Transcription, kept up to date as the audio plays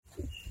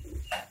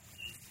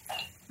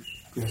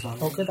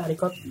Oke, tak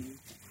record.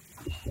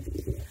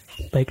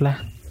 Baiklah.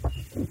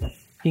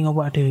 Iki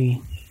ngopo ade iki?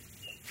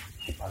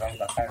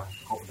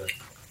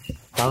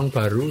 Tahun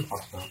baru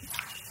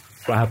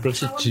H plus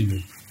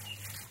 1.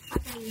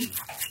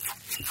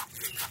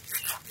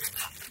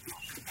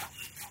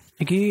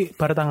 Iki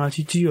bar tanggal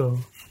 1 yo.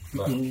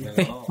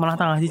 Malah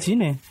tanggal 1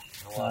 nih.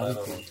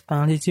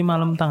 Tanggal 1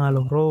 malam tanggal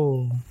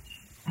 2.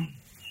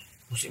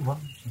 Musik mon.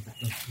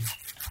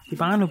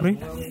 Dipangan lho, Bre.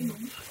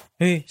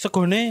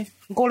 Segone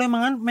engko le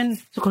mangan men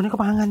segone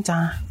kepangan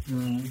cah.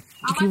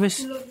 Iki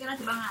wis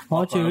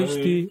mau wis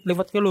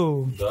dilewatke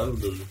lho.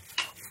 Dulu.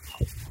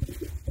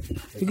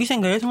 Iki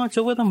sing gawe sama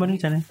Jawa tambane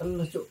jane.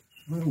 Telus cuk.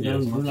 Iya,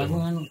 Aku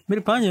kan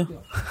Mirip banget yo.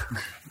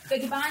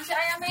 Kayak dipangan si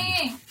ayame.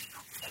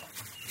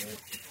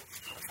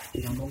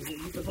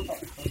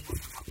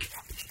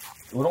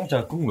 Orang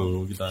jagung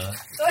loh kita.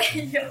 Oh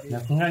iya.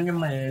 jagungan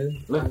nyemel.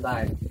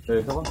 Santai.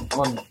 Sama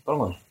tolong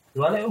mon.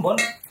 Jualnya Bon.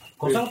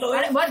 Kosong tuh.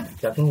 Balik Bon.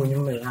 Jagung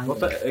nyemel.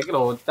 Kok iki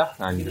lho cah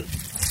anjir.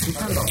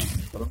 Bisa toh.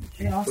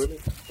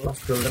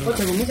 Oh,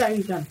 jagungnya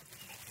saiki kan.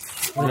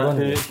 Ya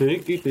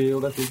iki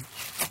ora sih.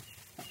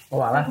 Oh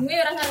alah. Bungi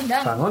orang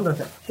rendang. Bangun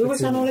terus. Kuwi wis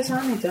ana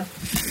olesane, Cah.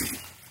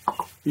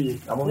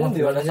 Kamu mau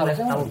dioles-oles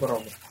kamu pro.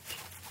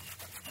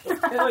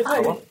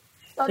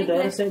 Sorry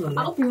guys.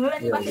 Aku bingung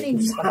lagi pas ini.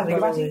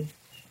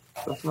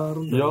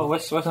 Yo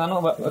wes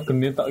anu Mbak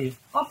geni tok iki.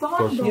 Oh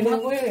banget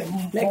dong.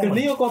 Nek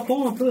geni yo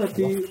kobong bro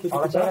dadi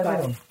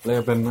Le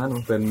ben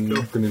anu ben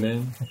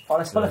genine.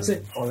 Oles-oles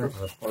sih.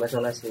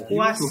 Oles-oles sih.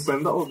 kuas.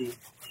 Ben tok iki.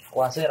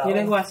 Kuase ra.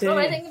 Ini kuas.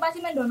 Lo ini pasti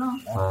mendono.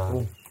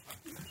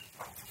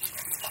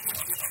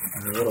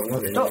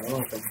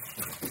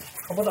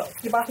 Apa tok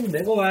kipasin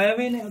ndek kok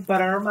wae nek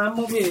barang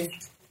mamu piye?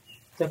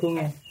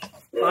 Jagunge.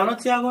 Manut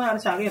sih aku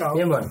harus sakit ra.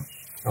 Iya, Bon.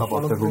 Apa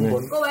jagunge?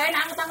 Kok wae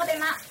nak angkat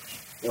enak.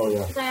 Oh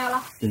iya. Saya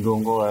lah.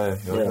 Tinggung kok ae.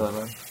 Ya wis.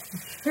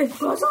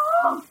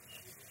 Kosong.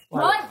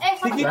 Bon,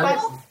 Iki sama pas.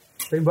 kamu.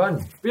 Ribon.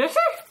 Piye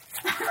sih?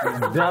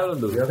 Jal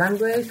lho. Ya kan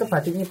gue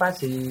kebatik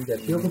ngipasi,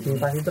 jadi aku kudu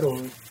ngipasi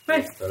terus.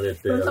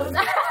 Salete.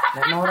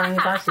 Nek mau orang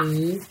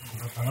ngipasi,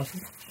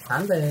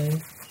 santai.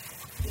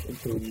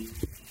 Itu.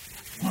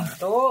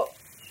 Tuh.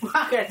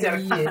 Wah, kejar.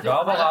 Iya. Gak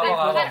apa.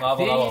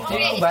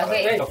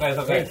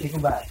 Oke.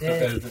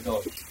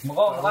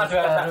 Moko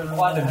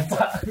ada.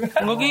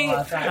 Engko ki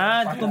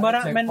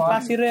dikumbara men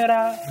pasire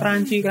ora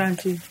crunchy.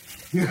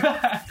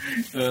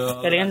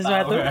 Kedengan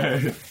sesuatu?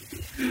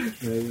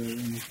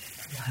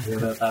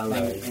 Ya tahu.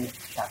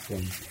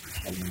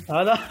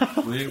 Halo.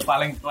 Wih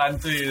paling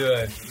crunchy itu.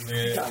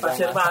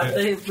 Pasir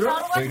pantai, bro.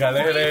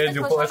 Gale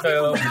jupuk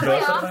kaya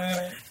bulldozer.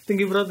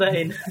 Tinggi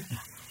protein.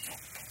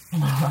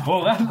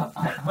 Oh kan.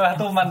 Wah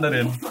tuh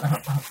mandarin.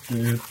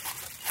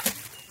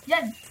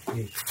 Jan.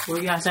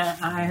 Kuwi AMSR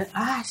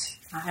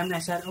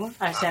apa?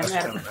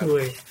 ASMR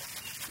gue.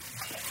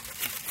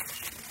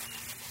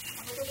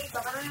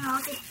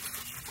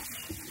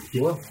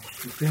 Yo,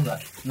 itu enggak.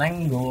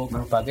 Neng go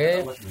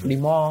gerobake 5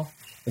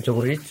 ojo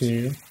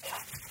kuriji.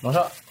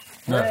 Mosok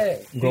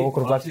nggo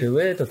gerobak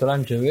dhewe,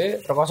 dodolan dhewe,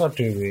 rekoso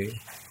dhewe.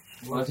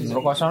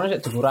 Rekosone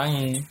sik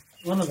dikurangi.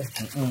 Ngono ta?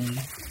 Heeh.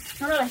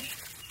 Ngono lah.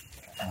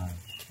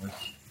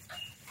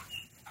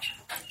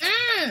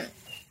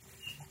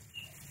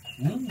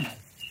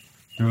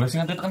 Dulu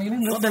sing nganti tekan ini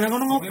Kok dalan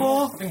ngono ngopo?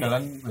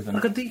 Ketinggalan biasanya.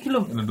 Ngerti iki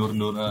lho.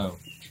 Ndur-ndur.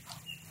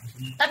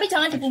 Tapi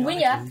jangan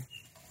dibumbuin ya.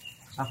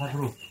 Apa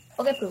bro?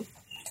 Oke, Bro.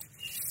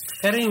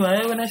 Keri wae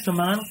wis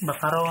demangan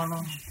bakar ono.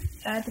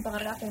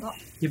 Dibakar kabeh kok.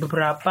 Di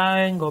beberapa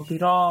yang nggo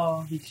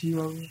piro? Siji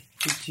wae.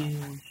 Siji.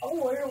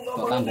 Oh,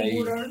 Kok tandai.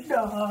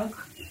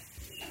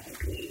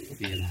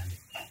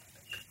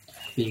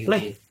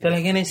 Leh, dalan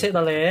kene sik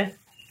to le.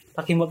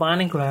 Lagi mbok pangan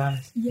ning gelas.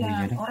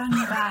 iya, orang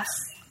keras.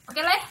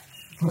 Oke, Leh.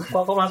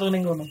 Kok masuk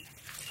ning kono?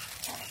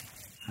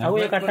 Aku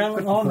ya kadang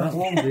ngombe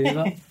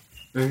kok.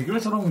 Iki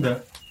wis urung ndak?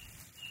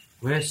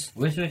 Wis.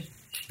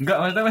 Enggak,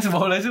 maksudnya wis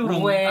boleh sih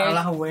urung.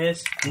 alah wes.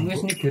 Wis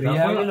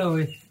Nigeria iki lho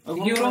wis.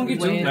 Iki urung ki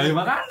jeng. Lah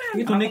makane.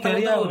 Itu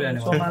Nigeria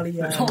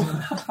Somalia.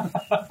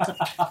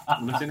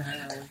 Mesin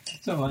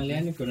Somalia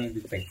ini kurang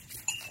dipek.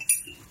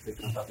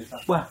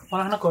 Wah,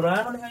 malah negara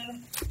anu ning kene.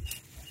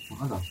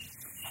 Mana?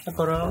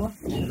 Negara apa?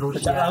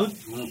 Bajak laut.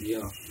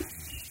 Iya.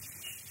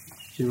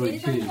 Jadi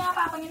soalnya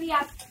apa? Pengen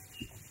lihat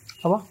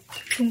Apa?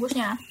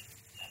 bungkusnya.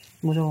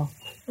 Musuh.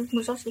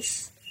 Bungkus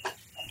sosis.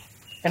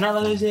 Enak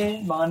tadi sih,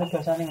 bangane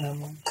biasane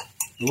ngomong.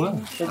 Dua.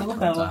 Itu kok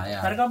bangun.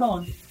 Harga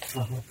bangun.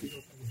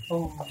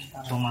 Oh,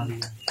 Somalia.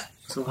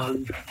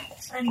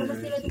 Random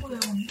pasti itu gue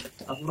yang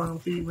Aku orang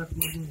piwat.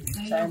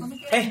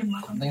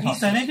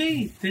 bisa nih di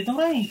dihitung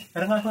lagi.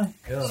 Bareng apa?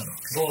 Yo,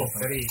 go,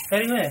 Ferry.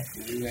 Keri gue.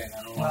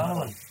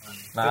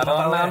 Nah,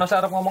 ana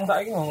arep ngomong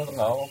saiki ngomong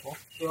enggak apa.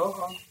 Yo.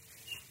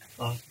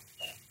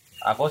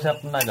 Aku siap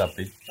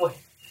menanggapi. Wih.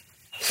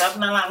 Siap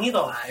nalangi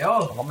toh.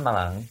 Ayo. Aku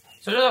menang.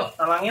 Sudah.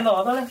 Nalangi toh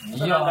apa le?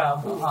 Iya.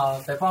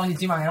 Telepon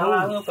hiji mang ya.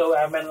 Nalangi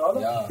BUMN lo.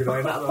 Ya.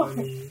 Enak loh.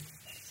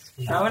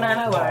 Aku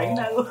anak wae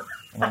aku.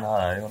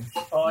 Menang.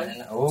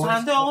 Oh.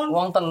 Santai on.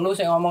 Wong telu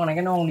sing ngomong nek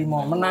kene wong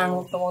 5 menang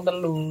wong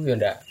telu ya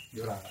ndak.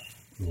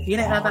 Iki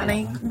nek kata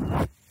ning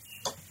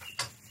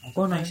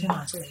Kok naiknya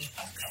masuk.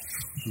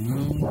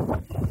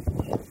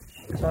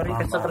 Sorry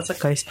kresek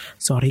guys.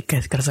 Sorry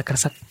guys kresek.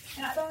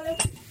 Enak tuh oleh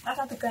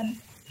rasa degan.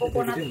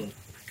 Coconut.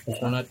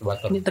 Coconut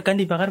water. Ini tekan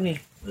dibakar nih.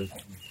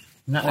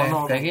 Nah,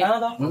 kayak gitu. Ano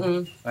to?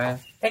 Heeh.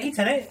 Kayak iki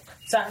jane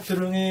sak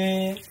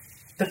durunge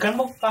tekan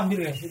mau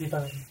ambil ya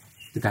dibakar.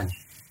 Tekan.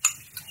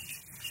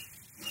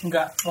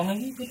 Enggak, wong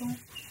iki pitu.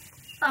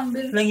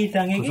 Ambil. Lah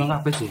ngidange iki Kosong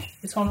kabeh sih.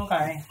 wis ono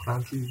kae.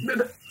 Fransi.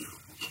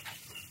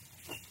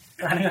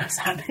 Kan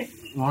rasane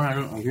Ngono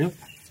lagi.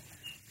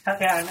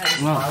 kakean.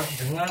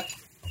 Dengar.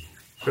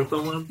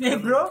 Pertemuan.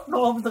 Bro,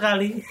 nom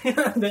sekali.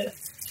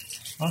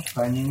 Oh,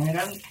 banyunya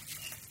kan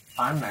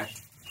panas.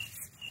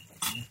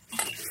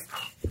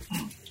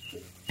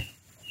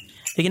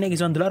 Iki nek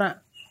iso ndelok ra.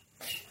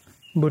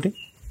 Mbode.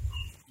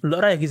 Ndelok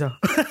ra ya iso.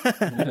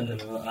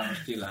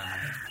 Mesti lah.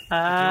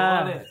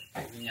 Ah.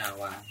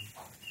 Nyawa.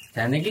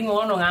 Dan iki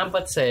ngono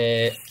ngampet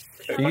sih.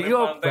 Iki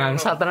kok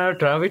bangsa tenan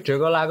dalam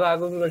video call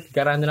aku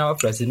karantina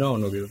 14 dino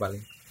ngono gitu paling.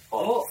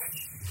 Oh.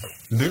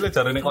 Dulu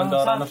jarene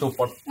kanca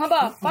support.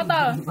 Ngapa?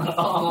 Kotor.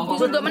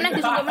 Disuntuk meneh.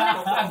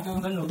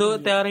 Itu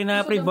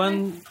teorinya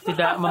Pribon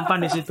tidak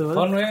mempan di situ.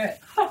 Kon we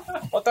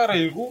Otak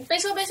iku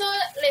Peso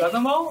le. Kata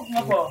mau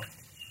ngapa?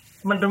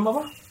 Mendem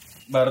apa?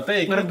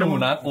 berarti iku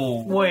temen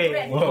aku. Woi,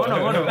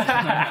 ngono.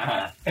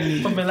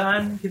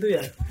 Pembelaan gitu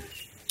ya.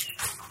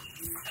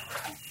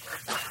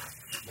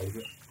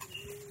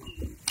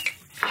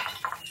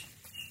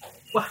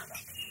 Wah.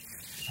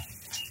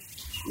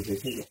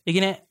 Iki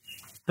nek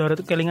Dora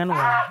tuh kelingan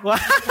wah.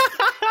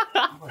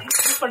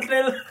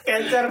 Pedel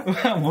kecer.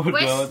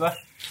 Bodoh amat.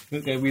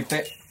 Kayak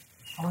pitik.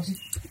 Apa sih?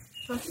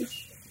 Sosis.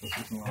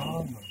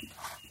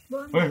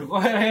 Weh,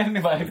 kok ini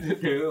Pak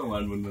itu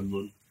bener.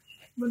 Bon.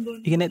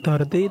 Iki nek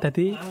Dorothy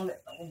tadi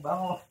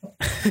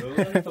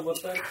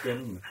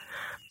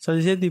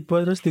sosisnya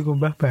dibuat terus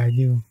dikumbah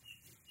banyu.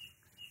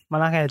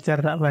 Malah kecer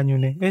sak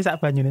banyune.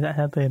 Sak banyune sak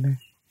satene.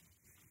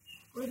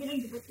 Kowe iki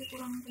njebet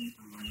kurang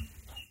kencang.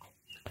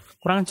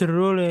 Kurang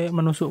jero le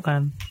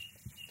menusukkan.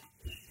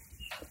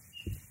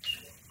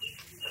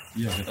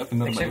 Iya, kita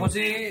bener Mbak.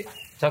 eksekusi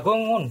jagung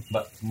ngun.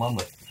 Mbak, semua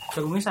Mbak.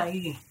 Jagungnya saiki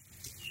iki.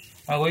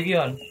 Aku iki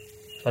on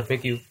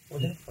barbecue.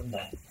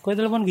 Kowe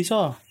telepon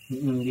giso.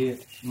 Iki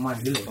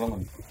mandil.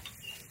 Temen.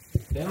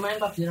 Dia main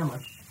PUBG nama.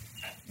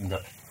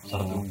 Enggak,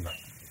 satu enggak.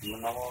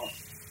 Menawa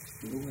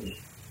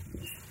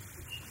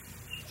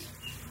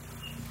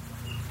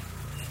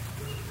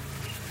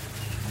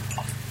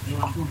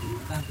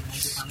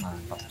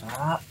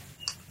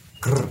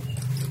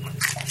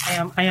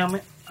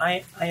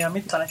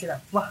Ayamnya dipanas sih.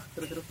 Wah,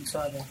 terus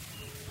bisa aja.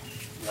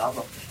 ya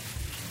apa?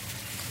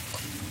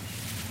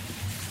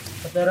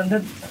 Kedaran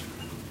dan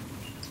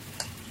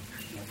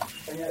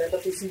banyak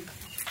repetisi.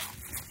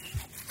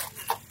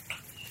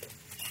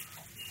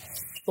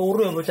 Turu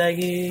ya bocah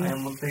iki. Ayam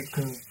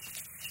mentega.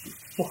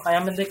 Wah,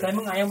 ayam mentega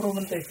emang ayam ro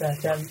mentega.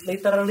 Dan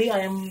literally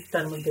ayam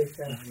dan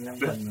mentega.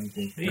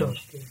 Iya.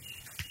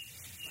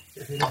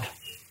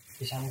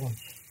 Disambung.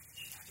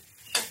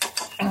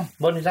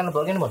 Bon di sana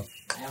bagian bon.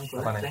 Ayam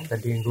goreng.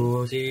 Tadi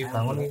nggo si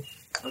bangun nih.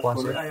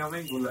 Kuasa.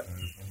 Ayamnya golek.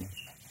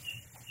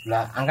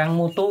 Lah angkang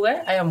mutu kae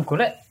ayam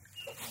golek.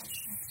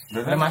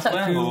 Lah masak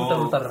di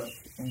muter-muter.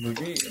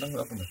 Iki nang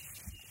apa nih?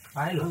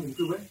 Ayo lho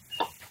itu kae.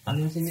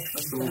 Anu sini.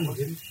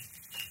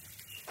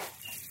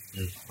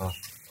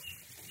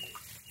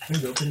 Ini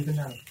enggak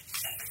kenal.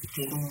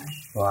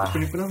 Wah.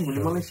 Kenal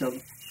boleh Malaysia.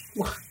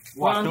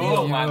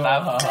 Waduh,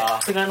 mantap.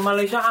 Dengan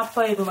Malaysia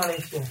apa itu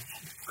Malaysia?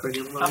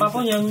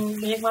 Apapun yang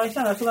minyak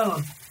Malaysia nggak suka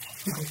ngon.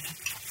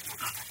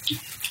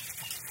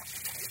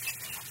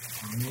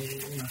 Ini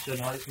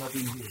nasionalisme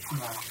tinggi.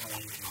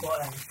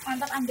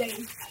 Mantap anjay.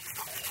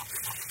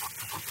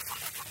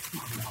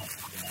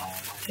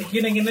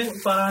 Gini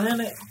suaranya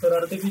nek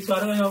berarti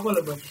suaranya apa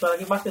loh, suara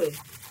kipas itu.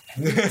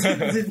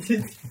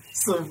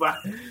 Sumpah.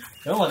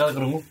 Ya bakal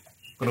kerungu.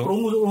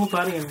 Rungu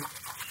bareng.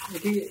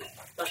 Iki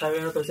tak gawe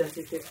rada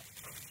sensitif.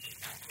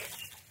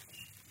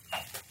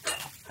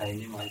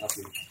 Ini mantap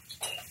ini.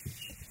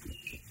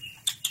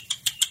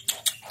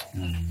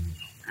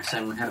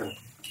 ASMR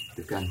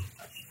tekan.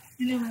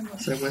 Ini mantap.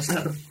 Saya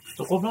besar.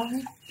 Cukup lah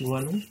nih. Dua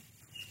lu.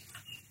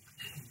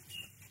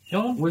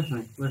 Yo, Wih.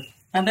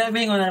 anda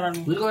bingung kan?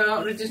 Kuwi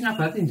koyo ricis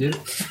nabati njir.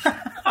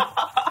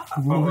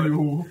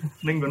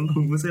 Ning nggon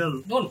bungkus ya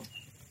lu. Nun.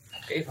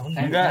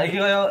 Enggak, iki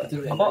koyo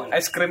apa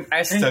es krim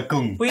es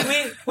jagung.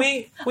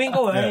 Kuwi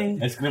kok wae.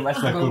 Es krim es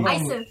jagung.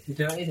 Ice.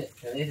 Tidak.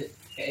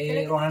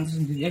 Kayak ruangan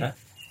sendiri ya.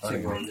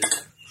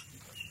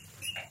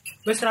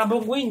 Wis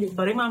rambung kuwi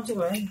bari mamsik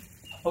wae.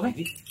 Oke.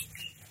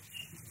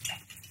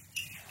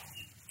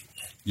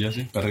 Iya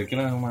sih, baru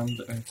kira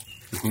mantep.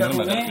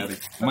 Jagungnya enggak cari.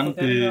 Cuman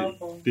di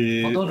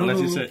Foto dulu.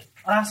 nasi sih.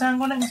 Rasa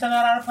engko nek misalnya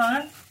arep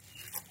mangan,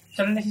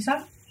 celene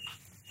sisa,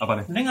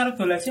 Apa nih? ning arep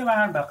dolesi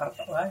mangan bakar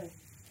tok wae.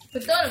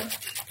 Betul.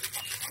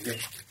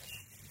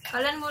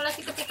 Kalian mulai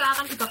sih ketika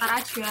akan dibakar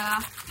aja.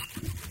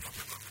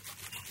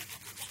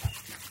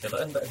 Kita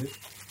enggak sih.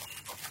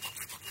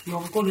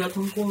 Nyongko lihat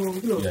tungku itu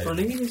lho, Iya, iya.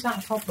 soalnya ini bisa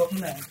soblok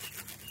meneh.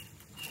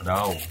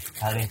 Rau.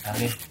 Kali.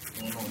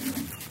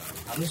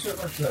 Kami suka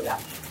kerja ya.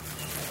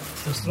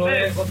 Justru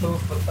kudu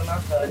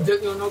bertenaga. Lanjut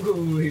ngono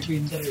gue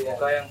pinter ya.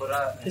 Semoga yang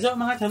berat. Besok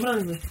makan jam berapa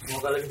itu?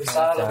 Semoga lebih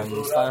besar, Jam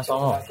lebih setengah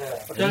songo.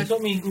 Padahal besok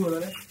minggu loh.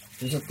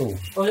 Itu satu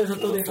Oh, besok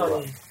satu deh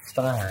sorry.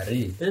 setengah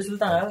hari Besok satu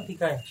tanggal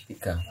 3 ya.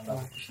 3.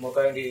 Semoga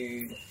yang di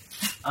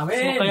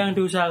Semoga yang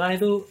diusahakan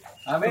itu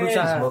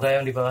berusaha. Semoga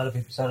yang di bawah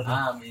lebih besar, lebih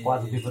Amin. kuat,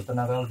 lebih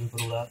bertenaga, lebih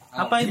berulat.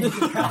 Apa itu?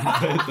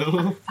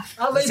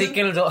 Apa itu?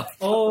 Sikil, Cok.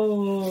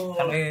 Oh.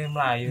 Kan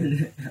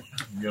Melayu.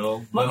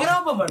 Yo. Mau kira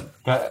apa, Bang?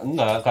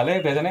 Enggak,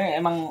 kalian biasanya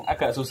emang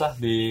agak susah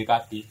di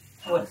kaki.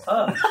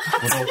 Butuh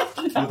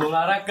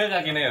olahraga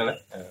kakinya ya.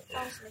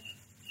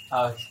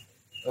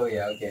 Oh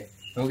ya, oke.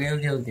 Oke,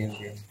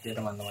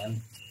 teman-teman.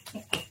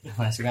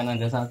 Masukan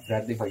Anda sangat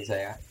berarti bagi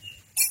saya.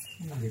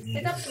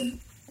 Tetap tuh.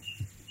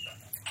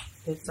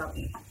 Kecap.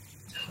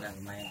 Nah,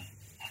 lumayan.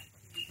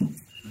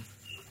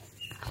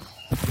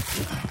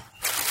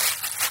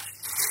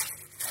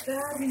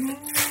 Karena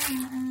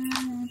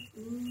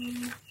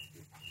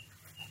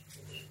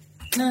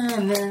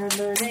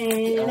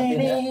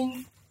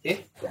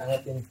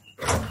Diangetin.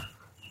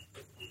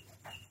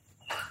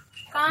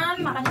 kan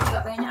makanya juga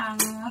pengennya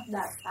anget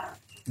datar.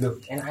 Loh,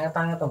 enak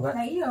banget toh, Mbak.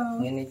 Nah iya,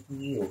 Ini iki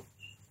yo.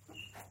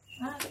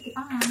 nah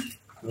dipangan.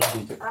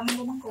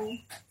 Ramengku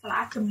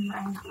salah adem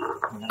enak.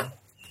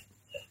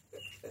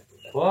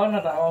 Bon,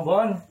 tak mau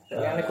Bon.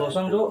 Yang ini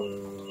gosong, Cuk.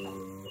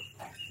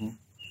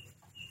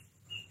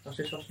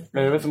 Sosis.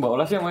 Wes mbak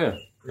olah sih mau ya?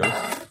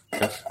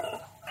 Gas.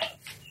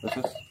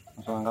 Terus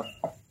langsung angkat.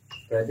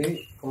 Berarti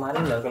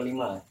kemarin udah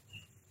kelima.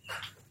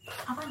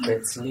 Apa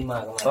nih? Batch 5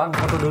 kemarin. Lang,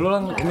 foto dulu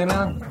lang. Ini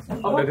lang.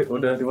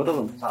 Udah di foto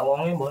belum? Sak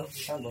wonge, Bon.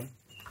 Bisa, Bon.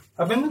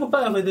 HP-mu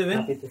kebak apa itu, Ben?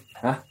 Tapi itu.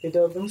 Hah? Itu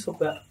HP-mu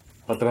kebak.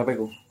 Foto HP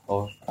ku.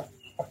 Oh.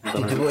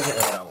 Jujur aja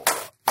tahu.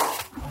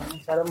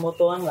 Cara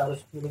motoan nggak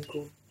harus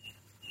milikku.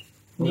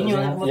 Ini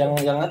yang itu, yang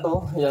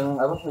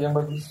apa? Yang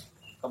bagus.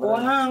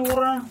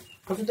 kurang.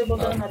 Maksudnya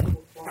fotoan ada.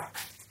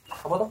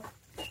 Apa tuh?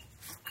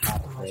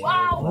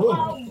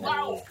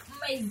 Wow,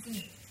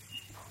 amazing.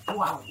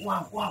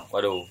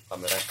 Waduh,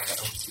 kamera.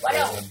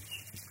 Waduh.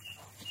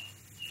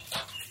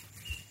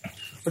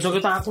 Ojo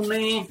kita aku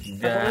nih.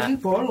 Enggak. Ini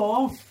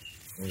bolong.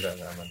 Enggak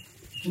aman.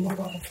 Ini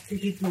apa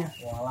titiknya?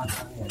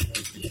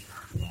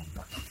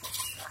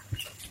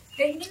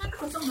 Ini kan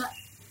kosong nggak?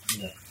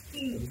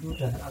 Itu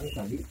udah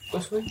kali.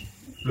 Terus weh.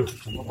 Loh,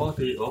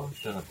 apa di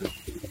udah ngerti.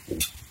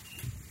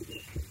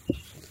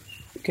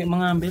 Kayak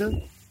mengambil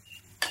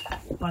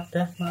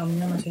wadah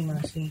maamnya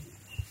masing-masing.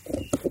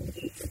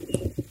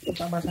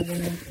 Kita pasang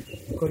ini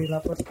gorilla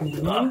pot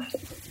dulu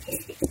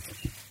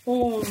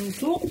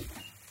untuk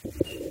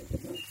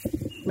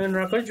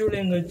meneraga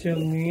juling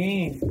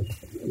ngejengi.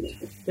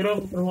 Kira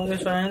rumah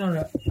kesuanya tuh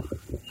enggak?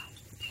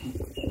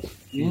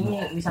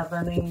 Ini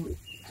wisata ning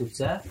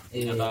Jogja,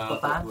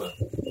 kota.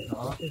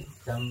 Oh,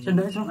 jam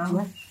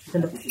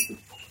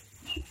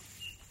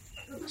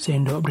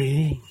Sendok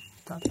bre.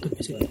 Tak tutup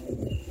sih.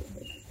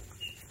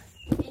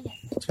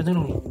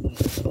 Sekarang dulu.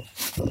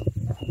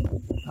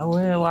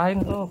 Awe wae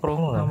kok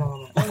krungu lah.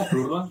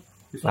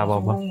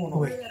 Apa-apa.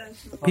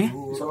 Oke.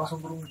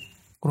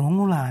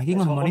 Krungu lagi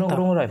ngomong itu.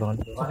 Krungu lah, Bang.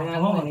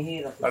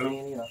 Ini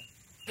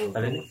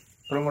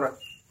kurang murah.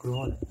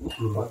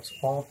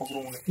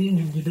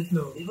 Ini jedut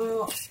loh.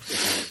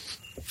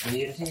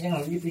 Iya sih yang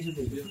lagi pisu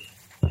tuh.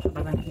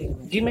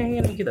 Gini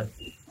kita.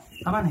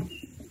 Apa nih?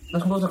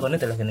 Terus mau sakone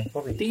dalah kene.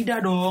 Kopi.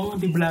 Tidak dong,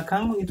 di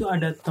belakangmu itu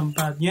ada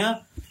tempatnya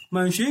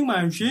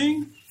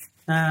masing-masing.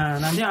 Nah,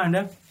 nanti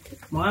Anda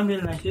mau ambil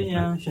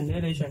nasinya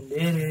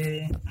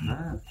sendiri-sendiri.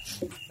 Nah,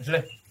 Wis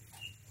le.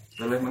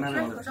 boleh mana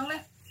Kan nih? kosong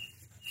deh.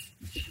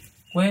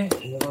 Kue,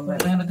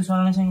 pengen nanti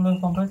soalnya sing lu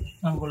komplit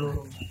nganggo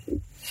loro.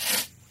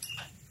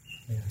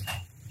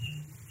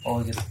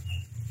 Oh, gitu.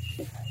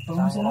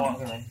 Sama.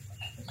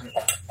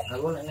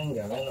 Aku nek neng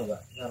gawe lho,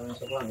 Mbak. Karena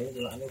sekolah ini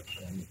celakane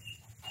berani.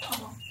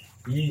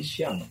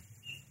 Siang.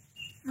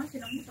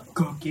 Masih nangis apa?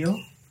 Gokil.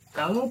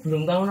 Kamu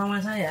belum tahu nama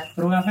saya.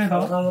 Perlu kafe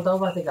Kalau kau? kamu tahu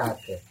pasti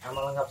kaget. Nama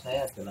lengkap saya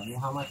adalah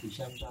Muhammad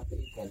Hisham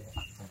Syafi'i Galih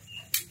Akbar.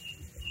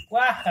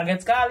 Wah, kaget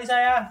sekali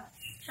saya.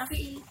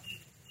 Syafi'i.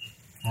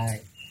 Hai.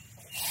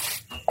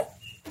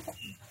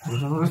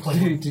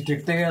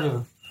 Didikte ya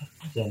lho.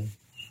 Jan.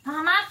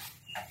 Muhammad.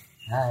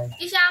 Hai.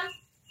 Isyam.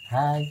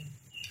 Hai.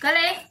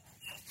 Galih.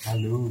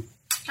 Halo.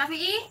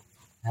 Syafi'i.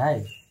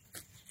 Hai.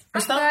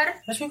 Akbar. Akbar.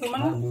 Mas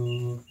gimana?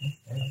 Halo.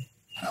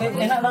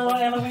 Enak tahu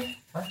enak.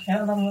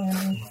 Enak tahu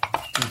enak.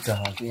 Sudah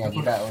waktunya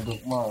kita untuk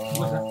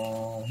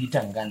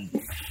menghidangkan.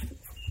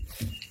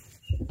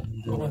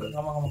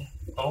 Ngomong-ngomong.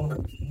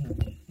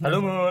 Halo,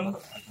 Mun.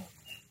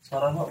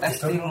 Sekarang kok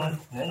testing.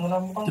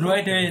 Dulu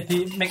aja di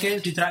make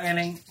dicerak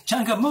neng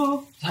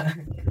jangkamu.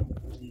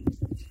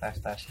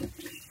 Tes.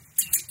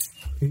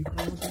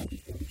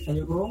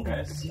 Ayo bro.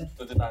 Guys,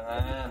 cuci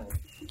tangan.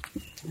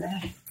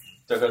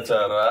 Jaga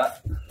jarak.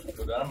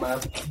 Udah amat.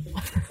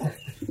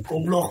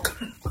 Goblok.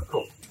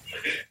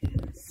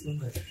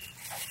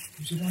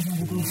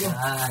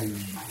 Hai.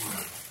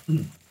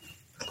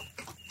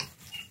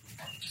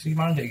 Si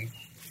mang iki.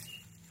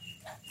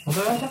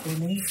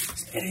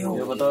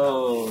 Ya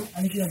betul.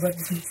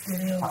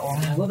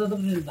 Aku tetap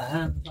di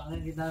tangan, soalnya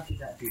kita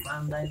tidak di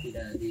pantai,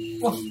 tidak di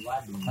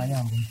waduk.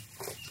 Makanya ampun.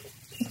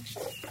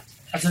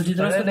 Asal terus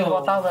Terus di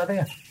kota berarti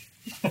ya?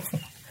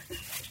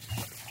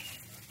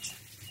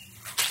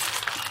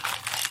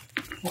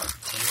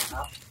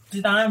 Cuci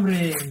tangan,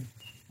 Bre.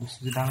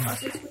 Cuci tangan, Mbak.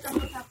 Masih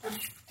campur sabun.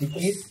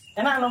 Dikit.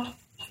 Enak loh.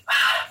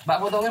 Mbak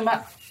potongin, Mbak.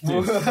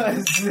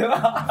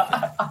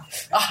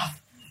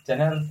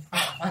 Jangan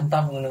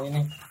mantap ngono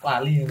ini.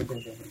 Lali gitu.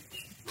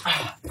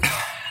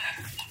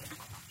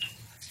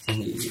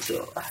 Ini itu.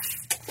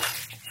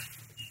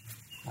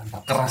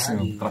 Mantap. Keras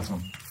nih, keras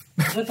nih.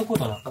 Itu tuku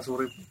toh.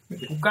 Kasurip.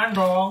 Bukan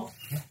dong.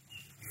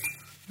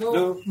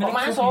 Tuh, milik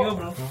masuk. studio,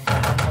 Bro.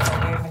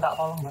 Minta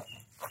tolong, Mbak.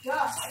 Ya,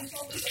 saya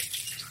sobi.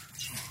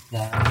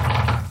 Ya.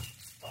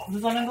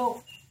 Kebetulan tuh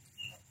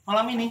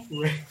malam ini.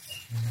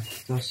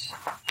 Terus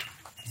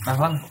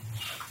Rahman.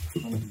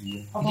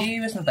 Iki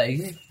wis entek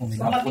iki.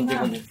 Sempat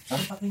tinggalan.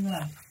 Sempat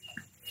tinggalan.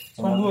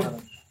 Sambur.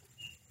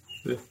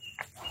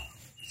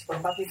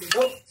 Seperempat itu,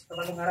 Bro.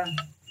 Seperempat lingkaran.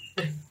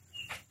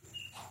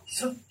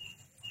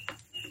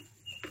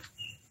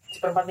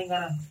 Seperempat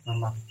lingkaran.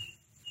 Mama.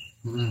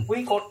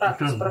 Wih kotak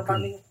Udun, seperempat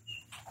udun. ini.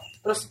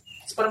 Terus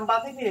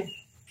seperempat ini.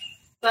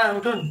 Nah,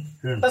 udun.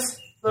 Udun. Terus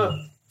tuh.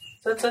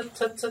 Set.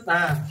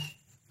 Nah,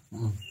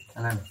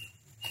 Kanan.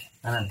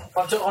 Kanan.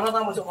 pojok kono ta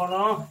pojok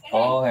kono.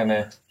 Oh,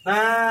 ini.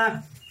 Nah,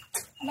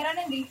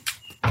 Kameranya di.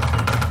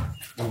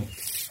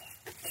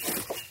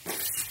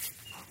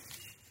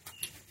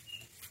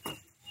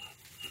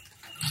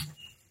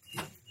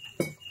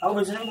 aku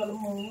biasanya enggak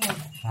lemu.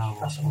 Tahu.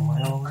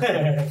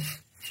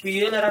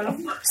 Piye lara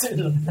lemu?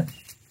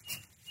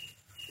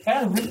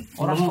 Kan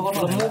Orang lemu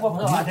kok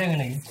belum ada yang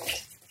ini.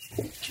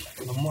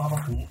 Lemu apa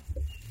bu?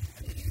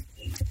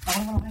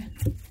 apa? Ini.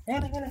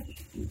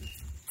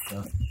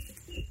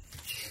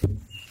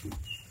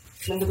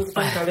 Nang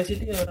ketutupan kali sih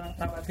dia orang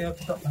rawat dia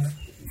buka banget.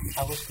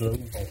 Aku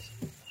sebelum guys.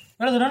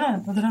 Ada terana.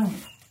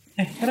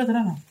 Ada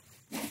terana.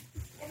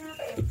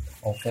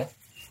 Oke.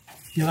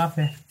 Yo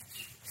kafe.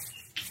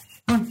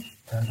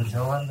 Dan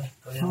berjauhan.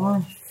 Oh.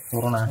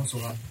 Turun ah.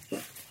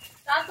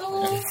 Satu.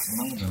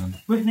 Emang jangan.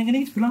 Wih, ning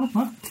kene bilang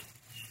apa?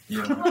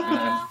 Iya.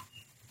 Dua.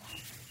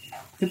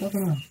 Kita apa?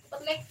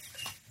 Pelik.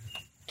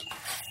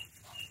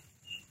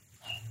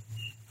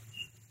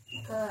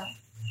 Tiga.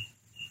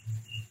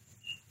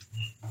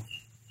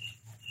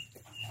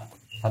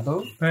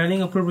 Satu,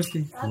 Ini ngobrol pasti.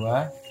 dua, Dua.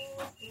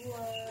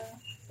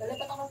 Boleh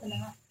potong lo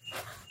benang.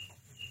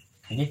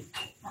 ini.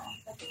 Nah,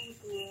 satu,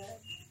 dua.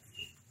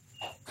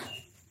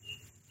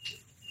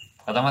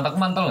 Kata-mataku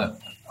mantul nggak?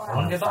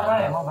 Orang kita apa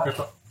ya mau Pak?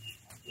 Dua.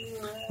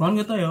 Mohon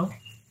gitu ya.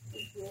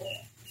 Tiga.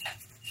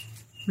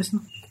 Wis.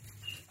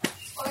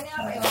 Oh, ini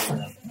apa ya?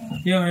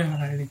 Iya,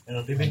 ini.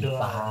 Pimpin dulu.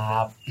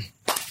 Tahap.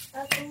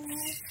 Satu.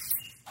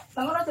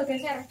 Bangun atau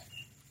geser?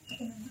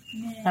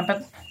 Ini. Tempet.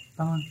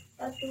 Bangun.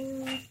 Satu,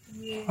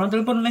 dua. Orang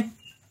telepon nih.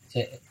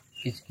 Cek,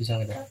 bisa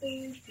kita. Satu,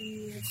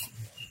 dua.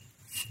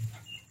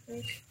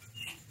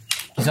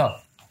 Bisa.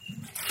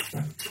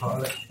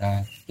 Nah,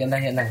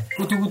 kentang.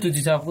 Kudu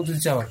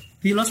dijawab.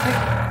 Di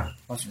loudspeaker.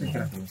 Pas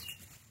speaker.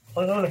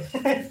 Boleh.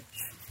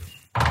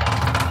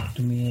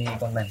 Demi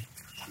konten.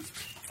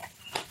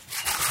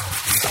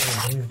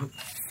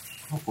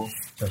 Apa?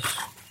 Jos.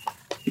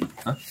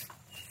 Hah?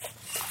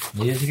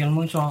 Iya sih kan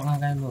muncul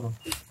ngangkain loro.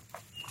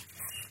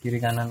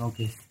 Kiri kanan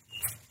oke.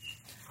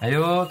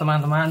 Ayo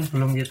teman-teman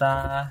sebelum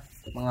kita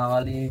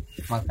mengawali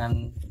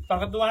makan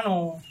Pak Ketua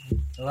no.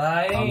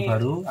 tahun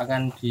baru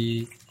akan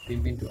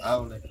dipimpin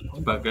doa oleh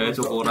Sebagai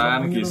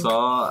syukuran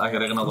Giso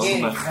akhirnya kena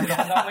corona.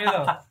 kamu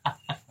itu.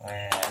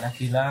 Nah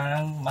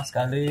bilang Mas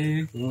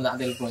Kali, lu tak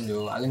telepon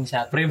jo, Alin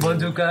Syat. Primbon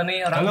juga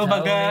nih orang. Halo jauh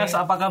Bagas,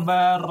 nih. apa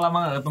kabar? Lama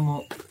gak ketemu.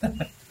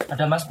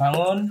 Ada Mas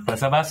Bangun.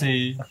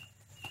 Basa-basi.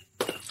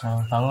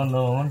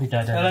 Bangun tidak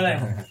ada. Lele.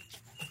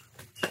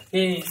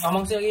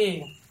 Ngomong sih lagi.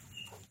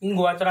 Ini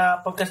gua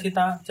acara podcast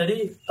kita.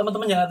 Jadi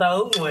teman-teman jangan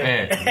tahu.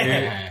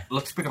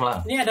 Loudspeaker lah.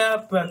 Ini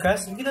ada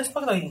Bagas. Kita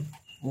sepak lagi.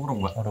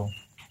 Urung, Pak. Orang.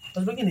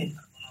 Terus begini.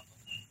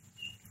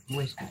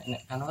 Wes,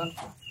 nek anu kan.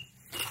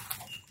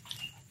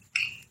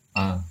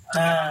 Ah.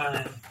 Nah,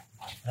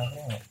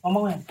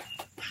 ngomongnya.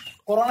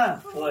 Corona.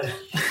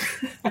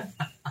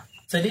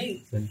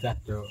 Jadi Bentar,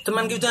 Jo.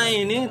 teman kita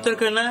ini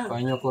terkena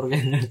Banyak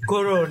kurgen.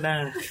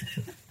 corona.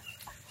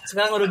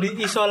 Sekarang udah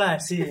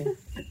diisolasi.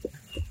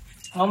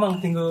 Ngomong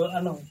tinggal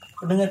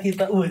pendengar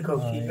kita,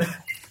 gokil.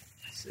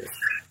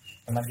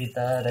 Teman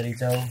kita dari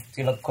jauh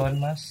Cilegon,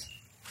 Mas.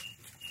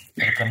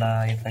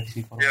 Terkena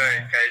infeksi corona.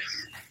 Guys.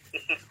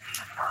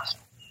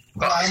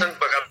 Kok Hasan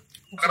bakal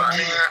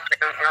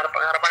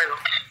ngarep-ngarepan itu?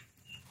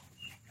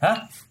 Hah?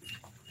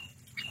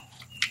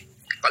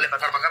 Balik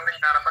pasar makan nih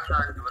ngarepan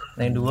lah gitu.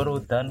 Neng dhuwur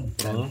udan,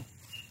 Bro.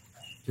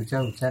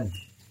 Jogja hujan.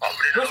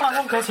 Terus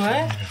langsung gas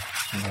wae.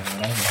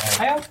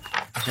 Ayo.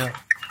 Ayo.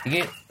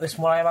 Iki wis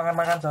mulai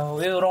makan-makan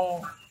jauh. Urung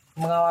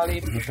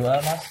mengawali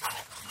berdoa, Mas.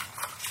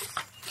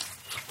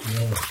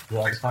 Yo,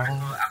 doa sekarang.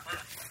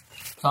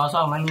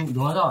 Sama-sama main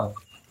doa so.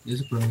 Ya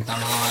sebelum kita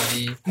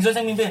mengawali Bisa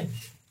saya mimpin.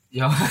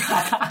 Yo.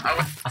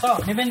 So,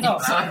 mimpin to.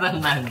 Iso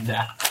tenan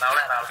dah.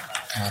 Rawleh.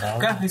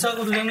 Gak bisa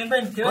kudu yang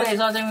mimpin. Kowe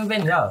iso sing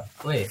mimpin yo.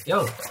 Kowe, yo.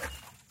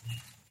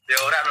 Ya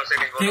ora no sing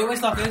ngono. Dewe wis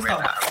to.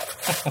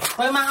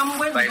 Kowe mangamu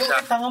kowe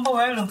kok tang apa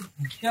wae lho.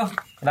 Yo,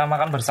 Kita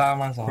makan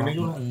bersama so.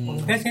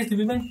 guys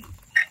dipimpin.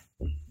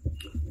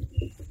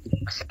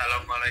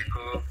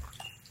 Assalamualaikum.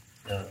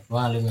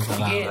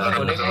 Waalaikumsalam.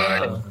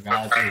 Waalaikumsalam.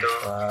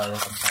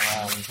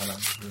 Waalaikumsalam.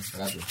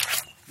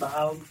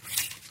 Bau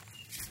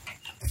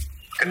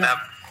Genap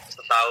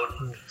setahun.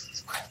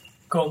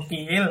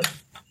 gokil.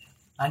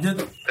 Lanjut.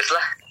 Wis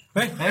lah,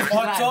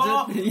 Ojo,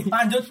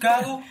 lanjut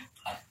garu.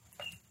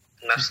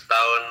 genap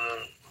setahun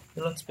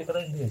Pilot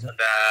speakernya dia.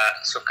 ada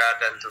suka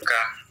dan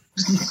duka.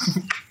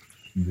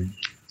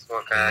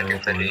 Semoga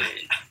kita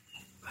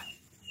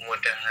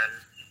mudahan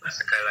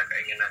segala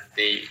keinginan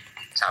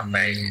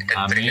dicapai dan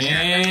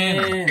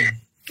Amin.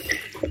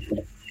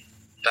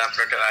 kita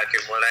berdoa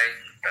dimulai.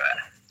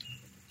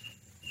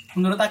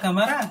 Menurut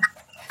agama ra?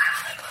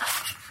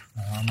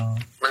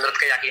 Menurut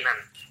keyakinan.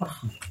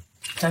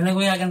 Jane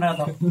kowe yakin ra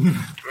to?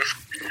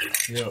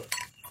 Yo.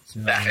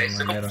 Nah,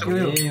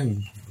 cukup.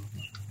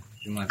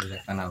 Cuma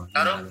rezekan apa?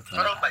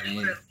 Karo Pak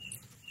Ibu.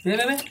 Piye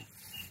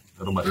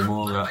Rumah ibu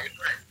enggak.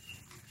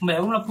 Mbak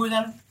aku mlebu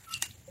kan.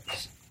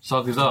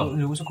 So gitu.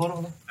 Yo sekolah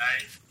kan. Hai.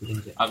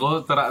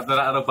 Aku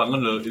terak-terak ada bangun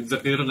loh.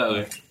 Insecure enggak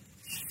gue?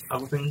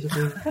 Aku pengen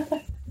sekolah.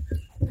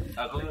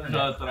 Aku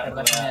udah terak-terak.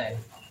 Pertanyaannya.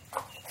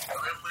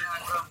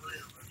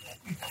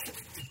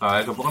 Ah,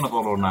 itu kan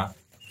corona.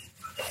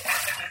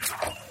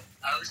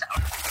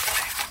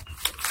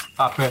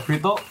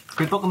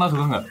 Vito kena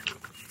juga enggak?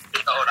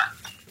 Kita ora.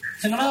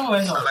 Sing ngono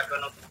wae to. Salah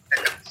kono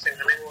sing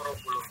ngene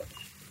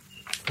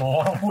 20. Mau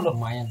orang pulau.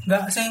 Lumayan.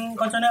 Enggak sing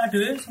kancane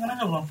adewe sing ngono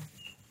sapa?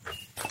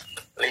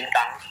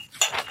 Lintang.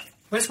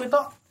 Wis kuwi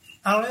to.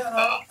 Ale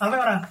ora.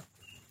 Ora.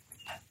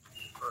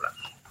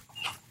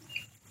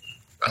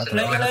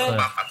 Le.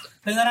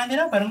 Ning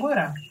karantina bareng kowe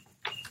ora?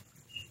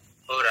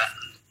 Ora.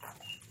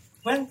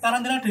 Kowe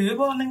karantina dhewe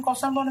apa ning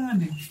kosan apa ning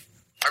ndi?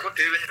 Aku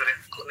dhewe sebenarnya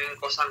ning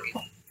kosan iki.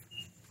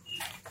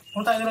 Oh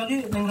tak kira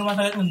iki ning rumah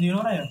sakit ngendi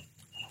ora ya?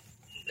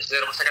 Wis di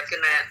rumah sakit ki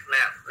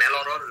nek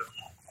loro lho.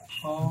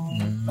 Oh,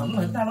 kamu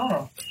itu loro.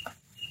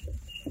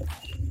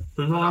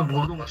 Terus mau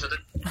ngabur. Maksudnya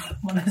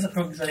Mana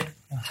sekok saya.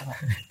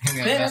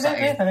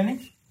 Enggak Kali ini.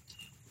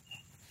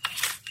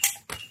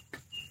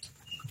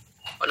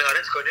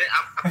 Oleh-oleh sekode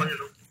apa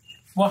dulu?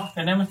 Wah,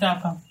 kayaknya mesti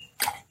abang.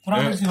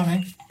 Kurang sih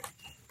nih.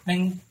 Neng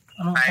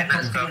anu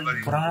Enak sekali.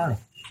 Kurang kali.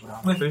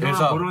 wih,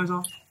 Iso.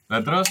 Nah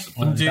terus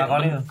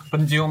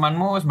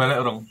penciumanmu wis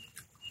balik rong.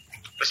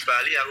 Wis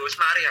Bali aku wis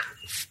mari aku.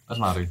 Terus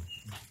mari.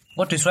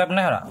 Oh di swab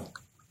nih ora?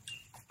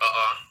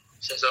 Heeh.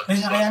 Sesuk.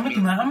 ayamnya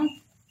gimana?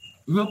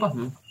 Iya apa?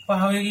 Wah,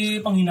 ini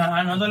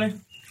penghinaan atau nih?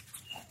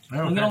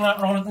 Mungkin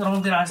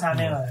orang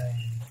dirasane lah.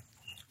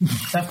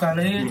 Setiap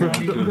kali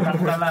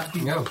dilakukan lagi.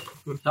 Yo.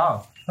 So,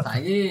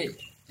 saiki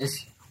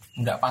wis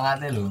ndak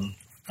pangate lho.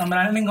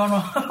 Kameranya nih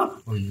kono.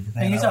 Oh iya.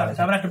 Yang iso,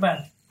 kamera depan.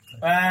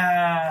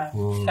 Wah,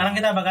 sekarang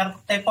kita bakar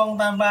tepung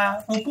tanpa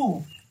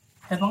pupu.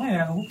 Tepungnya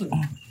ya pupu.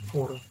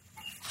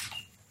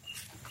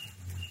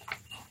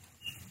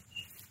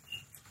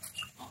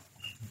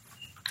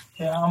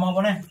 Ya ngomong apa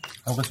nih?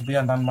 Aku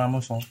kesepian tanpa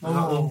musuh.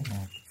 Oh,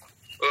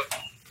 Oh,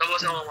 kamu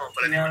sama mau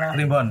boleh nih. nyala.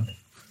 Ribbon.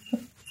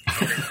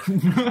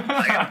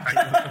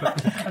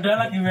 Ada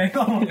lagi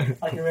weko,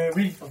 lagi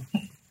wewi.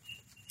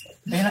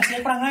 Nasinya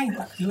kurang aja,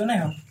 Pak. Gimana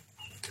ya?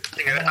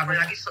 Tinggal apa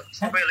lagi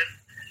sampai le.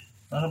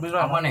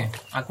 Apa nih?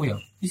 Aku ya.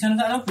 Bisa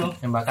nggak lo bro?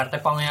 Yang bakar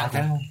tepungnya aku.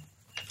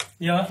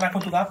 Ya aku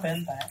tuh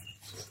kapan, Pak?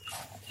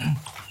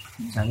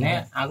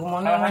 Jane aku mau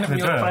Kalau nang ini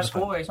video beda. press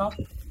kowe iso.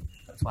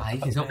 Wah,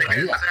 iki sok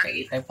kali ya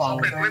kayak tepung.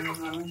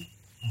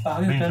 Pak,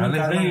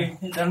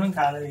 dalam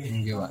kali.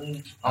 Nggih, Pak.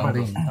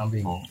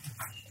 Kambing.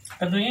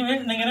 Katanya ini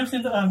nengerin sih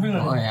tuh ambil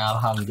Oh loh. ya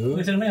alhamdulillah.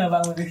 Biasanya nggak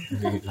bangun sih.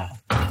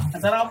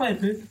 Acara apa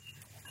itu?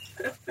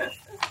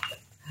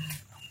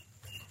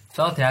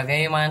 So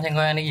diakei mangan sing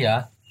koyo niki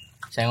ya.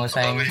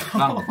 Seng-seng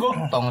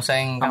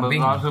tongseng Ambil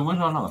kambing. kaosmu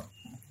sono enggak?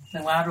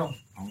 Yang warung.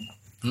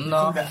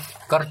 No.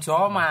 Kerja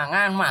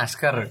mangan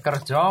masker.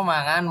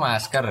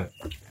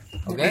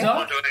 Oke.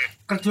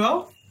 Kerja?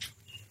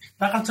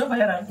 Tak kerja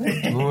bayaran.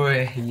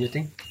 Woi, iya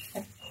ding.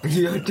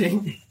 Iya ding.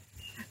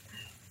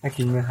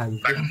 Lagi mahal.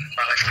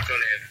 Pala gitu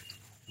le.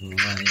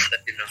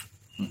 Tadi no.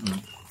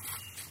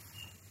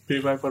 Di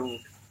Viper.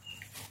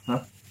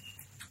 Hah?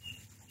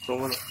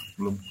 Tunggu.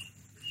 Belum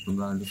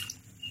ada.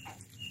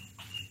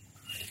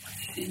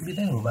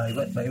 Kita nggak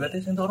baik-baik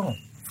itu sentuh orang.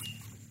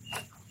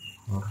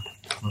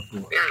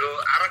 Ya lo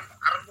arek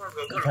mau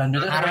gue.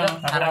 Lanjut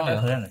Arang ya.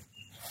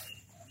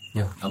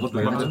 Yo, Aku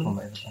dulu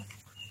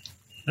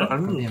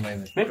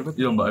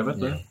Iya Mbak Ebet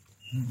ya.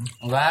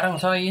 enggak arang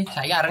soi.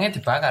 Saya arangnya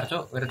dibakar,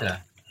 Cuk. Ngerti lah.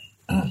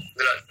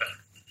 Delok.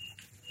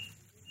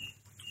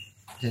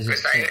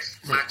 Wis saya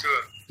maju.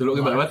 Dulu ke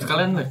Mbak Ebet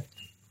sekalian deh.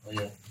 Oh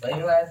iya.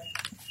 Baik, Mas.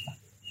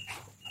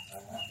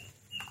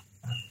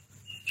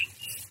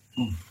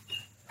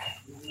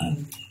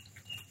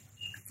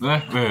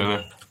 Leh.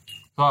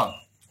 So,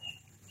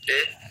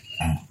 Eh,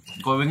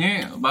 Kowe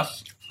wingi pas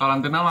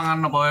karantina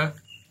mangan apa ya?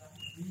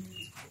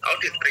 Aku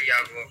diteri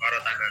aku karo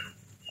tanggane.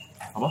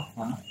 Apa?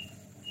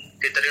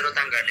 Diteri karo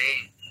tanggane.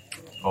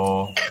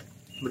 Oh.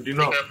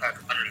 Bedino. Tiga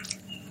bakar.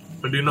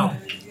 Bedino.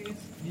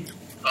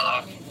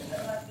 Heeh.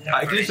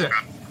 Kak iki sih.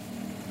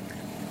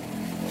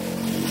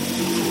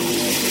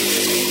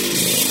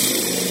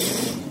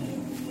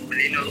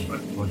 Bedino.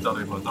 Bocor.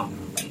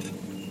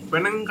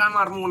 Peneng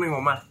kamarmu ning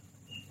omah.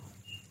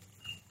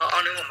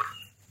 Oh, ning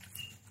omah.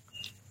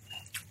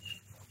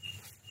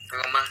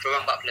 Rumah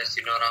doang 14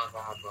 dino ora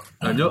apa-apa.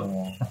 Lanjut.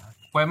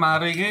 Kowe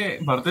mari iki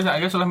berarti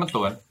saiki soleh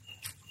metu kan?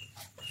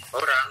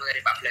 Orang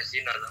dari 14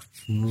 dino to.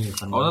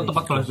 Oh, tetep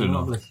 14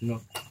 dino.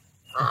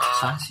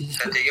 Heeh.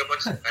 Dadi iki apa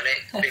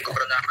jenenge minggu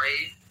pertama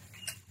iki.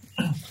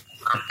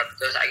 Mampet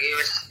terus saiki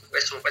wis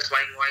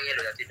wangi-wangi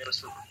lho dadi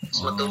wis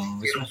metu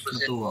virus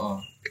Metu, heeh.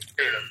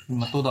 lho.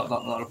 Metu tok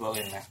leboke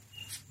nek.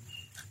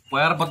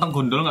 Kowe arep potong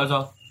gundul enggak,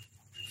 So?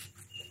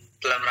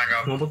 Dalam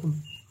rangka apa? Ngopo tuh?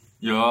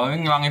 Ya,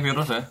 ini ngilangi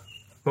virus ya.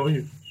 Oh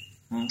iya.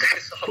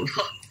 Sopo?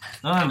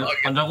 Nah,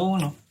 kancaku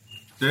ngono.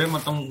 Dhewe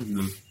meteng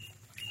gundul.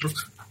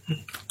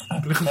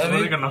 Tapi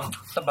kan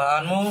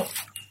Tebakanmu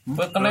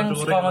kowe keneng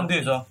saka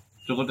ngendi, So?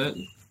 Cukup deh.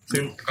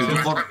 sing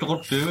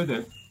Cukup dhewe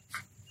deh.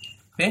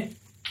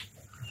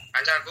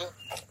 Kancaku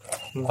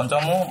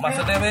Kancamu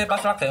maksudnya kowe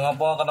pas lagi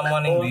ngopo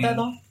ketemuan ning ndi?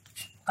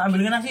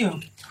 Ambilin nasi yo.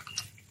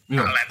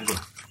 Iya. Lab.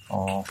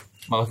 Oh,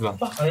 Makasih, Bang.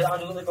 Wah, ayo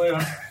aku juga kowe.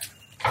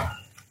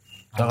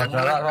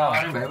 jalan-jalan ro.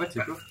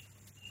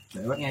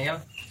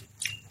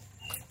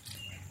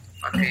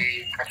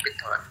 pakai covid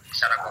kan,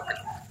 secara covid.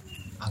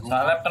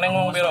 Salep keneng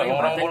wong piro?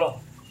 Wong 20.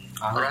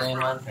 Aku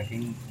pengen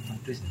daging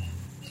pedes.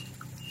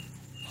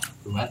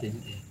 Buat itu.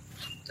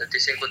 Jadi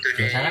sing kudune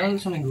Biasanya kan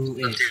seminggu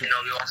dino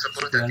wong 10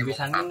 bulan dadi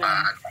pisan wong kan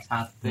papat.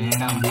 sate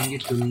kambing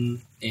kidul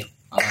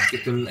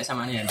kidul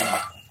SMA-nya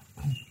ada.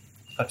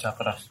 Kerja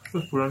keras.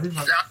 bulan sih.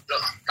 Ya,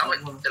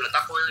 lo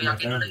tahu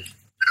yakin nih.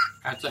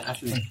 Kacau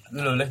asli.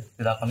 Lho le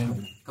dilakoni.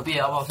 Tapi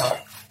ya apa usah.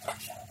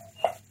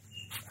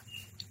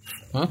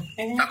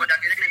 Aku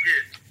yakin nih.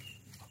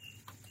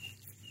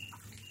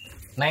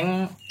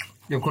 Neng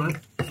Yukun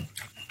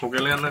Oke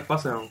lihat naik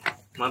pas ya.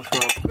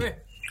 Mantap.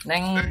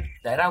 neng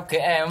daerah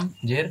UGM,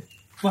 jir.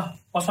 Wah,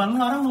 posanmu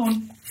larang nun.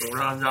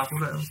 Ora aku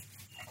nek.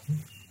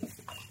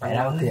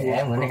 Daerah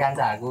UGM ngene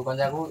kancaku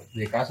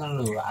di kaos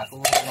lho.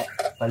 Aku nek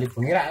bali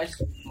bengi ra wis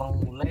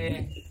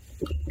mengule.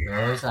 Ya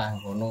wis lah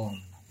ngono.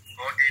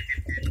 Oh di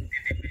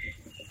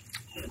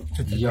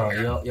Iya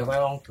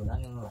kaya wong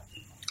donan ngono lah.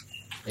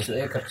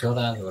 Esuke kerja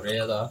tenan sore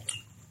ya to.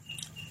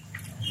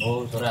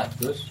 Oh, sore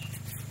adus.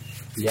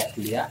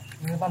 Lihat.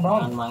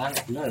 Mangan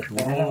bener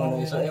ngono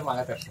esuke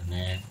mangan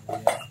kerjane.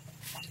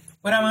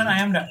 Kowe ra mangan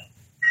ayam ndak?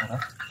 Ora.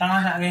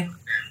 Tangan sakke.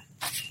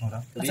 Ora.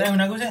 Saya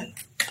undangku sih.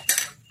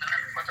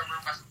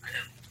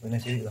 Ini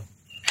sih lho.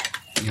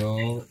 Yo,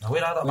 Kowe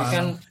ra tak kuwi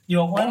kan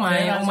Yo kowe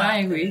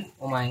omahe kuwi,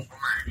 omahe.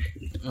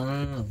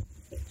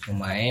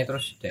 Omahe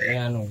terus dhek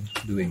anu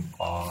duwe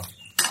kos.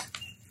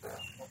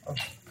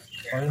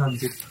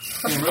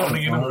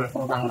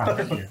 Utang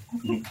rakyat ya.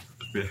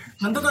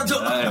 Ngentut aja.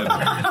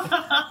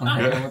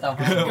 Utang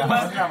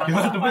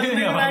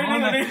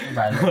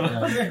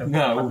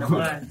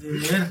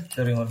Anjir.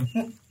 Sering ngono.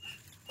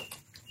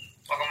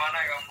 Mau kemana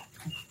kamu?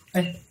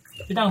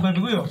 Kita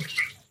ngobel yo.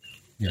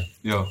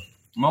 Yo.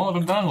 Mau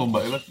tentang ngombe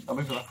Mas,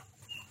 tapi salah.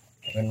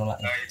 nolak.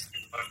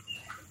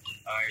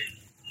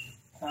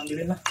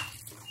 Ambilin lah.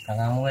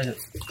 Kakakmu aja.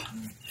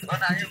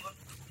 Oh ayo.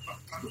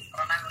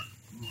 Renang.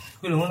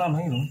 Kuwi lho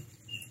nambahin lho.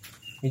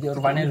 Iki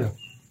rupane lho.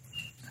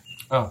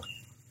 Oh.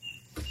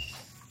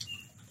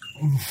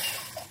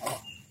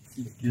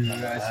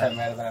 Juga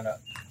SMR tenan.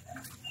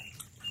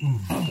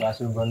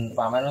 Langsung gon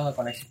pamer lo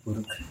koneksi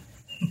buruk.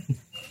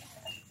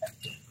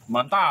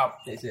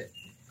 Mantap. Sik.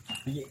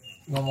 Iki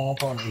ngomong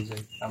apa nih, Soy?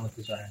 Kamu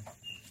tuh suara.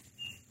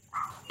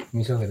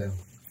 Miso gitu.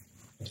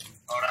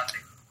 Orang sih.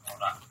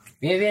 Orang.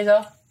 Piye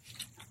so?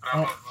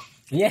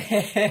 Piye.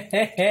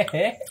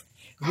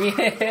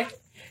 Piye.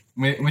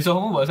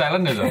 Misohmu mbok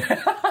silent ya, So?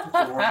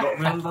 Kok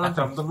mental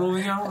jam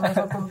 3 ini aku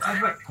rasa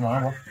sampai.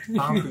 Ngapa?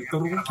 Sampai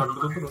turu jam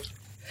 3 terus.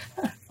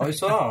 Oh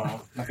iso,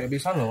 nek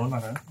bisa lho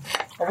nang.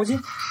 Apa sih?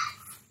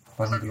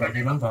 Pas delok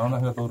film bangun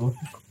langsung turu.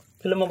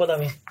 Film apa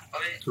tapi?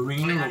 Suwi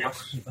ini lho pas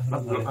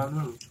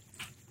anu.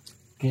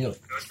 Gitu.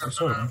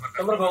 Iso.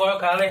 Nomor gue koyo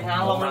galeh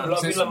ngalong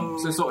ndelok film.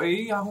 Sesuk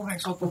iki aku nek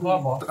iso turu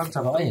Apa? tekan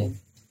jam Apa ya?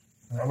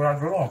 Ora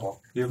dulu apa?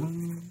 Ya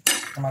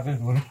Kemarin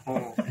dulu.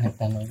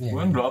 Netan aja.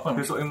 Kowe ndelok apa?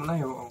 besok meneh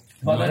yo.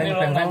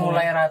 Balen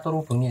mulai ra turu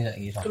bengi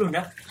saiki. Itu lho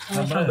ya.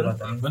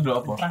 Kowe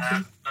ndelok apa?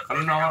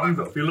 Kan awak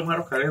ndok film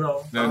karo gawe to.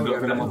 Lah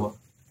ndelok film apa?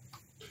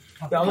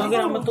 Ya Allah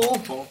kira metu.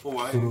 Apa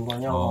wae.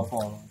 Durungannya apa?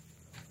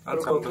 Kan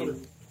jam 3.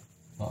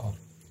 Heeh.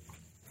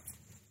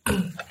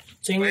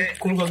 Sing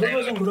kulo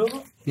bagus sing guru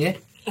apa? Piye?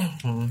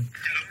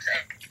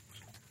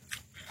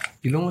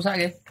 Dilung sak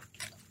ya?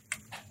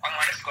 Bang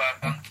manis gua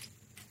bang.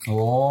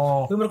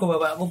 Oh, Kuwi mergo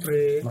bapakku,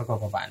 Bre. mergo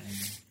bapakne.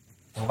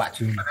 Bapak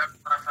Jun.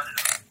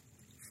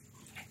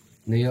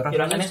 Nih ora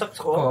Kirane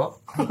sego.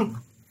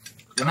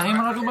 Enak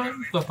emang aku Bang.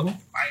 Tuh, Bang.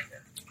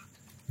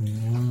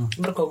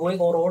 Mergo kowe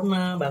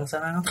corona bangsa.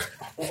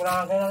 Kurang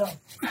akeh lho.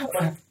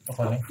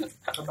 Apa nih?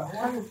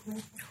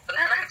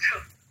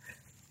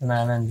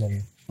 Tenanan jan.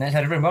 Nek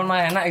sari primbon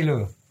mah enak iki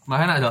lho.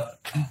 Mah enak, Cok.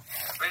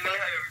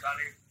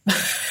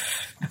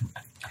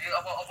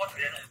 Apa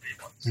dia enak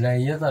itu? Lah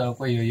iya ta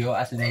kok yo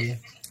asline.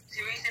 Si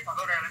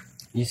bakal enak.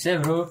 Ise,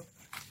 Bro.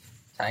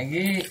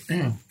 Saiki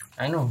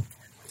anu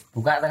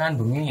buka tekan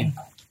bengi.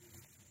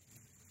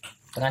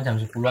 Tekan jam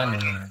 10-an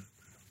ya.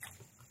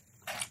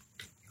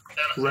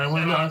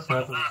 Kuwi lu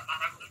asal.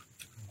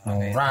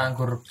 Ora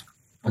anggur.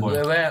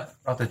 Bentuke wae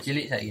rada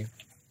cilik saiki.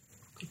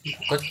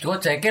 Kok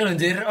ceke lho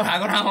njir.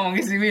 Aku ora ngomong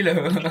ki siwi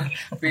lho.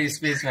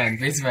 Peace man.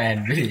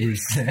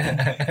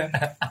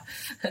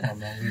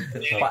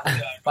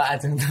 Pak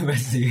ajeng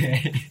tebas iki.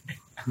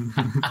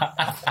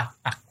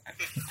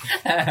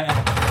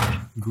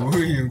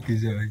 Guyu ki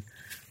soy.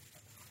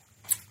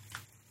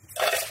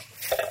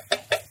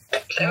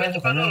 Saya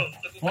tuh kan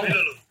tuku grill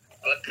lo.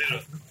 Alat grill lo.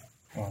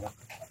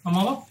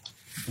 Ngomong apa?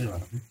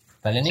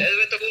 Baleni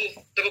Saya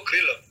tuku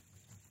grill lo.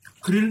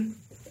 Grill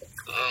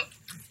Heeh.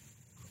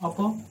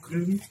 apa?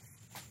 Grill.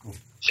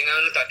 Sing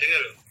anu tadi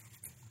lho.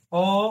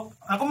 Oh,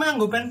 aku mah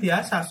nggo pen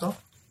biasa so.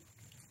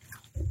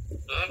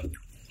 Heeh.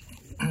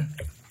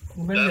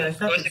 Pen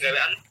biasa. Wes gawe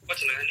anu apa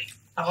jenengane?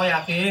 Aku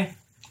yakin.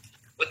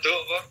 Wedok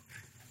apa?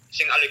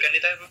 Sing alikan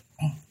itu apa?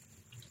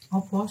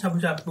 Apa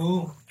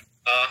sabu-sabu.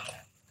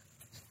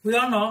 Kuwi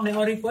ono ning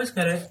Oripo wis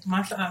garek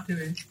masak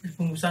dhewe. Wis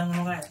bungkusan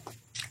ngono kae.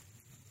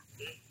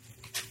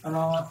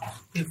 Ono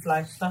di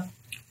flash ta.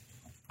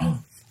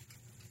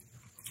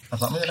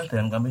 Bapakmu kan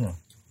dengan kambing ya?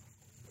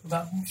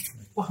 Enggak.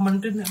 Wah,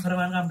 mentin nek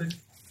garwan kambing.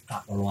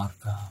 tak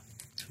keluarga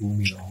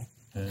bumi yo.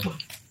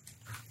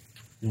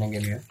 Neng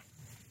kene.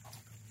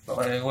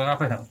 Kowe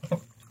ngapain, Nak?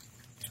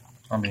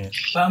 Kambing.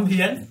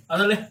 Pambian,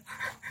 atau le.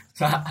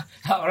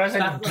 Tak ora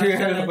sing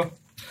gede lho.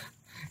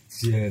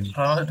 Jen.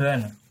 Kalau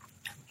doan.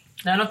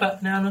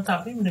 Nah, anu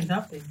sapi mending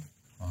sapi.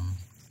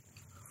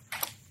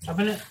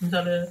 Tapi nek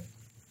misalnya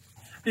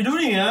di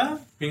dunia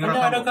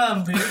ada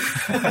kambing.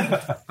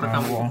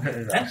 Rekam.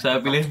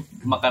 Saya pilih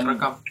makan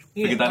rekam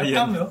vegetarian.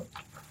 Rekam yo.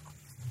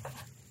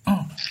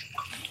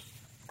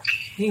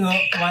 Ini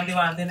kok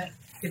wanti-wanti nek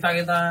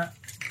kita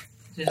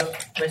sesuk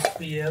wis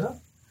piye to?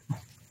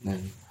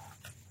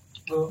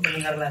 Gue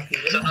mendengar lagi.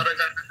 Bisa taruh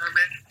jangan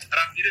sampai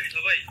rapi deh bisa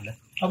boy.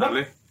 Apa?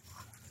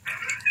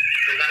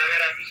 Jangan sampai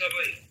rapi bisa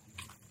boy.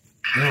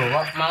 Yo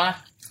kok malah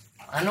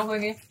anu kowe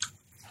iki.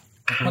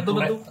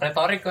 Betul-betul.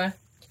 Retorik kowe.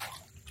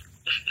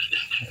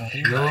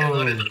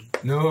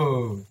 Lho.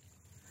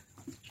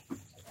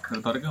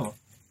 Retorik apa?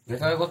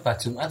 Wis kowe ikut baju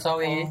Jumat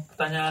sawi.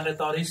 Pertanyaan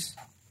retoris.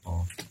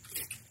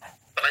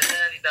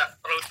 Pertanyaannya tidak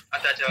perlu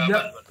ada Iya,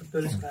 jawaban.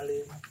 betul sekali.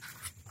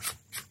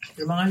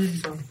 Terima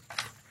kasih Bang.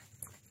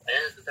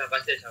 Saya sudah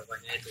pasti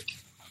jawabannya itu.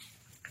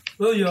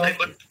 Oh iya.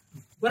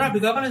 Gue rapi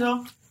kapan ya,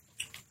 Song?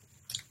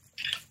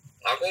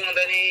 Aku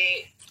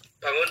ngenteni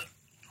bangun.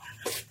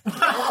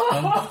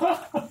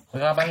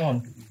 Ngapain ngon?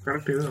 Karena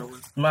dia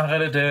Mah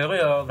kare dhewe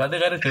ya, berarti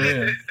kare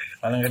dhewe.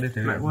 Paling kare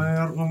dhewe. nek kowe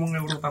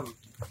ngomongnya urutan.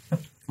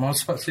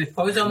 Mosok sih.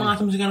 Kok bisa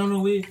mengasumsikan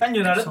ngono kuwi? Kan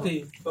yo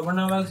ngerti. Kok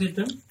pernah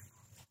accident?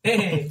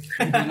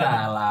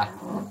 Lah.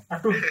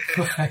 Aduh.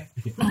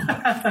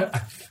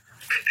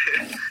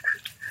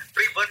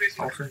 Ribet wis.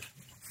 Oke.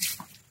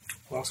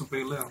 Wong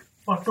sepele.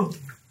 Waduh.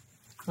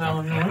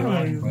 Ngono.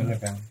 Boleh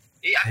kan.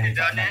 Iya,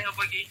 agendane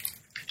apa iki?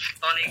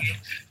 Tahun iki.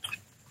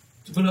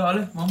 Coba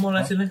oleh mau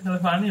mulai sini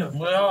Fani yo.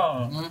 Yo.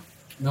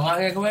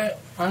 Dongake kowe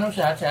anu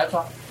sehat-sehat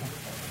kok.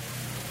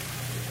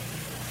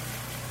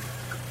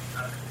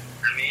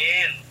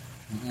 Amin.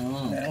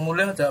 Nek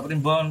mulih aja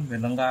primbon ben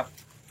lengkap.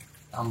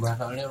 Tambah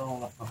soalnya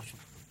orang nggak masuk.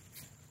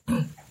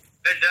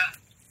 Enggak.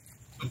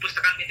 Lupus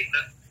tekan titik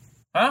enggak?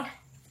 Hah?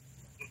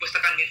 Lupus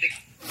tekan titik.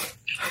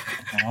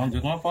 Oh,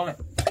 njur ngopo lek?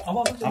 Apa?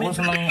 Aku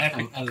seneng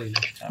epic.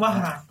 Wah,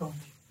 ratong.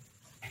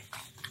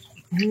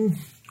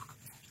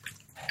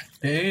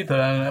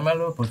 Dalan emel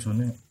lu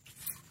bojone.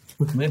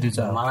 Bojone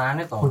dijak. Malah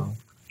aneh toh.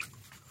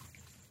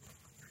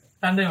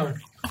 Santai kok.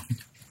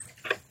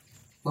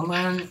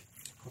 Pemain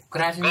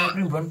kreasinya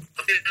primbon.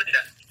 Tapi itu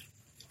tidak.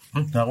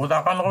 Aku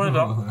takon kowe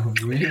to.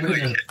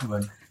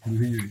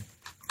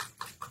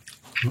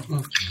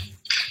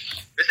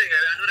 Bisa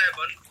gawe anu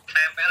Rebon.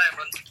 Tempel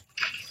Rebon.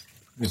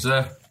 Bisa.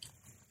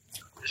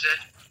 Bisa.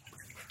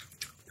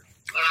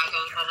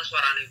 Orang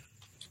suarane.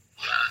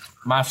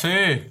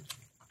 Masih.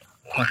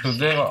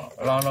 Maksudnya kok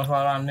ora ono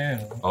suarane.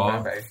 Oh.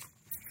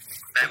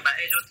 Tembak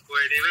itu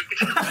gue dewe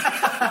gitu.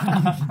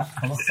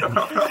 Omong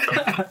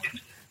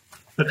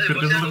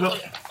lho,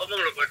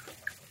 Bos.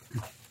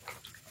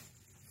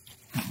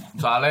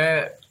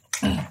 Soalnya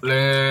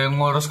le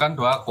nguruskan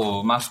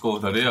doaku,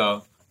 masku tadi ya.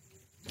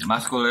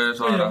 Masku le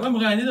Oh iya, suara. kan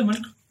bukan ini teman.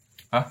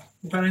 Hah?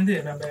 Bukan ini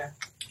ya, sampai ya.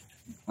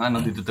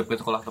 Nganu ditutup ke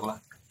sekolah-sekolah.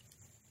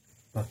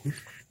 Bagus.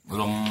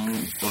 Urung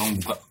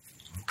buka.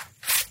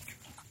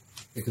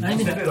 Nah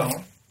ini enggak.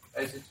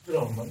 Itu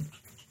dong, Bang.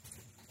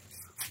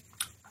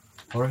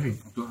 Ora sih.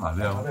 Itu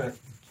ada.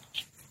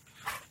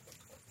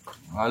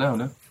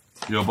 Ada.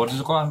 Ya buat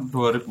sekolah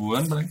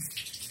 2000-an paling.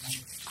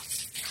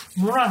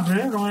 Murah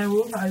bre,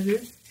 2.000 sak iki.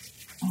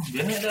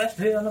 Biasanya itu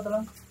SD ana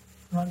telan.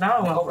 Enggak tahu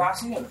aku.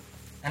 Koperasi kan.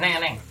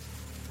 Eneng.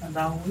 Enggak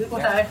tahu. Iki kok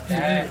tak SD.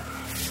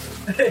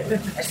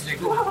 SD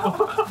ku.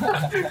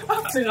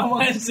 Sing ngomong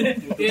SD.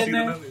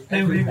 Kene.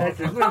 Lebih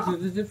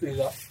Itu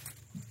bisa.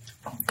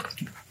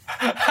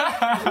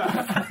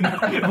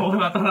 Oh,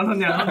 rata-rata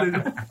nyangat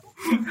itu.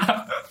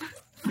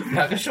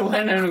 Gak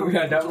kesuwen lu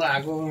gak ada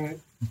mlaku.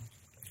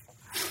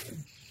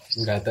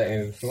 Enggak ada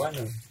kesuwen.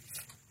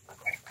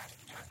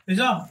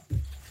 Bisa.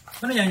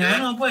 Mana nyanyi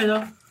apa itu?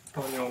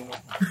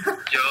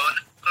 Yo,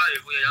 ora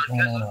iku ya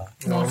yang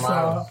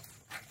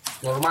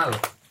Normal.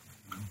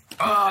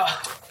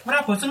 Mana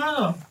bosen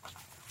lo?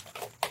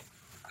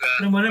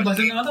 Mana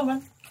bosen enggak tuh,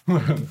 Bang?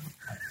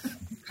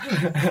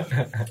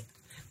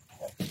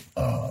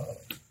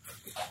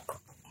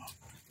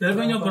 Dari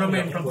punya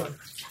bermain perempuan.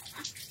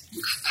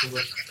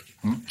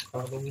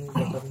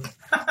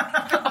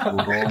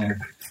 Burung.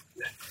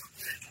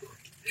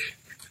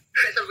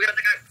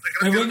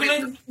 Gue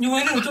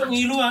nyuwun untuk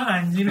ngilu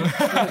anjir.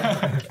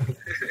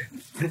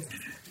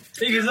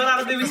 Iki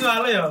suara arti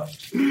visual ya.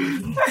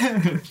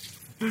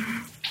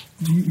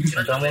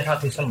 Contohnya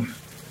sadisem.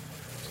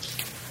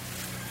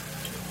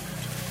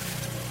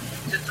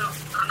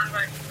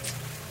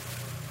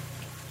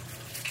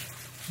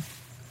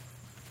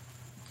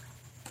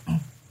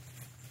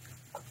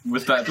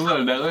 Wis tak tuh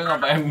udah gue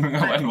ngapain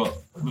kok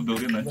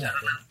dudukin aja.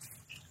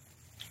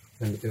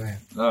 Dan itu ya.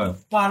 Oh,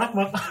 Panak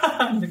banget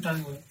dengan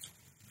gue.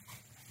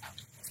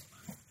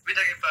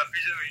 Kita ke babi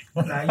cuy.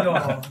 Nah yo,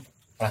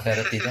 Pas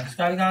reti kan.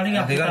 sekali-kali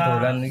nggak Nanti kan kita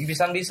dolan iki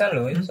pisan-pisan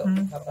lho, iso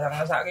orang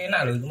ngasake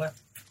enak lho itu mah.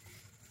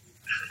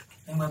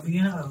 yang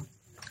babi enak loh.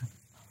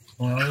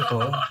 Ngono itu.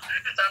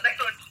 Santai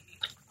tuh.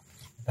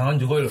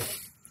 Bangun juga lho.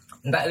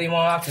 Entek 5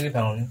 lagi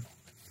bangun.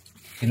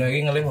 Dino iki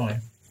ngelih wong.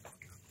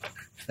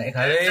 Nek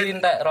gawe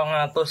entek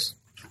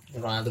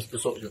 200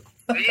 tusuk yo.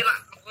 Iya lah,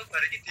 aku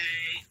bari iki di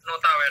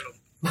nota wae lho.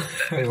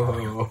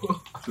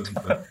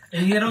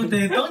 Iya rong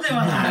tetong sih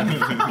mas.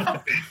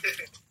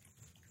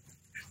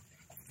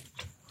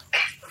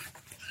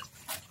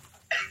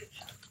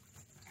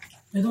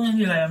 Itu yang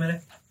gila ya Mele.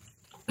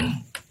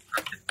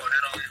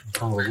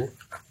 Oh,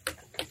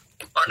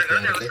 Oh,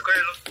 dengerin ya suka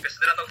ya lo.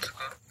 Biasanya tau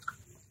suka.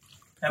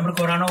 Yang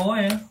berkorano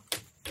kowe.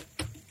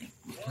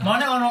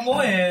 Mana ono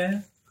kowe?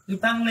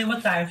 Kita ngelewat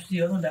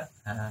KFC atau enggak?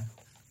 Heeh.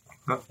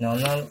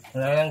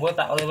 Nyono gua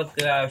tak lewat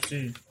ke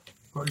KFC.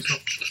 Kok iso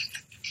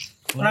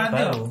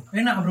Radio,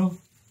 enak bro.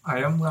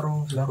 ayam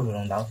karo Aku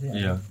belum tahu sih.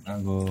 iya,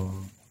 nganggo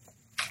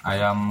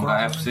ayam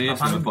KFC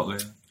silupok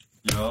ya.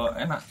 Yo,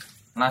 enak.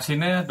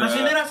 Nasinya ada.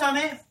 Nasinya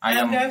rasanya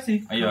ayam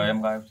KFC. Iya, ayam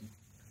KFC.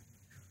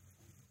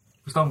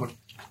 wis tau, Bro.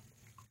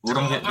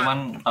 Urung sih,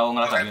 cuman tahu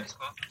ngerasake.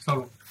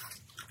 Selalu.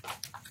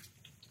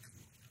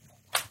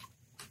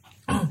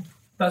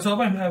 Bakso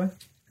apa yang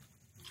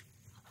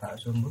Tak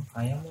sumbu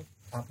ayam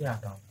tapi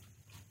ada.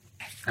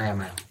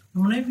 Ayam.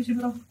 Mana visi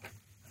bro?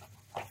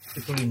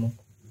 Itu 5.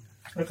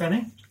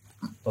 Rekannya?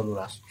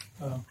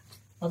 13. Oh.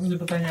 Aku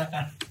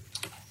dipertanyakan.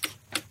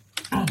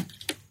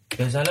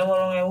 Biasanya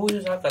 8.000 ya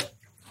saket.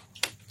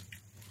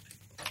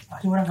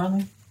 Masih murah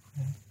banget.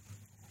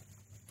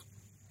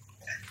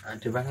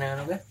 Ada banyak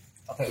anu ke?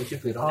 Pakai uji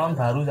biru. Oh,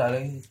 baru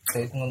sekali.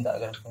 Saya ngontak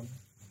kan.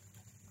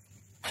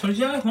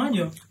 Solusinya apa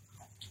aja?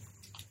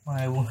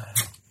 5.000.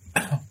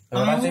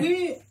 Kalau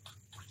ini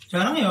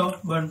jarang ya,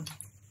 Ban.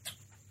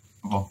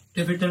 Oh,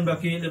 Dividen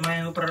bagi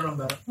 5.000 per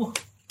lembar.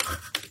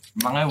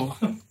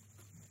 5.000.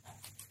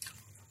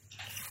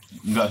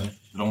 Enggak sih,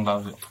 belum tahu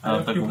sih.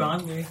 Gede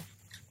banget nih.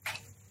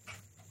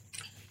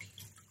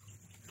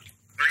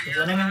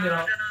 Biasanya kan kira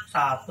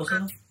 100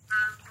 kan.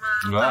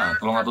 Enggak,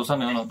 300-an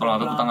ya,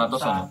 300-an.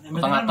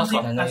 Petang atas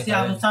lah. Kasih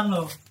ratusan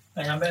loh,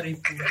 nggak nyampe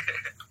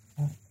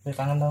 1.000.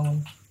 Tangan tangan.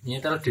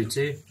 Ini terus DC.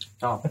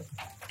 Cok.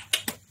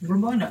 Belum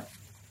bawa enggak?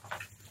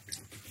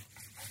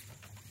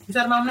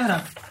 Bisa mana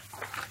merah?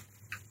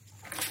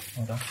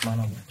 Ora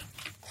mana?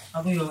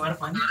 Aku yo arep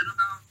mana?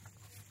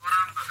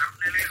 Orang bakar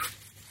lele lho.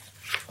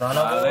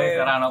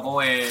 Karena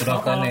kowe.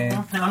 Seragane.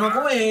 Nek ono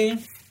kowe.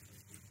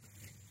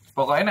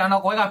 Pokoknya nek ana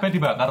kowe kabeh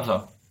dibakar so.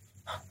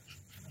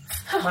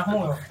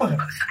 Mahmu yo.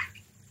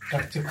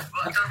 Bocor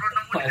nemu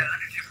di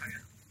dalam iki.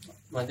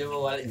 Mati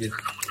mau balik gitu.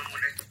 Nemu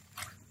nih.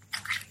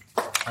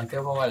 Nanti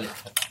mau balik.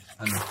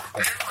 Anu.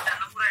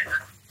 Nemu rek.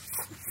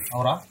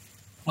 Ora.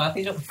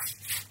 Mati cuk.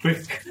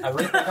 Aku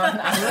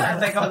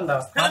tekan to.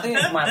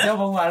 Mati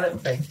apa balik,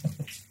 Bang.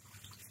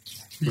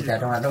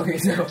 Tidak ada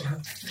gitu.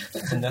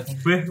 Senjata.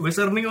 Wis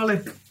earning oleh.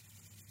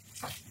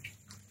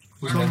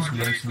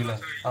 99.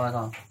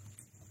 Sama-sama.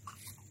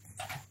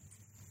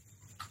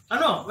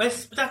 Anu,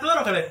 wes pecah telur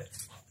kali.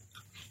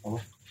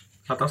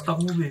 Kata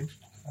stok mobil.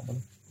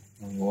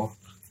 Oh,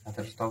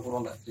 ada stok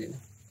kurang tak sih.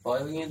 Oh,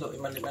 ini untuk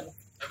iman-iman.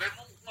 Tapi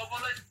ngopo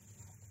lho?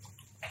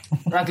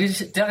 Lagi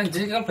jangan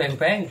jadi kan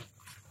beng-beng.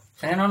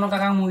 Saya nono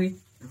kakangmu iki.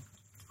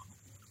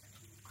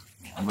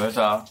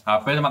 Biasa,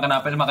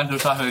 semakin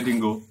susah dari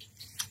dinggo.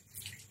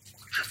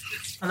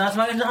 Anak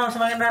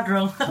semakin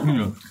radrong.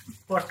 Iya.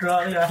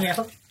 Waduh ya.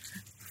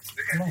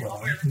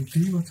 Nanti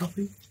WhatsApp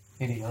iki.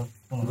 Ini ya.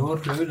 Dhuwur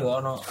dhewe lho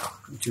ana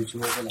juju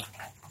apa lah.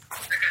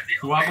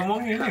 Gua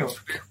ngomong ini yo.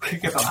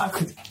 Kita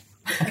aku.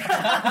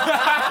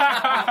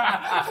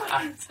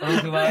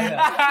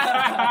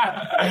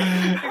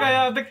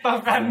 Kayak TikTok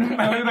kan,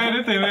 ini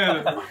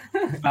dewe.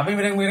 Tapi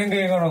miring-miring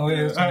kayak ngono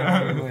gue.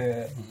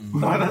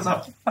 Mana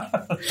sah?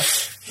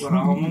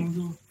 Orang ngomong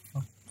tuh.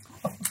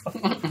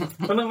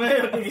 Mana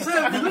bayar? Bisa.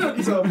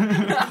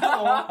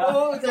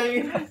 Oh,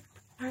 cari.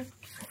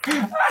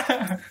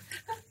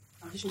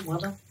 Aku semua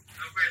tau.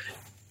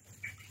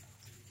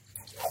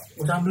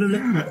 Udah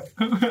belum lah.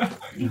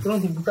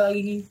 Tolong dibuka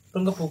lagi,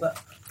 tolong kebuka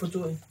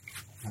pucuknya.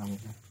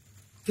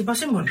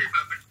 Kipasin mon.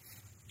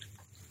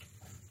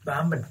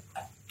 Bamben.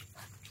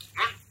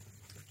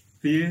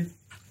 Piye?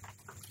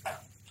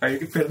 Kayak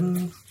iki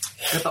ben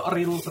ketok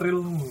real.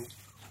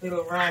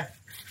 Right.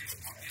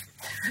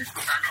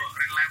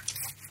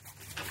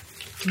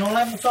 No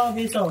lab so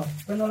bisa.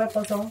 No lab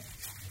so.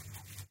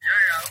 Ya,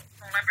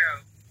 nolep ya.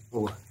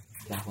 Wah,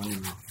 jangan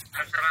ini.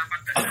 Serapat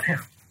dan ya.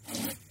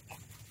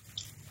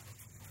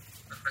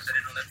 Terus ada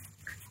nolep.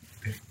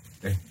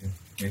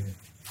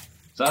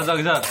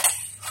 Sa.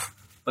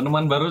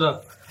 Penemuan baru, Sa.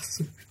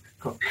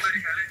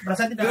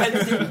 Merasa tidak ada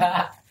sih.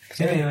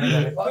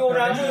 Kok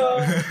orangmu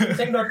yo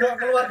sing dodok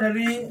keluar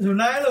dari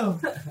zona lo.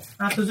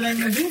 Atus nang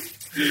ndi?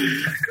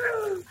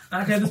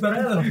 Ada atus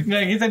barang lo.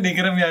 Enggak kita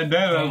dikirim ya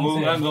ada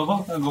aku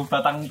nganggo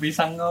batang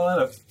pisang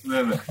lho.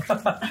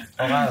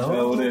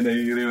 Oh, udah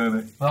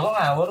dikirim. Kok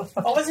ngawur?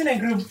 Apa sih nang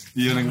grup?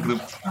 Iya nang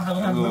grup.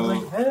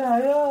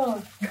 Ayo.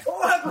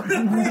 Oh, aku.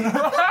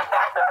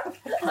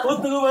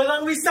 Tunggu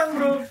batang pisang,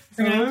 Bro.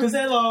 Sing atus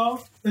lo.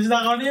 Terus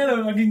takoni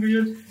lo lagi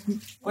guyon.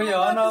 Oh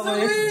ya ono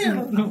kowe.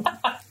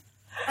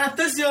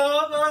 Atus yo,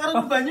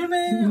 karo banyu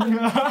nih.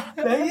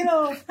 Lah iki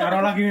lho.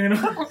 Karo lagi ngono.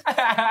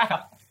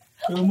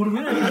 Umur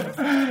piro?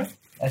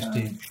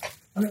 SD.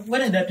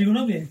 Kowe nek dadi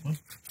ngono piye?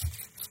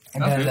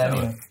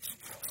 Enggak.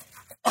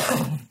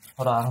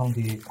 Ora orang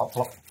di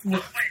koplok.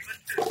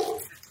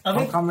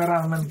 Tapi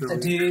Kameramen tuh.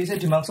 Jadi saya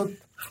dimaksud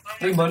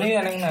rimbone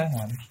eneng nang.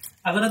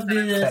 aku nanti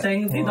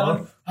sing tau.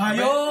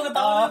 Ayo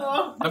ketawa to.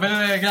 Tapi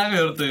kayak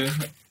ngerti.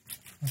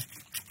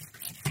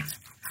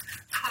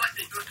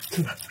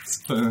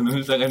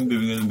 Misalkan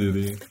diri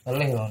sendiri.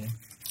 Oleh lho.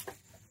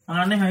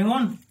 Aneh ae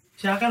ngon.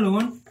 Siaka lho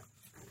ngon.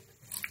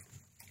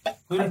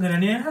 Kuwi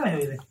garane hal ya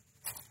iki.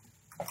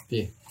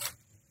 Piye?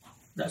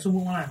 Ndak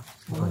subuh malah.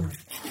 Ngono.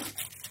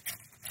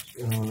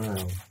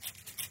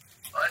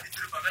 Oh,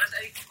 disuruh kamera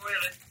saya kowe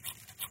lho.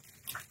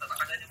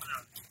 Tatakannya bener.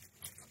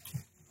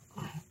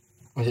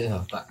 Masih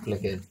tak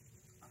klik.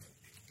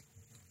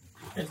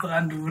 Itu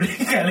kan duri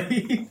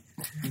kali.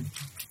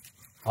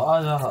 Oh.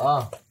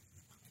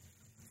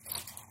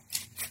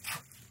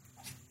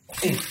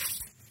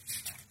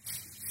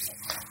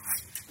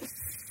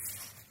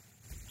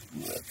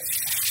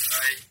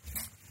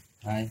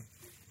 Hai.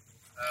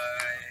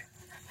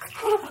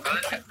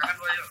 Kalian kan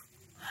wayo.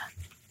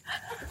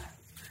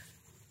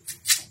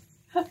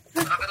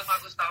 Aku ketemu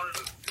aku setahun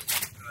dulu.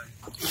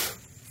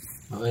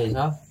 Oke,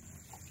 so.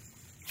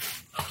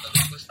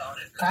 Aku setahun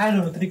ya. Kae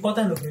lho tripod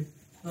lho.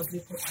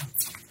 Tripod.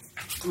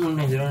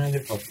 Nih, jalan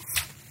ini pop.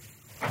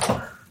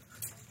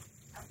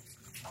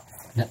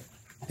 Ya.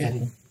 Jari.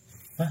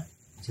 Hah?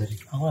 Jari.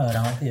 Aku ora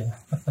ngerti ya.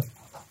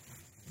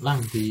 Lang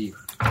di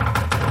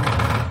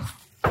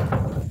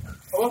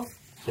Oh,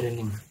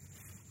 training.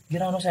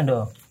 kira ono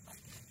sendok.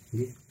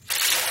 Iya.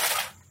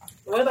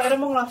 Kowe tak kira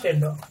mau ngelak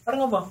sendok. Arep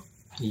ngopo?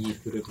 Iya,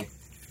 bro.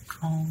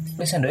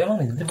 Wis sendok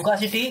emang itu. Dibuka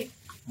sithik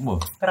Wah,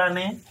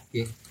 kerane.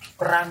 Oke.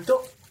 Keran cuk.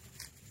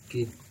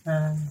 Oke.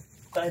 Nah,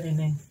 buka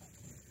ini.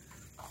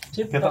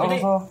 Sip, kita tapi ini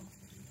apa?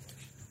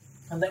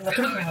 nanti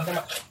ngedruk nanti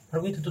mak.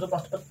 Baru itu tutup pas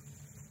cepet.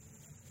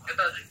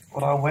 Kita sih.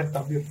 Kurang wet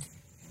tapi.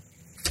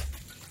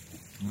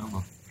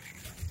 Ngapa?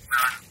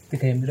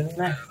 Tidak yang bilang,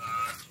 nah.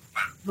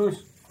 Terus.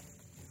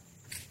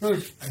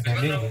 Terus.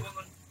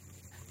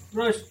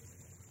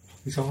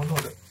 Bisa ngono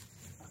ada.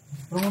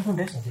 Terus langsung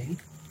des aja ini.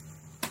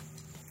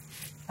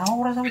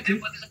 Aku merasa wedi.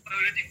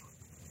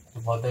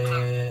 Sepote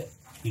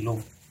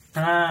kilo.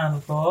 Nah,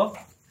 tutup.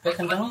 Wes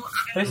kenceng.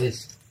 Wes. Yes.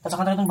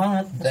 Kenceng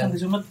banget. Langsung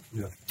disumet.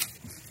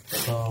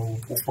 Tahu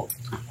pupuk.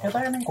 Ya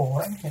tanya neng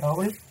goreng, kira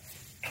apa ya?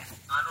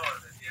 Anu,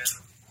 dia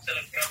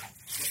selebgram.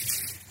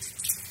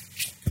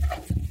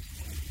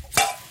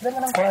 Udah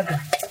neng goreng aja.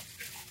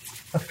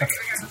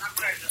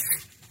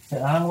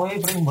 Jangan woi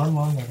berimbang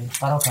mau dari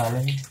taruh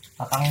galen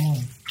kakang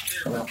ini.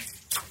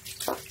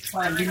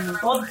 Wajib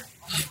nutut.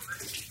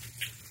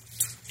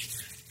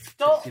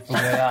 Cok. Itu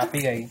gaya api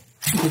kayak.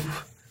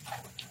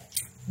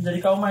 Jadi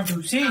kau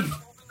majusi.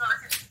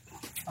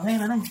 Aneh.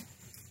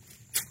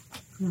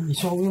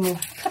 Iso kuwi.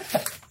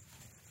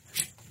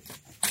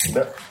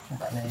 Enggak.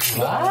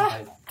 Wah.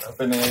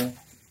 Apa nih?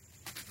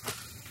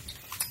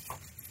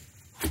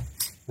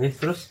 Wis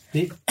terus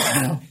di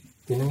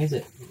dinenge sih.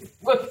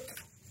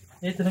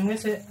 Ya denenge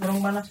sih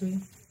urung panas kuwi.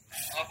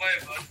 Apa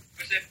ya, Bos?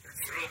 Wis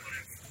berburu.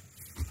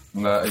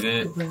 Enggak,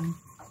 ini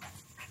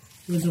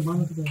Itu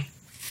banget tuh.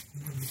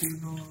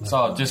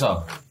 so. Apa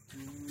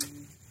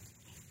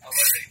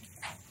sih?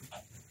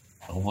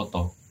 Aku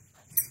foto.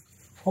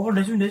 Apa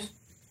Des?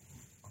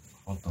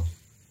 Foto.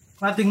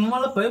 Lading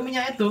malah bae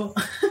minyak itu.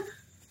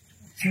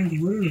 Sing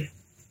dhuwur.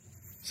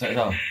 Saya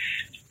tahu.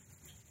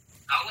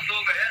 Aku tuh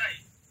enggak ya.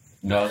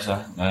 Enggak usah.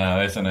 Nah,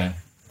 wes nih.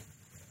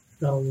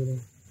 Lah ngono.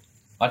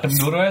 Adem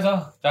dulu ya, so.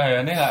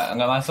 Cahayanya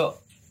enggak masuk.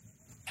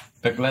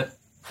 Backlight.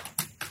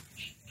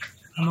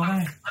 Sama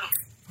kae.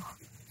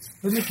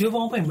 Video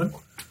apa Ben?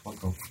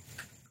 Foto.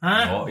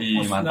 Hah? Oh,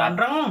 iya, mantap.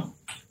 Ganteng.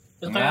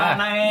 Kita Nah,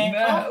 naik.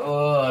 nah,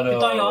 waduh.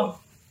 Kita yo.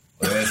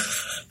 Wes.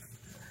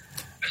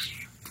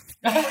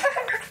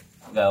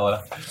 Enggak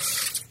boleh.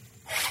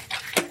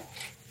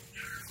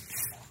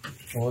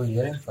 Oh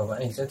iya,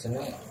 bapaknya Isa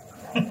jenenge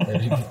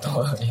dari Bito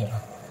ya.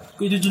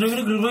 Kudu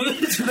jenenge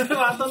jenenge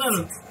watone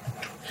lho.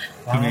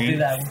 Ngerti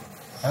lah.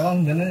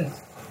 Emang jenenge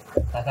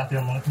kakak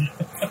dia ngomong itu.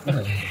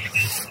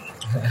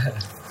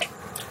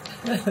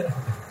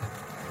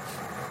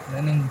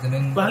 Neneng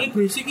jeneng Bagi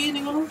basic ini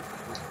ngono.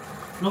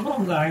 Napa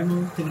enggak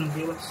emang jeneng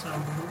dewa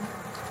sampun.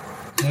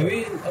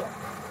 Dewi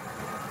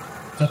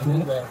jago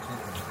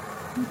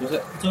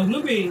Terus Jauh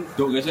lebih.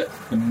 duk guys ya,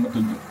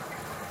 bener.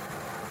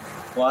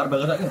 War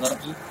banget kan ngarep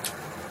sih.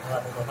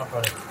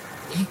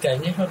 ini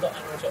kayaknya foto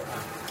anu sok.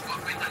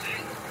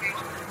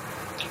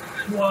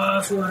 Wah,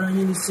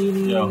 suaranya di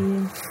sini. Yo.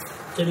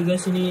 Jadi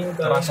guys ini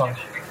Keras on.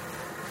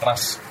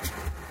 Keras.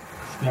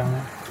 Yang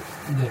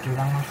jadi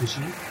orang di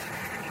sini.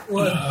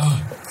 Wah.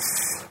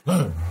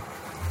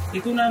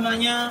 Itu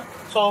namanya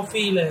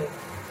Sophie le.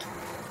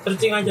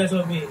 Searching aja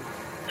Sophie.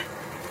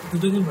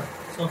 Duduknya Mbak,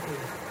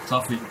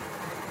 Sophie.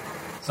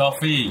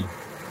 Sophie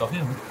apa?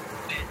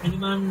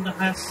 Minuman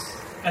khas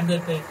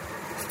NDT.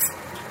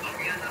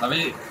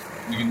 Tapi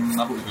bikin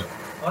mabuk juga.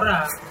 Ora,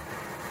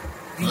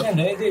 Ini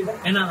ada itu kan?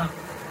 enak lah.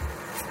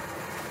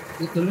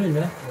 Itu dulu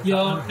ya.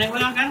 Yo, nek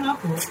welang kan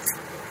aku.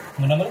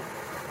 Mana mana?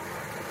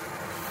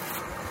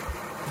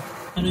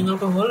 Ada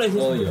alkohol aja.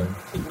 Oh iya.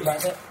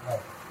 Bahasa.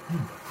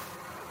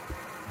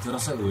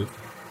 Rasa gue.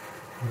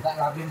 Kita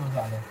lapin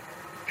masalahnya.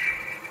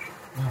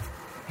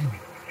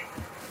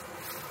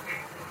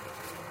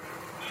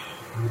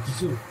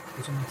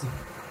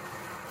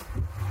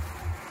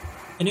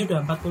 Ini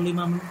udah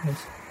 45 menit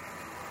guys.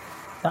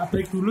 Tak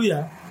break dulu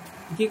ya.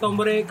 Ini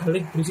kompornya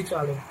galih berisik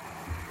soalnya.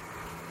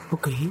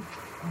 Oke,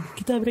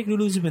 kita break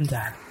dulu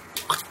sebentar.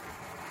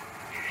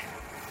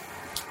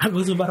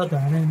 Aku sumpah rada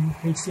aneh nih.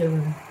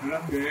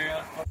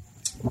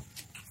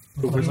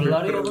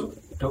 Lari apa?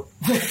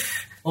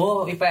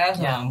 Oh,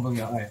 IPS nyambung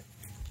ya.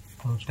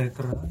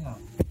 Steker ya.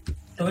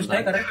 Terus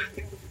naik karena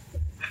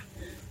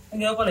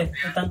ini apa leh?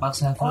 Tentang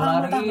Paksa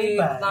orang lari, tambah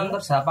tentang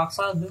kerja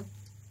paksa tuh.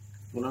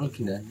 Mulai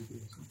gila.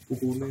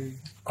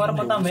 kau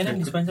ada tambahin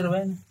di dispenser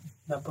wae.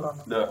 Dapur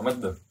ono. Udah, amat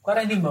dah. Kau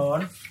ada di bawah.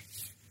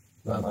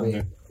 Bapak.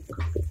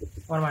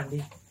 Kamar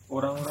mandi.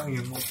 Orang-orang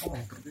yang mau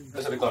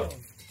Terus record.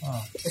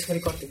 Terus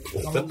recording.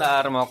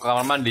 Bentar mau ke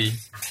kamar mandi.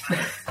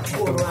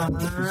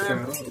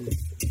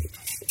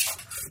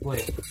 Woi.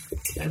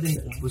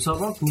 Bu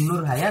sapa Bu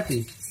Nur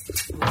Hayati?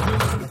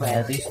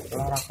 Hayati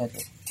larak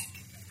itu.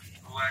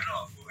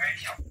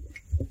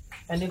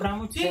 Ini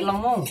Pramuji. Cek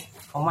lemu.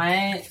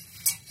 Omae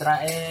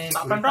cerake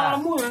Tak pentong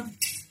lemu ya.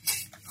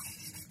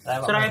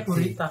 Cerai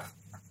burita.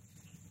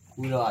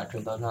 Kuwi lho ada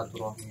tahun satu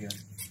roh ya.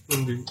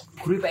 Endi?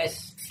 Guri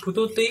PS.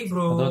 Bututi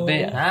bro. Bututi.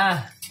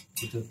 Nah,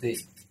 bututi.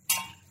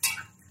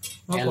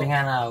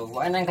 Kelingan aku.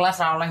 Kok nang kelas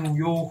ra oleh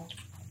nguyuh.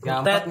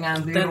 Gampet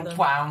nganti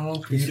rupamu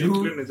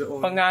biru. Disiplin aja om.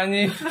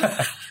 Penyanyi.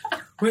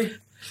 Wih,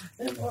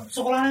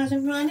 sekolahnya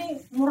SMA ini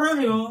murah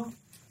yo.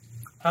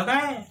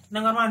 Kakak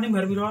nang kamar mandi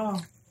bayar piro?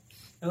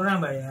 Aku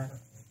nang bayar.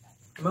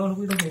 Emang ngono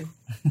kuwi to, Bro?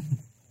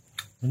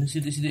 Ini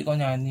sidik-sidik kok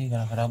nyanyi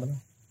gara-gara apa?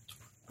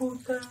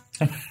 Bukan.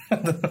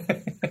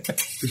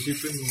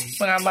 Disiplin om.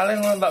 Pengapalan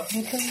ngono Pak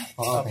Bukan.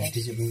 Oh,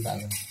 disiplin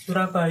tak.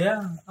 Surabaya.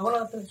 Aku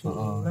lah tuh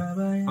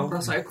Surabaya. Aku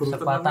rasanya guru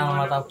Sepatang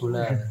mata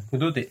bola.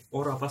 Bututi.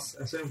 Ora pas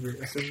SMP,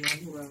 SMA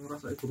aku ora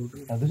ngrasake guru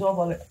tenan. Itu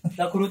apa, Lek?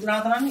 Lah guru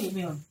tenan-tenan iki,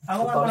 Mion.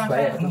 Aku kan pernah.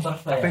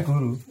 Tapi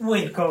guru.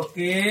 Wih,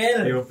 gokil.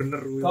 Ya bener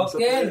kuwi.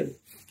 Gokil.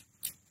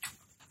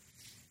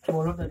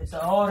 Mulut dari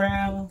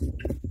seorang.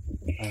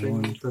 Sing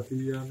dadi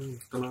anu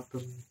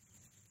telaten.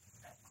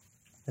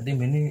 Jadi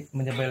ini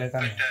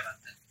menyepelekan.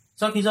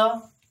 So, Kiso,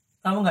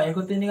 kamu nggak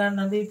ikut ini kan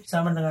nanti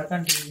bisa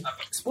mendengarkan di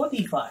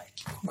Spotify.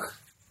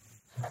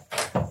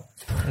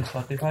 Di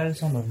Spotify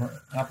sama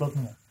ngupload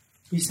nggak?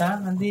 Bisa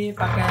nanti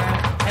pakai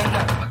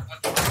Anchor.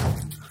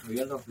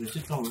 Iya loh,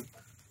 berisik dong.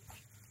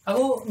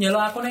 Aku nyelo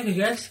aku nih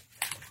guys.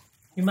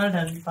 Email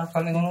dan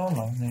Kan yang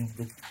ngomong nih.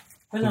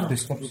 Wes ono.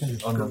 Description.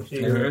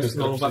 Yes,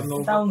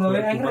 0404. Tahu gawe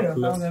Anchor ya,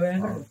 tahu gawe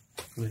Anchor.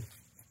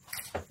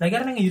 Lagi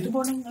kan yang YouTube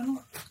ning anu.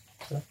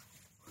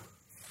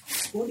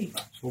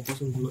 Spotify. Sopo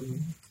sing golek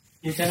iki?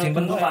 Ya channel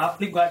bentuk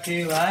publik gak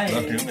dhewe wae.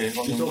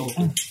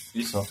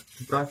 Bisa.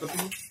 Di private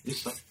iki.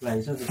 Bisa. Lah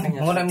iso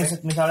ngono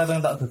misalnya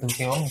pengen tak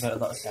duduke wong gak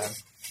tak share.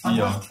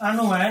 Iya.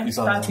 Anu wae,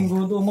 Bisa. tak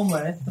dinggo untuk umum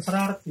wae,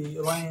 terserah di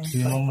wae.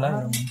 Bingung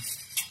lah.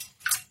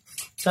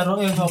 Cara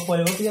yang sapa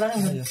ya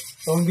pirane?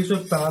 Wong bisa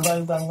banget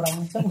ae Bang Ram.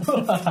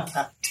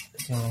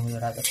 Jangan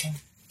ngeratas kan.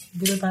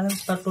 Kita tanam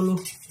 40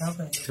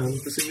 berapa ya? Jangan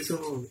pesimis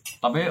semua.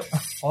 Tapi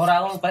Ora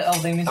aku kayak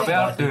optimis. tapi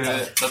ada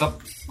tetap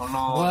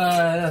ono.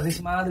 Wah, harus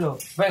semangat lho.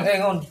 Bang,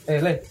 ngon.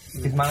 Le,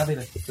 semangat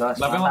lho.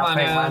 Tapi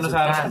mamane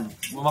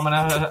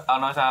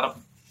ana sarep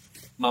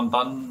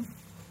nonton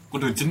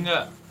kudu jen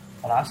enggak?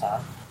 Rasa.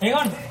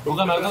 Ngon.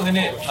 Bukan langsung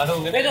gini.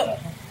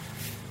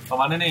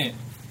 Pemane nih.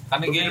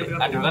 Kan iki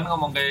ada kan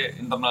ngomong ke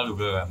internal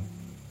juga kan.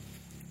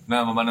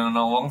 Nah, mamane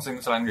ono wong sing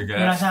selain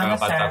gegas ke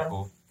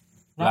pacarku.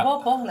 Lah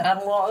apa? Nek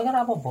arep ngono kan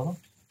apa, Bon?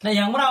 Nah,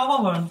 yang murah apa,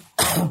 Bon?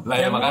 Lah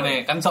ya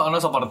makane kan sok ono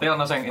seperti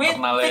ono sing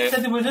internale Wih,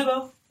 jadi bojo lo.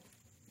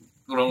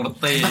 kurang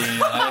ngerti.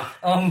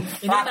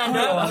 Ini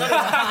Nanda.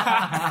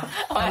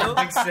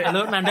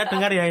 Halo, Nanda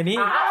dengar ya ini.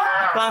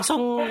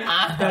 Langsung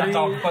dari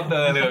Copot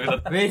dari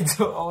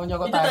Bejo,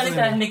 nyokot itu dari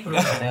teknik, Bro.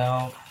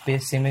 Ya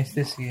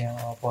pesimistis ya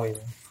apa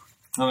itu.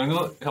 Nah, itu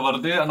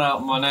seperti anak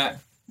mana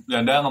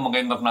Yanda ngomong ke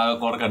internal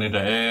keluarga nih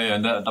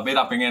Yanda tapi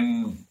tak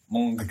pengen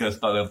menggegas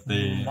tak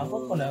ngerti. Apa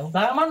lah?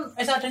 Lah man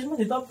SAD semua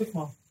di topik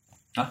mau.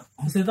 Hah?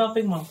 Di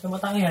topik mau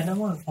sama tangi Yanda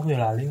mau. Aku ya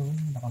lali.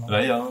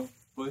 Lah ya,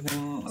 kuwi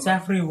sing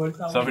Self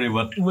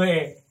reward.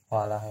 We.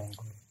 Walah yang.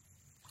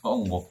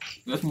 Oh enggak.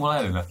 Wis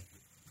mulai lah.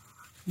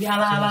 Ya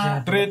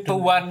ala-ala 3 2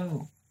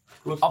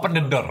 1 open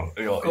the door.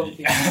 Yo.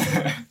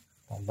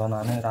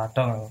 Tontonannya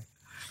radang.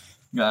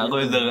 Enggak, aku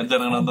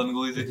jarang nonton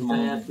kuwi sih.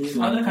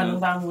 ada kandung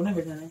tamunya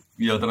biasanya.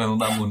 Iya,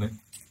 tergantung tamu nih.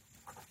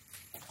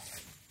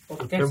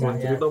 Oke, Mau saya.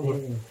 cerita mau.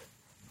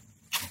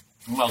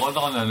 Enggak, kok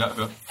tak ada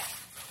ke.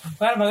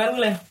 Bakar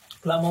boleh.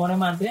 Belak mau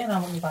mati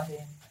nama pasti.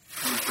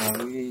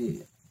 Tapi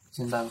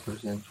cinta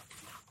persen.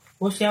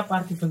 Oh siap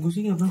arti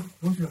bagus ini bro.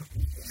 Bagus loh.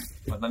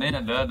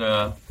 Katanya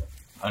ada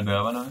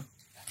apa namanya?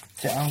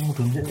 Jangan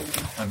mudun.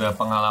 Ada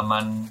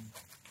pengalaman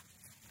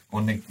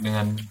unik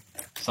dengan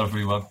self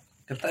reward.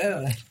 Ketek.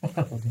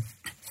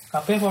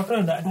 Kafe foto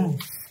enggak ada.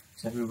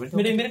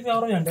 Mirip-mirip ya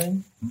orang yang ada ini.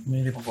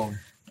 Mirip apa?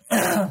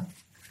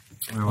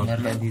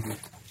 Menghargai diri.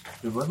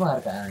 Berbuat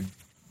penghargaan.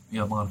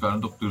 Ya penghargaan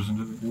untuk diri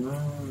sendiri.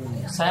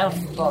 Self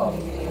talk.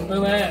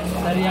 Oke,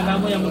 dari yang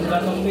kamu yang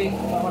membuka topik,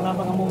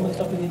 kenapa kamu membuka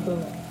topik itu?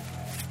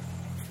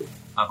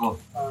 Aku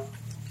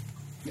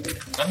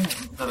kan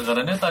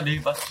gara-garanya tadi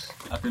pas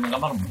ada di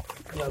kamarmu.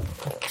 Ya.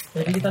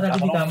 Jadi kita tadi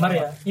di kamar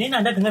ya. Ini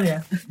Nanda dengar ya?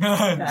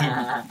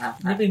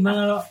 Ini timbang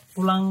kalau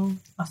pulang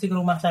pasti ke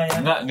rumah saya.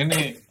 Enggak,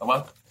 gini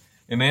apa?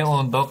 Ini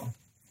untuk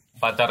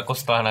pacarku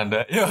setelah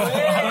Nanda. Yo.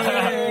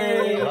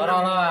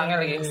 Orang angel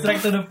lagi.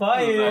 Straight to the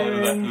point.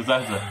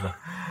 Susah.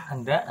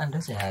 Anda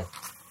sehat.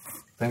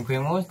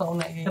 Bang-bangmu tak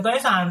nek iki. Katanya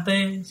santai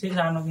sih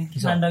sana ki.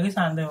 Nanda ki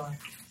santai wae.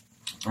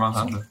 Emang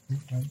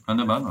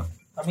Anda banget.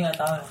 Tapi nggak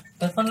tahu. Ya.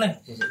 Telepon leh.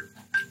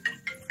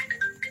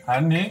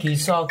 Hani,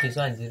 Kisah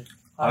anjir.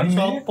 Hari Ani?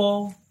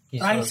 sopo?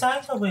 Kisah. Raisa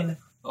siapa ini?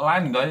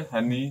 lain guys,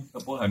 Hani,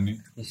 apa Hani?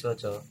 Kisah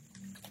aja.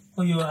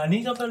 Oh iya,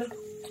 Hani siapa ini?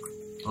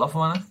 Love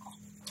mana?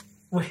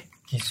 Wih,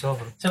 Kisah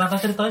bro. cerita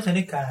ceritanya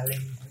jadi kali.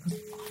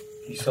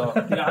 Kisah.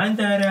 Tidak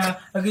antara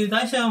kita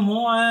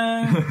semua.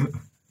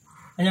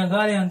 Hanya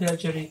kali yang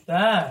tidak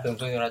cerita.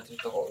 Tentu nyerah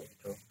cerita kok.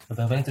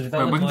 Bang cerita.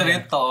 Bang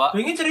cerita, Pak.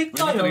 Pengen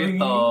cerita ya.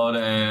 Cerita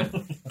deh.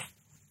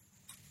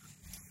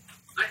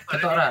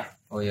 Ketok ora?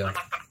 Oh iya.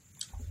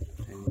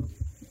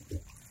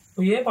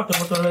 Oh iya,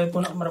 pada-pada lagi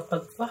pun nak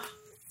merepet lah.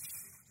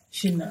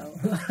 Sinau.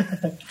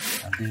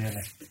 Nanti ya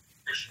lah.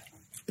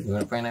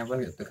 Dengar pengen apa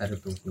gitu karo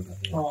tuku.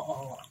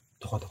 Oh.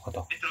 Toko.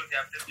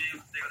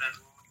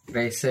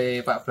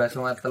 PC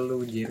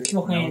 14,3 jir.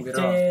 Mau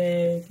ngece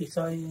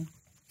kisah ini.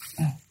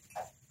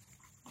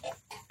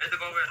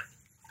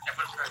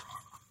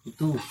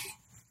 Itu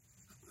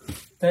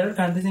Baru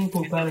ganti sing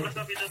bubal.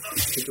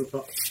 itu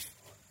kok.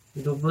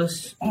 Itu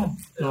plus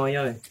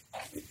ngoyo ya.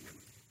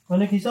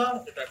 Mana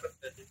kisah?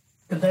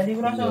 Kedai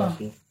kurasa.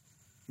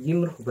 Iki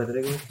mergo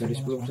baterai ku dari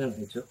 10%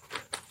 aja.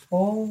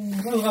 Oh,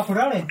 lu gak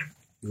berani?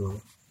 Yo.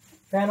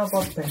 Kayak apa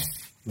teh?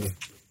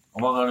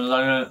 Apa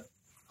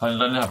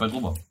kalian HP ku,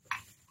 Bang?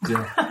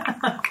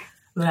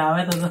 Lu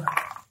awet tuh.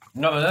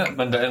 Enggak bener,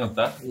 bandanya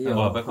ngetah. Iya.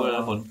 Aku HP ku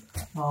telepon.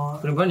 Oh,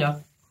 Primbon ya?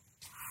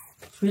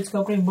 switch ke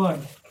primbon.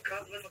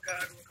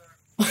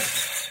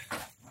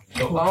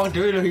 Ngomong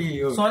dhewe lho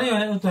iki. Sorry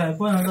ya udah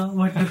iPhone atau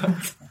waduh.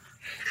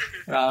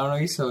 Ra ono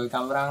iso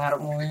kamera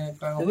ngarepmu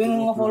Tapi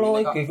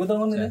nge-follow IG ku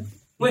temen ini.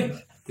 Wih,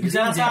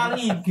 bisa soal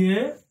IG.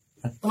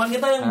 Teman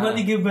kita yang buat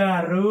IG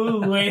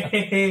baru. Wih.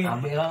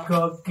 Ambil lah.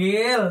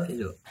 Gokil.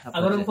 Iya.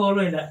 Aku udah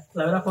follow ya,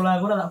 lah udah follow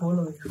aku tak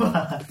follow.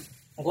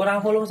 Aku orang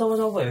follow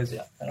sama-sama ya sih.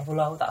 Karena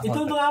follow aku tak Itu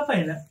untuk apa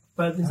ya, Nak?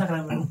 Buat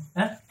Instagram.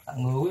 Hah? tak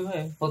nggawe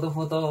wae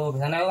foto-foto.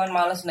 Biasanya aku kan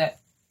males nek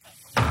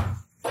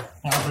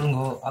ngupload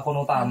nggo akun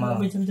utama.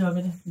 Jawab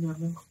ini.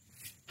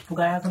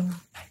 Buka akun.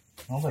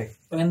 Apa ya?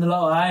 Pengen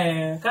delok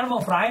wae. Kan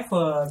mau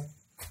private.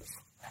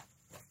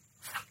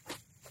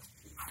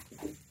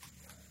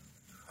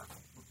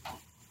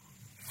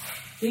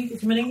 Ini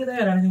sebenarnya kita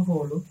ya langsung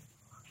follow.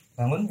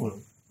 Bangun puluh.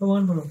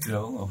 Bangun belum? Ya,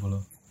 aku enggak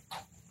follow.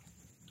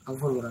 Aku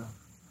follow ora.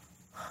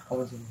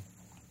 Apa sih?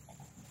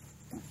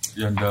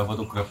 Yanda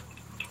fotograf.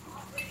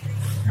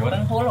 Ya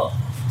Orang follow.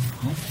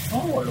 Hmm?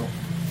 Oh, follow.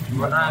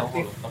 Gimana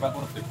aktif? Tapi aku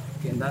ngerti.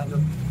 Gendang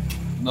tuh.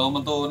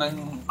 metu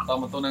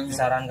nang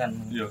Disarankan.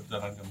 iya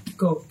disarankan.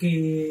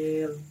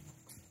 Gokil.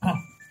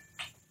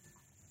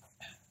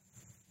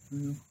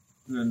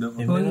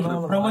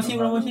 Promosi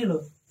lho.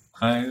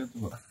 Ayo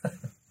tuh.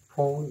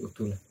 Oh,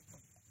 betul.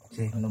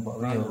 Sih, nampak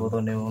yo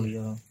fotone wong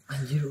liya.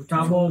 Anjir,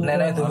 Kamu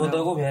Nek itu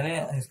fotoku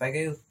biasanya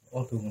hashtag-e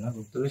waduh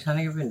ngono.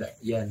 tulisannya apa ndak?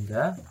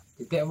 Yanda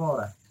titik apa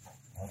ora?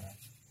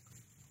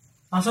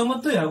 langsung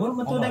metu ya, aku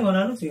metu ning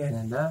ngono sih kan.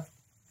 Yanda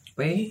P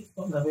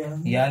Kok enggak ya?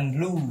 Yan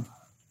lu.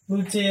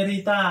 Lu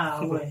cerita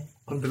kowe.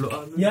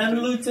 Yan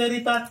lu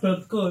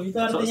cerita.co itu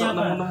artinya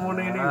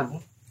apa?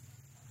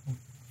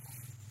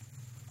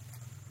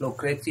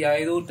 Lucrezia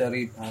itu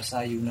dari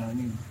bahasa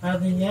Yunani.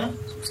 Artinya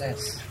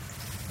Sukses.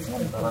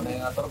 Carane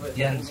ngatur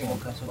Yan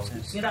semoga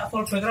sukses. kira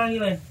fallback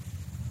lagi le.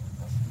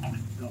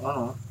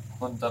 ono.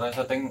 kon cara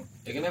setting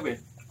iki ne be.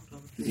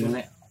 Yo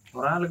nek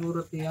ora lagi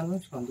urut yang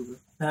wis bantu.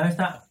 Nah, wis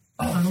tak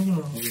anu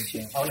lho.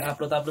 Aku nek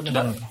upload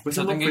ndak. Wis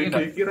setting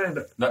iki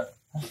ndak.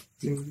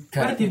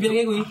 Kan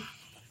dipilih kuwi.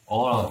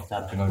 Oh,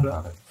 cara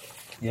dengan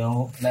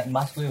Yo nek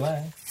Mas kuwi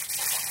wae.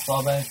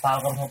 Sopo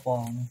stalker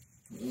sopo.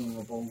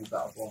 Apa buka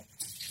apa?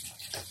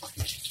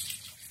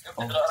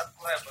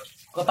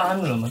 Ketahan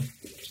lho, Man.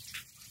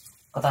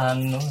 Ketahan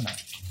lho. Nah.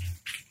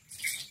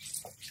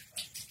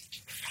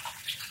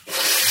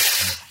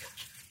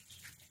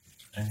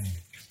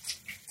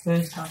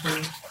 Wis aku.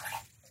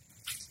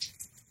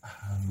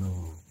 Halo.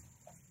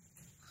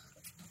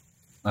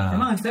 Nah,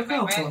 Emang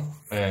step-nya apa?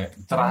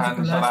 cerahan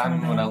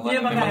mudah-mudahan Iya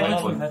pakai ini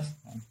iPhone.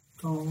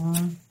 Oh.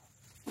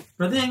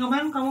 Berarti yang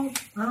kemarin kamu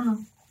anu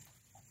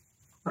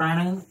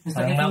pernah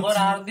Saking aku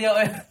ora ngerti kok.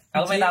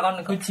 Aku main takon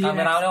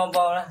kamerane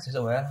opo lah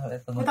sesuk wae.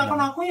 Kita takon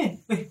aku ya.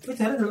 Kowe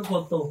jare delok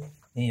foto.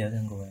 Iya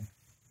sing kowe.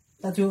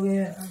 Tak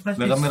joge flash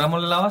Lah kamera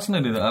mulai lawas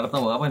nih, di arep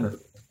tahu apa ini?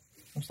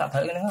 Wis tak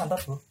balik ning kantor,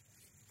 Bro.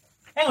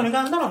 ngene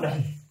kantor udah.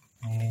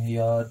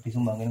 Iya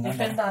disumbangin kantor.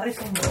 Inventaris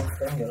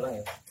Kan ya lah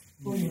ya.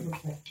 Oh iya.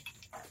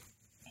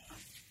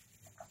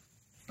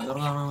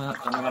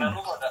 Kamera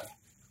lu ada.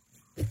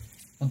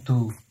 Udu.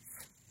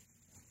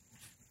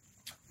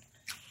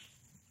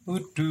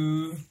 Udu.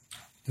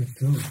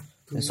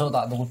 Besok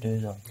tak tuku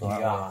desa.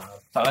 Iya.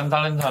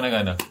 Salen-salen sana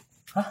enggak ada.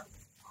 Hah?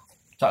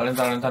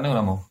 Salen-salen sana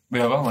ora mau.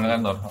 Biar apa mana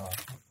kantor?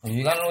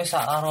 Iki kan wis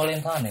sak karo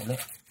lentane, Lek.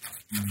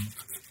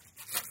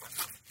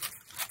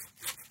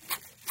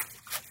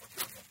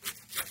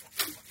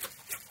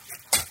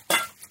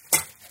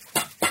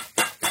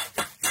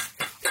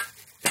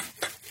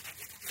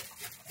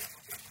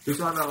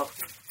 Itu analog.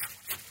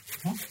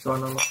 So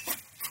analog.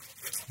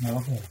 Nah,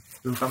 oke.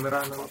 Itu kamera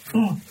analog.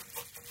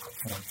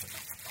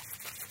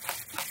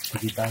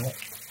 Digital.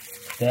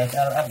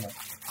 DSLR, Mas.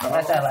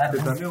 DSLR.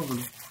 Bedanya apa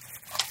lu?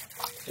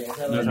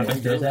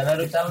 DSLR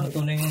itu kan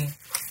tuning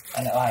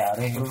anak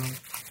layare.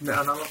 Nek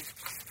analog.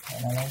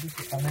 Analog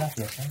itu kamera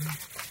biasa.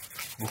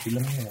 Bu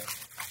filmnya ya.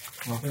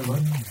 Oke,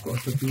 Bang. Kok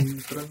jadi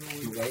tren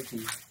Juga itu.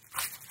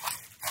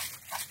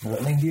 Kalau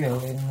neng dia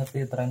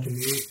ngerti tren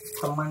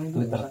teman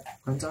itu Twitter.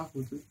 kancaku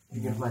tuh.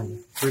 Iya, Man.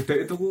 Beda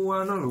itu ku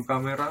anu lho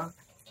kamera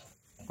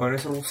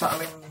baris rusak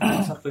ning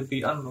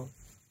sertitian lho.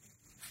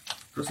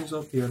 Terus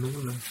iso dianu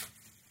ngono.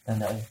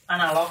 Tandake.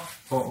 Analog.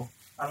 Oh,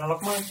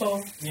 Analog mah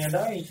iso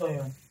nyada iso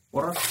ya.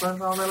 ora kan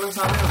sama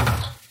lensane.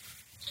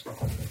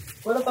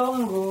 Kowe tau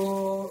nggo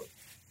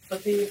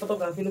seperti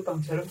fotografi lu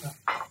Bang Jarum enggak?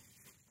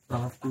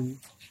 Rapi.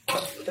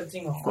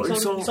 Tercing Kok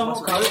iso mau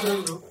gawe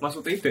bro.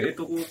 Maksudnya ide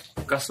itu ku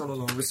bekas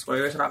ngono lho. Wis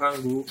koyo wis ra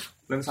kanggo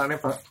lensane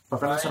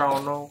bahkan wis ra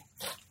ono.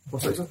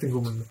 Mosok iso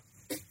dienggo meneh.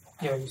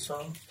 Ya iso.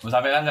 Mau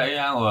sampai kan enggak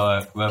ya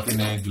gua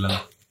pine bilang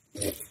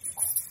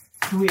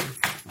Duit.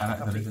 anak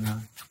dari sana.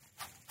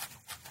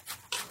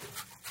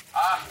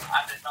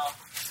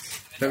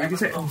 Tapi iki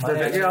sik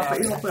dadake apa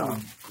iki apa ya?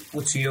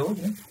 Ucio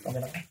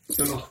kamera.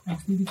 Dulu.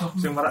 XD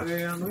 30. Sing marake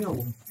anu ya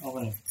apa? Apa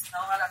nih?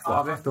 Kok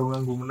akeh do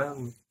nganggo meneh.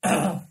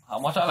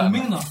 Masalah.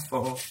 Booming toh.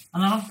 Oh,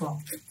 Analog toh.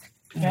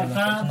 Ya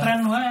kan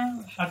tren wae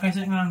akeh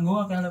sing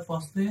nganggo akeh le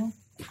posting.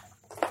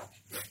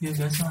 Ya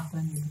biasa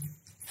tren gitu.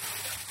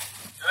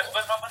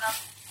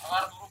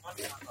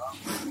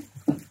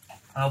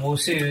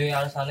 Ngapusi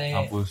alasane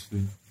Hapus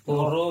sih.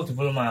 turu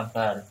jebul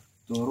mabar.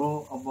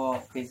 Turu apa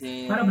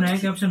PC? Karena bener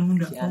caption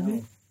muda. Si anu.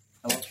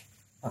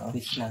 Apa?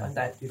 Bisna.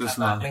 Terus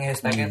nah. Ning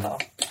hashtag to.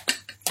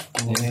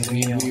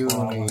 Review.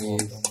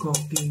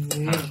 Gokil.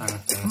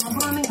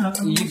 Kenapa nih enggak?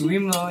 Iya, gue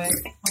mau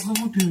Aku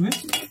mau dewe.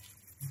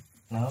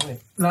 Nah, weh.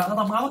 Lah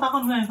tetap aku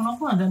takon gue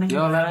kenapa ada nih?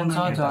 Yo leren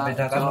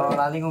Beda-beda kan. so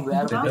lali ngombe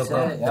air Beda bisa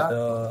ya. Beda.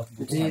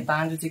 Cuci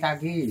tangan, cuci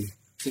kaki,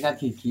 sikat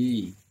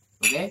gigi.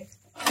 Oke?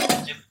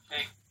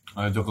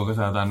 Ayo Joko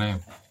kesehatannya.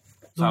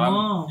 Salam.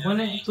 Oh,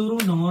 boleh turu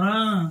dong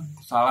orang.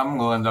 Salam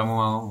gua kancamu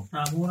mau.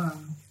 Nah, kurang.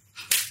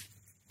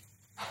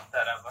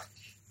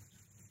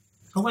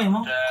 Kau kayak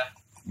mau?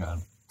 Enggak.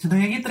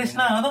 Jenenge iki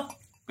Trisna atau?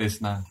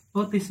 Tisna.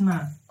 Oh,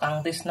 Tisna. Kang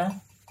Tisna.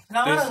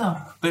 Enggak ada toh?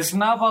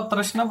 Tisna apa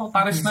Trisna apa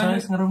Tarisna?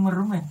 Saya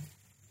ngerum-ngerum ya.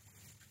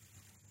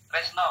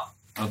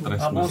 Oh,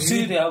 Trisna. Ngapusi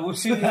dia,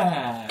 ngapusi.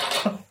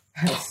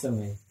 Asem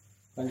ya.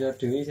 Kanca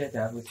dhewe saya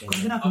dihapus ya. Kok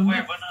kira aku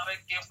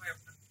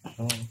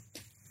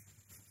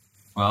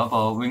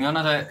Apa? Wingi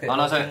ana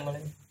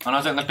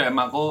sik ngedek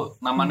emakku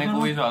namane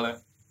kuwi soalnya.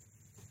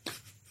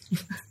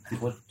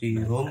 Buat di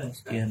home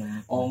sekian.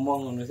 Omong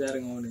ngono sare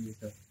ngono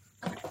gitu.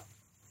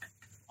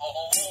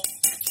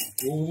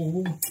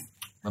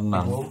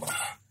 Tenang.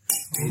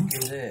 Itu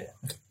sih.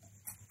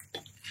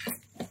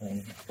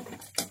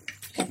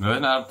 Gak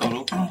enak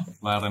turu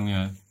laren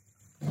ya.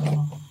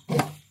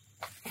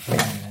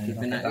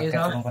 Dipenake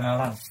so.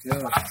 Kenalan.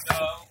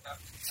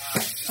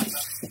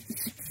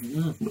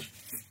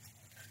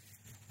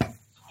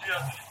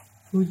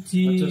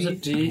 Puji. Aja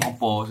sedih.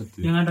 Apa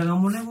sedih? Yang ada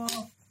kamu nih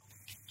kok.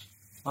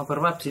 Mabar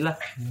PUBG lah.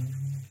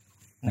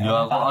 Ya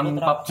aku on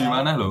PUBG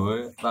mana lho kowe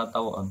ora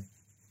tau on.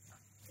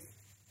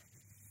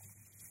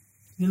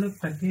 Ini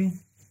lagi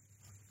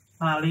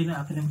lali nek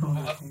akene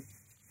promosi.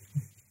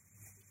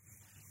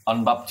 On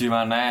PUBG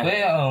mana? Kowe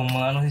ya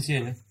mangano sisi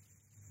le.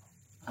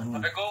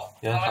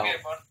 Ya tau.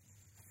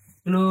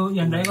 Lu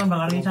yang dai kon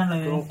bakal risan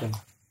le.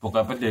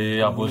 Pokoknya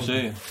dihapus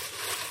sih.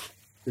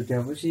 Jadi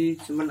apa sih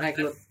cuman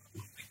iCloud.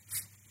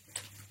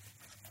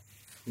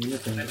 Ini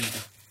kan.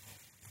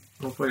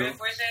 Apa ya?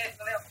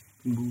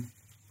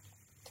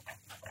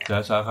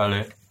 Biasa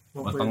kali.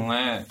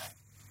 Wetenge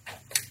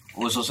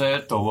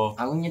ususnya dawa.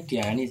 Aku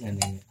nyediani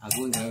sana.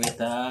 Aku gawe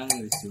tang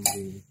wis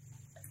suwe.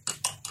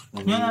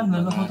 Ya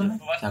nang fotonya.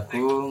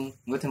 Jagung,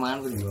 engko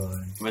dimangan kuwi.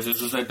 Wis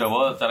ususnya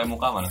dawa cari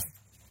muka mana?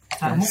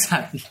 Sarmu.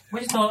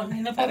 Wis to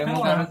ini Karemu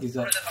foto. karo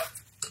bisa.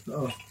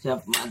 Oh, siap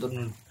matur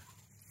nuwun.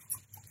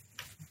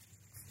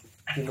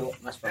 Kilo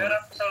Mas Pak.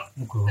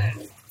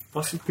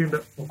 Pasti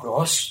tidak.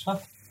 Gros.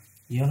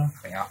 Iya nah.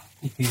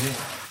 Iki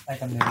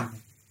akan dari.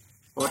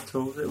 Oh,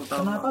 jauh sih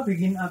utama. Kenapa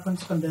bikin akun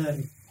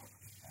sekondari?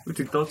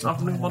 Di touch up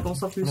nih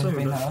Photoshop bisa ya.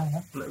 Benar.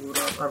 Lek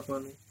kurang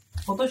arban.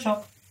 Photoshop.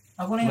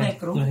 Aku ning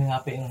Necro. Terus sing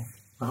apik ngono.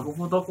 Aku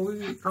foto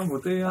kuwi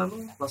rambutnya anu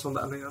langsung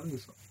tak ning anu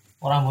iso.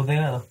 Ora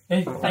mbotnya to.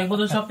 Tak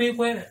Photoshop iki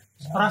kowe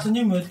ora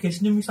senyum ya, guys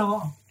senyum iso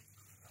kok.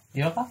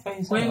 Ya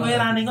kabeh iso. Kowe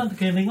rani kok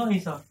digene kok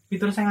iso.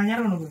 Fitur sing anyar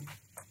ngono kuwi.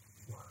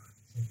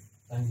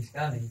 Canggih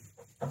sekali.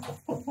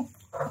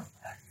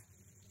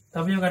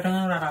 Tapi yo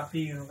kadang ora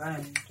rapi ngono kan.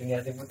 Tinggal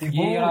tipu-tipu.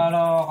 Iya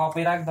lo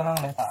copyright tenang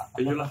deh tak.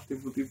 Ayolah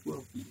tipu-tipu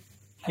api.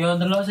 Yo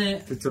ndelok sih.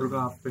 Jujur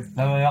kabeh.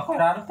 Lah ya aku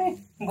ora ngerti.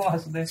 Engko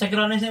maksudnya.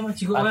 Sekirane sih mau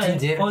jigo wae.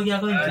 Anjir. Oh iya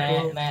aku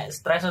jigo. Nek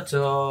stres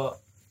aja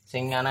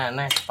sing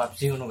aneh-aneh PUBG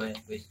ngono wae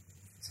wis.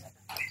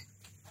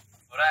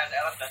 Ora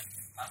elek dan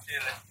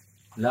hasil.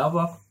 Lah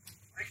apa?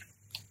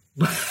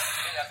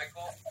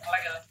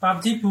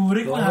 PUBG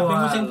burik kok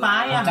HP-mu sing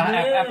payah. Bocah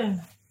FF.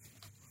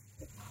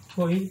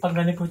 Woi,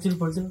 panggane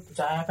bocil-bocil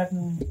bocah efek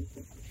nih.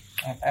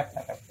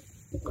 FF.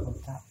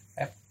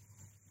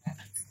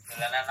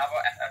 Jalanan apa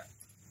FF?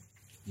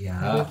 Ya.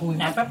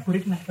 Efek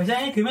burik nah.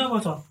 Biasanya game apa,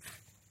 So?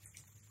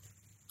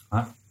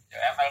 Ya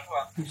ML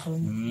gua. Bisa.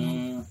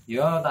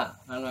 Yo tak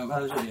anu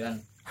apa sudian.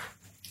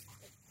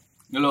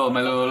 Ini lo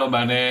melu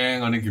lombane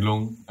ngene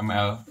gilung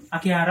ML.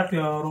 Aki harap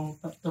ya urung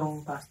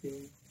pasti.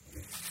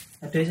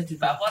 Ada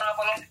sejuta. Bakor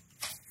apa lo?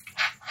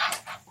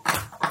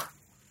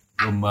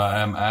 Lomba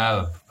ML.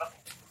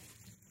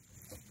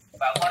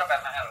 Bakor apa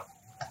ML?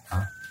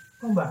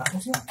 Kok mbak aku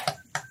sih?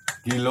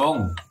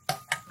 Gilung.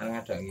 Nang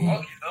ada iki. Oh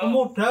gitu.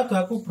 Pemuda tuh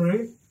aku bre.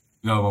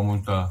 Ya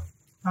pemuda.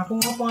 Aku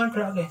ngopo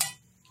ada ke?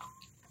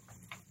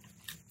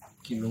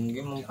 Kilung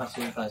iki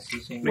memfasilitasi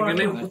sing Ning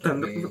kene Waduh. udan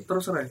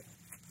terus ra.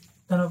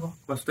 Dan apa?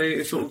 Pasti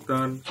esuk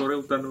udan, sore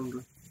udan ngono.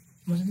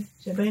 Maksudnya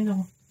siapa ini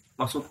dong?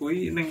 Maksud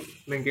kuwi ning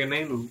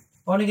kene lho.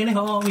 Oh ini gini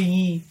kok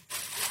wingi.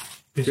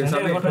 Biasanya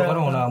Biasanya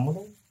karo ngono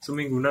tuh.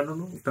 semingguan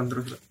ngono udan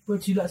terus. Gue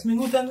gila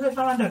seminggu dan gue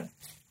sama anda.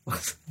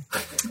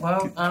 Wah,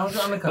 anu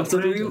tuh ame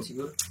Maksud gabur iki- sih.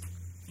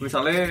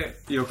 Misalnya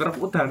ya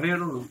kerep udane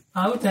ngono lho.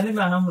 Aku jadi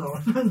paham loh.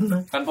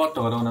 Kan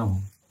podo karo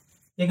namu.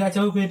 Ya gak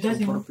jauh beda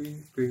sih. Seperti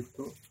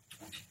beda.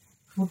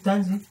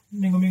 Udan sih.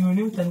 Minggu-minggu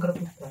ini udan kerap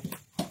udan.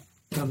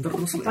 Dan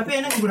terus lek. Tapi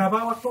enak beberapa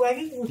waktu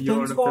lagi Iya,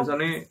 udan kok.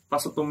 biasanya pas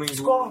satu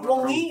minggu. Kok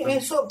wengi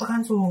esok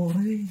tekan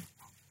sore.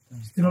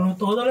 Dino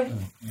nuto to le.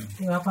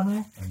 Ya apa nih?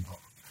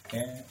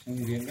 Kayak sing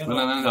riyen kan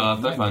Beneran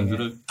Jakarta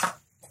banjir.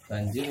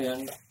 banjir ya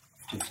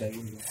Jogja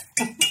iki.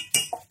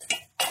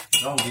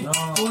 Rong dino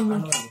Oh,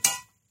 anu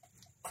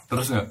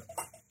Terus enggak?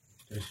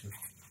 terus.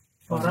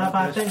 Ora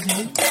patek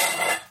sih.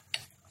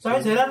 Saya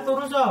jalan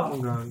turu so.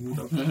 Mengganggu.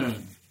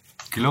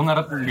 Gilung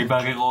ngarep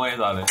dibagi kowe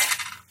soalnya.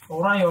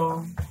 Ora yo.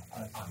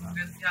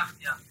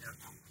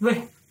 Weh,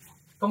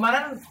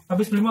 kemarin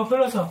habis beli mobil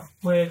lo so.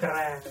 Weh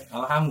keren.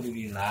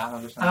 Alhamdulillah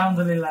harus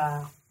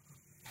Alhamdulillah.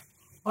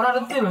 Ora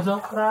ngerti lho so.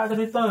 Ora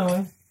cerita yo.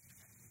 Weh.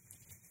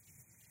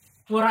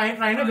 Ora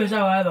ini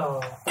biasa wae to.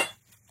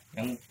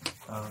 yang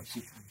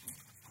sih.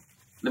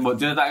 Nek mbok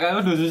ceritake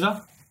kudu susah.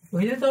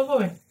 Weh itu apa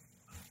weh?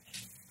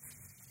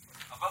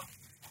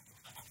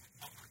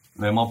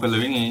 Nek mobil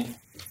wingi.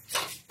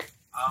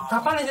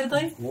 Kapan ya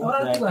ceritain? Ora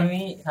ngerti kan?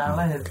 Ini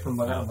salah ya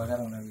bakar-bakar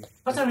ngono iki.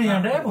 Pas ini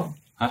ada apa?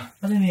 Hah?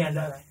 Pas ini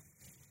ada kan?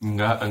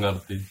 Enggak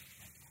ngerti.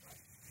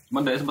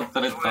 Cuman dia sempet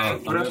cerita.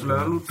 Ora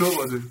sebelah ludo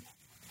kok sih.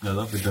 Enggak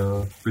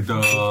tahu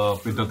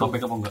beda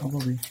topik apa enggak?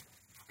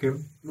 Game.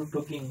 Ludo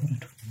King.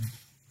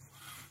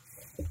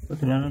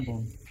 Dolanan apa?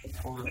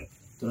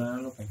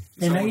 Dolanan apa?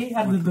 Enak iki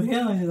arep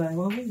doyan Mas ta.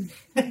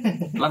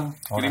 Lang,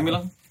 kirimi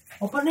lang.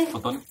 Apa nih?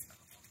 Foto nih.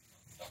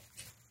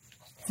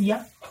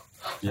 Siap.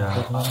 Ya,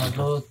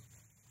 Upload.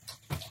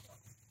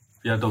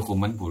 ya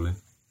dokumen boleh.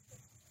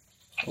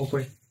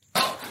 Oke.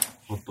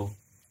 Foto,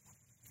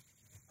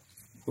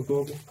 Foto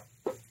apa?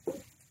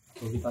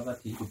 Bagi apa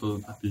tadi? foto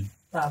tadi.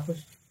 Hapus.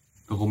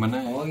 Dokumennya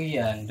Oh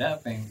iya,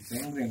 ndak peng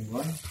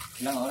rimbon.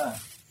 Bilang ora.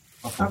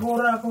 Aku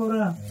ora. ya,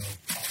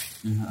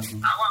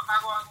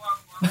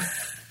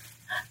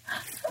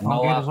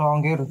 aku.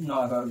 Ongkir.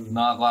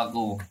 Nah,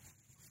 aku.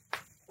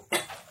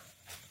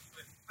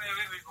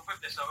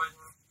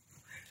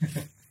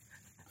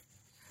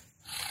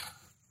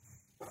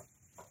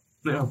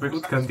 Nek HP ku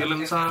ganti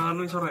lensa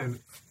anu iso ora ini.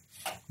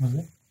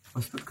 Maksudnya?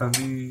 Pasti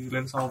ganti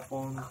lensa apa?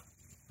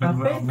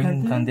 HP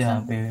Ganti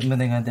HP,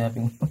 penting ganti HP.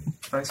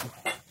 Price.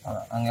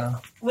 Angel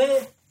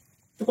Weh,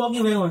 tuku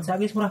iki wae kon,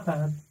 saiki murah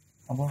banget.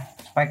 apa?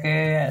 Speke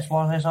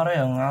sensore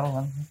yang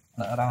ngaruh kan.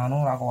 Nek ora anu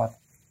ora kuat.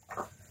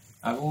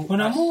 Aku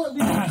Gunamu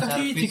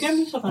kasih jika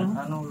bisa kan?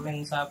 anu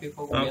lensa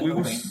pipo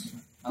Aku wis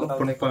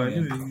lebon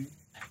banyu iki.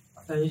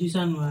 Saya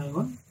sisan wae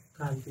kon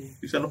ganti.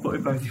 Bisa leboke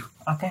banyu.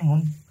 Akeh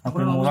ngun. HP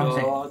murah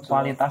sih,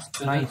 kualitas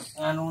nice.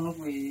 anu ngono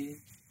kuwi.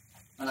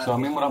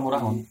 Suami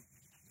murah-murah kan.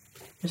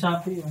 Wis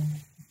api ya.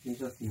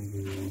 Iso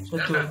tinggi.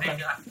 Sojo.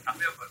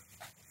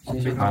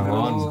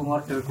 Bangun.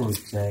 Model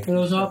Gojek.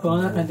 Kalau soal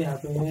banget ganti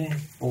HP.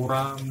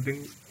 Ora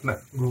mending nek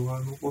nggo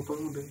anu foto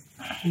mending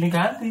Ini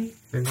ganti.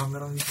 dengan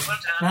kamera itu.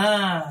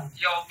 Nah,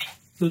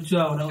 setuju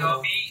aku.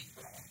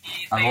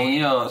 Aku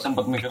ini ya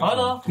sempet mikir. Oh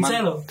toh,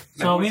 bisa lo.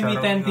 Xiaomi Mi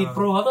 10T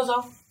Pro atau so?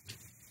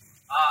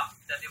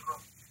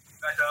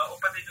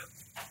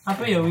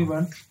 Apa ya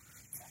Wiban?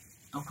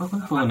 Apa kan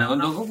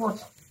pengen aku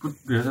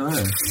biasa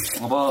aja.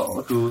 Apa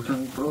aduh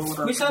pro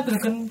Bisa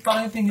Dragon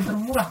paling tinggi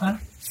termurah kan?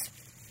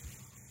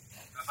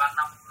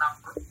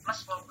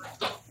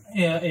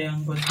 Iya,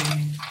 yang buat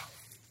ini.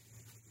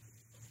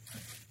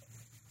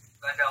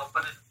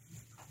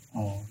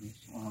 Oh,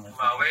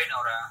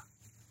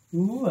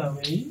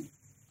 Huawei.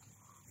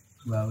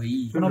 Huawei.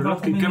 Kenapa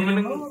aku Di game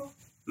milih neng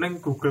neng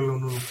Google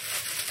ngono.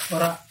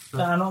 ora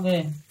tak ano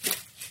ke?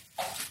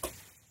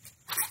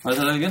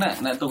 masalah iki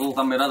nek tuku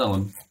kamera ta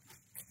kon.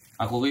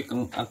 Aku ki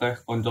akeh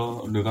kanca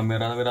duwe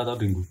kamera tapi ora tau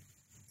dinggo.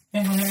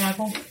 Punya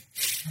aku.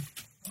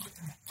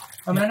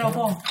 Kameranya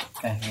apa?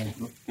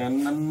 Itu.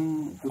 Canon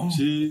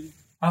Fuji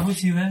Aku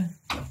jiwa.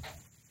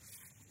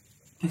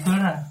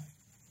 Dikira.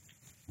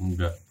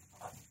 enggak.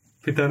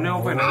 Bedanya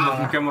apa nek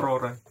di kamera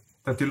ora?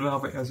 Dadi lu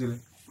apik hasilnya.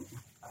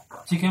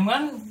 Jika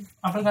kan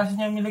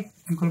aplikasinya milik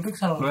Google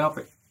Pixel. Lu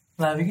apik.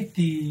 Lah ini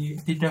di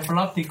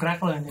develop di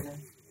crack loh ini.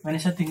 Mana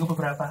saya tinggal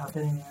beberapa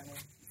HP ini.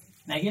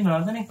 Nah ini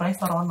nonton nih Play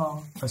Store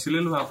ono. Hasilnya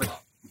lu apik.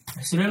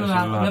 Hasilnya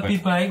Hasilnya lebih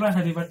baik lah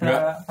daripada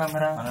Enggak.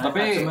 kamera.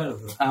 Tapi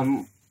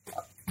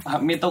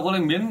mito ko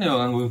lang bin yo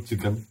nganggo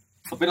Gcam.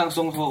 Tapi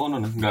langsung ke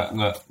kono enggak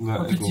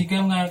Waktu iku.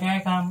 Gcam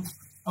kayak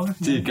apa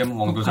sih? Gcam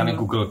wong tulisane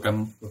Google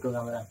Cam. Foto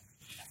kamera.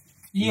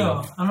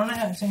 Iya, anu nih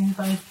sing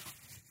kita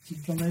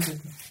Gcam itu.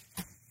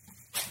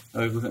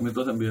 Aku sak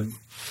mito sampeyan.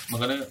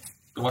 Makanya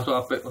termasuk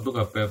apik untuk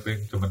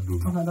HP zaman dulu.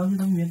 Enggak tahu sih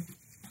tapi.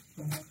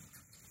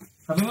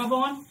 Tapi apa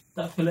kan?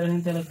 Tak belain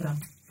Telegram.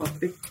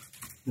 Aktif.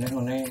 Nek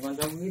ngene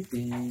kancaku iki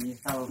di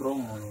install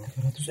ROM ngono.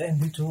 200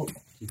 MB cuk.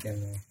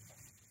 Jikene.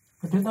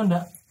 Gede tuh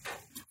enggak?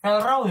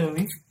 Raw ya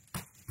wi.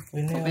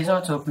 Ini Tapi iso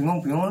aja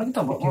bingung-bingung lagi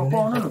to, mbok opo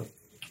ngono lho.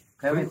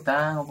 Gawe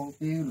tang opo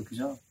piye lho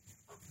bisa.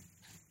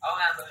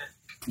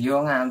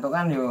 Yo ngantuk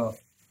kan yo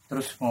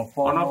terus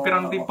ngopo. Ono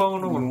pirang tipe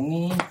ngono lho.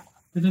 Ini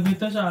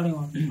Beda-beda soalnya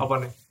kan. Apa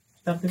nih?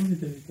 Setiap tim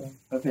beda-beda.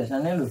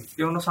 biasanya lho.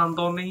 Ya ono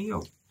Santone yo.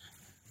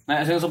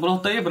 Nah, sing 10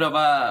 T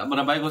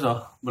berapa iku so?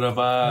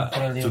 Berapa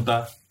Triliun.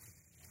 juta?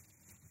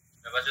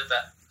 Berapa juta?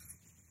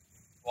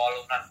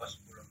 8-an bos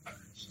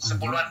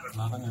 10-an bos.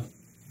 Makanya.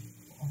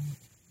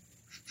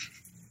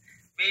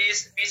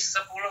 Bis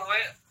 10 we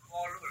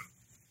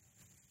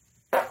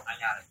 8.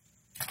 Anyar.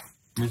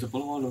 Mi 10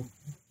 walu.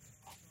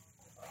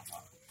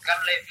 Kan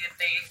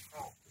Levite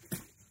Pro.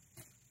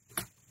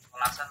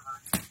 Kelasan mah.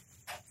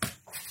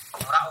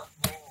 Ora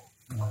Oppo.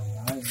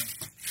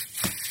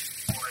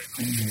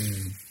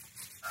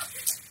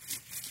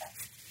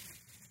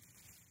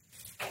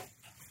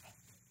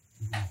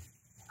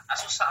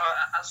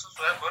 Asus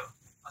Webon,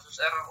 Asus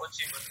ROG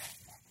Bon.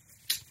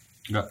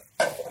 Enggak.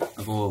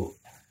 Aku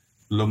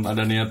belum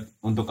ada niat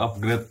untuk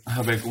upgrade.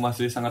 HP ku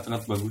masih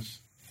sangat-sangat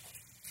bagus.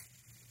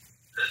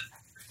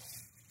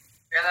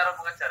 Ya taruh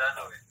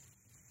pengejaran we.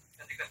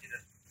 Ketika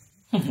tidak.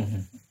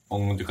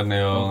 Wong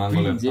dikene yo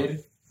nganggo laptop. Pinjir.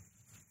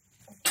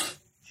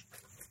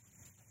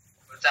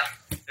 Bocah,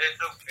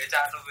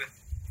 becak anu we.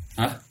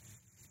 Hah?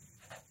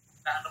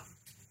 Anu.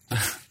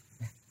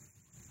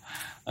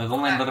 Aku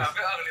main terus.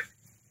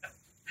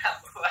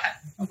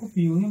 Aku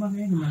bingungnya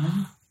makanya gimana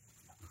sih?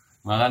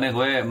 Makanya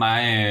gue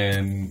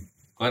main.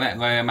 Nek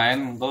kowe main,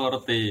 kowe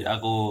ngerti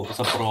aku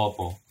sepro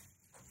apa.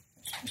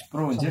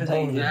 Projir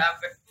saiki.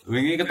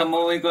 Wingi ketemu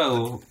iku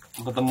aku.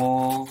 Ketemu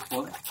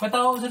Kowe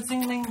tau searching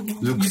ning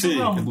Luxi,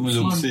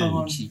 ketemu Luxi.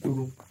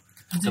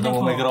 Ketemu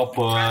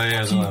Microboy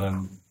ya kemarin.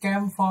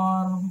 Camp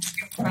for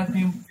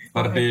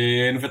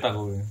Party invite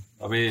aku.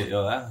 Tapi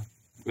ya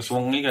wis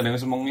wengi kadang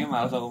wis wengi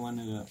males aku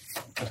meneh ya.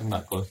 Kadang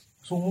nak kos.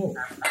 sungu.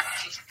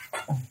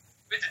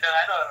 Kuwi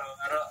jenengan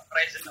karo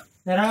Ryzen.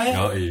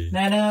 Yoi.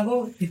 Nah,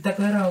 aku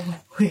ditek karo.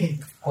 Wih.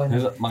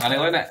 Makanya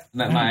kowe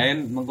nek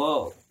main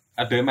mengko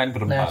ada yang main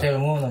berempat.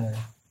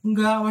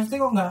 Enggak,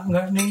 maksudnya kok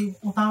enggak ning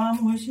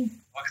utamamu sih.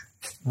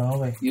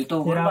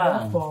 YouTuber Kira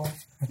Bang. apa?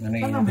 Ngene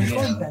Kan ambil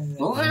konten.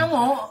 Oh,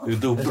 kamu.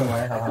 YouTube.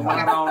 Aku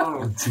malah ra ono lho.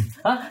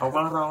 Hah? Aku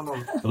malah ra ono.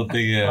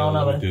 Ngerti ya.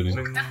 video ini.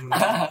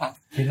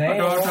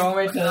 Ada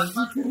wedok.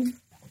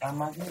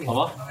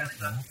 Apa?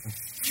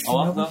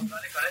 Apa tuh?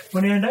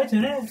 Menenda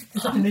jane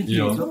bisa jenis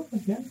Iya. itu.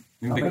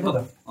 Ning TikTok.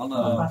 Ono.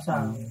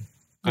 Pasang.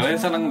 Kalian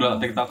seneng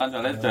ndelok TikTokan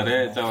soalnya jare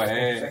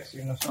ceweke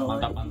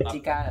mantap-mantap.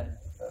 Cika.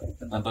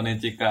 Nontonnya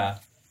Cika.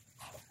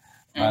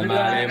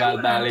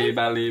 Bali.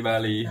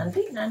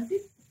 Nanti.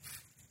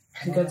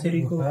 Sikat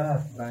jeriku.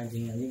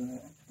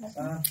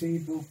 Sapi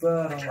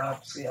bubar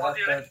lapsi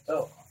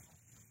apeto.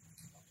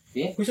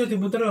 Bisa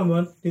diputer ya,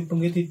 Mon. Di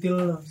pinggir titil.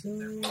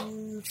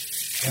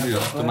 Iya,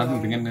 cuman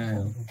pengen ya.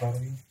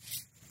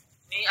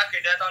 Ini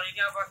agenda tahun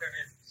ini apa,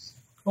 Ganet?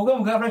 Oke,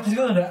 enggak prediksi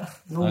kok enggak?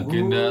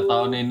 Agenda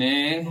tahun ini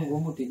Nunggu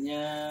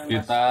mudiknya.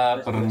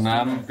 kita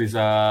berenam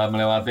bisa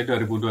melewati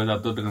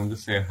 2021 dengan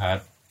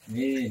sehat.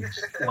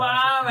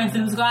 Wah,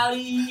 mention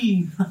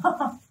sekali.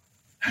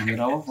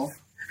 Kira apa?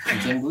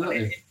 Kucing gue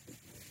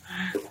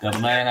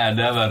Karena yang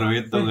ada baru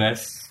itu,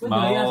 guys.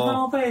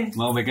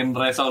 Mau bikin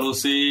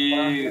resolusi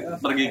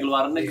pergi ke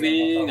luar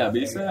negeri nggak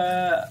bisa.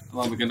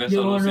 Mau bikin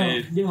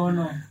resolusi Di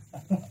ono.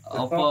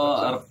 apa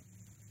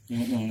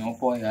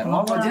Ngopo ya?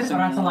 Ngopo aja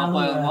serasa selalu.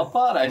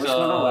 apa raiso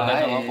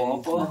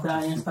ngopo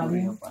Ada yang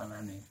sekali.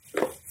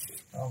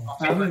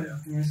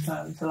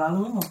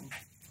 Selalu ngopo.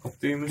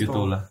 Optimis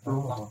gitulah.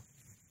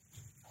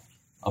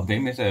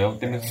 Optimis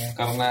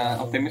karena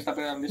optimis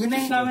tapi realistis.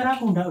 Ini kamera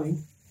aku ndak wih.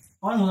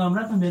 Oh,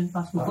 kamera tambahin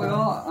pas. Apa yo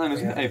anu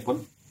sih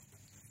iPhone.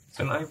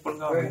 Sen iPhone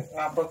kawe.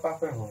 Ngupload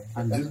kafe kok.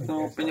 Anjir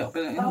tuh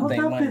penyok-penyok Apa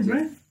tapi,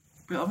 Bre?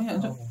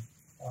 penyok Cok.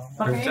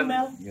 Pakai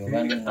email. Yo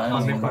kan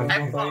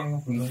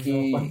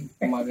iki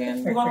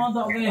kemarin Bukan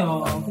motok ke yo,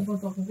 aku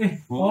foto ke.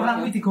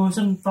 Orang iki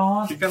digosen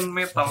tot. Iki kan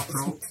metal,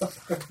 Bro.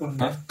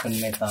 kan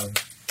metal.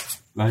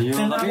 Lah iya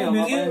Dan tapi aku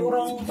bingung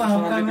orang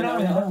paham kamera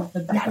ya.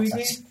 Jadi aku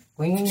iki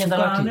Kowe ingin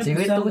nyetel di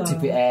cewek tuh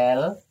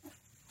JBL.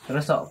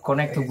 Terus sok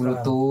connect to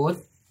Bluetooth.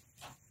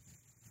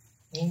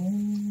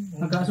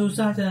 agak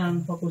susah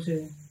jangan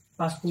fokusnya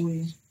pas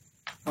kuwi.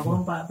 Aku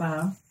orang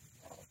paham.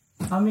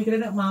 Kami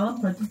kira malam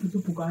berarti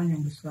butuh bukaan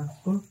yang besar.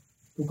 Tuh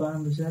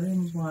bukaan besar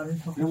yang hari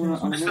fokusnya.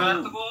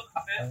 Misalnya tuh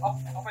apa ya?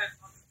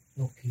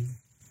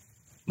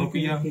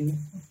 Nokia.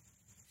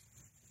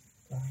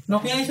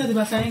 Nokia bisa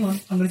dibacain kan?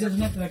 Anggris itu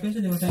bisa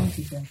dibacain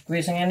bisa. Kuwi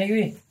sing ngene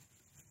kuwi.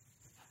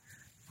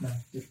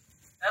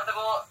 Ya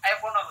tuh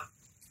iPhone apa?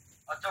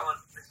 Ojo kan.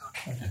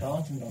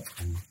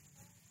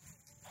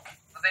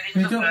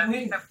 Besok kuwi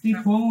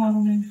tiba ngono.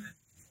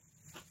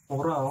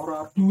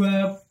 Ora.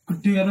 Dua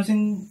gede karo sing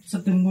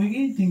sedeng kuwi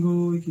iki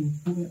dienggo iki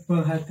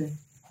balhat.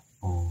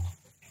 Oh.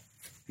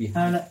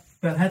 Anak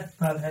balhat.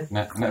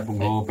 Nek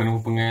bungo ben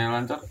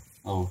lancar.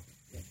 Oh.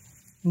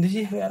 Endi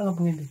sih kowe arep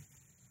ngomongin iki?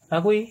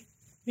 Aku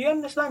iki kan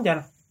wis lancar.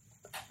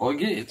 Oh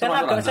iki Kan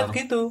agak set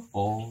gitu.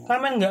 Oh. Kan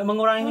men enggak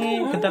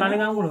mengurangi getaran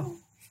kamu loh.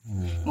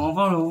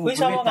 Ngopo lho? Kuwi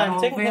sama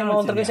kancing yang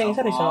mau terkesing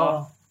isor iso.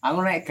 Aku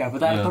nek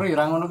gabut atur ya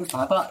ora ngono ki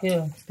banget kok.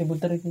 Iya,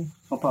 diputer iki.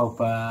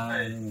 Oba-oba.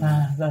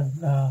 Nah,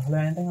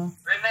 lah enteng.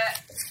 Rene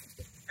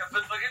gabut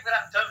lagi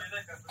pirang jam ini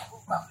gabutku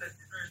 14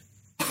 dino.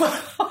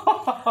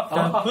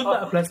 Gabut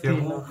 14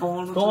 dino.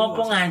 Kok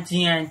ngopo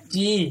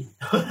ngaji?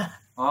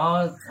 Oh,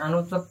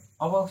 anu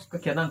apa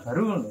kegiatan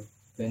baru lho.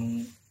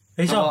 Ben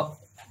Iso.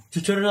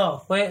 Jujur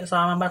lo, kowe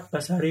selama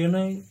 14 hari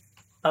ini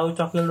tahu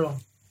cokil dong.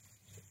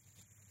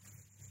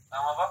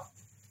 Nama apa?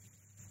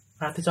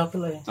 Berarti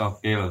cokil ya.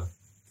 Cokil.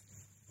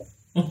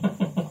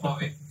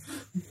 Kowe.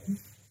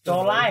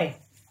 Colai.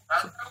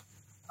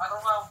 Aku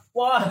mau.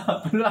 Wah,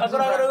 aku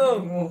ora ngerti.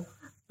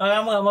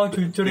 Kamu gak mau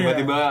jujur ya.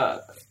 Tiba-tiba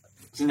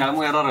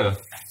sinyalmu error ya?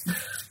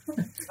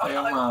 saya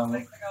mau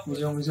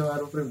musuh-musuh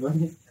karo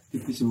pribadi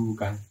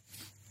dibisukan.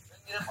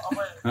 Ngirim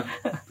apa ya?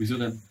 Bisu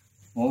kan?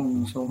 Oh,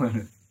 musuh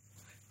mana?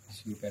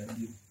 Bisukan.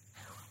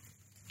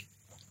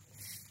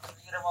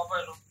 Ngirim apa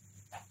ya lu?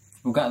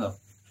 Buka loh.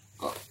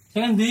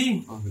 Sing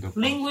endi? Oh, gitu.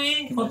 Link kuwi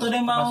fotone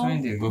mau. Pas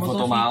endi? Gue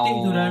foto mau.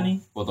 Siti durani.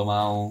 Foto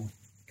mau.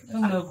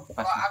 Enggak.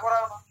 Aku ora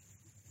ono.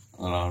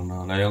 Ono.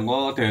 Lah yang gue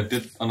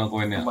diedit ono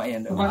kowe ya. Mbak ya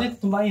ndak. Pasti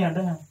tumpah ya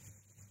ada.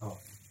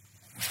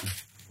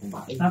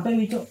 Apa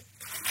ini, Cuk?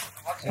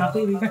 Apa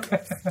ini?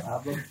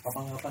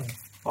 Kapan?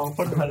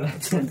 Apa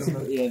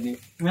Iya nih.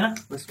 Gimana?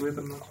 wis kuwi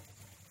tenan.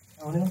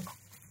 Awalnya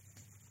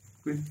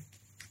Kuwi.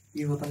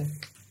 Iya fotonya.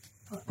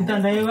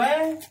 ditandai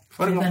wae.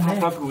 Mari Ditandai.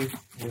 ngupload kuwi.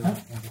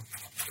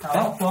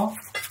 Apa?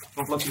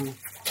 Ngupload kuwi.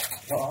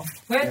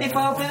 Kowe tipe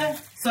apa sih?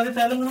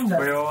 Storytelling lu enggak?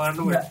 Kayak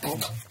anu ya.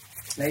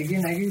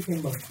 Lagi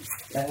simbol.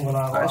 Yang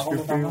ngono aku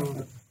utama.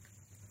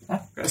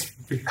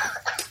 KSBB.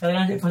 Saya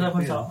nanti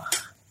bahasa-bahasa.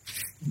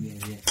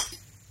 Iya.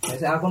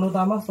 Biasa akun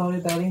utama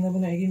storytelling tapi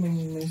nek iki ming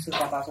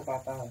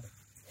sepatah-sepatah.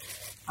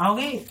 Aku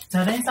ki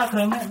jare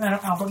Instagramnya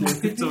merek apa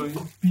gitu.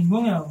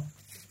 Bingung ya.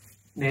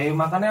 Nih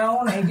makanya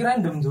aku nek iki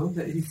random tuh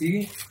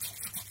siji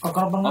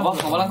kokor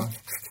Apa lang?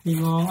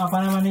 Bingung apa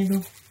namanya itu?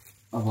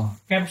 Apa?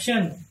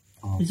 Caption.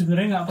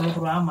 Sebenarnya nggak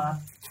perlu amat.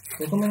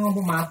 itu memang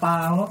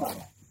mata ngono tak.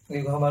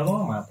 Iki gambar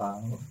ngono mata.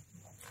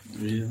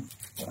 Iya.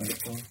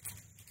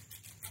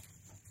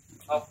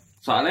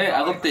 Soalnya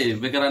aku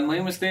pikiranmu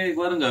ini mesti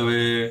keluar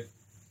gawe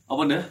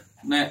apa dah?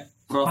 Nek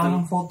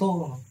profil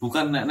foto.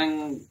 Bukan nek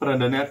neng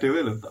berandane dhewe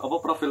lho. Apa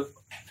profil?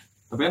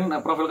 Tapi kan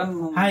profil kan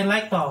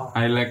highlight toh.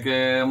 Highlight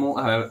mu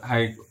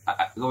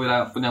kowe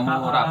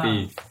punyamu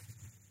rapi.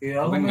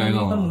 Iya, tapi enggak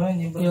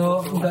itu. Yo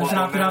enggak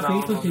serapi-rapi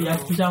itu sih ya.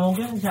 Bisa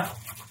mungkin bisa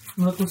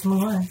menurutku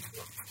semua.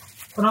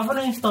 Kenapa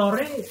nih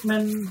story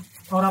men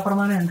ora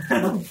permanen?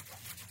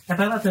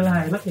 Kadang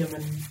adalah highlight ya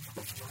men.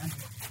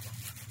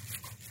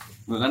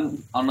 Kan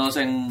ono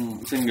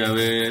sing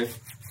gawe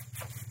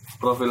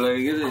profil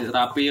iki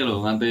rapi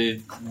lho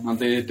nganti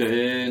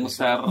dhek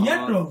nge-share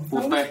iya dong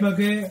putih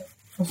sebagai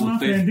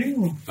personal branding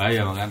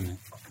bahaya makanya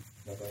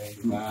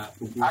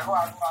aku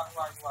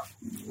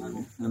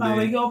tahu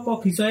iki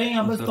opo bisa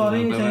ngupload story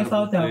saya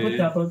tahu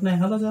diupload nih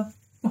halo sah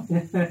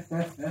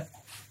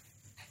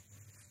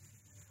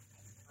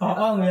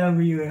oh ya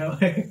biu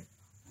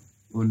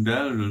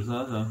undal dulu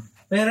sah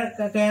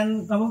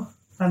kakean apa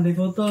tandai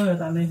foto ya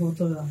tandai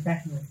foto lah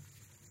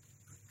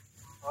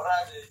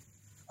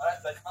orang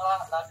baju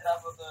malah nanti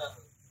foto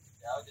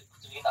ya udah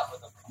kucing tak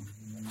foto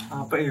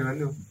apa ya kan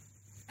tuh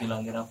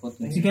bilang kira foto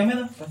si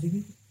kamera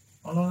kasih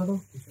ono tuh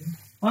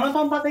ono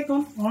tempat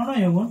ikon ono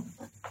ya Bun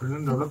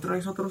bener download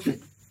terus sih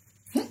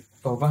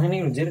Bapak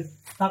ini anjir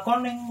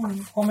takon ning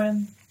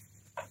komen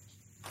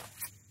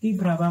ki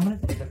berapa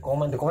menit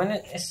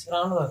komen es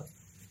rano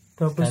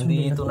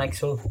ganti itu next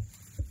show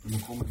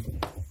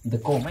the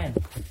comment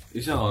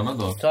bisa ono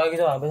to soal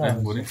gitu apa sih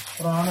boleh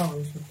ono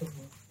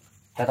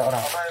kata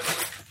orang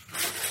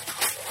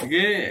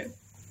iki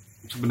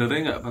sebenarnya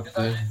enggak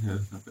apa-apa ya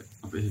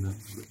sampai hilang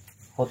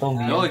foto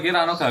yo iki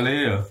ra ono gale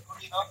ya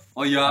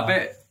oh iya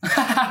apik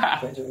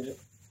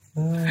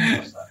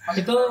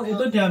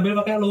itu diambil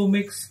pakai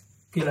Lumix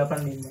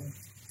G85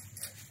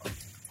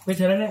 kowe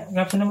jarane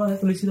caption apa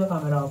tulis itu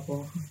kamera apa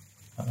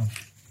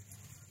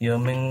ya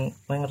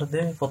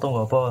ngerti foto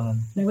enggak apa kan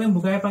nek kowe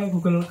bukanya pakai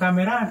Google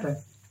kamera ada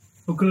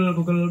Google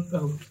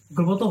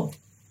foto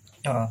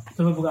heeh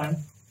coba bukaan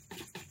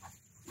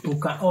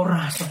buka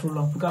ora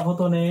sebelum buka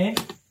fotone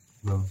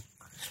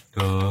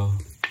do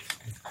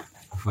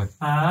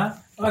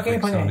pakai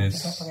pakai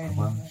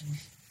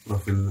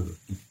profil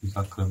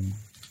Instagram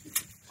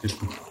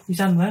Facebook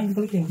bisa nggak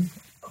klik yang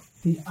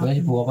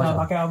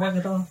pakai apa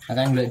gitu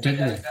akan ngeliat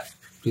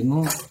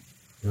duitmu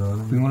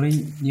bingung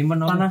lagi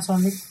nyimpen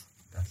Panasonic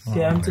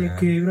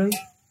GMCG bro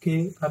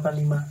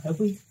G85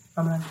 aku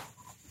kamera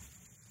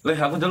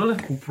aku jalan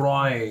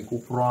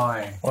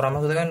kuproy orang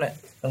maksudnya kan nek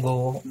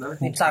nggo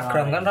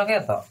Instagram kan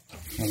rakyat toh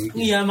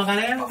iya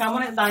makanya kan kamu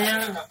nek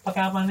tanya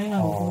pakai apa nih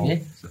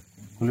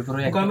kulit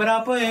proyek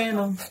kamera apa ya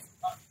no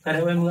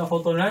karena gue nggak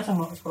foto lah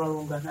sama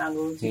scroll nggak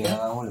anggo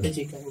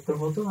jika Google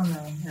foto kan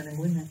yang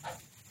punya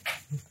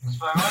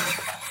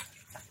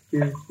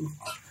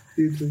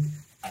itu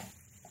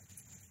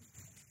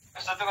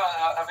satu kan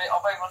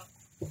apa yang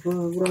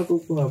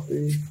aku HP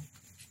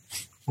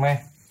meh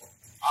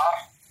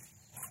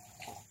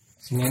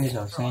sini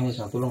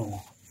so tolong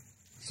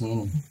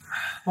sini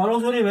kalau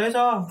suri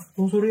besok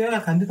suri ya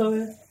ganti tau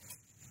ya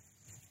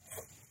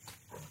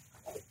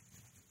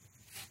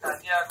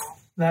ganti aku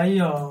lah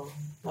iya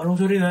kalau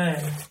suri lah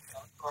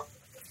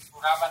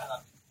kapan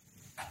kan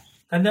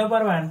ganti apa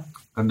Arman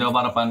ganti apa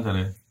harapan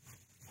jare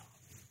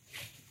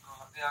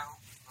ganti aku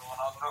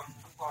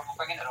mau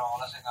pengen ada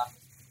orang sing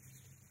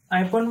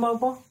iPhone mau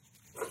apa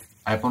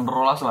iPhone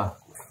 12 lah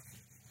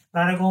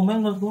rare komen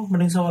menurutku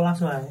mending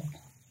 11 wae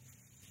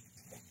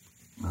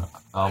nah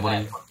apa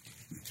nih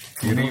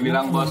ini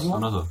bilang bos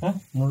ono tuh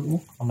menurutmu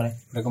apa nih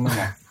rekomend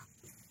ya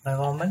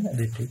rekomend enggak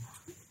Dede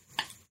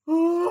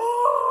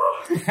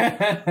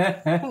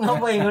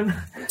apa yang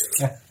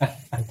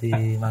di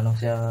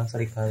manusia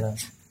serigala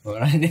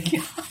orang ini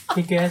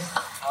guys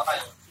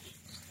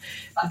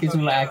kita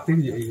mulai aktif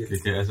ya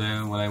DKS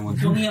nya mulai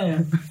muncul ya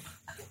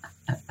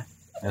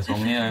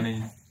songnya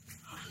nih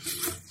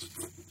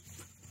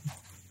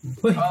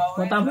wih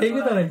mau tambah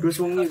itu tuh terus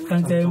wengi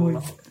kang cewek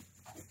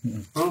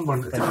Bon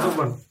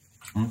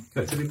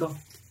gak cerita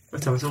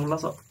jam 11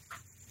 kok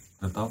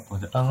tetap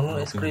bangun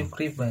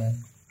skrip ya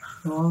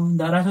oh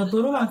ndak rasa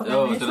turu mah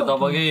yo cerita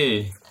apa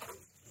ki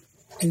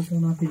itu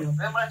nanti dong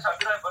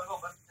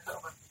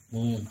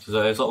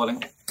susah esok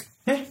paling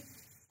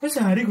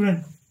sehari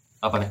bulan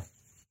apa nih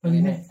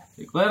begini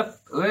gue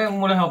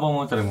mulai apa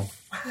mau carimu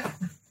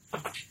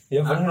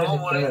ya benar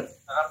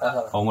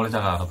mulai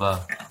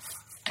Jakarta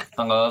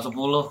tanggal 10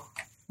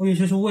 Oh iya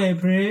sesuai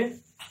bre.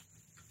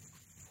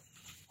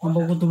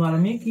 Mampu kudu malam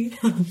iki.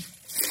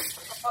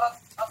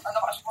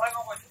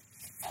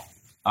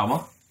 Apa?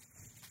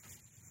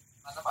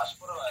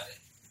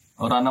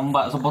 Orang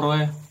nembak sepur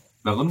wae.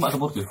 Lah aku nembak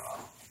sepur sih.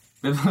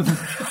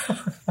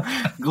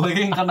 Gue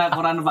iki kan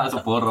aku ora nembak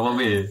sepur apa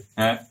piye?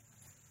 Heh.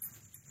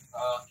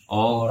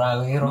 Oh, Ora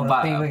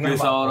numpak ngerti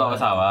bisa ora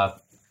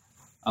pesawat.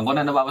 Aku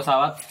nek numpak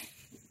pesawat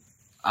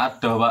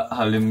ada Pak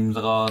Halim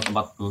saka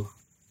tempatku.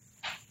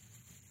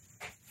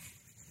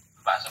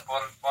 Pak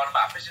sepon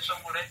Pak bis iso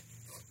mulai.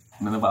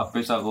 Numpak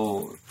bis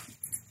aku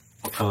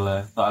pegel ya.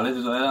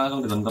 Soalnya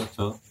langsung dikon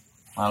kerja.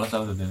 Males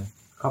aku dadi.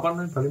 Kapan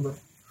nih balik Bang?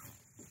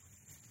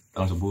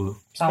 Tahun 10.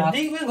 Jadi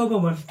gue gak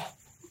apa-apa.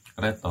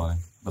 Kereta ya.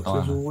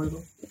 Potongan. Sesuai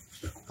tuh.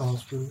 Tahun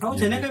 10. Aku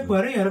jane kayak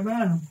bare ya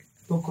repan.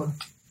 Bogor.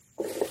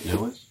 Ya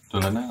wis,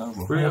 dolane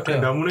apa? Kowe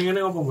agendamu ning ngene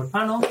apa, Bang?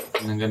 Anu,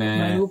 Ning kene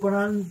minggu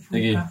peran.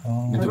 iki.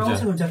 Ning Tapi aku Jogja.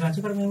 sih jaga aja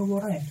karena minggu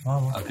ora ya.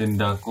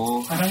 Agendaku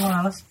Kadang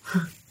males.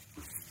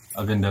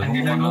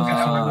 ngono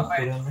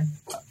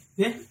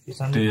Ya,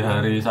 di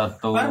hari 1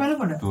 2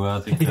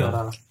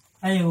 3.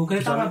 ayo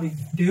kereta apa, Bi?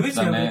 Dewi sih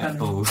Sana kan.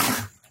 tuh.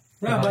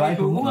 Ya, bapak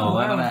ibumu Oh,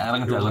 enggak. kan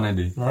orang kerja kan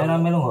di. Lah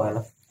rame lu enggak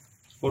elef.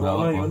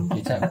 Corona yun.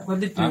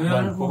 Nanti dewi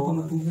kan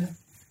ngomong-ngomong.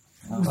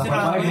 Mesti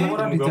Bapak rapi. ibu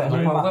ora dijak.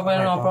 Kok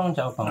pengen nopong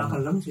jauh Ora Bang.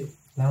 gelem sih.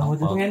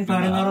 Pengen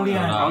bareng karo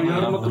liyan. Oh ya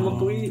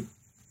metu-metu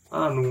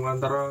anu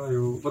antara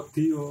yo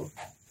wedi yo.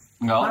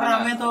 Enggak Kan apa.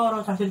 rame tuh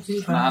orang casil sih.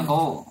 Nah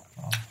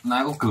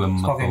aku gelem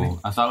aku.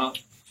 Asal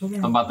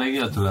tempatnya iki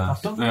ya jelas.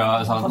 Ya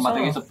asal tempatnya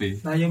iki sepi.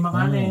 Nah, ya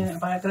makane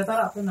pakai kereta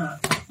ra penak.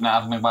 Nah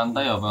arep ning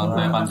pantai ya,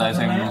 pantai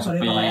sing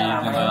sepi sing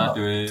kaya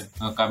dhewe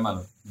ngecamp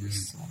lho.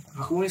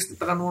 Aku wis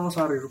tekan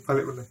Wonosari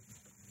balik meneh.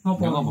 Ngopo?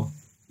 Ya ngopo?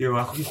 Yo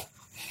aku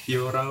yo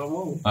ora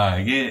ngomong. Ah,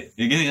 iki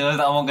kalau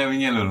tak omong kayak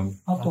wingi lho.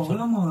 Apa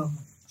ngomong?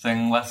 Sing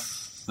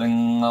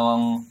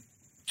ngomong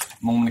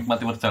mau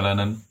menikmati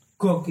perjalanan.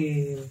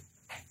 Gokil.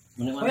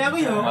 Oh ya aku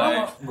ya.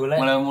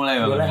 Mulai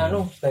ya. Golek anu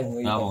bang.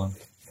 Ngapun.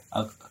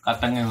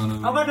 Kadang yang ngono.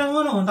 Apa ada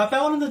ngono, tapi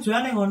aku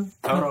tujuane kon.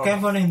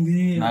 Kayak ning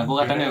ndi. Nah, aku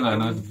kadang yang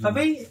ngono.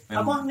 Tapi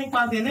aku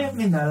nikmatine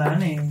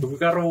nindalane. Tapi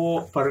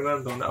karo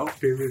barengan to nek aku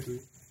dhewe sih.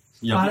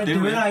 Ya aku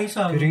Dhewe dhewe. ra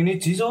iso. Giring ini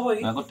ji sapa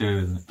iki? Nah, aku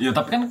dhewe. Ya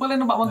tapi kan kowe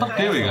numpak motor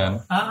dhewe kan.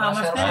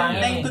 Maksudnya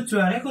ning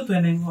tujuane kudu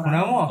ning orang.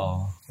 Namo? Oh,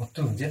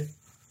 Betul, Jet.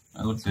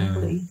 aku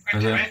dhewe.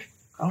 Biasa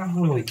Kamu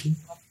mulu iki.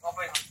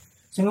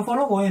 Sing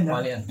nge-follow kowe ndak?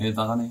 Kalian. iki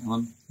takane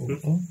ngon.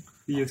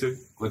 Iya cuy.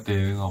 Kowe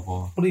dhewe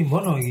ngopo?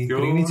 Primbon lho iki.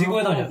 Giring ini ji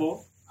kowe to ya?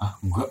 Ah,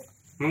 enggak.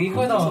 Iki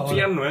kowe to.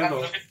 Kesepian wae to.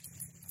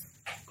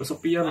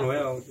 Kesepian wae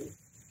aku.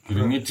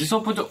 Giring iki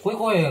sopo, Cuk? Kowe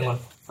ngon.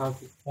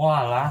 Aku.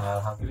 Walah.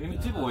 Giring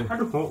iki kowe.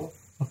 Aduh, Oh,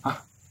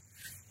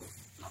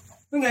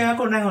 kowe enggak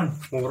aku nang kon.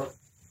 ora.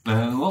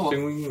 Lah, ngopo?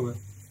 Sing wingi wae.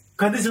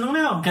 Ganti jeneng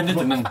nih, Om. Ganti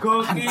jeneng.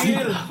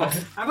 Gokil.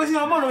 Aku sih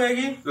ngomong lho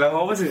iki. Lah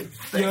ngopo sih?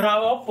 Ya ora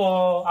apa.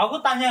 Aku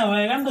tanya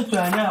wae kan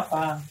tujuannya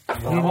apa.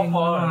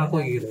 Apa aku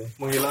iki lho.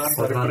 Menghilangkan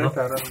dari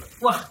peredaran.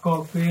 Wah,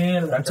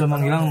 gokil. Aja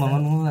manggilang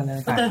bangun kan.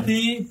 Itu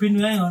tadi bin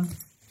wae kon.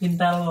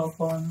 Intel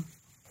apa?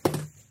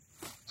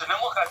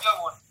 Jenengmu ganti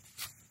aku.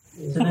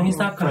 Jeneng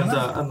Instagram.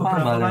 Kerjaan.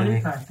 Kali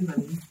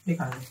ganti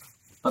kali.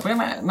 Tapi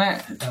nek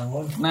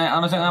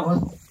ana sing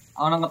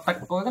ana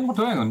ngetek kowe kan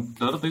padha kan.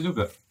 Dorot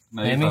juga.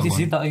 Nah, Ya ning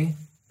sisi tok iki.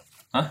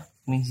 Hah?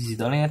 Ning sisi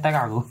tok ning ngetek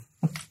aku.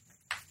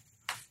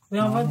 Kowe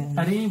apa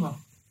hari ini, Bang?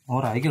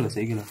 Ora iki lho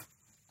saiki lho.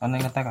 Kan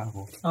ning ngetek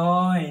aku.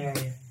 Oh iya.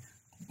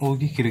 Oh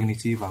iki giring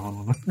niji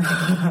bangun.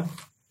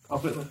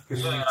 Apa itu?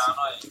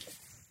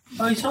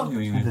 Oh iso.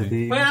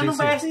 Dadi Kowe anu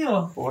PSI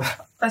yo. Ora.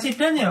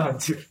 Presiden ya?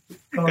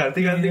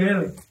 Ganti-ganti.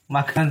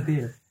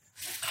 maganti ya.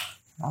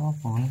 Apa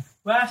pun.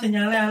 Wah,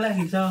 sinyalnya aleh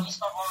iso.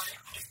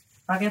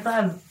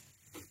 Paketan.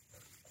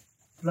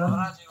 Belum.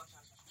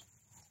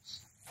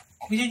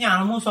 Ini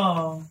nyalmu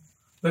so.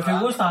 Wifi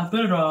gue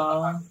stabil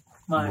dong.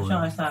 Masa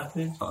nggak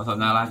stabil. Sok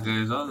nyalah ke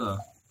iso to.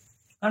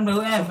 Kan baru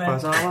FM.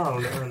 Bahasa awal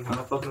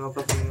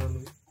ngupload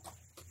ini.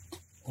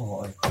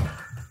 Oh.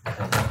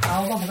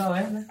 Tahu kok buka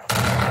wae.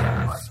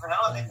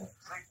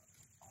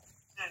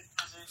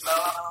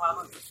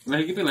 Lah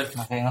iki lho.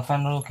 Pakai ngefan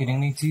lu giring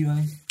niji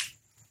paling.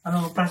 Anu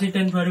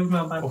presiden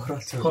 2024. Ora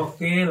jauh.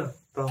 Gokil.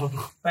 Tahun.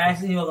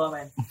 PSI kok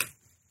men.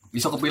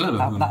 Iso kepilih lho.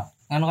 Tak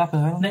anu kabeh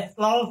wae. Nek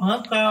lol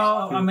banget kayak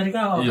Amerika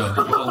kok. Iya,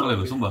 iso kepilih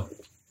lho, sumpah.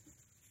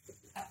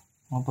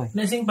 Apa ya?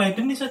 Nek sing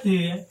Biden iso di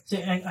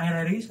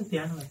akhir-akhir iki iso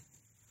dianu.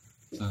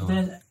 Itu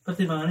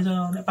pertimbangannya so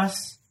nek pas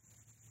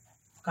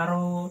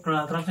karo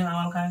Donald Trump yang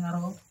awal kayak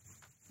karo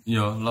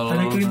Iya, lol.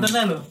 Hillary Clinton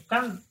lho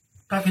kan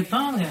kaget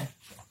banget ya.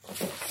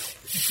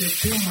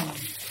 Itu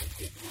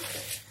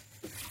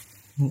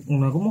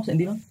Aku mau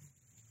sendiri lah.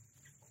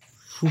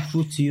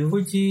 Fuji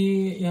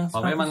yang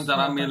Tapi emang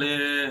cara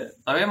milih,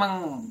 tapi emang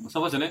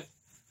siapa jenis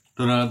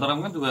Donald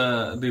Trump kan juga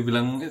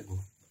dibilang itu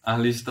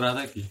ahli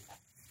strategi.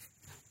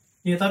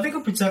 ya tapi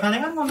kebijakannya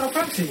kan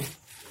kontroversi,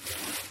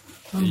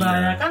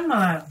 membahayakan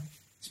malah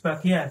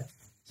sebagian.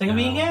 Saya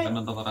kepingin Kan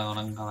untuk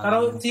orang-orang kalangan.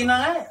 kalau Cina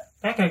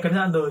kayak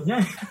gagal doanya.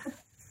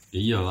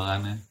 Iya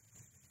makanya.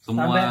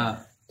 Semua Sampai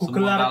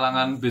Google semua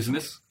kalangan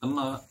bisnis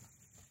kena.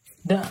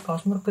 Ndak,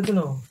 kaos merket itu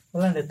loh.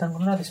 Kalau datang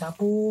kena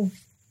disapu.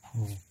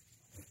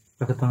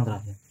 Paket banget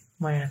rasanya.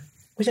 Lumayan.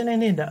 Bisa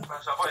ini ndak?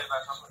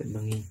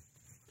 Bengi.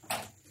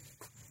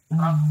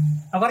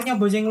 Aku harus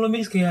nyoba yang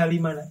lumix GH5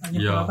 ndak? Iya.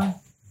 Nyoba apa?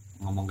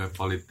 Ngomong kayak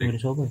politik. Dari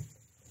siapa ya?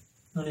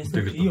 Nulis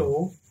studio.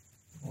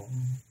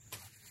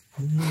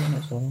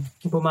 Enak soalnya.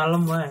 Coba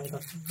malam wae.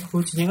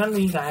 Kuncinya kan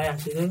wingi kae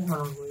asline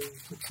ono kuwi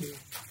kunci.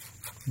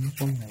 Ini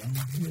sama ya.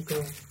 Gitu.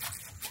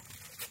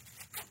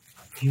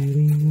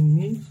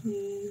 Kiri.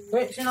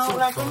 Weh, sinau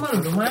lagu mah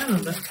lumayan loh,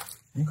 Mbak.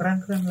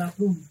 Keren-keren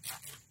lagu.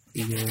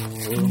 Iya.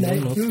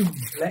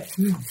 Lek.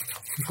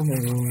 Aku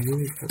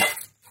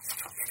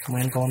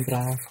main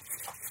kontras.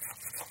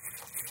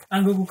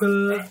 Anggo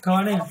Google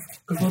kawane ya?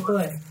 Google Foto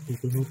ya?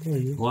 Google Foto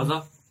ya. Wasa?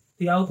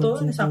 Di auto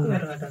ini sapu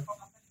kadang-kadang.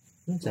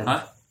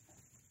 Hah?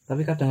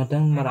 Tapi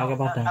kadang-kadang merake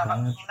padang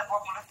banget.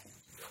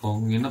 Oh,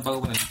 nginep aku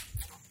pengen.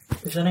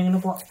 Biasanya ngene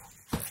kok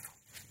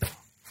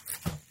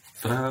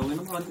Terakhir aku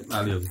nginep nanti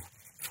lali aku.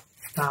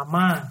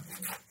 sama.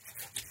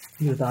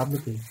 Iya tak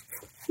upload ya.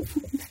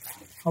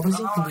 Apa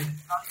sih ini?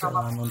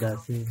 Sama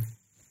dasi.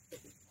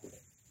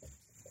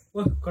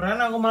 Wah, keren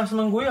aku malah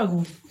seneng gue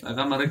aku. Nah,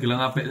 kamarnya Gilang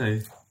apik saya.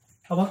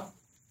 Apa?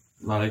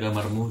 Lari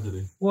kamarmu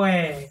jadi.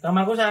 Weh,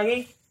 kamarku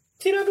saiki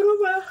tidak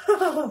berubah.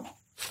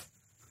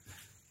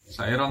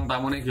 Saya orang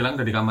tamu nih Gilang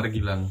dari kamar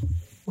Gilang.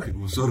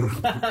 Digusur.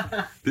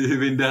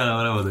 Dipindah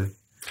apa tuh?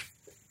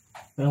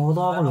 Yang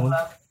foto apa loh?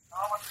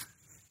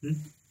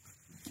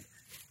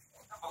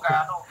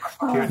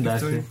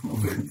 Dasi.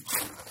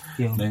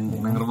 Yang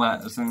Neng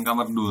rumah sing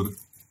kamar dur.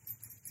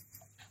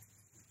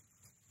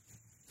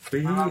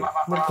 Iki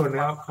mergone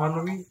anu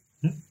iki.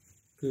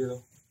 Iya.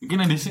 Iki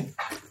nang dhisik.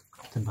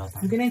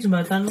 jembatan. Mungkin yang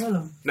jembatan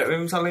lho. Nek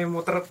misalnya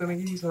muter kene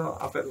iki iso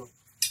apik lho.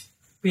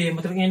 Piye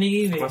muter ngene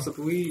iki piye? Maksud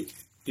kuwi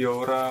ya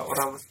ora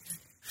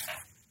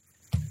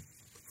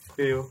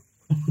yo.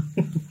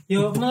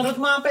 Yo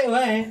menurutmu apik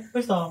wae.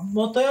 Wis to,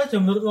 moto aja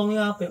menurut wong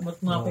iki apik,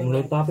 menurutmu apik.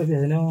 Menurut apa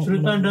biasanya?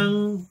 Sudut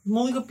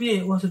pandangmu iki piye?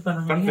 Wah, sudut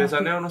pandang Kan iki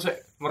biasanya ono sik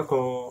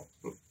mergo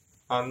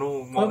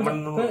anu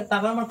momen kowe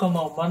takon mergo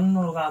momen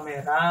mergo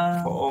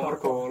kamera. Oh,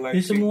 mergo Di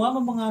lighting. semua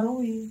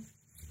mempengaruhi.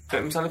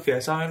 Kayak misalnya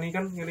biasa ini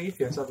kan ini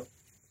biasa tuh.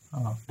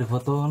 Oh, di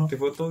foto anu Di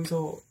foto iso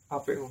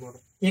apik ngono.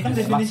 Ya kan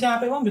definisi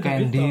apik mah beda-beda.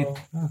 candid.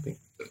 Apik.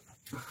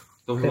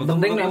 Yang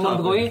penting nek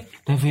menurut kowe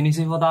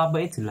definisi foto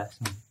apik jelas.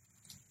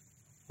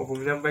 Aku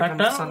menyampaikan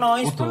Kadang pesan.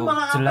 noise pun Udah,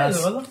 malah jelas.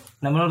 apik lho.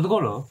 Nah menurutku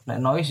lho, nek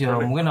noise ya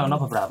mungkin ono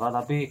beberapa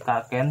tapi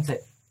kaken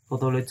sik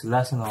foto le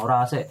jelas no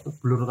ora sik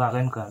blur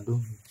kaken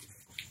gandum.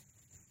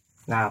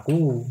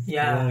 Ngaku.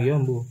 Ya. Iya,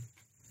 Bu.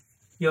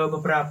 Ya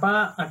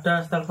beberapa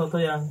ada style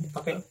foto yang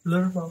pakai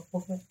blur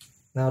pokoknya.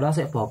 Nah ora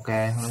sik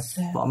bokeh.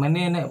 Kok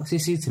mene nek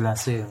sisi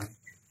jelas e.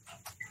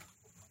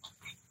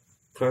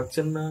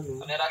 Traction anu.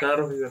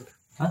 Karo kan.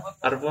 Hah?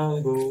 Arep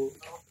nggo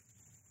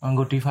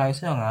Nganggo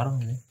device yang ngaruh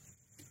ini.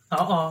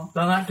 Oh,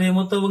 lah nggak ada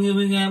moto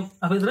wengi-wengi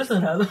apik terus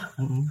enggak tuh.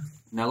 Heeh.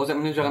 Nah, aku sampe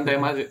menunjukkan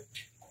tema sih.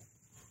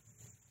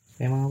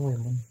 Emang apa ya,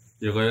 Bang?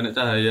 Ya kaya nek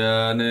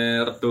cahayane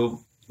redup,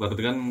 berarti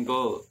kan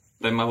kok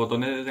tema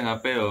fotone sing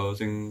apik yo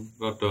sing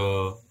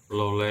rada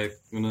low light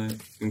ngono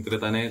sing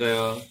ceritane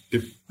kaya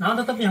deep. Nah,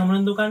 tetap yang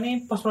menentukan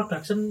nih post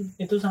production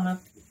itu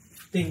sangat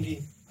tinggi.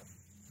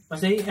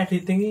 Pasti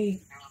editing ini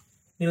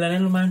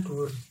nilainya lumayan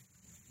dhuwur.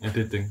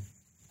 Editing.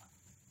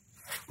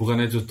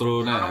 Bukannya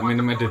justru nek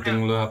minim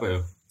editing lu apa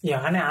ya? Ya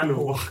kan ya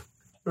anu.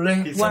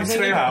 Oleh Bisa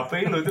sre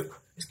HP lho itu.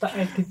 wis tak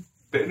edit.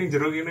 Dek ning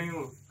jero kene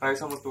yo ra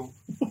iso metu.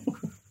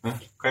 Hah?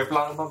 Kayak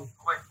plankton.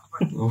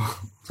 Oh,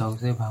 Jauh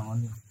sih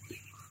bangun.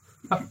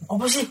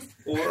 Apa sih?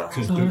 Ora.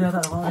 Sudah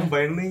tak mau.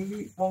 Combine iki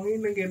wong iki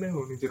ning kene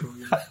lho ning jero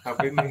iki. HP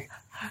ini.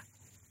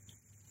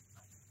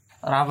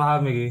 Ora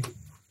paham iki.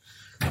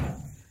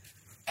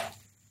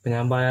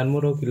 Penyampaianmu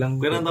ro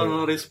bilang gue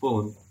nonton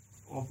respon.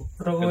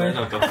 Terus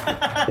Kita cocok.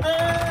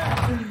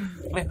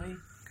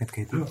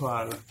 gitu.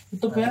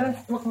 itu beres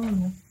plek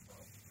ngono.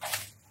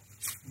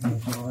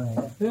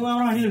 Ini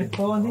mau mandi lho,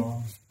 bawa mandi.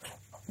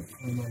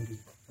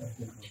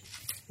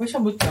 Wis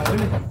sambut gawe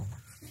lho.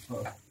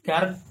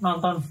 Biar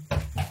nonton.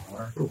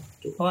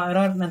 Oh,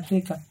 error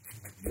nanti kan.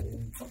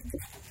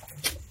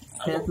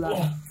 Lihat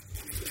lah.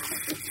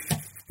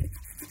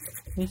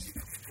 Wis,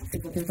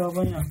 tiba-tiba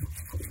apanya?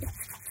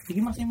 Ini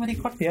masih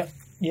merecord ya?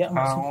 Iya, Ah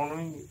masih. ngono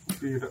iki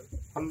tidak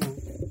penuh.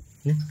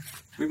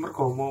 Kuwi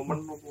mergo momen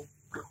opo?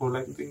 Mergo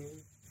lighting.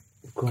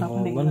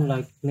 Ngomong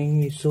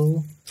lightning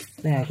iso.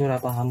 Nek aku ora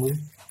paham kuwi.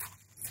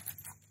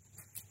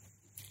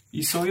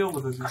 Iso yo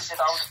betul sih.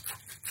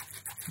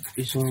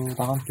 Iso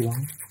takon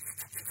bilang.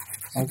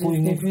 Aku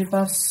ini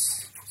Aktivitas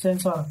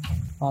sensor.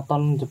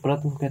 katon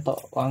jebret ketok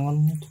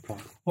wangun jebret.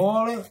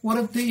 Oleh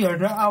urip iki ya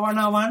ada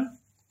awan-awan.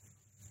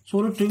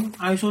 Suruh ding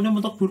ISO-ne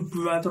mentok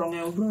berbuat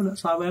 2000 bro, enggak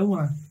 2000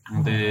 lah.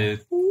 Nanti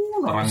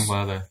terang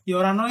banget ya. Ya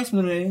ora noise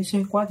sebenarnya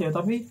sih kuat ya,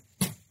 tapi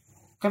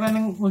karena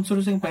yang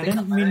unsur sing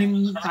badan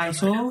minim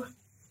ISO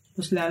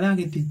terus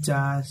lagi di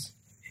jas.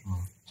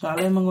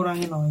 Soalnya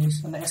mengurangi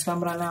noise. Nek es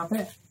kameranya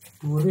apa?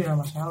 Dhuwur ya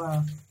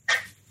masalah.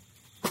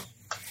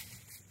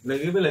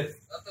 Lagi pilih.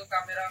 Untuk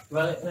kamera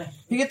Balik nih.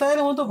 Iki tae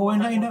lu moto kowe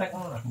ndak indak.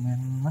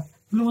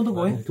 Lu moto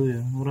kowe. Itu ya,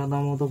 ora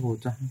tau moto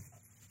bocah.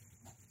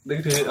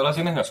 Lagi di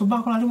alasannya enggak?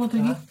 Sumpah aku lali moto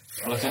iki.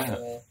 Alasannya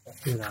enggak?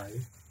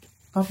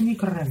 Tapi ini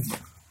keren.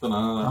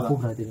 Tenang. Aku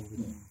berarti.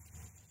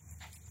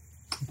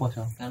 Apa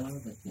sih? Kan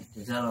lu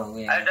jajal lo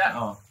kowe. ada.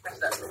 Oh.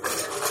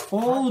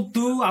 Oh,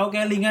 tuh aku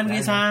kelingan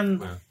kesan.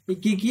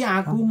 Iki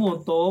aku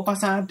moto pas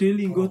ade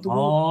linggo tuh.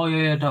 Oh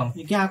iya dong.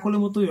 Iki aku li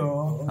moto ya.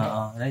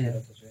 Heeh, ya.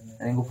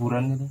 Yang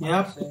kuburan gitu.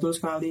 Ya, betul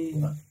sekali.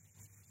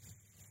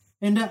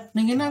 Endak,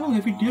 ning kene aku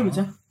nggak video lho,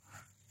 Cah.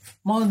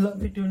 Mau ndelok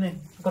videone.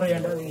 Karo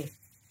ya ndak iki.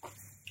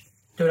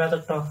 Dora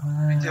tetok.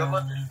 Video apa?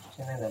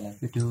 Sini dalan.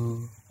 Video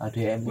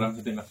ADM. Kurang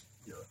syuting Mas.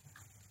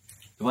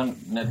 Cuman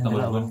net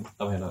teman-teman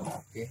tahu ya.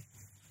 Oke.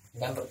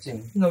 Kan rejim.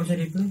 Enggak usah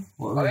di-play.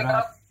 Oke,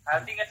 kerap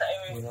hati ngecak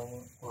ini.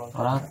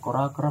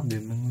 Ora kerap deh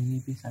mengi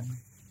pisan.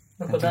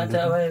 Aku tak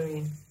ajak wae iki.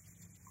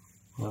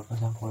 Gua pas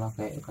aku lah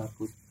kayak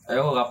kabut.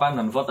 Ayo kapan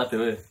dan foto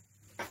dhewe?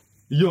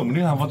 Iya,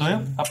 mending foto ya.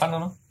 Kapan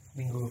ono?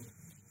 Minggu.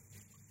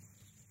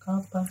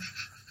 Kapan?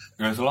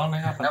 Ya selone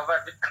kapan? Apa?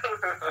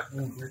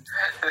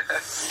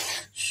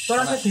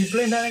 Ora usah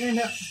di-play ndak ngene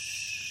ndak.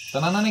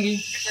 Tenanan iki.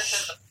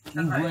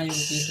 Minggu ayo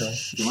gitu.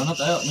 Gimana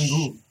ayo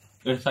minggu?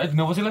 Saya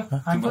dino apa sih lah?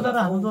 Aku tak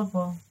tahu tuh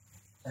apa.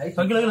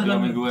 Bagi lagi Dua lah.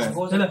 minggu ya.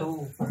 Sudah.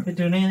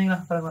 Videonya ini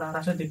lah kalau orang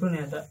rasa di-play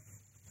ya ndak.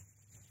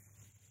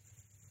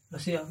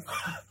 Masih ya.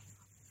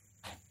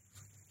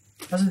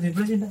 Rasa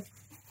di-play sih ndak.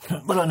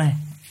 Belok nih.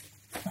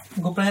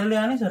 Gue player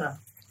liane sara.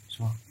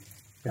 So.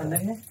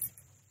 Tandanya.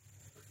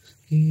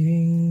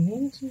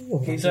 Kiring sih.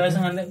 Bisa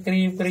sangat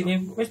krim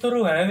wis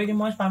turu wae iki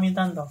mau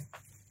pamitan to.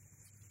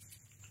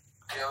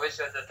 Ya wis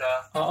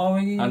ada. Oh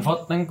iki.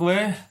 Unvote neng kue.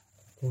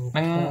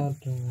 Neng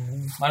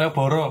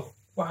Malioboro.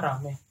 Wah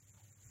rame.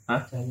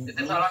 Hah?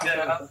 Itu salah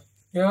ya.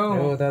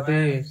 Yo.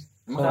 tadi.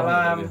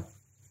 Salam.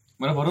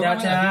 Malioboro.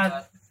 Sehat-sehat.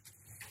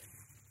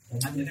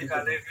 Jadi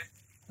kali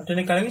Ada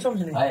negara ini sama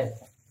sini. Ayo.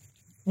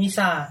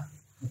 Nisa.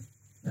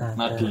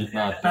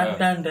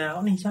 Nada.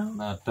 Oh Nisa.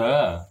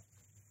 Nada.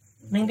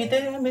 Neng kita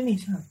kan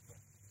Nisa.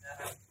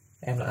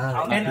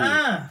 NA.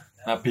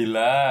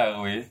 Nabila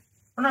kowe.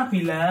 Oh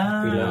Nabila.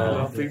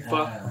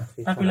 FIFA.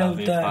 Nabila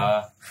udah.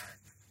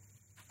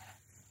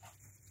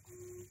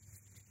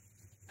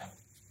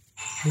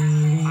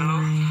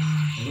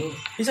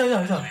 Bisa.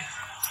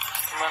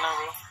 Gimana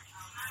bro?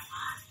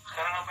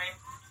 Sekarang ngapain?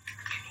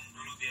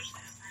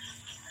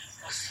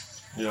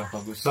 Iya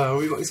bagus. Tahu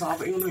kok iso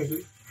apik ngono iki.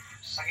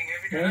 Saking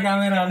happy Ini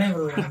kameranya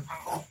bro.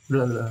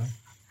 Belum.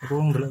 Aku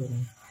belum.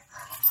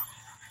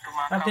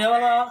 Tadi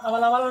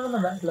awal-awal nonton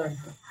enggak? Belum.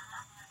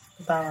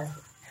 Ketawa.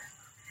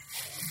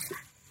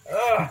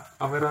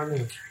 Kamerane.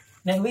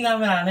 Nek kuwi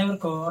kamerane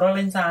mergo ora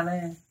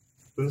lensane.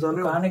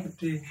 Lensane Lensane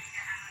gede.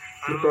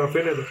 mergo HP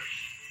itu.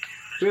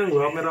 Kuwi nggo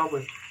kamera apa?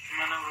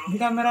 Ini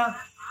kamera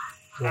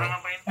Sekarang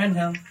ngapain?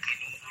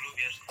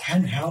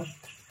 handheld.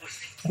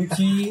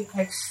 Fuji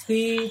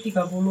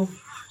X-T30.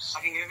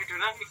 Saking happy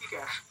dulu iki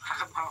gak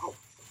mau.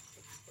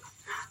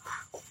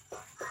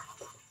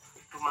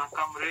 Itu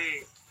makam re.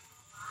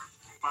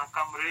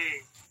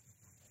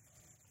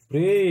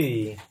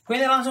 Kowe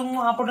langsung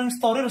upload nang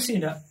story sih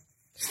ndak?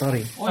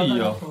 Story. Oh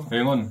iya,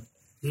 ngon.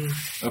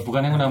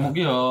 Bukan yang udah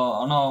mungkin ya,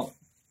 ono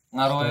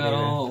ngaruh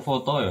karo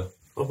foto ya,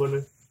 Apa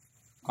nih?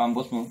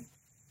 kampusmu,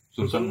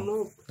 jurusan.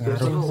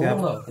 Visual Iya,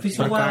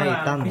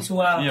 berkaitan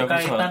visual.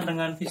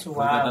 dengan visual.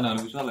 Berkaitan dengan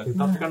visual ya.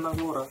 Tapi kan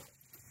aku ora.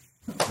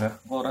 Ya,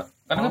 ora.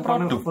 Kan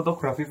produk.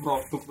 Fotografi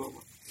produk kok.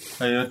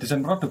 Ayo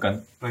desain produk kan.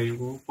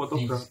 Ayo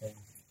fotografi.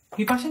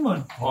 Kipasnya mon.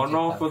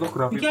 Ono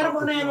fotografi. Iki arep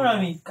ana anu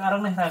Rami,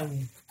 kareng nih Rami.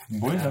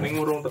 Boy, Ning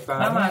urung tekan.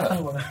 Nama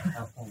mateng kok.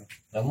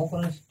 Lah mau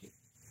kan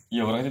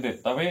iya orang itu deh.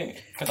 Tapi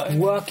kita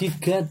 2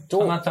 giga,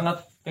 Cuk.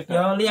 sangat tidak.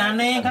 Ya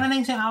liyane kan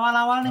ning sing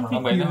awal-awal ning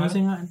Tambahin video apa?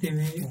 sing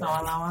dhewe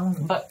awal-awal.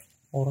 Entar,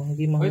 Orang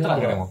iki oh mah itu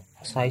lagi mau.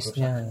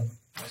 size-nya.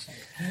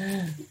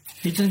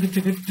 Kitchen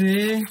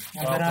gede-gede,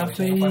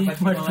 rapi,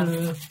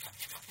 waduh.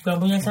 Bukan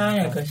punya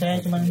saya, guys.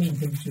 Saya cuma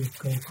minjem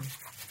juga itu.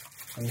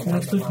 Ini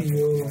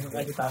studio,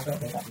 nggak dipakai,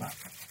 nggak apa-apa.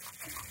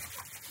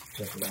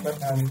 Buat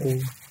nanti.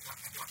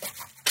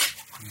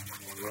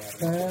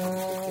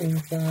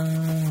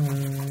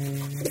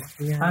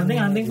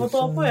 Anting foto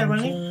apa ya,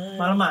 Bang?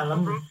 Malam-malam.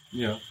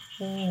 Iya.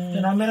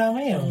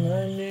 Rame-rame ya.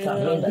 Tak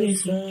lebih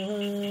sih.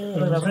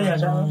 Kalau dapet ya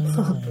ada.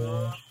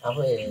 apa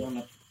ya?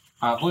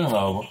 Aku yang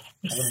tahu.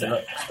 Aku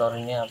delok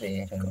story-nya apa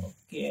ya?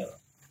 Oke.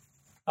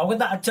 Aku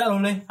tak ajak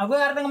loh, Le. Aku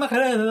arep nang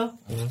Megara itu.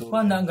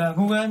 Wah, ndak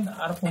ganggu kan.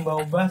 Arep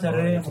mbah-mbah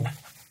jare.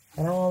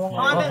 Oh,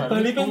 ada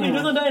beli ping pindu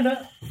tuh ndak.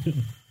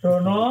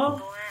 Dono.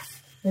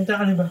 Minta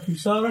kali Mbah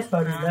bisa wis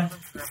baru lah.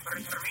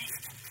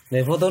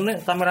 Nih fotonya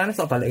kameranya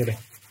sok balik gitu.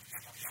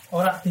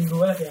 Ora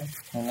tinggu aja.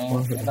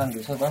 Ini kan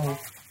bisa banget.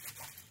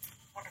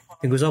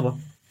 Tunggu siapa?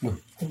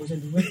 Tinggu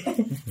sendiri.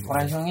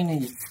 Orang iso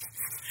ngene iki.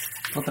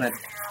 Potret.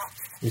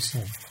 Bisa.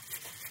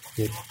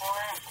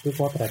 Itu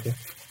potret ya.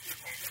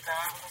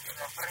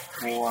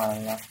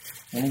 Walah.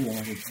 Ini juga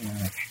masih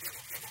semangat.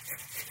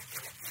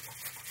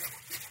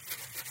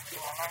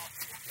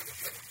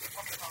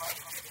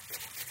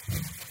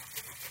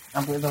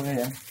 Ampun itu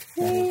ya.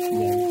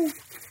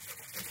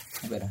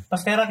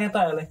 Pas kira kita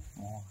ya, Le.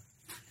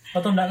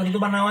 Atau ndak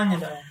ketutupan awannya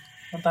dah.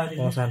 Tadi.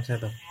 Sunset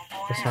tuh.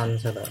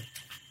 Sunset tuh.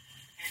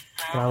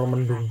 Terlalu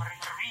mendung.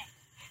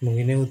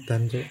 Mungkin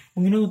udan, Cuk.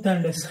 Mungkin udan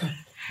des.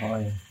 Oh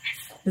iya.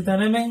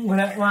 Ditane meng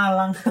golek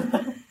walang.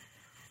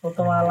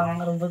 Foto walang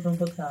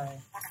rumput-rumput kae.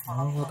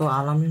 Foto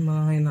alam ini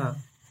malah enak.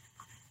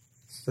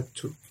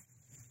 Sejuk.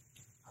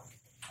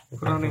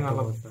 Kurang ning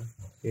alam.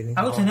 Ini.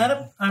 Aku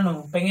jenenge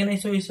pengen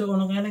isu-isu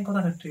ngono kene ning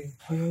kota gede.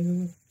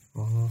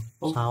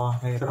 Oh, sawah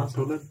kayak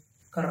dolan.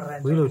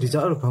 Keren. Wih lo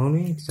dijak lo bangun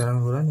nih di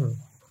jalan bulan lo.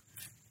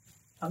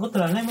 Aku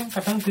dolannya emang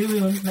kadang dhewe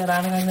nek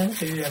rane kancan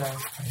dhewe ya.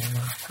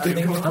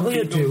 Aku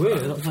ya dhewe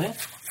saya.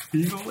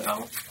 Bingung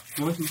aku.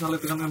 Wes misale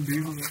tekan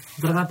bingung.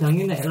 Terkadang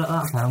ini nek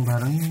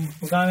bareng-bareng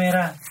buka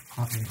kamera.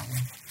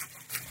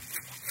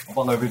 Apa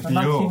nggak video?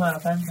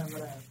 Maksimalkan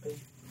kamera HP.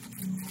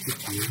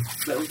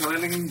 Nek misale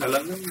ning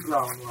dalan kan ora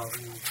ono.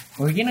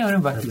 Oh iki nek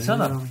Mbah Bisa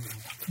to?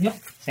 Iya.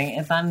 Sing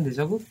etan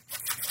desaku.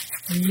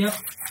 Iya.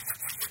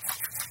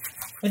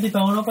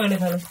 Dibangun apa ya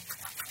Lek?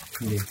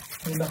 Iya.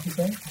 Mbah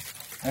Bisa.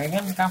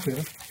 Kan kafe.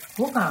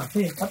 Oh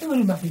kafe, tapi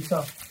Mbah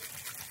Bisa.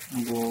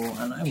 Bu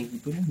anaknya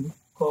itu nih, Bu.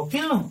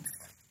 Gokil loh.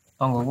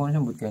 Tanggoku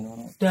nyebut kan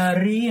orang.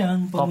 Dari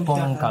yang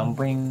Kopong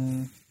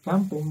gamping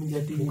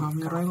menjadi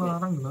kamera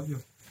larang lho ya.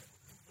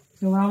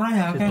 Semua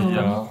ya kan.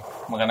 Iya.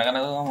 Makanya kan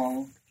aku ngomong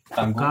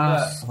tanggung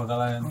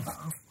bakalan.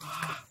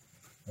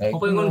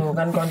 Apa yang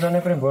kan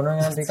koncone Primbono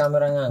nganti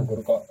kamera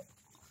nganggur kok.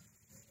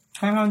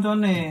 Kayak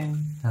koncone.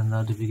 dan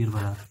tau dipikir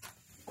barang.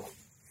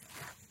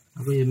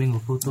 Aku ya minggu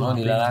foto. Oh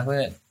dilalah aku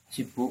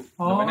sibuk.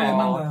 Oh,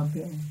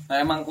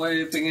 emang kowe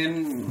pengen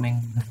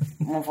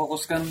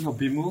memfokuskan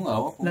hobimu enggak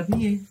apa? Lah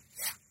piye?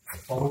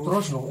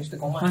 Terus lho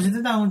istiqomah.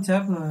 Maksudnya tanggung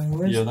jawab lah.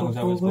 Iya tanggung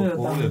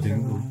jawab ya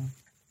tinggu.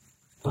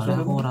 Terus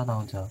aku ora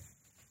tanggung jawab.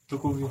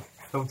 Cukup ya.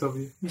 Tanggung jawab.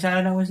 Misalnya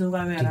nang wis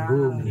kamera.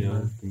 Iya,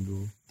 tinggu.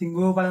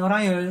 Tinggu paling ora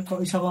ya kok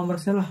iso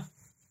komersil lah.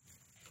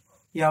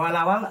 Ya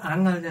awal-awal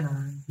angel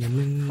tenan. Ya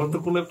ming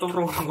Untuk laptop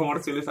rong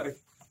komersil saiki.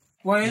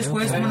 Wes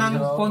menang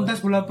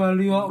kontes bola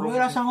bali kok. Kowe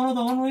rasa ngono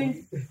to kowe.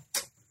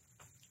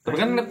 Tapi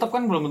kan laptop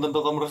kan belum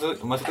tentu komersil,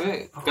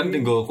 maksudnya kan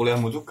tinggal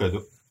kuliahmu juga,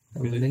 Cuk.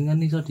 penting kan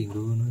iso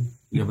dinggo ngono.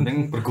 Ya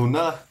penting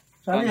berguna lah.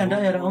 Soalnya ada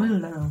ya ngomel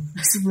lah.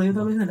 10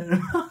 itu wis ada.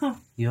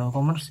 Ya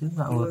komersil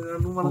enggak nggo.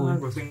 Anu malah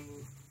nganggo sing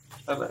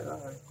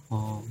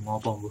Oh,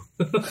 ngopo, Bu?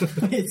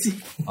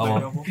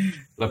 Apa?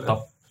 Laptop.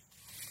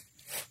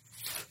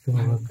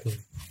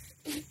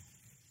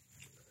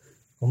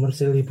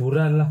 Komersil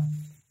hiburan lah.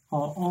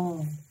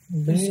 Oh.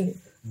 Ini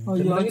Oh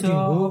iya aja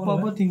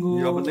apa-apa tinggu.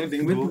 Ya penting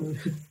tinggu.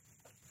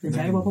 Ya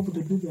saya apa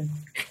butuh duit kan.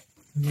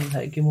 ini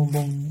saiki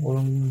mumpung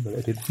ulun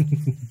balik dit.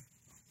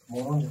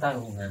 Mohon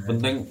tanggungan.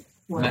 Penting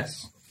nek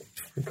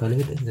Kali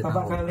itu.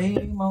 Bapak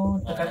kali mau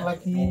dekat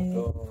lagi.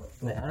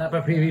 Nek ana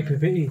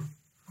BBI.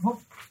 Oh,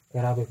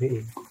 Era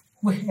BBI.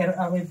 wih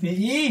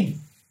RAWBI.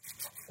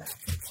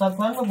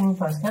 Satuan Pembulu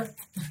Basket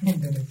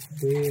Indonesia.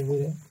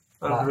 Wih.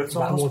 Android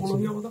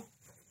 10 ya apa?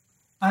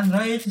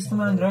 Android, sistem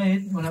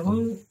Android. Mana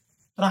aku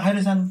terakhir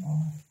san.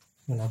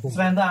 Aku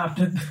Selain tak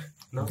update.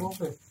 Lah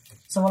opo?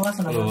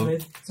 11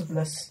 Android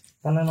 11.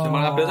 kan ono sing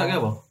update saiki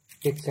apa?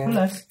 Kicksen.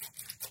 11.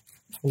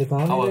 Di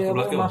bangun Awal itu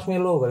 11 ke? Mas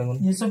Melo paling ngono.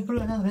 Ya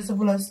 11 Android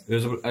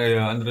 11.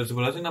 Ya Android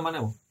 11 ini namanya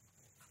apa?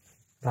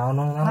 Ra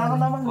ono Nah,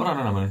 namanya Ora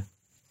ada namanya.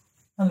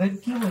 Android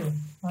Kiwo ya.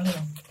 Mana?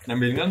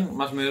 Nyambil kan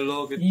Mas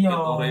Melo Kit Iya.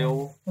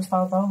 Oreo. Terus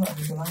tahu-tahu enggak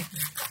bisa lagi.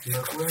 Ya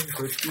aku yang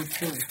Android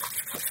itu.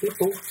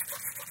 itu.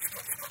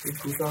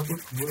 Itu satu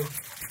dua.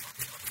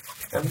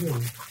 Kan ya.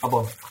 Apa?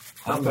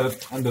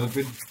 Android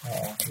Fit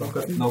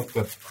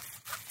Nougat.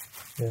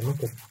 Ya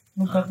nuket.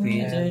 Nugat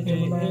ini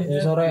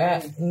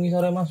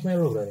Ngisore Mas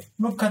Melo berarti.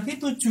 Nugat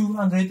itu 7,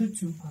 Android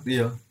 7.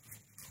 Iya.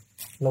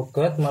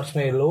 Nuket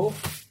Marshmallow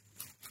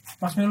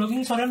Mas Melo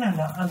ini sore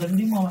enggak Android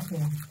 5 Mas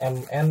Melo.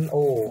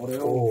 MNO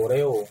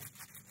Oreo.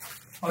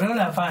 Oreo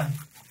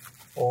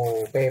 8.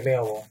 Oh, PP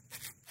apa?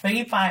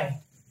 Pengi Pai.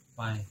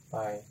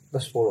 Pai.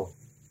 Terus 10.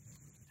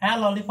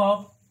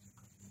 Lollipop.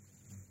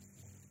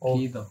 Oh,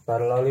 Gitu.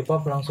 baru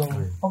lollipop langsung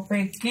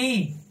OPK.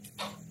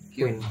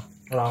 Queen.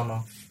 Lah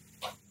ono.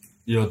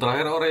 Yo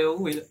terakhir Oreo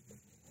kuwi.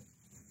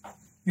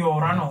 Yo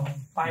ora no.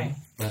 Pai.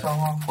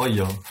 Songo. Oh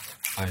iya.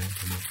 Ayo.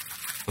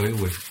 Boleh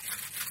wes.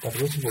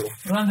 Tapi 10.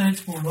 Lu Android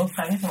 10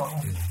 kayaknya songo.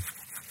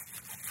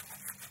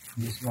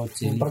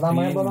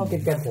 Pertamanya apa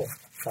KitKat ya?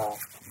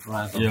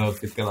 Nah, Iya,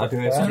 KitKat ada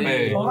SMP.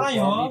 Ora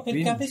yo,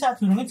 KitKat iki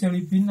sadurunge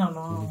Jelly Bean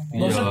ono.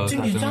 Iya, Mbok searching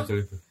bisa.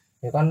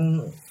 ya kan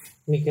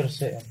mikir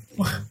sih.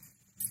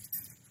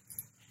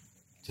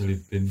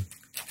 Jellybean.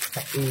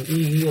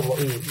 Iya, apa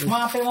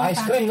Maaf ya,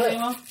 Ice cream, Le.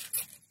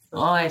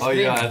 Oh, es Oh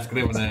krim. iya, es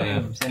krim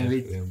bener.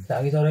 Sandwich.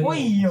 Saiki sore Oh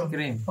iya.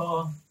 Krim.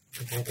 Oh.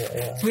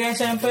 ya. Kuwi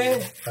SMP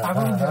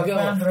aku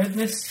nggak Android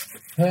wis.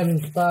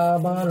 Henta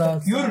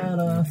balas Yur.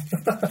 sana.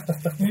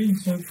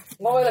 Bisa.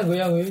 Ngomong lah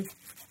goyang kuwi.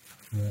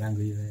 Orang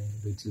gue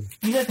lucu.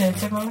 Bisa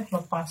dicek oleh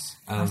lepas.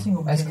 Masih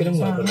nggak Es krim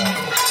nggak pernah.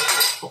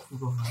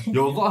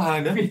 Yo kok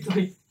ada?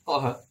 Kok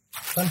ada?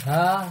 Kan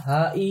H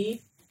I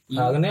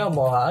Nah, ini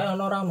apa hae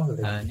ono ora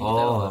maksudnya. Nah, ini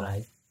Oh. ora.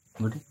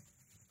 Mudi.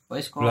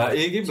 Wis sekolah. Lah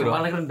iki bro.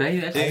 Paling rendah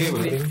ya. Iki,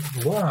 bro.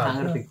 Gua Nggak ora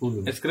ngerti kulo.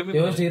 Es krim Yo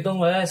itu. dihitung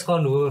wae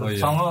sekon dhuwur. Oh, iya.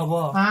 Songo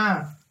apa? Ah,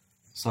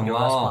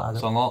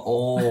 Songo.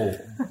 Oh.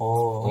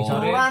 Oh,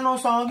 isore ora no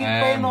songo iki M.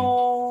 peno.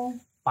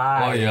 pai.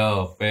 Oh iya,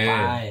 P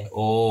Pai.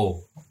 O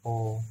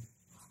Oh.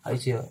 Ayo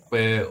sih. P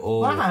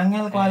O Wah,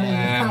 angel kuali.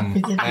 M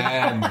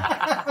N.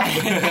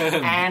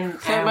 N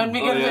Sampeyan Oh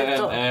pikir iya,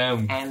 cok. M.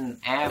 N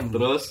M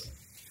Terus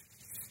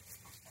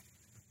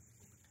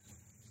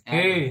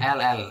L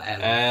L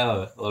L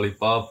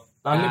lollipop.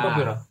 Lali apa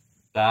pira?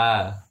 K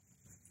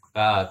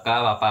K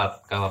papat.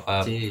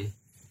 C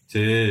J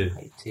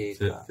C.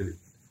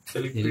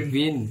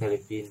 Filipin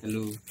Filipin.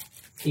 telu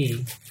I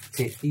C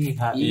I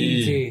H I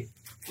I. C.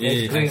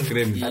 I es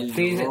krim. T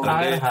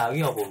terakhir H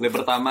iki apa? Ini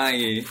pertama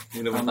ini.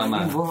 Ini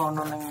pertama. gua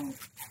ono nang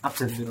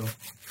update dulu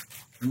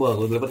Wah,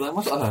 gue pertama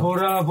masuk ah.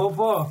 Ora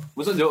apa-apa.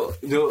 Masa jo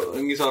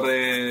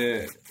ngisore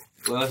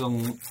langsung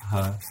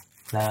ha.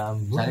 Lah,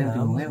 saling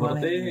bingungnya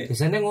Berarti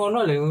biasanya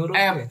ngono lho ngurus.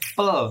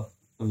 apple.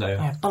 Enggak ya?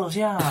 Apple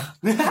siap.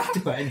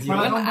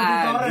 Malah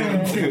kompetitor ya.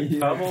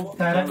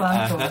 Direct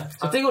langsung.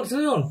 Seting kok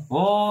disun.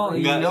 Oh,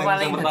 enggak iya yang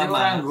paling pertama.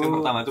 Yang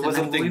pertama coba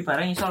searching.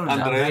 barang iso lho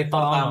Android Android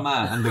pertama,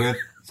 Android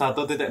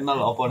 1.0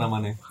 apa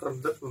namanya?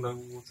 rendet nang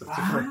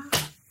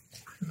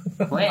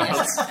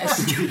wes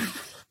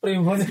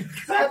Primbon.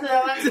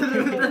 Saya langsung.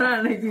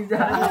 beneran iki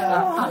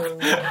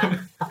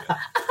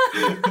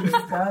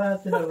Cara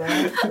tidak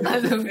baik.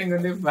 langsung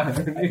ngene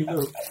banget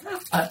itu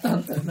atau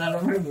terlalu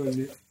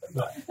berbunyi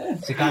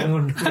Si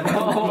kanun.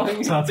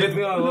 Sajit ku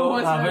aku.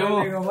 HP-mu.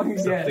 ngomong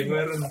dia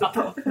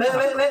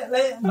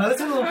Le, balas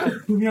lu.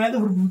 Dunia itu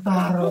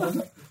berputar.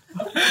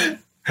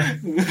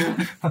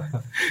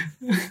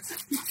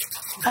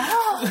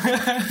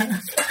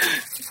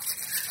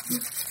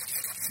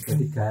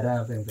 jadi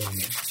gara apa yang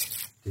pengen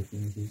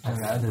definisi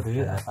Enggak ada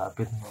duit,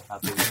 sabit.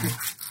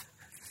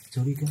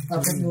 Curi kan.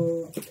 Apa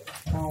tuh?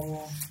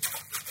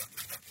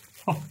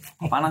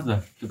 Mau Panas dah.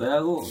 Kita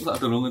aku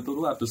sak dolong itu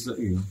lu atus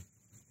iki.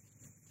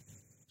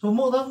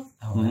 sumuk tuh.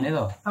 ini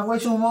loh Aku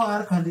sumuk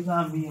arep ganti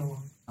kambi ya.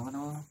 Apa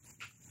namanya?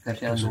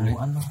 versi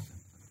Semuaan lah.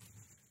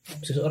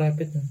 Sesuk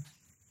rapid.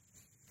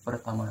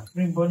 pertama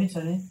Rimboni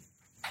jane.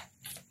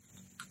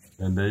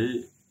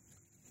 Gandai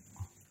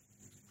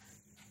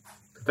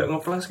tidak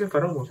ngeflash ke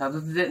bareng bos 1.0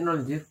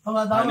 jir Oh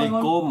enggak tahu.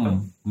 honeycomb.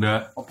 Ndah,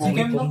 opo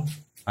Chicken tuh.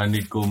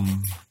 honeycomb.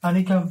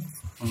 Honeycomb.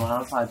 ono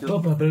alfa Oh,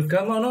 bubble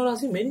gum ono ora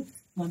sih, Min?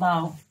 Enggak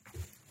tahu.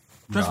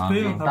 Terus B,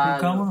 Nggak, tapi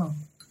kamu.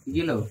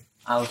 iki lho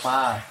alfa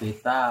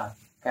beta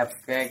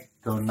cupcake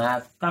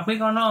donat Tapi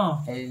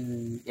kono.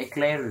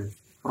 eclair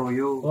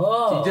froyo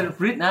Oh.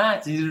 gingerbread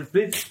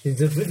gingerbread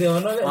Gingerbread ya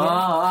ono lek.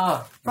 oh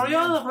Proyo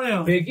lah Proyo.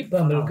 B iki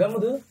bubble gum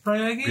tuh.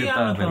 Proyo iki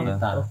Beta, anu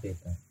beta. toh. Oh,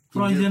 beta.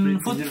 Frozen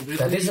food.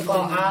 Jadi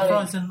sekolah A.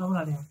 Frozen apa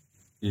tadi?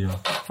 Iya.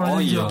 Frozen Oh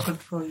iya. yogurt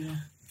Proyo.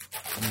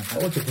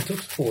 Oh, cukup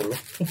 10.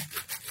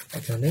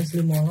 Ajane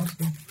 15.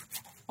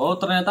 Oh,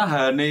 ternyata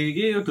honey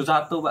iki udah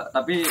satu, Pak,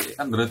 tapi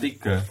Android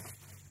 3.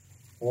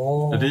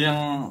 Oh. Jadi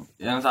yang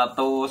 1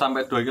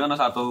 sampai 2 itu ada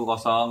 10,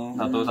 11,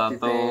 15,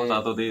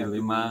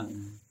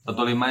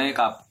 15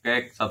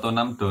 cupcake,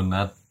 16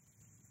 donat.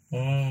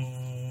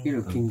 iki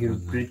lho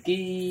gingerbread ki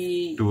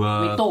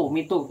Dua.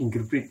 mito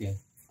gingerbread ya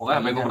Pokoknya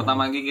HP ku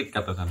pertama iki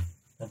KitKat kan.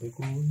 Tapi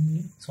ku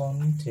ini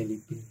Sony Jelly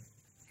Bean.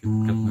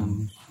 KitKat.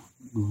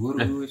 dhuwur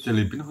wis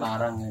Jelly Bean apa?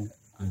 larang ya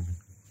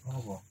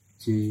Apa?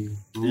 J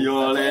Iya,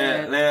 le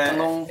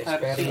telung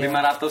versi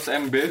 500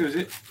 MB itu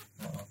sih.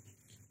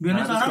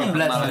 Biasanya sekarang ya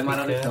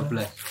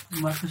 512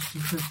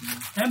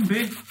 MB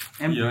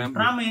Iya, MB.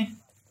 rame.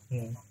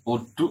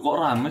 Waduh, kok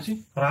rame sih?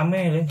 Rame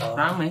le.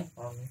 rame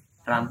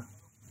ram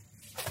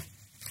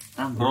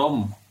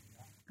Rom.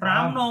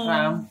 Ramno.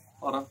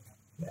 Orang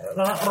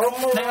Rom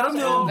Nek rom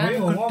yo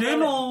gede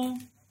no.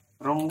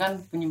 rom kan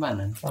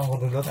penyimpanan Tanggo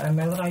download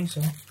ML ra iso.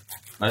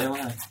 ayo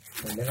mana?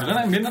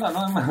 Kan MB kan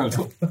ana mahal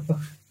tuh.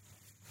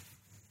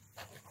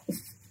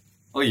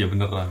 Oh iya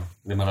beneran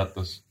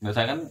 500. Nah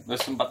saya kan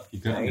wis 4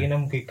 giga. Saiki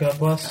 6 giga,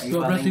 Bos.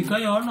 12 giga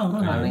ya ono. Bro.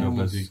 Nah, Paling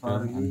 12 giga,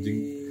 sorry, anjing.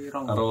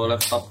 rong. Karo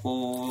laptopku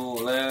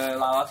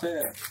lawase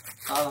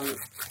salah.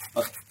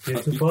 Ya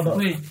coba tok.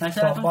 Wih,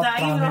 saya Copot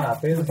saiki rame bro.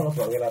 HP terus kalau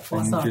pakai laptop.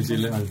 Masa? Di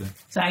sini aja.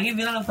 Saiki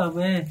bilang laptop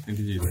e. Di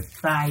sini.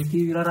 Saiki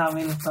bilang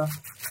rame laptop.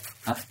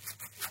 Hah?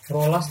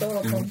 Rolas tuh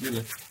laptop. Di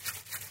sini.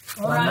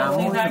 Ora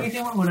sing saiki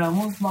sing mau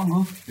gunamu monggo.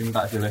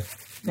 Minta sih le.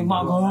 Sing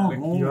monggo.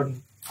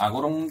 Aku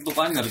rong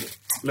tukan ngerti.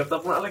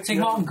 laptop nak lagi Sing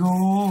monggo.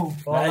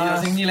 Nah, iya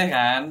sing nyileh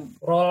kan.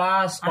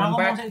 Rolas Aku mau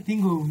compact. sing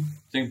dinggo.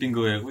 Sing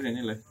tinggo ya aku sing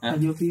nyileh. Hah?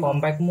 Ayo pi.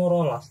 Compactmu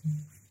rolas.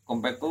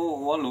 Kompakku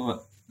 8, Pak.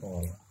 Oh.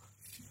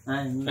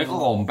 Kok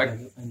kompak?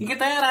 Iki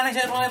teh rane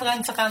server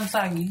tekan sekansa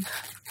iki.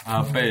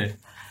 HP.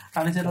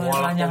 Rane server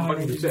malah lanjang. kompak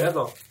bisa ya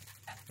toh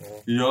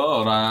Iya,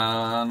 ora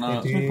ana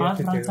Cepat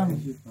langsung.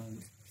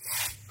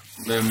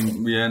 dan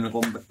biyen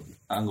kompak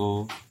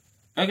kanggo.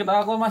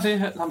 Kita aku masih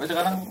sampai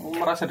sekarang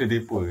merasa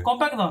ditipu ya.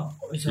 Kompak toh?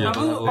 Iya, Aku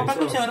bener. kompak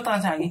tuh server tekan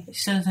saiki.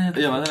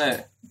 Iya, masalah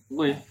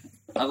kuwi.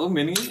 Aku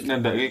biyen iki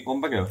ndandake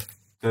kompak ya.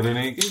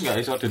 Jarene iki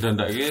enggak iso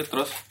didandake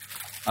terus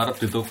arep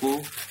ditukune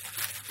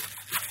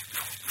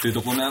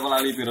aku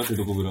lali piro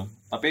dituku piro.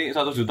 Tapi 1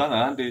 juta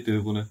enggak nanti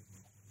ditukune.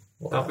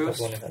 Tapi wis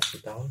 1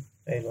 tahun.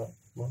 Lo.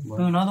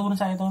 Ngono tuh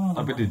saya itu.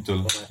 Tapi dijol.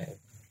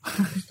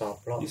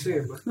 Stop lo. iso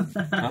ya, Pak.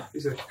 Hah?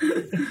 Iso.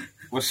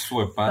 Wis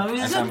wepat Tapi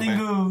SMP.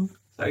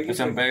 Saiki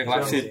SMP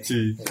kelas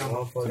 1.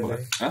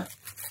 Hah?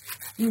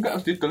 Enggak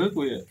harus didol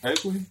kuwi ya. Ayo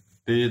kuwi.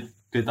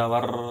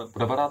 Ditawar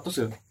berapa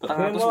ratus ya?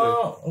 400 ya.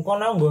 Engko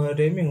nang nggo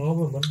HDMI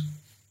ngopo, Bang?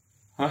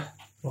 Hah?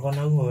 Engko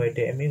nang nggo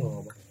HDMI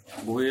ngopo?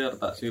 Kuwi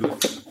tak silu.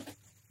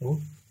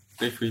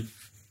 TV.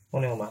 Oh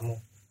ning omahmu.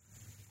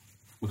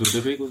 Udah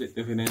TV ku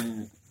TV-ne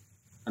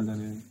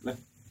kancane. Lah,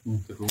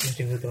 TV.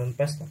 Mesti nonton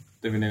PES to.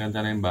 TV-ne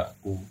kancane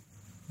mbakku.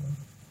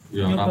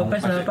 Ya Nyoba kamu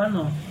PS 8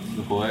 no.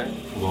 Kowe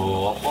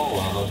nggo apa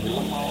wae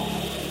film mau.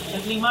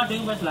 PS 5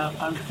 ding PS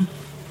 8.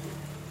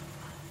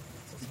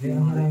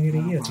 Akhir-akhir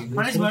iki ya.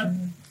 Manis banget.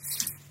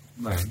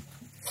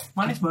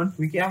 Manis banget.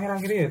 Wiki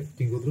akhir-akhir ya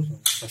tinggu terus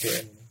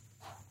pakai ini.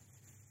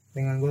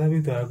 Dengan gue tapi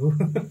udah aku.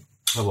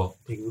 Apa?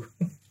 Tinggu.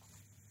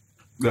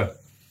 Enggak.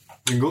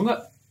 Minggu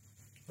enggak?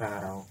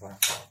 Nah, apa?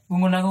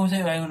 Ngun aku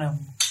sih wae ngono.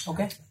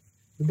 Oke.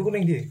 Itu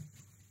kuning dia.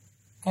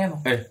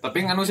 Kayak Tapi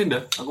nganu sih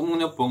ndak, aku mau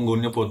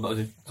nyoba tok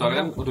sih.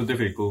 Soalnya kan udah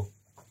TV ku.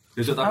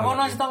 Besok tak. aku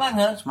nonton kan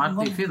enggak? Smart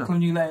TV tuh.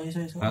 Kunjung lah iso.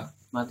 Hah?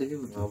 Mati iki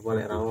betul. Apa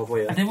nek rawo apa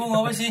ya? Ademu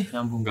ngopo sih?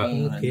 Nyambung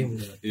Enggak. Game.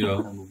 Iya.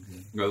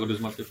 Enggak kudu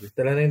smart TV.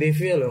 Telan TV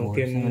lho,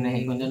 game.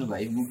 Menehi konten Mbak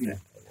Ibu ki.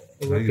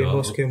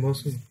 Game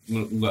host.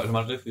 Enggak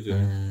smart TV sih.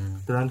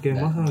 Telan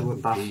game host gue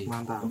tas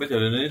mantap. Sampai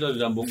jalan ini udah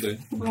disambung deh.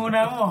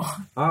 Penggunamu.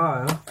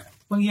 Ah, ya.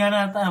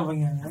 Pengkhianatan.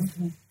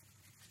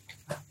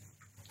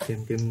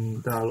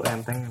 Game-game terlalu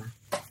enteng.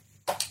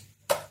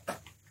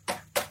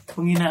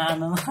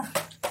 Penghinaan.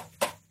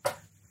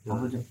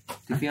 Apa tuh?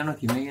 TV ana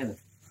game ya tuh.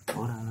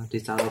 Ora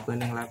dicaloke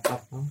ning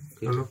laptop.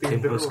 Kalau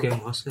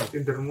Game host.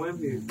 Tindermu ya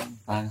piye?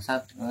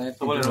 Bangsat.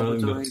 Coba lihat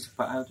dulu.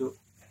 Cepat tuh.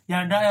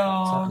 Ya ada yo.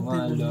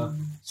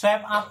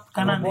 Swipe up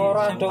kanan nih.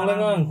 Ora dong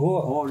nganggo.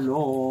 Oh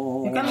lo.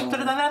 Ya kan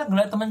ceritanya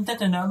ada temen chat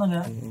ya ndak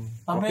enggak?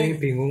 Tapi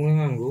bingung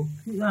nganggo.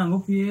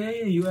 Nganggo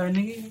piye UN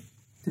ini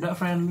tidak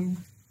friendly.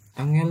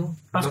 Angel.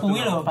 Pas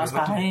kuwi lho, pas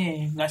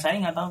kae. Enggak saya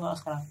enggak tahu kalau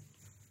sekarang.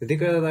 Jadi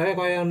katanya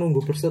kayak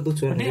nunggu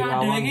persetujuan Jadi dari ada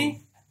lawan. lagi.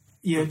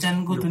 Iya,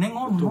 jan kudune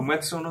ngono.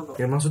 Domet sono to.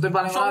 Ya maksudnya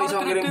paling Soalnya iso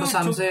kirim kritik,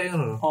 pesan Cuk. sih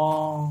ngono lho.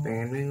 Oh.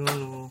 Pengen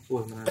ngono.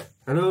 Wah, menarik.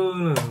 Halo.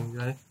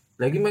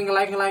 Lagi main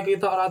nge-like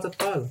kita ora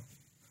cetel.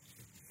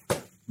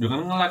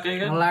 Jangan ngelake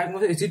kan. Nge-like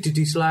mesti isi di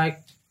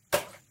dislike.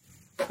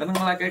 Kan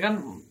ngelake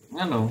kan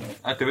nganu,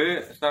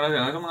 adewe secara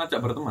langsung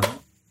mengajak berteman.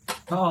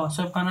 Oh,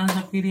 swipe kanan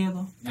swipe kiri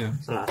itu. Iya.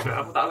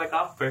 Aku tak like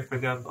kabeh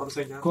banyak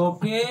orangnya.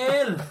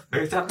 Gokil.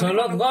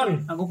 Download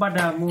kon. Aku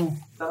padamu.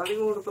 Cara iki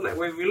ngono tuh lek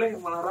kowe milih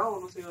malah ra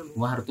ono sing ngono.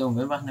 Wah, harus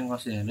ngombe pas ning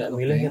kos ya. Ndak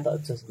Milih kita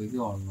aja. iki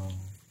ono.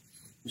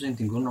 Terus sing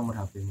tinggal nomor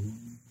HP-mu.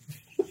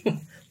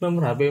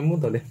 Nomor HP-mu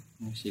to, Le.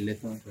 Silet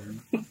to.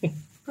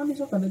 Kan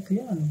iso kan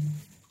dia.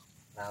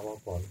 Nah,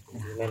 apa?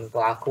 Main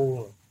ke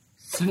aku.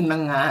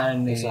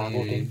 Senengane. Bisa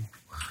aku ding.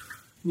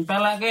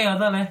 Nyepelake ya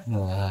to, Le.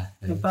 Wah.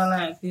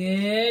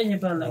 Nyepelake.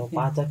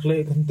 Pacak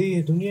Le ganti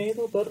dunia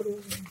itu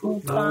terus.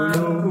 Aku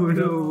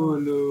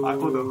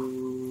tuh.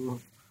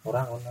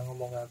 Orang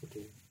ngomong aku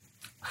deh.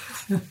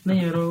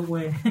 Nih yo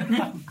kowe.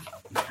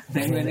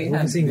 Nek ngene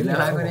iki sing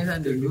aku nek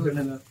sandung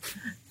ngono.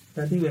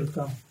 Berarti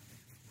welcome.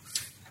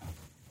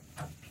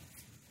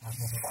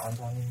 Aku tak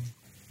antani.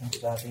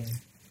 Saat ini.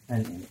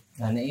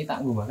 Nah nek iki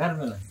tak nggo bakar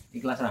lho.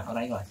 Ikhlas ra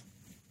ora ikhlas.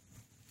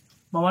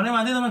 Mamane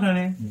mati to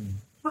megane.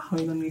 Wah,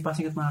 kowe kan pas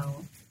inget mau.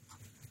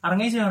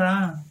 Arenge sih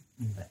ora.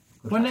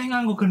 Kowe nek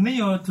nganggo geni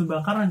yo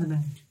dibakar aja nih.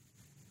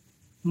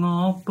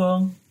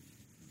 Ngobong.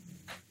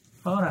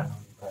 Ora.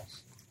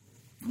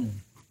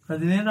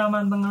 Jadi ini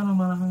raman tengah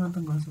malah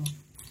nganteng gosok.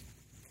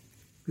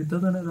 Gitu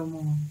tuh nek romo.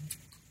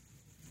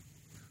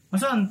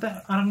 Masa ente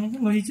arangnya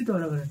nggak hiji tuh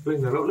ada kan? Kowe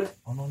njaluk le.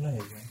 Ono le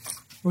ya.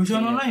 Wis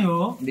ono lah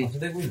yo.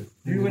 Maksudnya gue lho.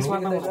 Iki wis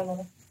mantap.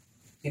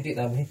 Titik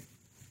tapi.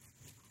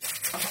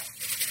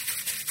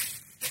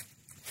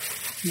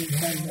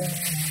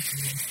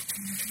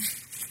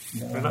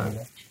 Enak.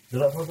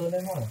 Delok fotonya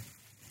mana?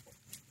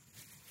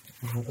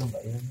 Foto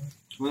Mbak Irma.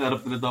 Kowe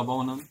arep cerita apa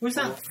ngono? Wis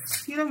tak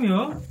kirim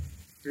yo.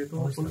 Itu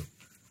apa?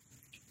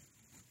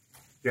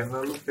 Yang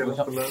lalu.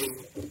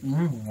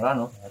 Ora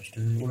no. Harus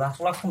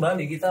diulas-ulas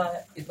kembali kita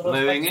itu.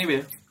 Lewenge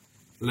piye?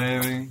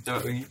 Leweng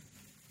cewek wingi.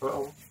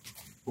 Oh.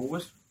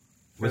 Wes.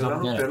 Wis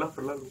Besok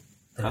berlalu.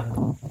 Hah?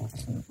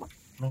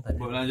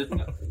 Boleh lanjut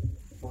enggak?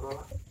 Ora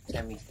lah.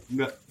 Semi.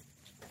 Enggak.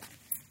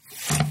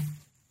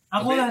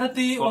 Aku lah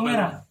ngerti wong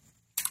merah.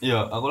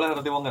 Iya, aku lah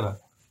ngerti wong era.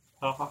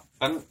 Apa?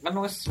 Kan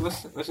wis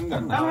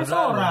enggak. Kan wis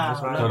ora.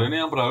 Jare ini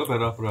yang berlalu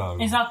berlalu.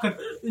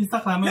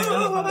 Instagram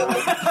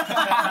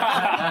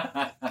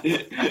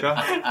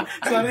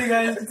Sorry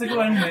guys,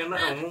 cekuan. Enak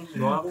ngomong.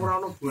 Nggak aku ora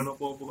ono hubungan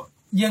apa-apa kok.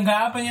 Ya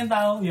enggak pengen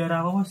tahu, ya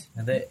ora apa bos.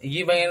 Nanti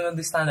iki pengen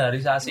ngerti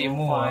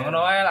standarisasimu. Ngono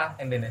wae lah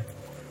intine.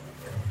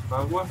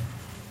 Aku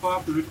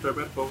beli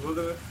bebet bonggol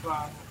tuh.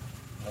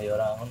 Ayo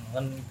ora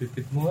kan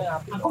bibitmu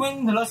apik. Aku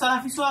pengen ndelok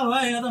secara visual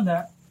wae atau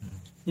enggak?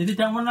 Ya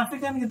tidak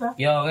munafik kan kita.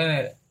 Ya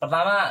oke,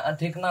 pertama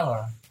dikenal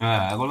ora?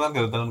 Nah, aku kan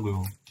gak tahu gue.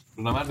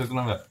 Pertama ada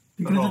kenal nggak?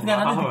 Dikerucutkan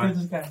aja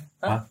dikerucutkan.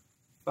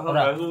 Kalau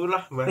nggak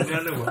lah, bahannya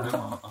nih bang.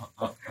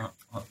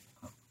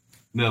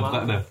 Udah buka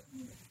dah.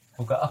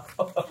 Buka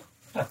apa?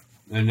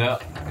 Enggak,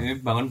 ini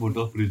bangun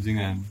butuh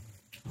bridgingan.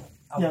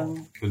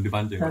 Yang Belum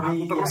dipancing.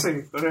 dari Terus sih,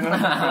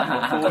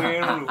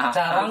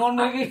 Cara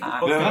ngono iki.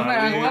 Ya kan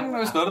aku kan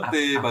wis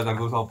ngerti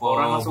pacarku sapa.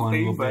 orang langsung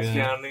hubungan gue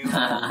bahasnya nih.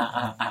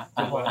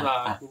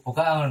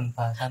 Buka on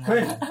bahasan.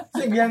 Weh,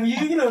 sing yang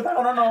iki lho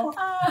tak ono.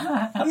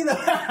 Iki lho.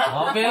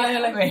 Oh,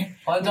 pilih kowe.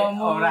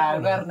 Kancamu Ora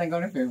ora ning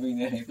kene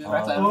bebine.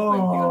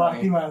 Oh,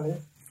 lagi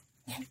balik.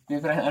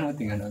 Pikiranmu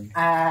tinggal lagi.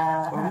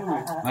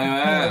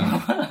 Ayo,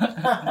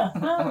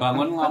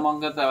 bangun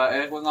ngomong ke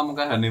cewek, kowe ngomong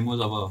ke hanimu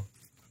sapa?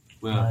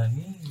 Kowe.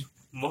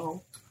 Mau.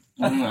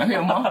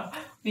 Ya mau.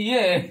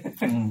 Piye?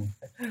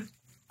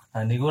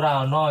 Hani ku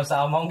ora ono,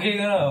 sak omong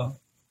ki ngono.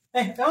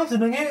 Kamu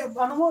jenenge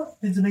anumu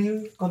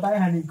dijenengi kotake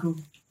Haniku.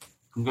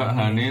 Enggak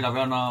hani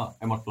tapi ana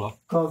emot loh.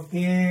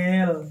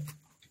 Gokil.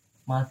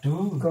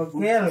 Madu.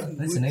 Gokil.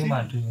 Wis jenenge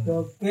madu.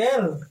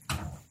 Gokil.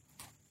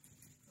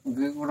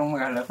 Gue kurang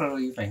mengalah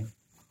kalau ipeng.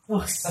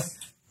 Us.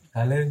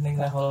 Hale ning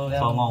level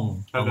yang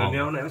Songong.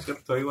 Adanya nek wis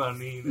kerja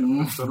wani,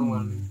 suruh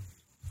wani.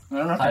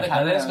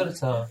 hale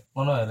kerja.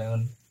 Ngono ya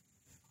ngono.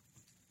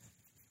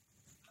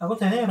 Aku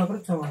jane ora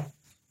kerja.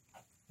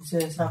 Bisa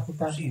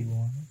serabutan.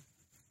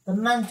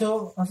 Tenang,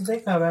 Cuk.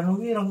 Maksudnya gawean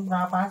kuwi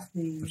ora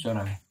pasti.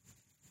 Personal.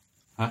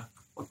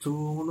 Ojo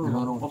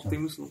ngono,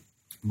 optimis lu.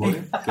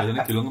 Boleh,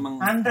 jadinya bilang emang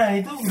Anda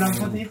itu bilang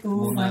seperti itu,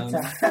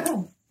 ngaca.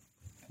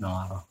 No.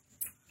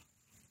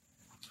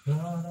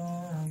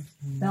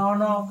 Nek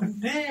ono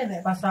gede,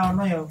 nek pas ra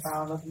ono ya ora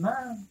ono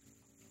tenang.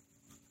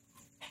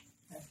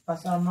 Nek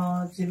pas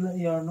ono cilik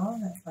ya ono,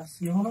 nek pas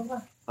yo ngono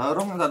lah.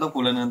 Tarung 1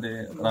 bulan nanti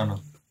Rano.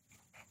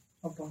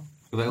 Apa?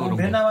 Kita urung.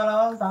 Ben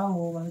awal-awal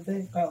tahu,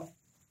 maksudnya kayak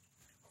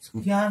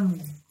sekian.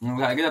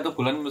 Enggak, kita 1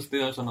 bulan mesti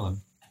harus ono kan.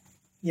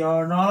 Ya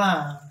ono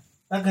lah.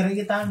 Negara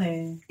kita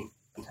nih.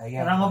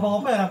 Orang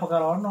ngopo-ngopo ya ora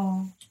bakal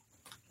ono.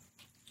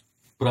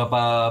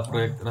 Berapa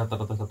proyek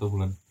rata-rata 1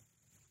 bulan?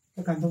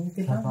 Tergantung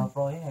kita. Apa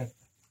proyek?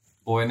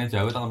 Poinnya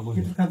jauh tanganku.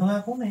 Ya tergantung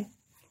aku nih.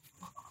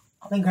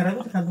 Negara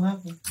itu tergantung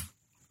aku.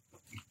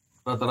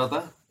 Rata-rata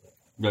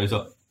enggak iso.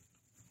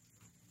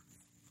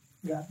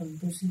 Enggak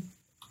tentu sih.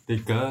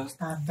 3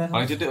 Standar.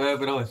 paling sedikit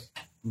pira wis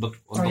untuk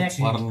Proyek.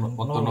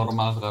 waktu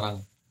normal sekarang.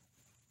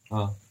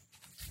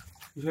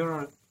 Bisa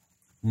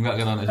Enggak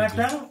kita nek siji.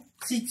 Kadang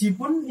siji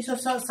pun iso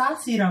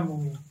sasi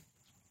ramu.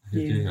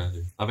 Siji enggak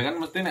sih. Tapi kan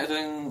mesti nek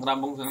sing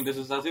rampung sing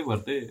disesasi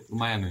berarti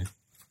lumayan nih.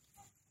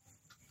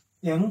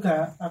 Ya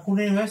enggak, aku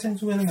nih wes yang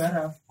suwe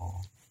ngarap.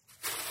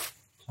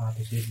 Sangat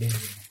disiplin.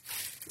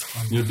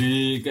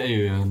 Jadi kayak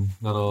ya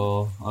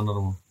karo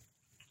honormu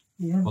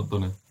Iya.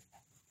 waktune.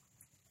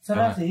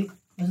 Salah sih.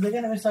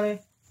 Maksudnya kan misalnya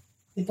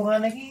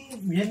hitungannya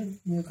ki biyen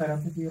yo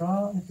garap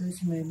piro itu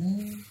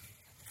semene.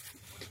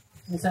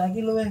 Misalnya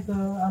ki luwih ke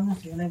anu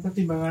sih, nek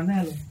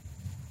pertimbangannya lho.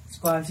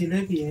 Sekolah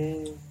hasilnya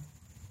piye?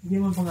 Dia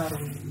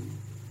mempengaruhi.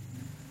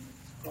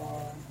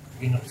 Sekolah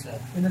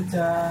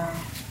kinerja.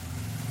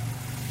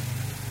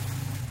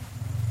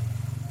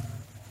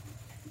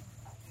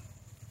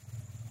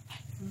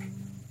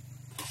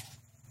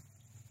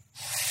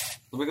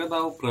 Tapi kan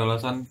tahu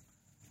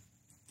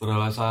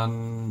beralasan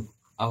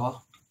apa?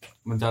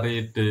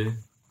 Mencari ide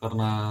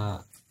karena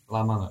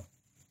lama nggak?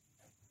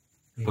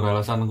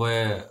 Beralasan kowe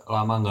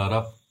lama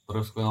nggarap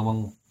terus kowe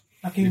ngomong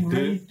Lagi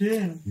mulai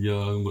ide. ya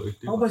mbok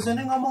ide. Aku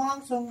biasanya ngomong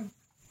langsung.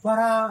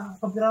 Para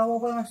kepikiran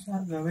apa Mas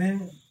gawe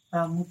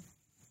rambut.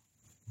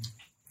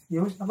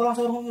 Ya wis aku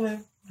langsung ngomong kowe.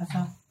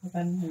 Asa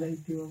tekan mulai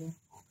ide apa.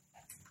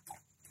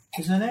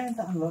 Biasanya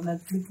tak lo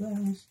Netflix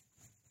wis.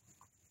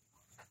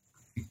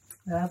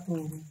 Ya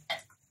tuh.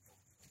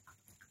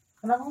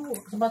 Karena aku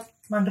sempat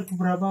mandek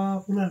beberapa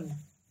bulan ya.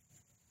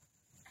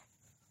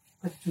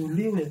 Ke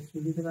Juli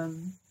itu kan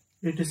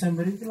di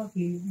Desember itu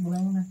lagi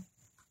mulai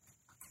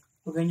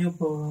pakai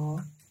nyoba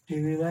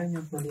dewe wae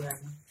nyoba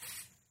liane.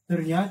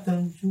 Ternyata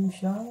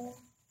susah.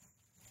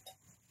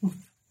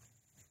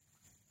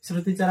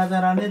 Seperti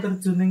cara-caranya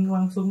terjuning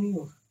langsung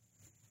itu.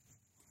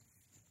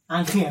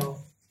 Angel.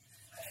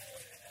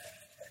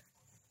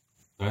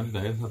 Kan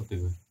tidak ngerti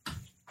gue.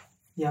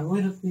 Ya gue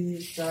ngerti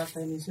cara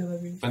teknisnya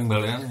tapi. Pengen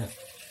balik mana?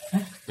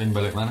 Pengen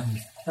balik mana?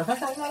 Kakak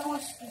saya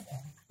Mas.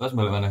 Terus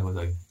balik mana gue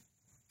lagi?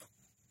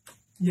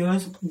 Ya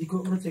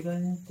jika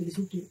proyekannya jadi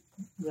sudi.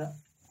 Enggak.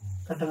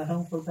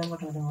 Kadang-kadang full time,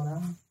 kadang-kadang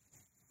orang.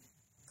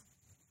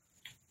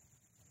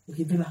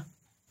 Begitulah.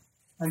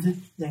 Lanjut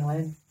yang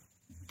lain.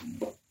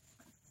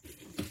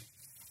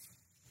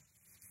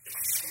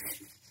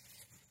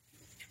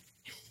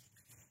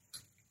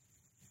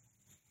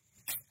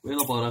 Kowe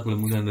ngopo ora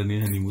gelem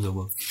ngandani hanimu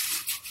sapa?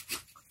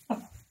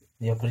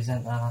 Ya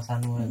present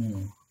alasanmu.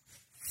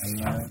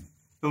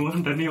 Tunggu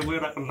Dani aku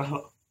ora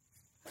kenal.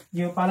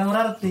 Ya paling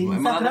ora ngerti.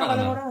 Emang Instagram aku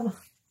paling kenal. ora.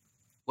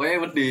 Kowe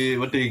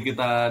wedi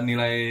kita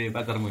nilai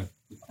pacarmu.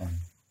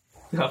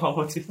 Enggak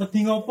apa-apa sih.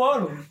 Wedi ngopo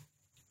lho?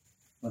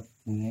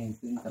 Ini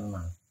itu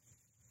internal.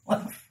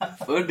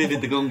 Oh, di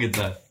tekong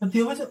kita. Nanti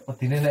apa sih?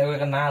 Wedine nek kowe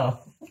kenal.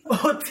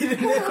 Oh, tidak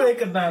gue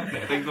kenal.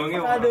 Tekongnya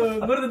Aduh,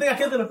 gue nanti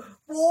kaget tuh.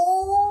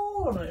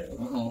 Wow.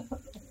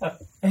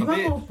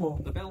 Tapi- Apa?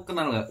 Tapi aku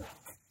kenal enggak?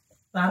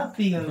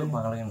 Ngerti kan?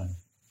 Bakal kenal.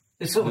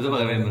 Itu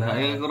bagaimana?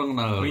 Saya kurang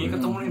kenal. wingi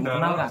ketemu ning Kenal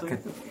dalam. kaget.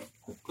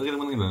 Kok kita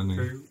menang gimana nih?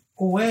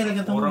 Kue lagi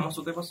ketemu. Orang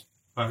maksudnya pas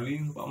Bali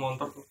numpak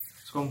motor tuh.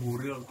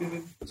 Sekomburi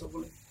titit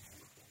sepuluh.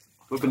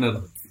 Kok bener?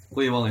 Kok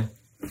iya wong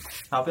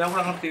Tapi aku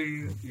ora ngerti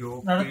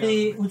yo. Ngerti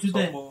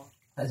wujudnya?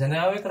 Sakjane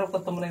awe kerep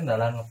ketemu ning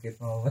dalan ngekit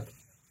mau.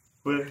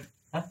 Boleh.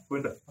 Hah?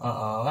 Boleh.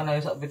 Heeh, kan ayo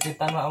sak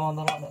pititan mak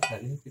motor nek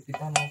bali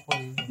pititan opo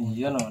iki.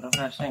 Iya no,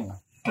 refreshing.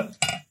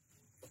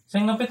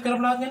 Saya ngepit kerap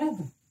lewat ini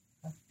tuh.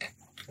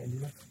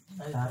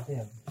 Sate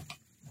ya.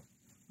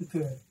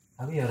 Itu.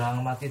 Tapi ya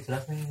orang mati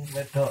jelas ning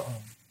wedok.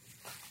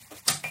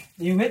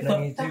 Iya betul. Nang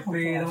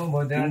ngicipi temu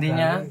boncengan.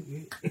 Intinya,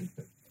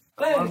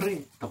 Kue.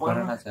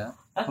 Kebaran aja.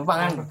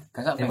 Pangan,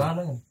 gak Di sampai.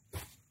 mana kan?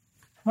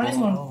 Mana sih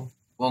mon?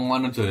 Wong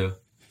mana Jaya?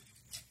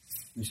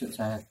 Besok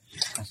saya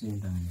kasih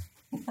undangan.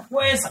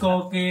 Wes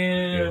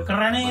gokil.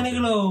 Keren ini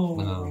lo.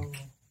 Benar.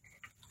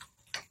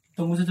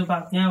 Tunggu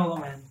secepatnya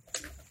pokoknya.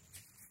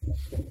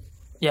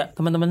 Ya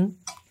teman-teman.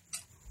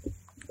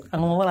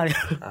 Aku mau lari.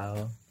 Tahu.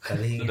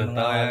 Kali Sudah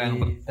tahu ya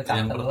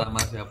yang pertama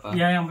siapa?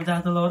 Ya yang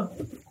pecah telur.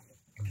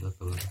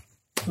 Betul.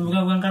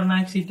 Bukan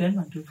karena eksiden.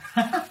 Aduh.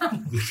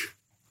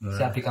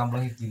 Siap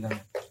dikamplengi bilang.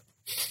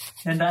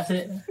 Ya enggak sih.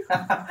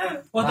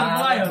 Foto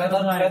tua ya. Foto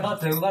tua ya. Beto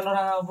dewe kan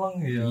orang kampleng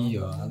ya.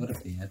 Iya, aku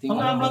ngerti. Hati Kamu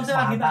ngamplok sih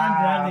lagi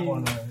tangga nih.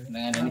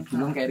 dengan ini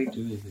belum carry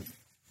dulu sih.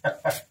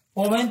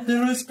 Komen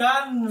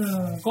teruskan.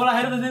 Kau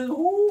lahir tadi.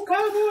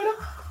 Kamu dah.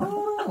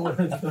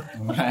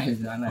 Mulai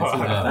sana.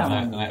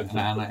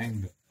 Anak-anak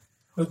enggak.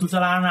 Itu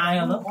salah anak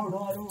ya tuh.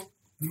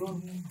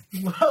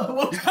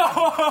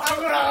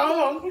 Aku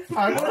rawong.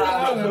 Aku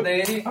rawong.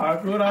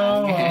 Aku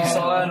rawong.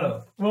 Iso lho.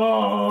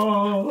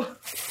 Wow.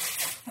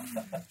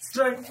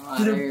 Strike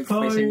to the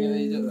Spacingnya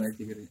point. itu lagi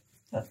kiri.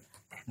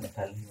 Nek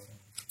kali.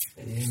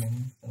 Ini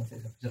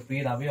sepi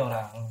tapi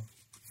orang.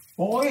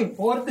 Oh,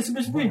 artis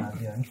sepi.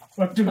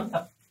 Waduh.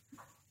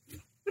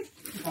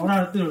 Orang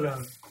itu lah.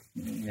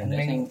 Ya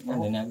sing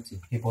ngandani aku sih.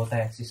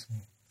 Hipotesis.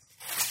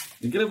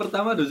 Ini yang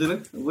pertama dulu sih,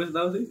 gue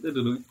tahu sih, itu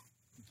dulu.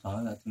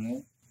 Soalnya satunya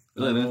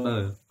Lo ada tahu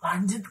ya?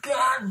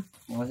 Lanjutkan.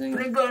 mau sing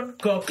Dragon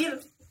gokil.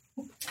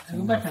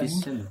 Aku habis padamu.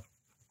 sih.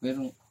 Kowe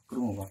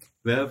krungu kok.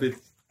 David.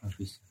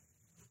 Habis.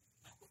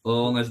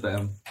 Oh, nggak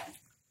STM.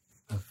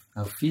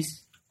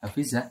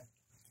 Hafiz ya.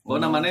 Oh,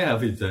 namanya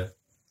Hafiz ya?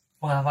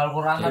 Penghafal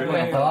Quran kan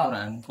kowe to.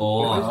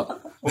 Oh,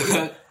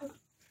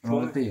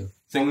 Ngerti yo.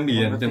 sing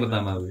mbiyen sing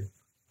pertama kuwi.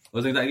 Oh,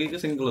 sing saiki ku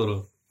sing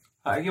keloro.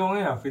 Saiki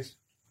wonge Hafiz.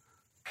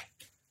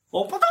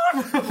 Opo to kan?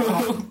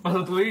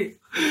 Maksud kuwi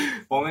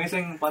wonge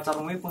sing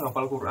pacarmu iki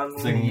penghafal Quran.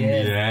 Sing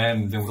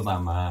mbiyen sing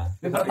pertama.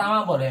 Ini pertama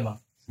apa deh, Bang?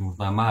 Sing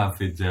pertama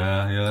Hafiz ya,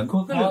 ya kan?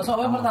 Gokil. Oh,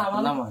 soalnya pertama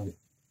lah. Pertama.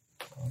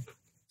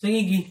 Sing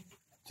iki.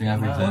 Sing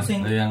Hafiz ya, Oh,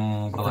 sing- yang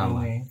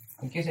pertama.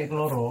 Iki sik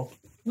keloro.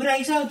 Ora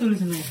iso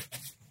tulisannya.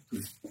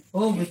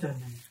 Oh, gitu.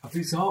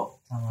 Hafiz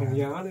kok. Sama.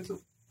 Bilangan itu.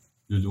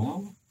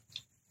 Jujur.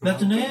 Lah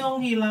jenenge wong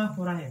gila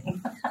ora ya.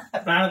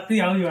 Berarti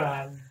aku yo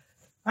lah.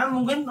 Kan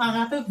mungkin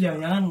akate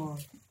jangan ngono.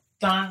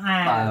 Cang.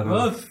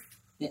 Terus.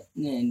 Ya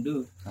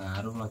nyendu.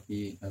 Taruh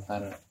lagi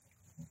daftar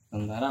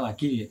tentara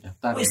lagi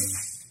daftar. Wis.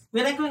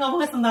 Wene kuwi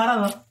ngomongnya tentara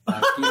loh.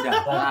 Lagi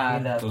daftar.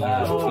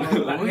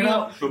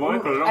 Lumayan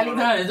belum.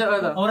 Elita aja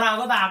kok. Ora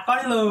aku takon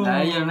lho. Nah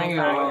iya neng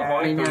yo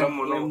Pokoknya belum,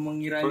 belum.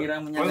 mengira-ngira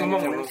Pokoknya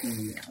ngomong,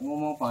 menyangka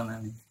ngomong apa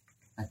nih?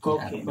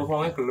 Gokil.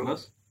 Pokoknya belum.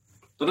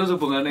 Terus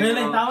hubungannya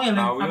Lele tahu ya, Le.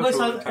 Tahu ya, Aku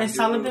tuh,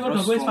 salut itu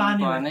udah gue paham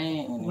ya. Tuane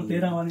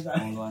Mutiara wanita.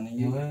 wong tuane Ya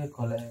iki kowe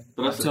golek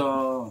terus ojo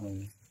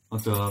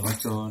udah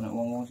ojo nek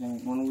wong sing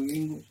ngono kuwi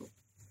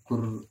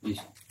gur wis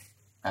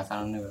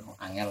kasarane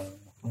angel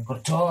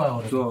kerja ya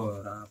udah. ojo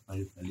ora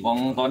bali-bali wong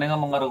tuane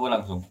ngomong karo kowe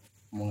langsung.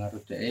 mau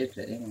ngaruh dhek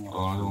ngomong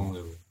Oh, langsung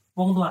kowe.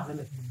 Wong tua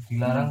Le.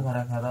 Dilarang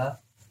gara-gara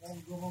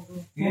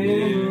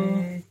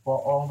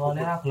wong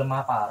tuane ra gelem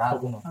aparat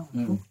ngono.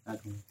 aduh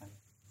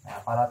Nah,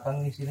 aparat kan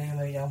isine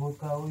menyambut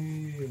gawe.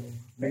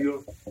 Iya.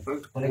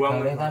 Kowe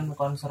gawe kan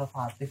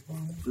konservatif.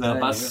 Lah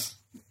pas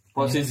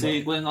posisi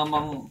kowe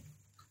ngomong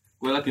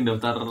kowe lagi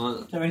daftar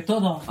Cewek itu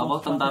toh. apa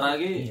tentara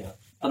iki?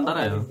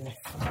 Tentara ya?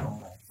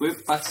 Kowe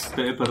pas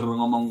dhek baru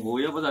ngomong kowe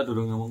apa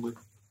sadurung ngomong kowe?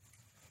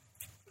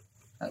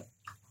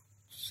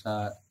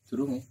 saat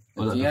durung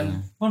Oh, Kemudian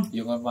Pun.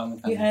 yo kan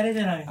pamitan Ki aire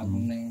jare. aku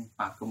ning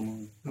pakem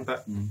Entar.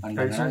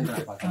 pandangan ora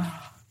pakem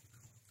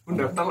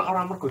Udah telak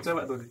orang mergo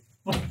cewek tuh.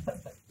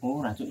 oh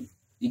racun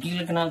iki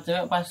lek kenal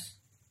cewek pas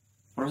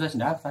proses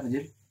daftar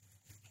jadi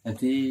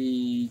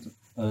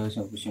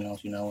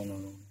sinau-sinau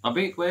ngono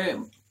Tapi kowe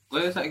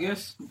saiki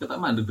wis ketak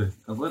mandek deh.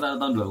 Aku tak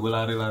tahu lho kowe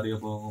lari-lari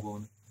apa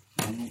ngopo.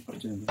 aku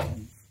kerja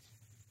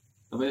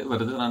Tapi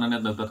berarti ana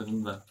niat daftar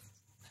tentara.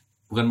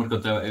 Bukan mergo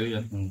cewek iki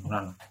kan. ora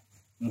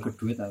nggo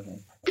duit aku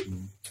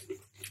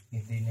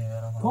Intine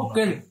ora.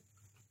 Gokil.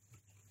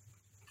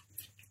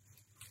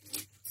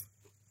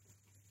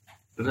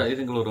 Terus saiki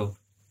sing keloro.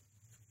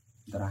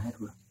 terakhir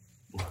gua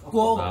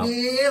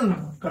Gokil.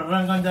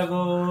 Keren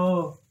kancaku.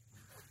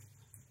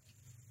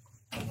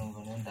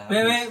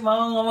 Wewe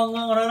mau ngomong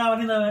apa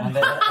nih ta?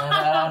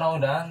 Ana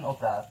undangan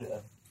operasi.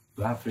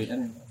 Bafri kan.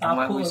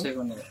 Aku Wis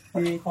kono.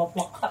 di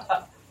koplok.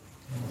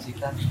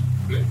 Sikat.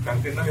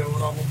 Kantin lah yang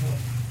ora apa.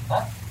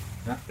 Hah?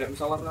 Ya, kayak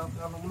misalnya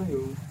kan mulai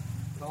yo.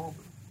 Tahu.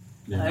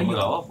 Ya kamu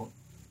gak apa.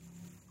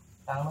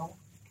 Tangno.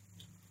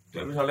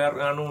 Kayak misalnya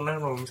anu neh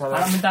misalnya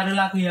Kalau mencari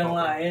lagu yang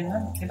lain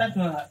kan kita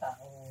juga nggak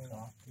tahu.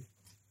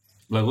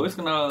 Lah gue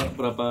kenal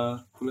berapa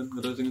bulan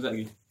terus sing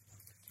saiki?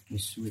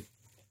 Wis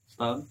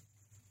Setahun?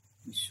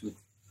 wis.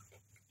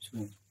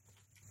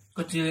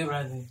 Kecil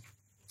berarti.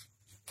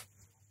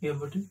 Iya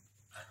betul.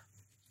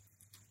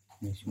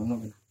 Wis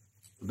ngono.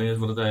 Udah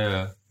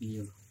percaya.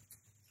 Iya.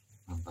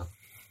 Mantap.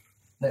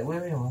 Nek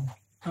wewe yo.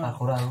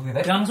 Aku ora aku kira.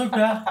 Yang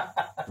sudah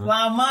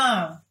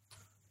lama.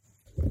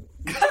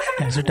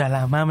 Yang sudah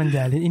lama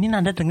menjalin. Ini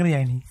Nanda denger ya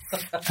ini.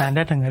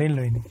 Nanda dengerin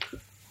loh ini.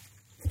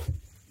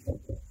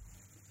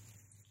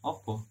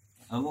 Apa?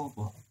 Kamu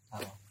apa?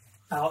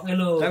 Tahu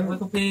lo. Kowe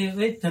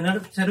kepiye?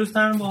 Jangan serius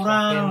tenan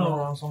ora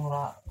lo. Langsung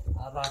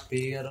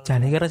rapi.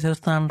 Jane kira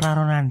serius tenan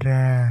karo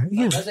Nanda.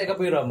 Iya. Saya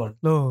kepiro, Mon?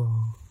 Loh.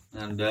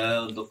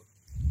 Anda untuk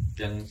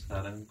yang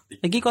sekarang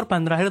ketiga. Iki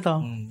korban terakhir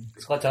toh.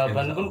 Sekolah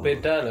jawaban pun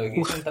beda loh.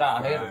 Ini yang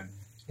terakhir.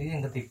 Ini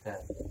yang ketiga.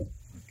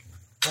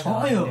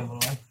 Oh iya.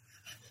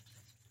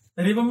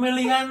 Dari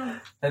pemilihan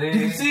Dari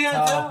diksi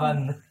aja.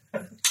 jawaban.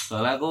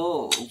 Soalnya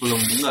aku belum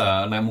enggak,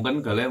 nah mungkin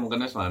kalian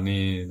mungkin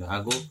Wani.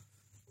 Nah, aku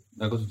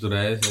jujur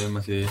aja saya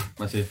masih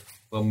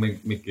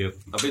mikir,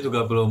 tapi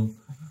juga belum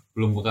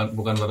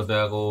bukan berarti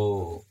aku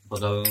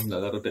bakal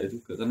nggak karo dek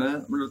juga,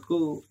 karena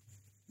menurutku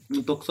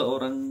untuk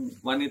seorang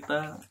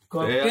wanita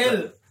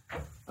Gokil.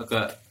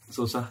 agak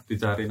susah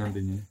dicari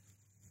nantinya.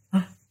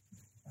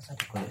 Masa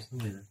digolek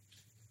suwe.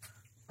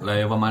 Lah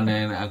ya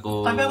pemanen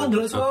aku. Tapi aku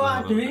ndelok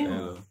soal dhewe.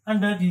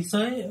 Anda bisa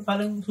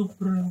paling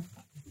super.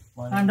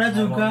 Anda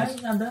juga,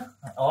 Anda.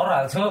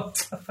 Ora, Cuk.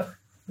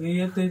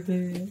 Iya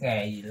tete.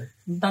 Ngeil.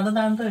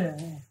 Tante-tante ya.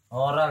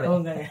 Ora le. Oh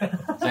enggak ya.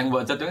 Yang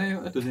buat chatnya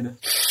itu sini.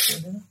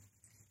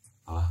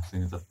 Alah,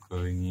 sing chat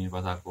ini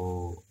pas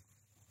aku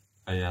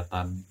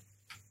ayatan.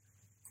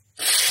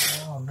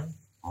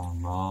 Oh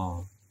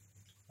no.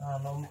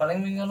 Paling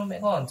minggu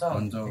mek kanca.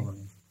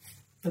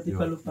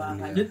 Tiba lupa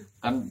lanjut.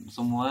 Kan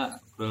semua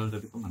berawal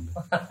dari teman.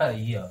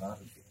 Iya.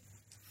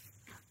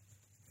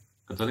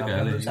 Kecuali Tapi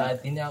kayak untuk saat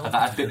ini aku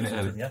kakak adik nih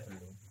kali. sebenarnya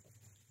belum.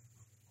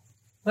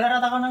 Kowe ora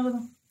takon aku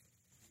tuh.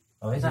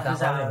 Oh, ini takon.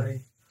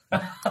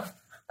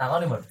 Takon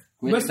nih, Mon.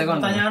 Wes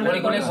pertanyaan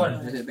Kulik-kulik, Mon.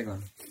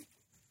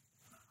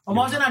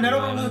 Omong sih Nanda ro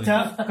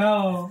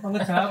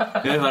ngejawab.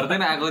 Ya berarti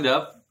nek aku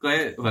jawab kowe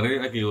berarti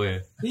lagi kowe.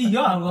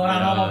 Iya, ora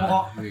apa-apa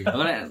kok.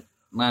 Aku nek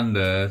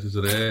Nanda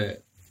jujurnya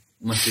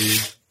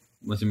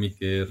masih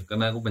mikir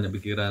karena aku banyak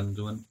pikiran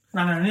cuman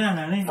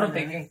Nandane.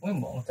 Overthinking, kowe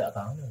mbok ngejak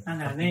tahu.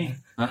 Nandane.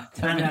 hah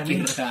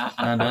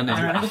Nandane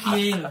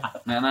kepiye?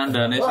 nek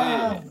Nandane sih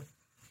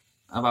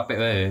apa pek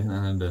wae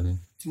Nandane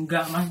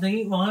Enggak, Mas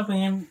iki wongnya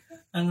pengen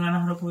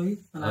nganah ro kuwi.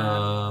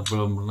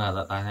 belum pernah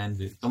tak tanyain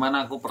sih cuman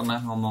aku pernah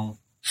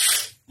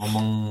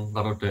ngomong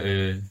karo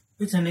dhek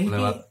Wis jane iki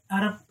lewat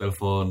arep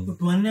telepon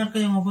hubungannya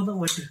kayak ngopo tuh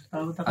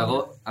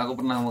waduh. aku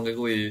pernah ngomong ke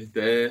kuwi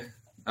dhek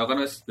aku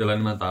kan wis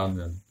jalan 5 tahun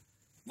kan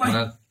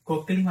cuman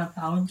gokil 5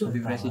 tahun cuk.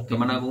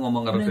 cuman aku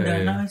ngomong karo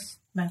dhek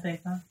Nah,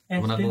 TK.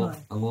 cuman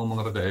aku ngomong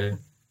karo dhek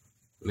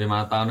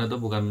 5 tahun itu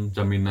bukan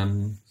jaminan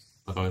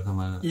bakal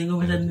sama Ya enggak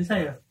bisa Indonesia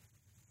ya?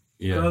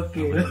 iya Oke.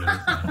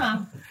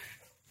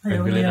 Sampai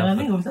Ayo yang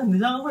ini enggak bisa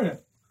Indonesia apa ya?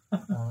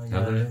 Oh iya.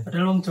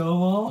 Padahal wong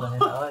Jawa.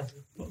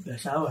 Tahu.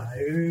 Biasa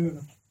wae.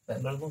 Tak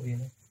menurutku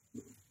gini.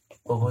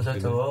 Bahasa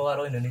Jawa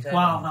karo Indonesia.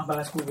 Wah, nggak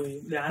bahas kuwi.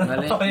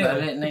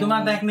 Balik Itu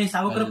mah teknis,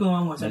 aku kerep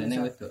ngomong bahasa Balik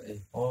ning Indonesia.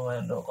 wedok. Oh,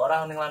 ndok kok ora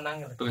ning lanang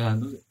gitu.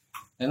 tergantung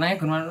Enake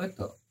gunane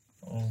wedok.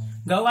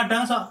 Enggak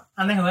kadang sok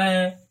aneh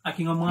wae.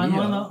 Lagi ngomongan Iya.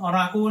 ngono, ora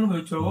aku ngono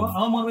bahasa Jawa,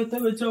 aku mau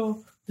wedok Jawa.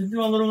 Jadi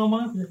wong loro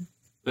ngomong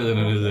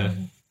Indonesia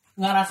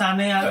nggak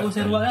rasane aku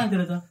seru kan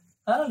gitu.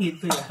 Ah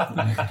gitu ya.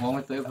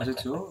 Wong wedoke bahasa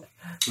Jawa.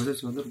 Bahasa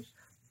Jawa terus.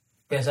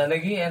 Biasanya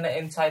iki enek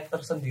insight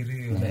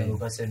tersendiri nek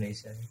bahasa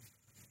Indonesia.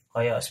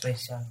 Kayak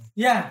spesial.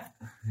 Ya,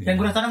 yang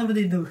gue rasakan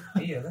seperti itu.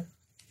 Iya kan?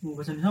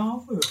 Bahasa Indonesia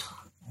apa ya?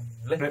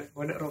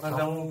 nek ro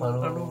kancamu baru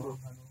anu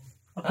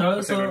Padahal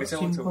bahasa Indonesia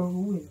simpel Jawa.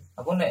 gue.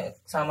 aku nek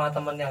sama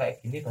temennya kayak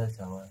gini bahasa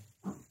Jawa.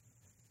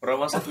 ora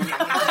masuk dulu.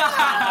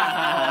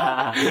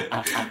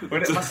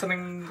 Nek pas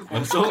ning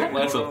Masuk.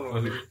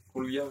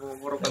 kuliah kok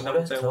ro Nek kancamu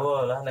udah cewek. Jawa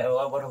lah, nek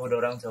aku udah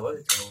orang Jawa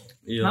ya Jawa.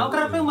 iya Nah,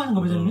 kenapa emang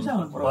nggak bisa Indonesia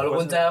kan?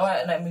 Walaupun cewek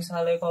nek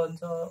misalnya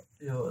konco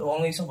yo wong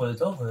iso bahasa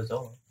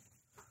Jawa.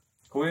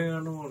 Kowe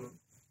anu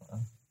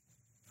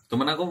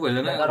cuman aku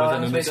biasanya Nek karo bahasa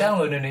orang Indonesia spesial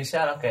nggak Indonesia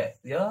lah kayak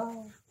ya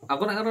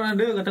aku nek karo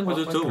Nanda kadang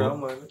bahasa Jawa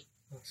drama.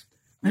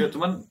 ya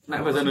cuman nek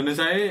bahasa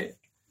Indonesia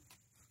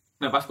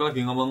nek pas aku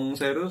lagi ngomong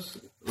serius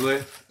lu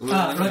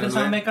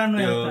tersampaikan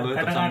ya,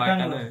 kadang-kadang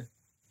ya.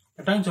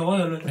 kadang Jawa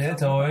ya lu. ini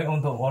Jawa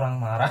untuk orang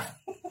marah.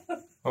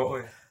 Oh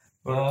iya.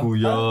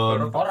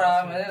 guyon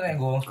Orang nek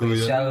ngomong Guyon.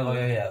 spesial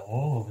koyo ya,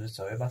 bahasa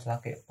Jawa pas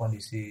lagi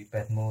kondisi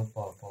bad mood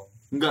apa.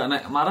 Enggak,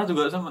 nek marah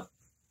juga sama.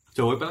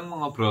 Jowe paling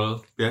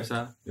ngobrol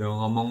biasa, ya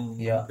ngomong.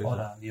 Ya biasa.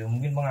 ora, ya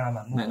mungkin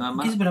pengalamanmu. Nek ngama.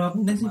 Ini seberapa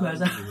penting sih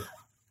bahasa?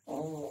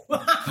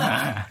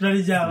 Sudah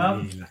dijawab.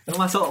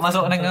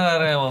 Masuk neng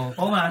ngare mau.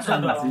 Oh masuk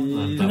dong.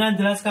 Dengan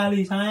jelas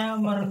sekali. Saya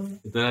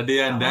Itu tadi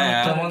Anda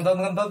ya. Nonton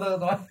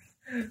teman.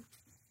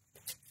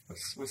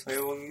 Wis saya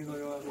wengi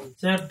kaya aku.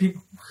 saya deep.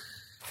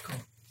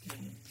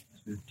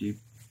 Jadi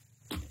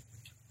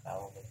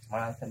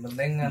Mas, yang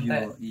penting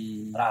ngantek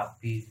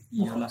rapi.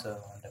 Iya Mas.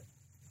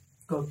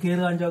 Gokil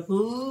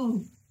kancaku.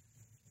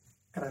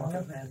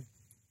 Keren.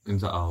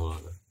 insya Allah.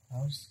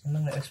 Harus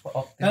seneng nek ekspor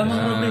optik. Kamu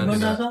mau pribon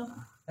tidak. aso?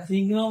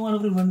 Singgi mau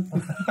pribon.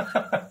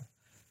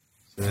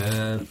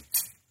 Set.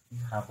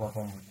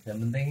 Apa-apa. Yang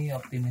penting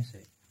optimis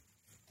sih.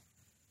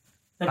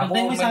 Yang Aku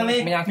penting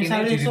meyakini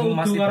misalnya diriku sudu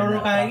masih karo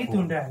banyak kayak aku. gitu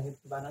ndak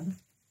gitu banan.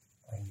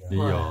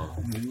 Iya.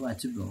 Ini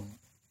wajib dong.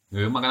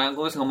 Ya makanya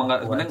aku wis ngomong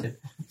karo Wajib.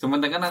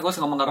 sementing kan aku wis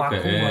ngomong karo Aku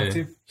dhek.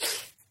 wajib.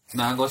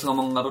 Nah, aku wis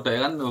ngomong karo dhek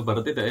kan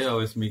berarti dhek ya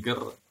wis mikir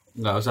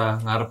enggak usah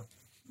ngarep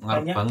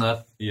Banyak. banget.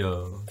 Iya.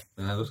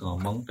 Dengan aku wis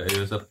ngomong dhek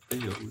ya serti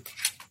ya.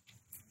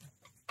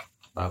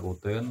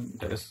 Takutnya kan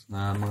dhek wis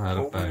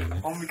mengharap bae.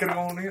 Kamu mikir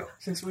kamu nih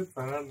sing sweet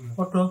banget.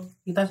 Podo,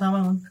 kita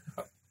sama kan.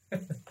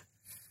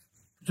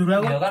 Juga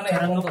Ya aku kan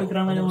jarang untuk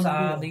kepikiran aja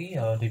saat ini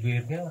ya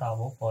dipikir ora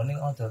apa-apa ning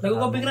aja. Lah kok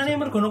kepikirannya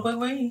mergo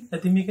kowe iki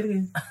dadi mikir ki.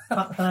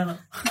 Pak tenan.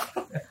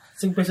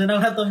 Sing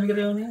biasanya ora tau mikir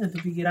ngene dadi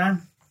pikiran.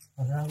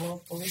 Ora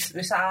apa-apa wis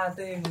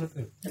saate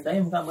menurutku. Entake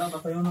buka-buka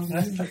kaya ngono.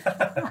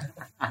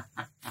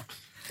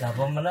 Lah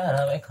apa meneh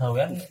arek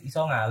gawean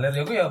iso ngalir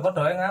ya ku ya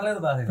padha ae ngalir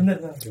ta. Bener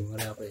kan?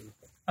 Gimana apa ini?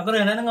 Aku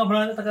rene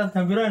ngobrol tekan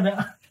jam piro ndak?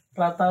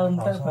 Ra tau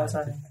entek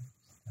bahasane.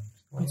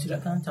 Wis sudah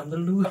kan jam 3.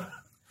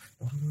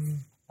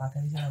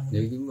 Paten jamu. Ya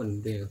ini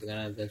penting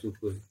tekan ada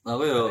subuh.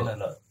 Aku yo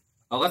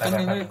aku kan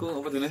ini aku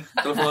apa jenenge?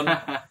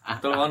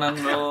 Teleponan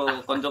lo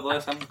konco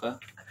SMK.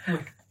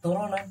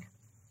 Turunan.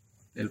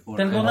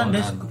 Teleponan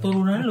des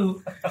keturunan lu.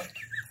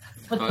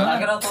 Tak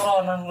kira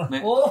turunan.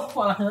 Nek Oh,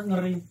 malah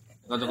ngeri.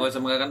 konco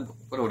SMK kan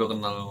udah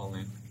kenal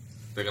ngomongnya.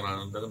 Udah kenal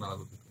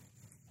aku.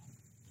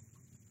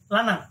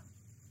 Lanang.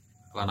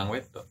 Lanang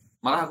wedok.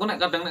 Malah aku nek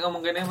kadang nek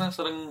ngomong kene mah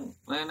sering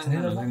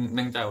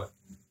neng cewek.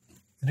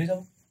 Jadi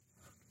sama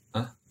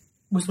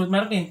Bus buat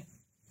merek nih.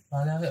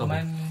 malah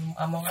main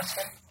Among Us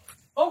kan.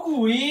 Oh,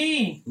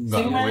 kuwi. Enggak,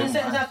 Sing main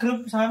kuwi. sak grup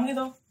saham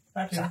gitu.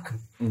 Ada.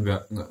 Enggak.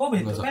 Oh,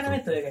 beda. Enggak Kan satu.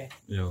 beda ya kayak.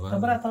 Iya kan.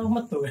 Tapi ora tau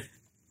metu.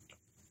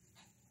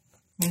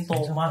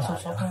 Thomas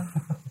sosok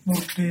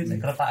mudin. Sing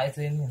kereta itu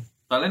ini.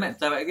 Soalnya nek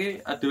cewek iki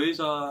aduh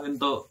iso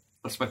entuk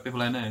perspektif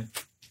lainnya.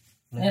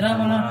 Era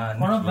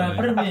mana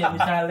baper piye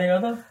misale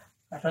ngono.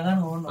 Kadang kan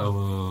ngono.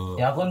 Oh.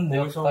 Ya aku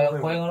ndek koyo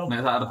kowe ngono. Nek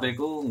sak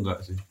artiku enggak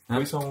sih. Kok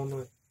iso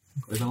ngono.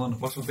 Kok iso ngono?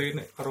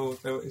 Maksudnya nek karo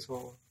cewek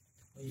iso.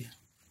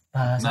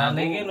 Bahasane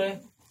Nah, iki lho.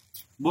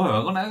 Boh,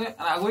 aku nek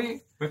aku iki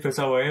Wis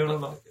biasa wae ngono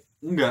to.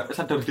 enggak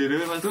sadar diri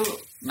mas tuh.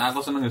 Nah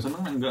aku seneng ya seneng,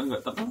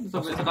 enggak. Tapi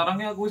sampai sekarang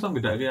ini aku bisa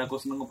bedake aku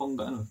seneng apa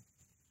enggak.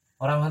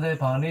 Orang ngerti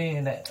bangane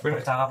nek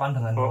percakapan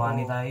dengan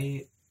wanita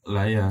iki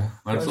Lah ya,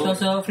 maksud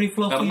Sosok free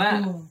flow karena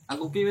gitu.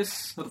 aku ki wis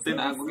ngerti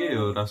nek aku ki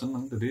ya ora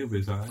seneng jadi ya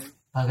biasa ae.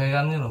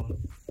 bagaikan ngono.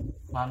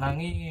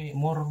 Lanangi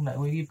mur nek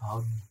kowe iki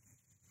baut.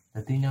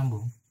 Dadi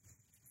nyambung.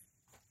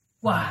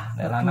 Wah,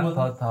 Nek lanang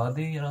baut-baut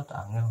iki rada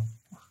angel.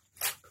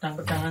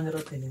 pedang-pedangan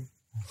terus ini.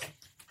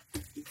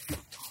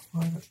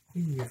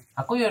 Iya.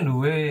 Aku ya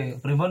duwe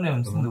primbon ya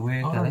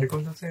duwe Oh, kali. di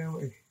kontak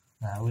cewek.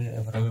 Nah,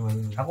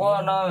 aku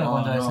ana ya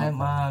kanca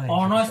SMA.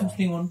 Ono wis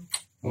mesti ngono.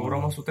 Ora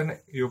maksudnya nek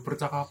yo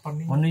percakapan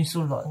nih.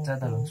 Menisul kok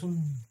cata lho.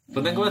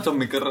 Penting gue aja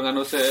mikir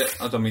nganu sih,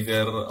 aja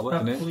mikir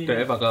apa ini,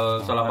 dia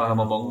bakal salah paham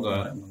apa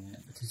enggak.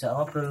 Dijak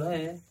ngobrol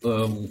ae.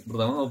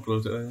 Pertama ngobrol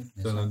aja,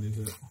 jalan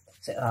itu.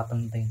 Sik ra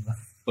penting.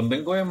 Penting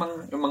gue emang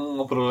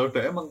ngobrol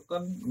dia emang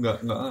kan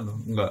enggak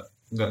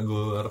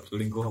gue harap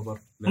selingkuh apa.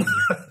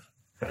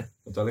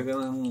 Kecuali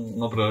kan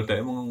ngobrol dia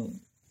emang.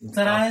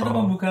 Caranya itu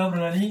membuka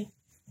obrolan ini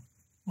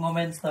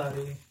ngomen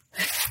story.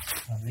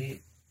 Nanti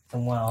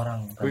semua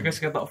orang. Kuwi kes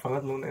ketok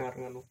banget lu nek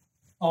areng anu.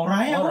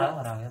 Ora ya.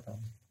 Orang ya to.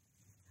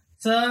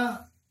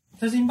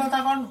 Sesimpel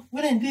takon, kowe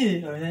nang ndi?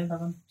 Oh, ya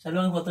takon.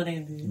 Saluang foto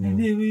nang ndi? Nang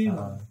ndi kuwi?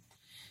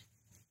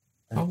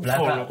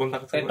 Belakang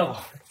kontak cewek.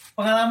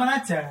 Pengalaman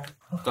aja.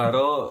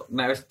 Karo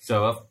nek wis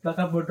jawab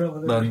Belakang bodoh.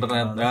 dan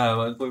internet,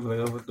 aku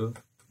belakang betul.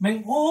 Meng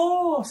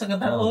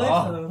sekedar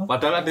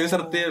Padahal ada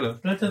serti loh.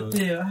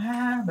 Serti.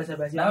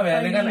 Basa-basi. Nah, ya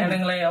ini kan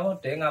eneng le apa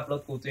dhek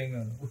ngupload kucing.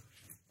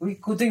 Kuwi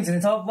kucing jeneng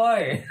sapa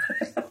e?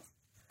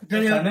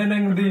 Jane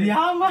nang ndi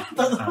amat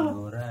to.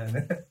 Ora.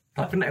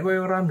 Tapi nek kowe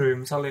ora duwe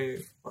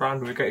misale ora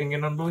duwe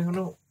keinginan luwih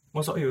ngono,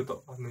 mosok yo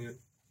tok anu yo.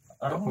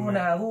 Ora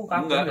nek aku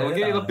Enggak,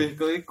 iki lebih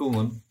ke iku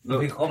ngun.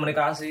 lebih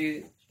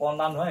komunikasi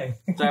spontan wae.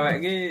 Cewek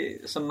iki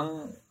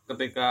seneng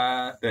ketika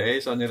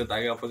dhek iso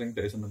nyeritake apa sing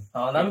dhek seneng.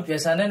 Oh, tapi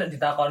biasanya nek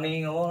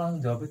ditakoni ngono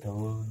langsung jawab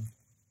dawa.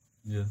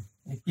 Iya.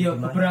 Iya,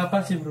 beberapa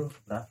sih, Bro.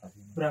 Berapa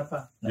sih? Berapa?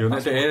 Yo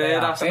nek dhek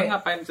ra seneng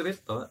ngapain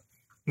cerita?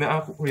 Nek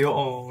aku yo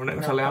nek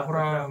misale aku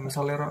ora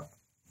misale ora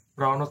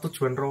ono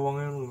tujuan ro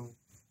wonge ngono.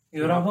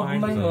 Ya ora kok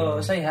main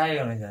kok say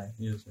hi ngono aja.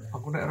 Iya sih.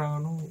 Aku nek ra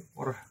ngono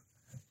ora.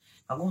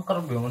 Aku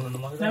kerep yo ngono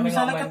maksudnya. Nah,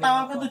 misalnya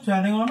ketawa ke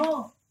tujuannya ngono,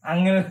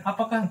 angel.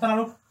 apakah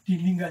terlalu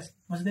dini enggak sih?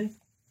 Maksudnya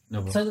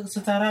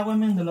secara aku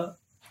emang dulu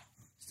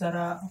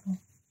secara apa?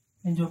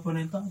 Yang jawaban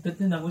itu,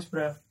 dadi ndak wis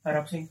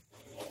berharap sing.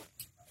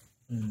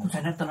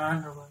 Kujane tenan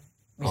apa.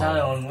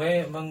 Misalnya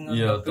ngono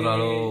iya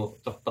terlalu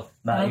cepet.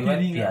 Nah,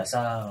 ini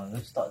biasa,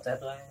 terus tok chat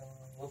wae.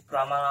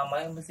 Lama-lama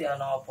mesti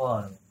ana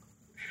apa.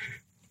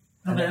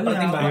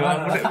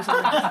 Pertimbangan.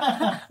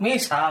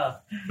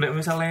 Misal, Nek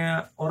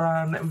misalnya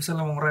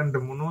wong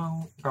random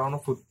ngono ra ono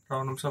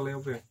misalnya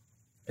apa ya?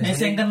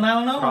 Sing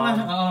kenal no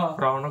langsung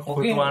Ra ono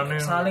kebutuhane.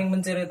 saling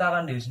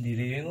menceritakan diri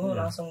sendiri itu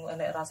langsung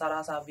enek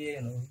rasa-rasa piye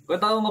ngono. Gue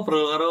tau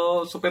ngobrol karo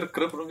supir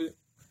Grab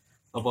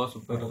apa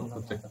supir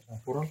Gojek.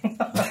 Kurang.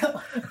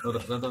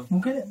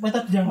 mungkin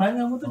metode yang lain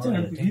kamu tuh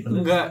jangan begitu.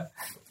 Enggak.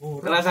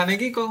 Rasane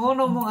iki kok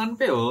ngono omongan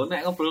pe yo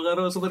nek ngobrol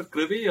karo supir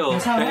Grab yo.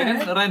 Dia kan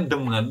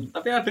random kan,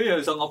 tapi ada ya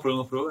iso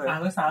ngobrol-ngobrol ae.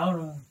 Aku tahu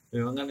loh.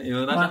 Ya kan yo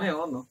rasane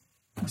ngono.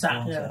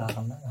 Sak ya.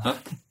 Hah?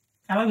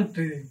 Kalau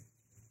gede.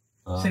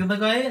 Sing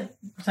teko ae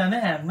kesane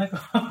enak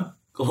kok.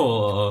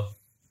 Kok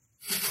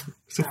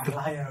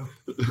Salah ya.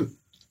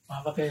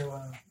 Apa kayak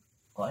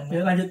kok ini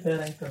lanjut ya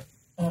itu.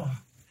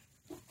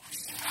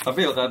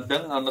 tapi yo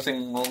kadang ana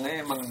sing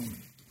ngonge emang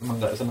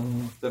gak seneng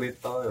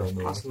cerita ya.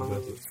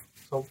 Seneng.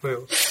 Sopo yo.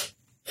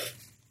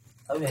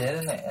 Tapi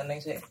biasanya nek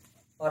sih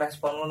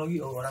ngerespon ngono iki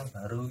orang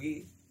baru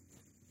iki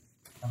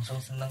langsung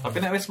seneng. Tapi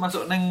nek wis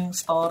masuk neng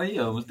story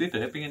ya mesti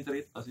dia pengen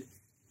cerita sih.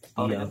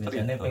 Story Iya,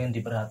 biasanya pengen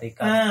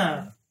diperhatikan.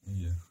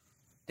 Iya.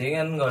 Dia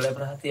kan golek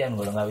perhatian,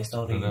 golek gawe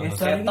story.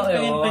 Story Ketok ya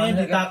pengen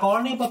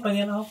ditakoni apa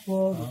pengen apa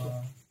gitu.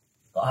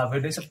 Kok HP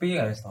ini sepi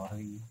gawe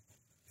story.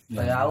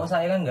 Kayak aku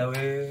saya kan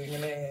gawe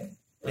ngene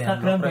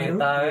Instagram baru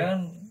kan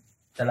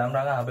dalam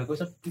rangka HP ku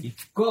sepi.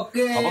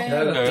 Gokil. Apa?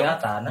 Gawe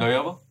kegiatan. Gawe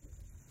apa?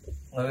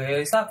 Gawe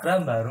Instagram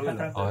baru.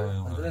 Oh iya.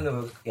 Maksudnya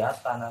gawe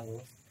kegiatan aku.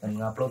 Dan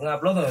ngupload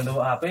untuk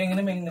HP yang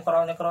ini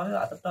nyekrol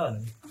tak teton.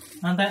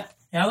 Nanti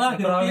ya lah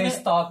Nyekrol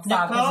stop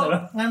nyekrol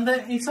nganti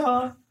iso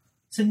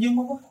senyum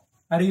apa?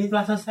 Hari ini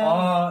kelas selesai.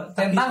 Oh,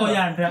 centang kok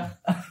ya ada.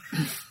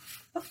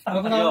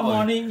 Aku tahu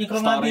mau nih nyekrol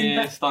nanti.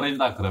 Story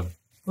Instagram.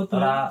 Betul.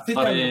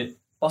 Story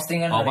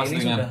postingan hari ini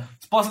sudah.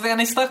 Postingan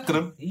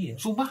Instagram. Iya.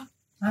 Sumpah.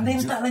 Nanti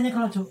Insta lainnya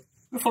kalau Cuk.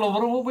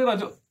 Followermu piro,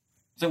 Cuk?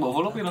 Sing mbok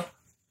follow piro?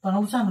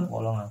 Pengurusan lho.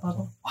 Bolong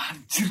aku.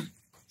 Anjir.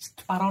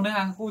 Separone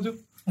aku, Cuk.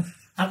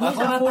 Aku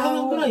ora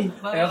tahu lho.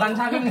 Ya kan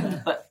saking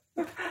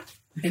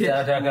tidak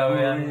ada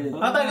gawean.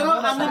 Tak kira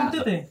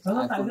unlimited ya.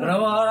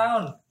 Berapa orang?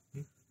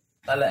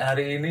 Kalau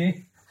hari ini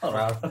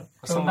orang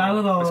tahu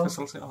toh.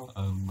 Kesel sih.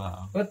 Mbak.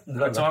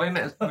 Kecuali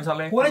nek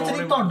misalnya Kowe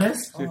cerita Des.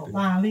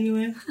 Lali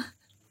kowe.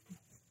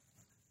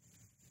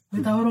 Kowe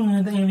tau urung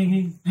ngentek ngene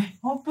iki.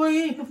 Opo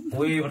iki?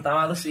 Wih,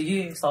 pertama terus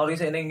iki story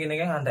sik ning kene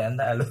kan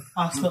antek-antek lho.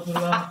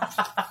 Astagfirullah.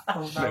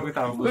 nek kuwi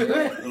tahu.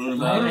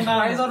 Urung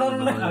iso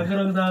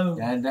urung tahu.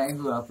 Ya ndak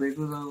iku HP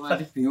iku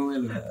masih bingung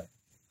lho.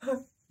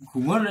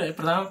 Gumon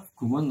pertama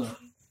gumon to.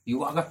 Iku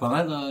akeh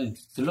banget to.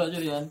 Delok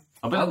Cuk ya.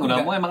 Tapi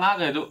gunamu emang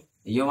akeh, Cuk.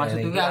 Iya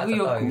maksudnya aku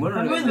yo gumon.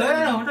 Tapi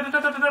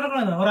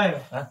lho, ora ya?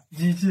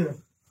 Jijik.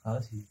 Oh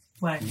sih.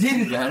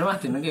 Wajib. Ya anu mah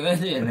jenenge wis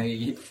ya nek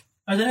iki.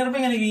 Ajane arep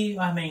ngene iki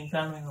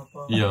mengkang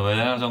ngopo. Iya,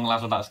 ya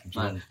langsung tak skip.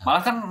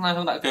 Malah kan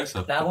langsung tak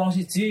geser. Nah, wong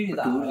siji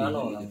tak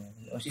anu.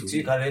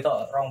 Siji kali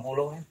tok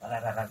 20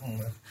 tak.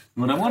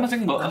 Gunamu ana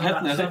sing mbok head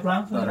nggak sih?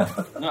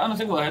 Enggak ana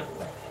sing mbok head.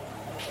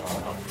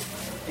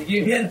 Iki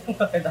biyen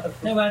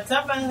Nek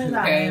WhatsApp kan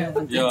tak.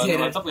 Ya,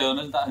 WhatsApp ya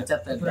ana tak head.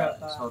 Chat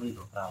Berapa? sorry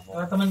to.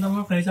 Kalau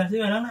teman-teman organisasi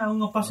kadang aku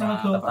ngepost sama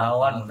tuh.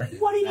 ketahuan.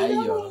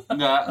 Ayo.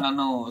 Enggak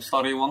nganu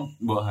story wong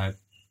mbok head.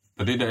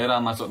 Jadi daerah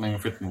masuk nang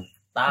feedmu.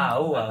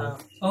 Tahu aku.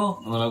 Oh,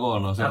 Ngono ku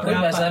ono sih. Aku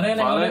biasanya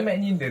nek mek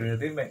nyindir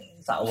dadi mek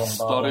sak wong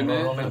to.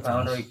 Story-ne. Mek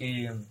bangun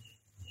iki.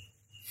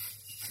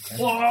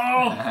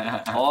 wow.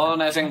 Oh,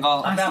 nek sing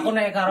kok Ada aku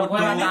nek karo kowe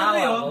ora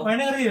tahu.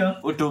 Mana ngeri ya?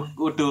 uduk.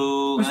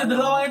 Bisa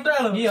delok itu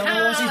lho. Iya,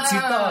 wong siji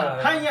to.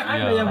 Hanya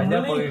ada Iya. yang Hanya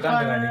boleh. bolehkan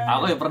dengan ini.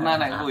 Aku ya pernah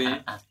nek kuwi.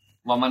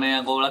 Mamane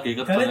aku lagi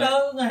kerja. Kalian tahu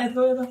nge-head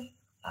gue itu?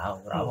 Tahu,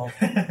 ora apa.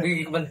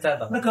 Iki kepencet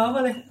to. Lega apa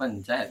nih?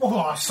 Pencet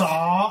Oh,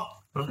 sok.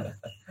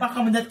 Pak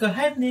mencet ke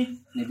head nih.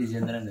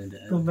 netizen tenan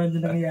ndak. Tumben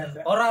jeneng ya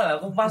ada. Ora lah,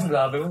 aku pas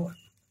ndelok HP-mu.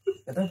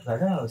 Itu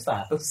ada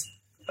status.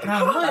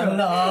 Kamu ya?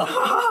 Allah.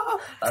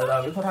 Allah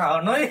itu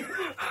ora ono iki.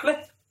 Leh.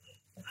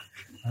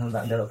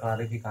 Tak ndelok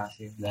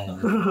klarifikasi. Lah.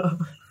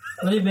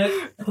 Lebih baik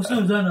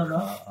khusnuzon no.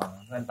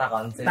 Ngentak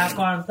konsen.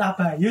 Takon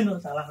tabayun no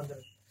salah bener.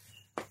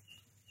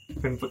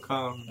 Ben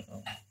pekan.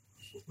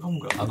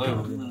 Enggak. Aku ya.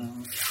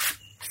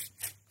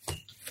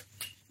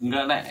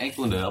 Enggak nek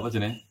iku ndak apa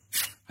jenenge?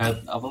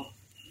 Head apa?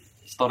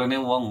 Story-ne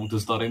wong, du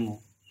story-mu.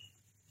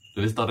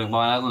 Jadi story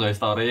mana aku guys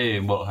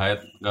story, mbok head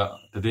enggak.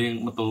 Jadi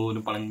metu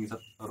ini paling ngisep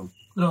baru.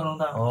 Lu orang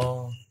tahu.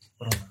 Oh,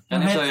 Kan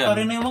Head iso ya.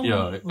 story-ne wong,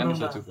 Iya, kan urung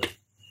iso tahu. juga.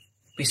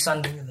 pisan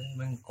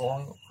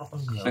mengkong kapan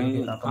Sing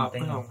ya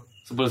penting.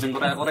 sebelum sing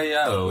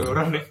Korea lho.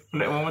 Ora nek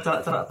mau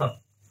cerak-cerak tok.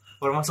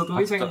 Ora maksud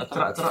kuwi sing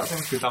cerak-cerak sing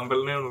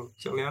ditampilne lho.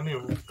 Cek liyane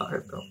tak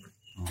eto.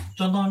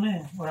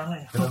 Contohnya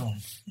orangnya.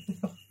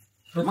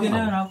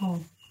 Rutinnya aku.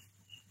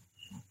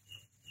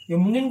 Ya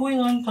mungkin gue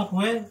ngontok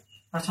gue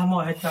rasa mau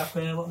head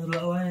kabeh kok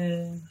delok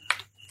wae.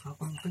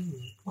 Apa penting?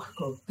 Wah,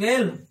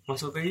 gokil.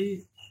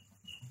 Maksudnya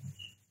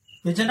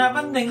Ya jeneng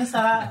penting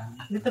salah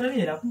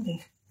literally ya penting.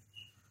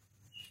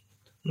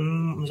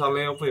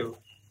 Misalnya apa ya?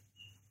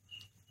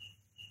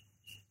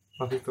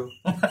 Apa itu?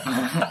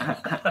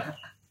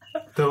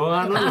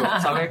 Doang lho,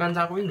 sampe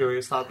kancaku iki gawe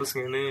status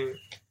ngene.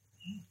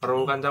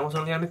 Karo kancaku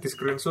saliyane di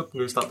screenshot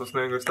gawe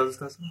statusnya, gawe status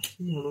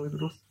ngono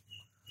terus.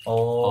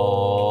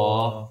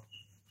 Oh.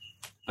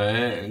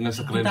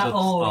 Nge-screenshot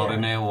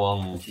story-ne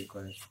wong.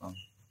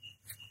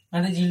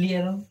 Nanti jili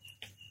ya lo.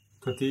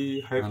 Jadi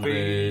hype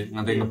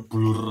nganti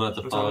ngeblur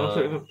Misalnya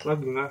cepet.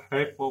 lagi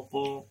nge-hype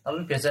apa. Tapi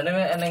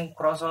biasanya eneng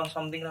kroso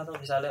something atau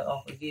misalnya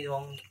iki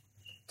wong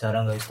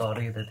jarang gawe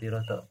story dadi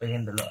rada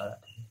pengen delok.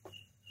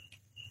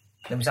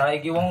 Nah, misalnya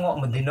iki wong kok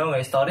mendino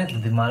gawe story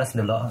dadi males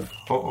delok.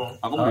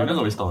 Aku belinya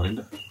enggak story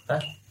dah.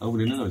 Hah? Aku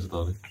belinya enggak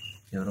story.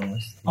 Ya ora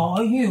mesti.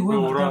 Oh iya gue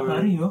tiap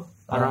hari yo.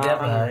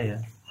 Tiap hari ya.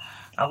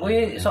 Aku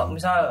iki sok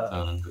misal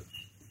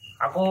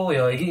aku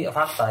ya iki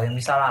fakta ya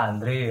misal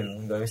Andre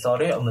gawe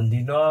story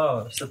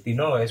mendino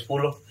sedino gawe 10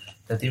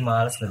 dadi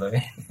males delok.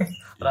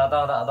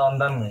 Rata tak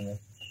tonton ya.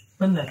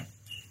 Bener.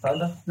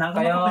 Tonton. Nah,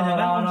 kayak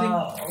kebanyakan sing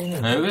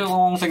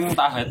wong sing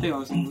tahete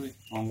wong sing kuwi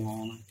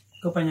ngomong.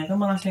 Kebanyakan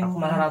malah sing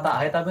rata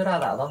ae tapi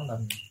rata tonton.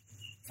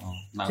 Oh,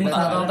 Sing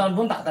tak tonton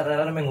pun tak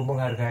terlalu minggu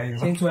menghargai.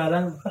 Sing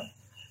jualan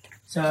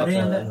sehari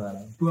ada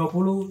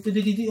 20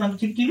 titik-titik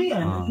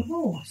cilik-cilikan.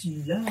 Oh,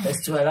 sila.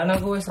 Wis jualan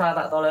aku wis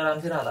rata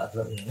toleransi rata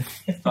delok.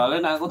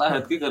 Soalnya aku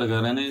tahet ki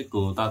gara-gara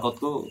niku,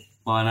 takutku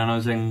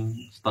manano sing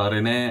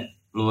story-ne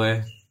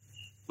luwih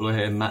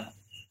enak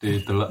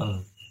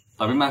didelok.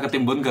 Tapi mah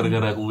ketimbun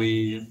gara-gara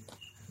kuwi.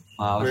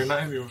 Males. Enak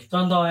iki.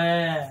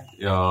 Contohnya.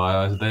 Ya,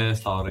 maksudnya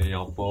story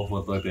apa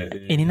foto dhek.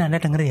 Ini Nanda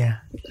denger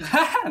ya?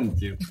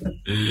 Anjir.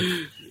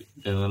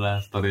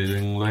 Itulah story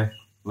sing luwih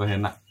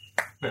enak.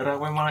 Nek ra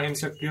kowe malah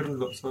insecure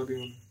ndelok story.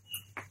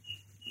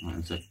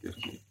 Insecure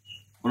sih.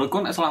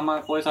 Menurutku nek selama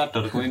kowe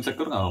sadar kowe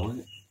insecure enggak apa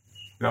sih?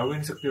 Ya kowe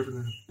insecure.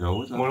 Ya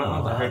wis. Mulai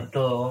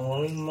Aduh,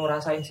 mau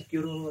rasa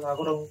insecure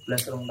aku 12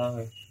 tahun.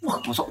 Wah,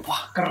 masuk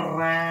wah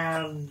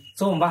keren.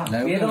 Sumpah,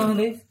 piye to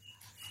Li?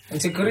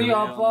 Insecure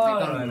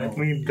apa?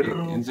 Minder.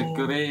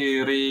 Insecure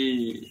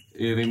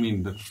iri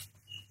minder.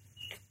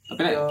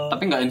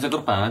 Tapi enggak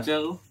insecure banget sih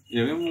aku.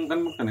 Ya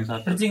mungkin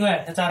sadar. Searching gue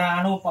secara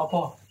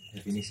apa?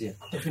 Definisi ya.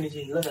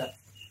 Definisi lo enggak?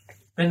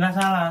 Benar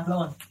salah,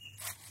 lo.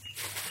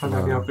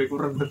 Karena di HP ku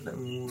rendet nek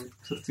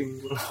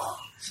searching.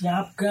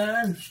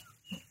 Siapkan.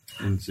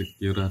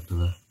 Insecure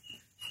adalah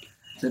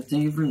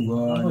searching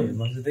primbon. Oh ya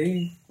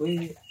maksudnya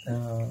kuwi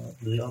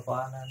duwe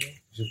apa anane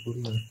syukur.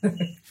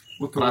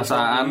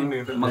 perasaan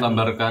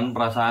menggambarkan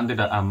perasaan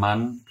tidak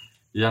aman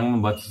yang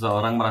membuat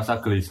seseorang merasa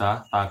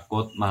gelisah,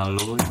 takut,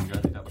 malu hingga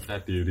tidak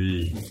percaya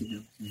diri.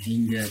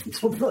 Hingga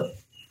Sobrot.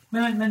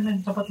 Men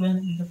cepat.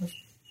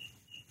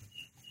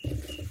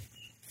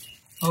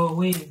 Oh,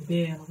 wih.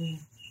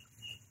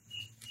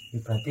 Ya,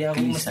 berarti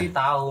aku mesti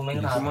tahu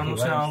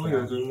manusiawi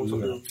ya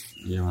maksudnya.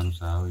 Iya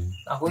manusiawi.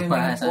 Aku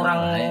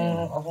kurang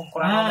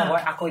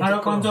aku kalau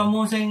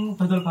kancamu sing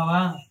dodol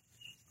bawang.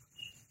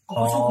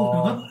 Kok suku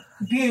banget?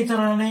 Piye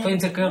carane? Kok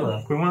insecure lho?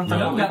 Gue malah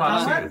enggak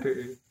parah kan?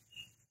 sih.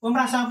 Wong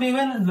merasa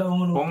pengen ndelok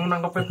ngono. Wong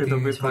nangkepe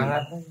beda-beda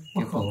banget.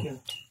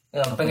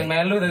 Ya pengen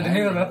melu tadi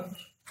lho.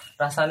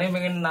 Rasane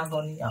pengen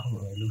nakoni aku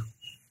melu.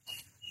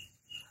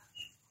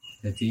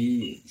 Jadi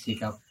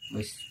sikap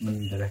wis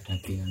mendarah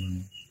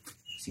daging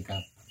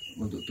sikap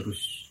untuk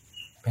terus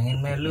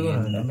pengen melu.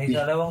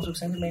 Misalnya wong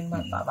sukses main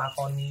tak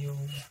takoni yo.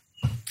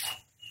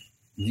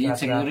 Jadi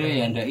insecure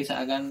ya ndak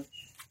akan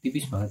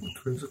tipis banget.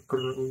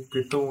 Insecure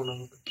gitu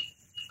nang.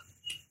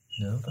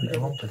 Ya,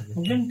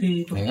 mungkin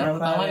di yang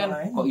pertama kan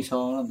kok iso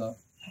ngono to.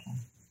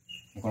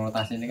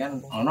 Konotasi ini kan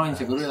ono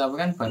insecure tapi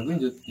kan baru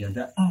lanjut ya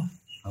ndak.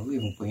 Aku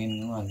yang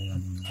pengen ngono.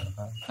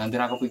 Nanti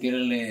aku pikir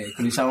le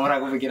gelisah ora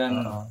aku pikiran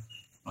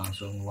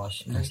langsung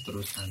los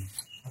terusan.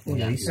 Aku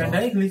ya iso.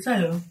 Ndake gelisah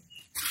yo.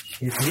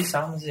 Ya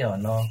gelisah mesti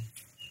ono.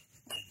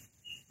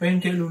 Pengen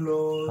dia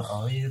lulus.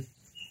 Oh iya.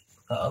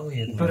 Oh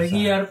iya.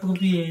 Pergi arep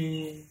piye?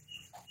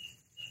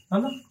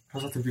 Apa?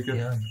 Rasa dipikir.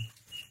 Ya.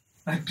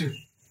 Aduh.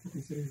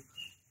 Serius.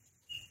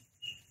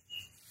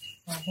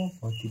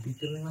 Apa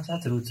dipikir ning masa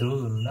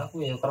jero-jero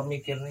aku ya kerep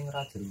mikir ning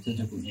ra jero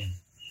secukupnya.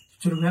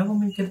 Jero aku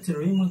mikir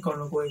jero iki mung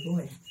kono kowe.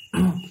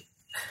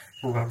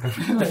 Bukan.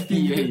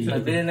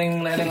 Tapi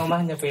ning omah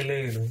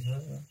nyepele lho.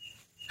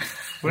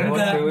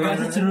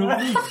 Enggak jero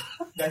kuwi.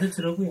 Enggak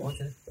jero kuwi.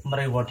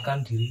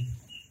 Merewardkan diri.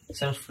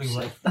 Self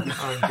reward.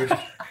 Anjir.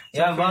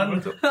 Ya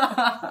Bang.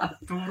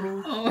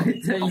 Turu. Oh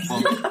iya.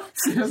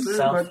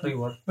 Self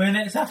reward.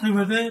 Benek self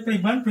reward-e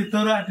pribadi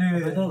beda ra dhewe.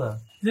 Betul lah.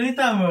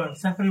 Cerita Bang,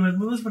 self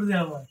reward-mu seperti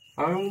apa?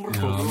 Aku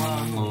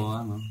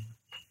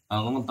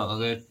Aku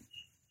ngetokake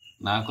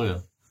aku ya.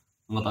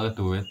 Ngetokake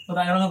duit.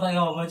 Ngetok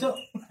apa, Cuk?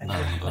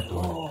 Ngetok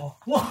duit.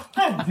 Wah,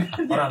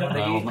 orang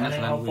iki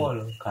apa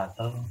lho,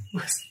 gatel.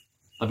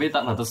 Tapi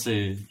tak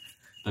batesi.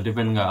 Tadi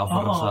pengen nggak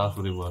over self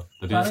reward.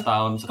 Jadi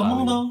setahun sekali.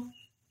 Kemung dong.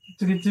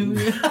 Cuci-cuci.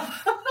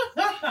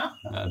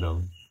 Nggak dong.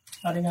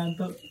 Ada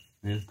ngantuk.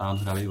 Ini setahun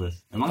sekali bos.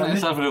 Emang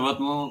self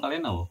rewardmu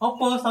kalian apa?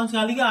 Opo setahun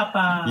sekali ke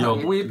apa? Ya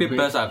kuwi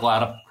bebas aku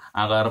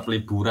arep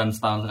liburan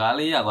setahun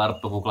sekali, aku arep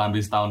tuku klambi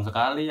setahun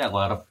sekali, aku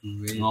arep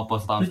ngopo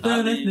setahun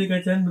Betul deh, sekali. di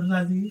kajian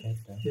bersasi.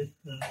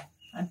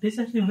 Ada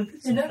sih betul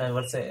tidak?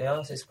 Reward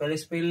saya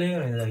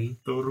sepele-sepele lagi.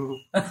 Turu.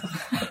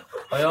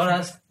 Kayak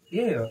orang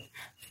iya ya.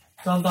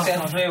 Contoh.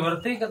 Self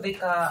reward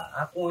ketika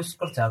aku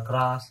kerja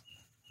keras,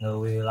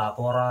 gawe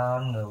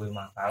laporan, gawe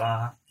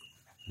makalah.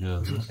 Ya.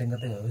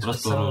 Terus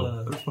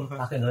turu.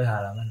 Pakai gawe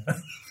halaman.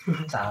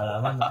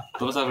 Halaman.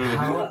 Terus aku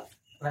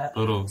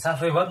turu.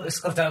 Self reward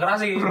kerja keras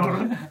sih.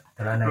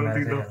 Dolanan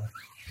aja.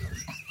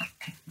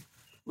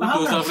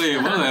 Itu self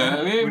reward ya.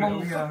 Ini mau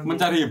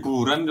mencari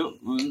hiburan, Cuk.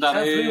 Self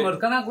Mencari reward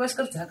kan aku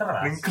kerja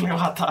keras.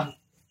 Kelewatan.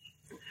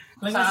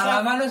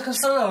 Halaman wis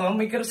kesel loh,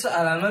 mikir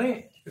halaman nih.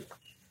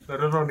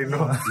 Baru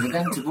Rodino. Ini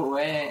kan cukup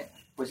wae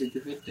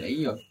positif itu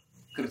iya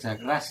kerja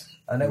keras.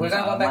 Nek kowe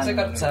kan konteksnya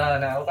kerja,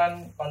 nek aku kan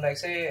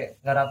konteksnya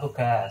garap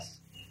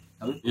tugas.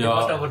 ya.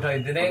 Padha-padha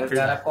intine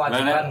garap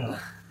kewajiban.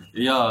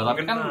 Iya,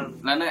 tapi kan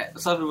nenek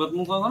self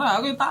rewardmu kok ngono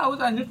aku tahu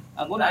anjir.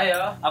 Aku Nah,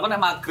 ya. Aku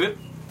nek maghrib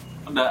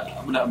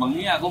ndak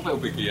bengi aku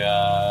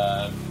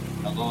PUBG-an.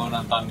 Aku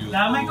nonton YouTube.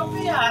 Lah mek kok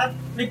piye arep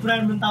liburan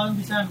mentahun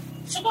bisa.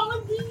 Suka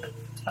ngendi?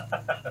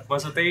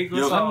 Maksudnya itu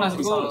Yo kan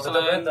maksudku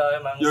selain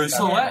emang. yo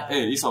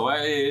iso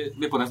wae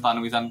liburan setahun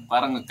pisan,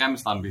 bareng ngecamp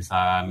setahun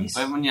pisan.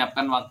 Saya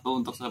menyiapkan waktu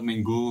untuk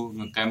seminggu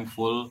ngecamp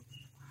full.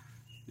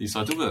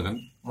 Iso juga kan?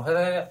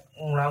 Maksudnya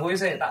ngaku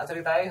sih tak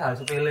ceritain hal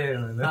sepele.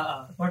 Heeh,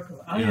 waduh.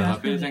 Iya,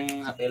 tapi sing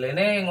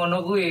Sepelene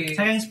ngono kuwi.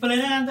 Saking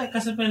sepelenya nanti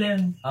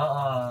kesepelean.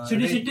 Heeh.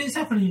 Sidik-sidik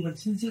saya beli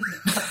sini.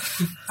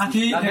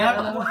 Adi, ya,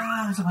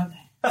 wah, sobat.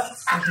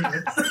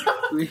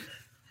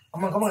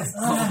 Kamu.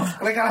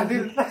 Mereka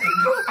hadir.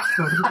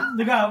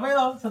 Juga apa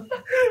ya?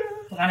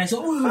 Makan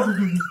esok.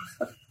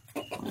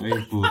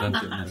 hiburan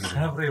sih.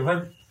 Self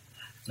reward.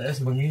 Nek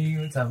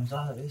bengi jam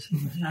 1 wis.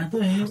 Nah, itu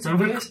ya.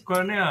 Sampai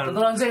kone ya.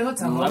 Kebetulan sih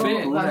jam Tapi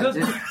lanjut.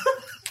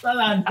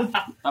 Lanjut.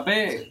 Tapi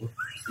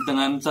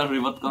dengan self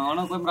reward kau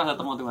ngono kowe merasa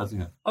termotivasi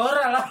enggak?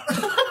 Ora lah.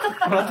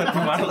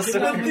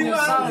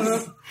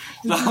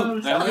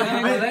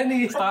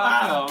 Ini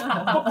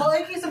Pokoknya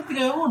ini seperti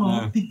kayak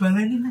ngono,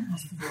 dibaleni nih.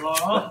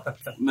 Astagfirullah.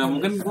 Nah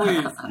mungkin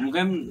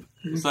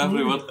self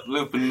reward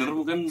lu bener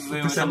mungkin lu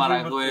bisa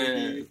marah kowe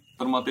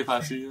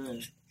termotivasi.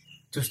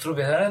 Justru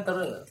biasanya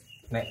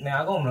nek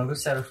aku menurut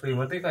self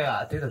reward itu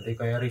kayak ade tadi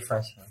kayak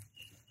refresh.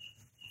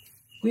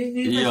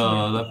 Iya,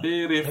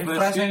 tapi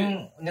refresh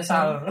yang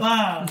nyesal.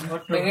 Wah,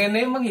 Pengen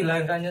ini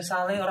menghilangkan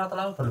nyesalnya orang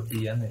terlalu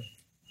berlebihan ya.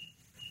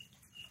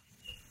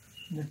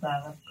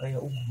 banget. Kayak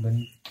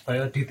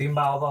kayak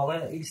ditimpa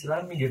apa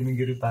istilahnya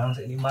minggir-minggir barang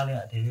sik liman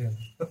ya dhewe.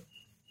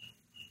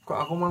 Kok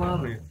aku malah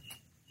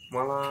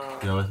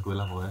ya wes gue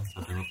lah pokoknya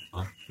satu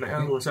nek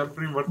aku self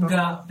reward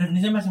Enggak,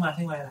 definisi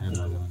masing-masing wae. ya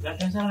Enggak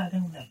ada yang salah, ada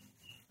yang benar.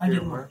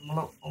 Lanjut.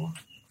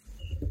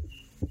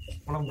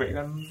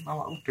 melembekkan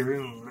awakmu dhewe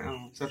nek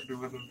aku self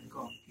reward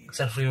kok.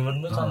 Self reward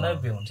itu santai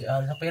bingung sih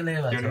sepele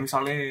Ya wae.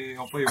 misale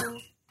apa ya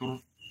turu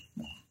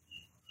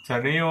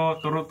jane yo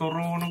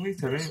turu-turu ngono kuwi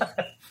jane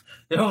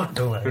Ya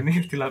udah. ini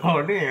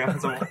dilakoni ya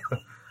sama.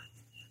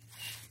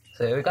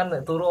 Saya kan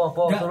turu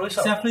apa turu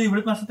iso. Self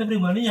reward maksudnya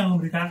pribadi yang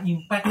memberikan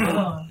impact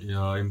gitu.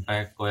 ya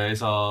impact kowe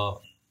iso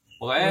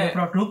pokoknya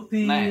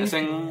Produktif. nek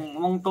sing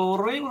mung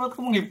turu iki menurutku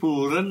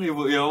menghiburan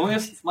ibu ya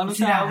wis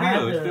manusiawi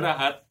ya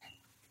istirahat.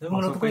 Ya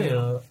menurutku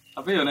ya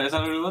Tapi ya nek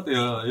self reward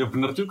ya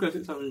bener juga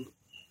sih self reward.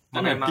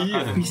 Kan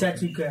hadiah. Bisa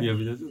juga. Iya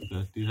bisa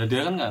juga.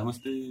 Hadiah kan enggak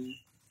mesti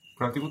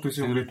Berarti kudu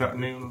sing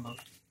bedakne ngono.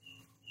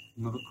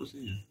 menurutku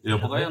sih ya. Ya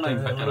pokoknya ono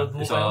impact lah.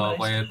 Bisa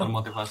kowe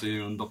termotivasi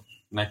untuk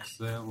next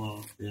ya mau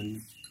pian.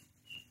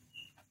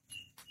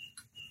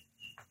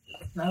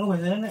 Nah, aku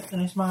biasanya nek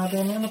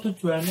semangatnya ini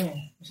tujuannya.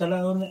 Misalnya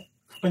aku nek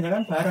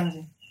kebanyakan barang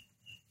sih.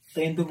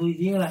 Pengen tubuh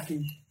ini lagi.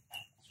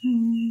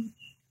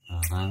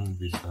 Barang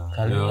bisa.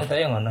 kali Yo. kita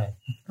yang mana ya?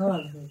 Oh,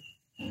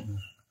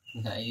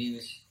 Saiki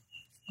wis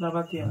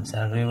kenapa dia?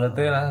 Self reward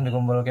itu langsung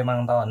dikumpul ke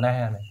mang tahun nah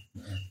ya.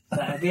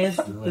 Nah, guys,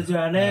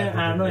 tujuannya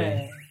anu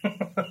ya.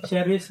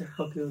 Serius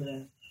oke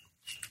udah.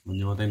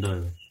 Menyewa tenda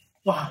ya.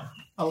 Wah,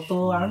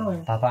 auto anu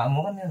ya.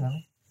 Bapakmu kan ya nang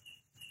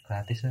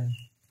gratis ya.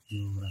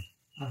 murah.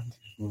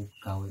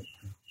 Gawe.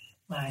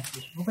 Nah, itu.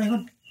 Bukan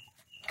ikut.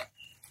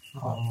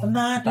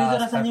 Tenang, dia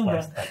rasanya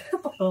enggak.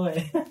 Oh,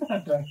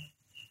 ada.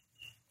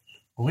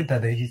 Kuwi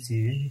dadi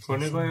siji.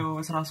 Kone koyo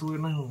wis ra suwe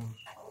nah.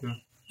 Ya.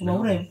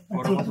 Mau urip.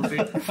 Ora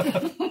maksudnya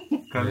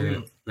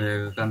kali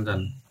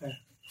Kan.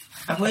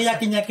 Aku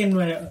yakin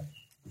wae.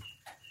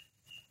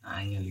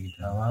 Angel iki.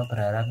 Awal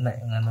berharap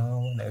nek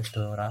ngono nek wis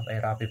do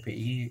era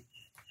PPI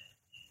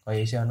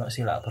kaya isi ono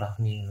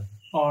silaturahmi lho.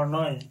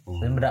 Ono ya.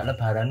 Tapi mendak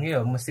lebaran ki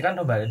ya mesti kan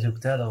do balik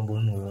Jogja to mbuh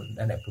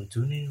nek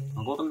bojone.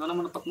 Aku rencana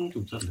menetap nang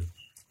Jogja deh.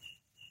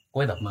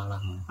 Kowe tak malah.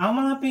 Aku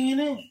malah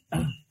pengennya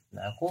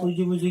Nah aku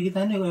buju-buju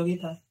kita ini kayak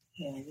kita.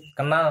 Ya, itu.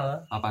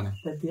 kenal Apa nih?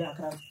 Jadi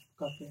akrab.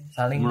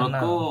 saling kenal.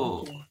 Menurutku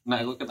nek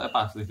iku kita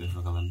pasti sih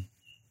bakalan.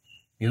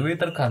 Yui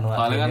tergantung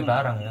Soalnya ini kan-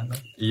 barang ya.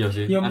 Iya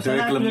sih. Ya Ada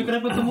misalnya yang kira-kira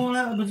ketemu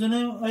lah bojone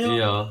ayo.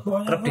 Iya.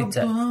 Kerep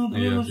dijak. Iya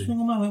Iya sih. sih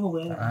ngomong wae kok.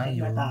 Ayo.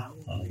 Nggak tahu.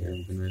 Oh iya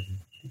bener sih.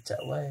 Dijak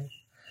wae.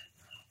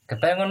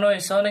 Ketemu ngono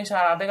iso ning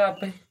syaratnya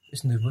kabeh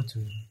wis duwe bojo.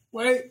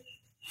 Woi.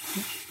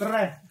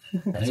 Keren.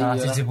 Nek salah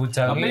siji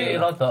bujang Tapi- iki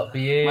rodok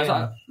piye?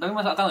 Tapi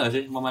masuk akal gak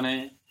sih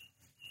mamane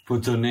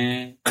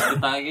bojone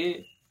kita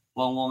iki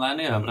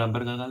wong-wongane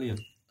hampir-hampir ke kalian.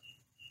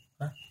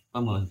 Hah?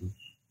 Paham gak itu?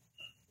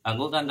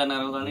 Aku kancan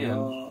karo kalian.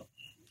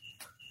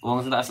 Wong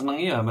sing tak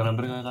senengi ya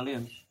hampir-hampir ke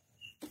kalian.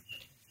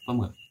 Paham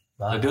gak?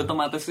 Wah. Jadi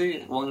otomatis sih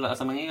wong sing tak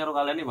senengi karo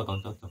kalian ini bakal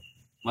cocok.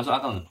 Masuk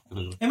akal gak?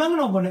 Kira-kira? Emang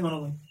kenapa nek ngono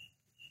kuwi?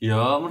 Ya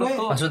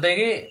menurutku Maksudnya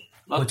iki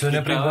bojone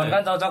primbon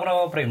kan cocok karo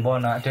primbon.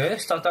 Nah, dhewe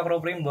wis cocok karo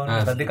primbon.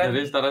 Nah, Berarti kan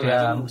jadi secara dia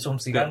langsung-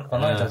 asumsikan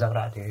kono Nah. cocok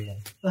ra dhewe.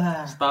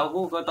 Wah. setauku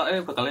kotoke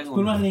bakal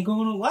Kulo ngono. niku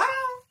ngono. Wah.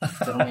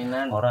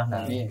 cerminan Ora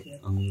tapi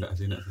Enggak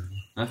sih, enggak sih.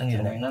 Hah? Nang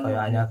ngene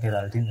kayak Anya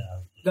Geraldine.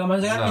 Enggak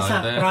maksudnya Nah, bisa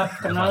itu- kerap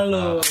kenal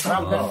lo.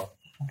 Kerap kan.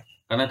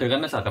 Karena dia kan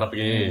sakrap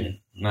iki.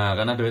 Nah,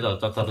 karena dia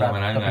cocok satu sama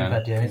lain kan.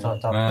 Kepribadiannya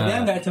cocok. Nah, Dia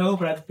enggak jauh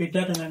berarti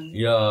beda dengan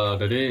iya,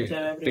 jadi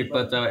Cewek tipe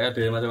pribadi. cewek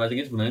ada masing-masing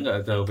ini sebenarnya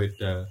nggak jauh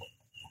beda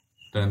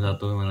dengan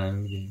satu sama lain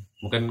iki.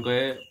 Mungkin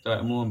kowe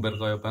cewekmu hampir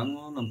koyo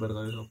bangun, hampir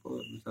koyo apa,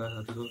 misalnya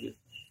satu kok gitu.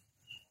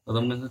 Atau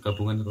mungkin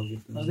gabungan kok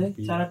gitu. maksudnya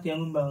cara dia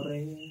membaure.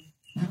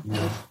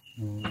 Iya.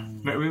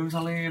 Nek kowe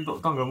misale entuk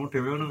tanggamu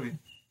dhewe ngono kuwi.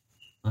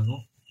 Aku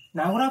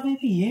Nah, ora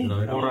piye.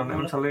 Ora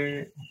nek misale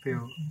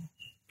Theo.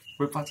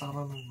 Kowe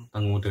pacaran ngono.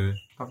 tanggung deh.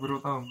 Tapi ora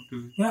tau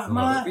dhewe. Ya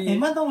malah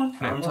hemat to, Mas.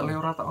 Nek misale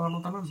ora tak anu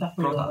tenan, Sapi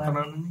ora tak orang.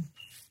 tenan ini.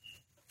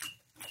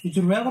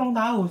 Jujur wae kurang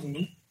tahu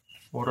sih.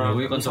 Ora Ya,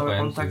 kuwi misale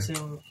konsekuensi. konteksnya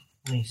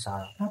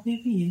Misal. Tapi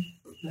piye?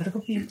 Lah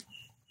kepiye?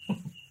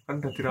 kan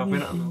dadi rapi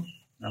nak to.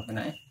 apa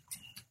naik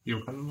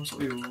Yo kan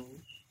masuk yo.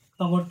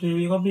 Tonggo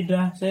dewi kok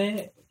pindah sih.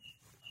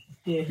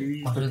 Piye?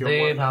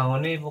 Maksudnya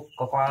bangun ini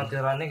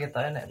kekhawatirannya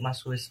kita nek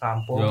Mas wis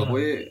rampung. Ya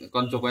kuwi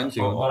konsekuensi.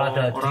 Ora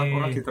dadi.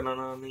 Ora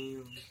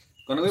ditenanani.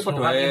 Kan kuwi Kan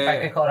padha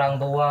impact ke orang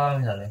tua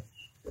misalnya.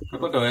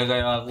 Aku doa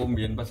kayak aku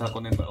mbiyen pas aku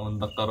nembak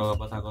untek karo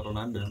pas aku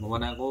Ronaldo.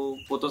 Pokoknya aku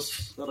putus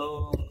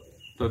karo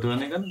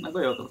dua-duanya kan aku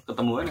ya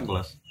ketemu ning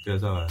kelas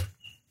biasa wae.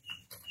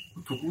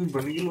 Kudu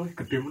ban iki luwih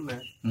gedhe meneh.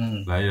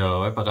 Lah ya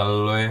wae bakal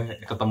luwih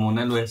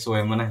ketemune luwih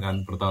suwe meneh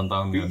kan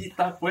bertahun-tahun kan. Iki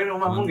tak kowe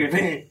omahmu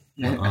ngene.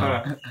 Heeh.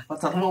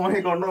 Pacarmu omah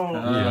kono.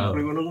 Iya.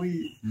 Ning ngono kuwi.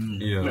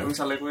 Iya. Nek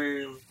misale kowe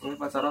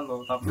pacaran to,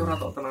 tapi ora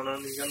tok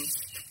tenanani kan.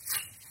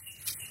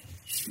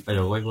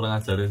 Ayo kowe kurang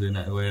ajar sih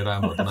nek kowe ra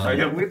mbok tenang.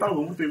 Kayak kuwi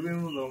tanggomu dhewe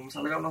ngono.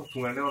 Misale kan ono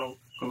hubungane ono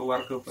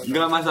keluarga.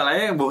 Enggak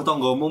masalahnya mbuh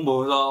tanggomu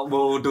mbuh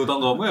udu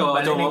tanggomu ya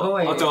aja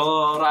aja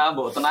ora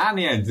mbok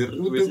tenani anjir.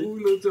 Wis. Kuwi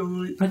lho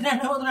coy. Berarti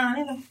ada kok tenanan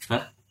itu.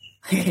 Hah?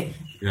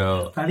 Ya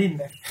Kalin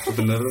deh.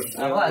 bener.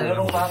 Aku ada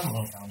rumah.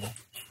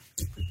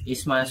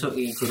 is masuk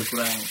i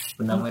kurang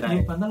benang merah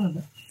Iya, bantal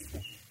enggak?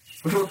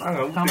 Bro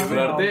tanggamu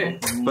Berarti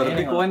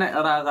berarti kowe nek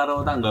ora karo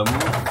tanggamu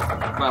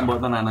ra mbok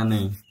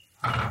tenanane.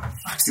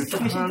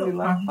 tenanani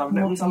lah. Tapi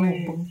nek misale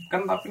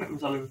kan tapi nek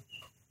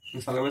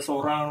misale wis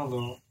ora ngono to.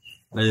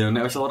 Lah ya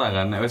nek wis ora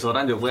kan, nek wis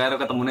ora njuk kowe arep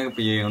ketemune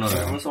kepiye ngono Nek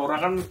kan. wis ora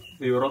kan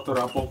ya rada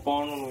ra apa-apa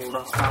ngono.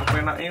 Ora sampe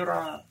enake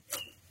ora.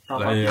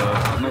 Lah ya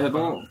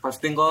maksudmu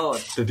pasti kok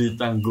jadi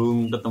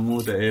tanggung ketemu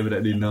dhek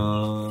bedak dino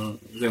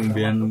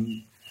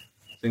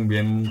sing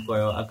biyen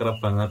koyo akrab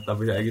banget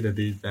tapi saiki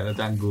dadi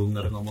canggung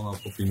arep ngomong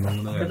apa bingung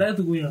ngono kan. Katanya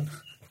tuh gue ya.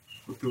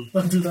 Kudu.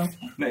 Waduh tau.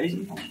 Nek iki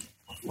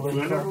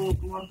hubungan karo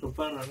keluarga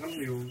barang kan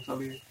yo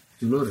misale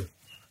dulur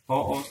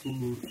oh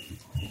dulu.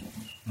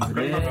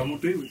 Kan tanggamu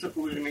dhewe cek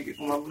kowe nek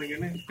omahmu ning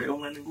kene dhek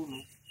omah ning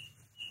kono.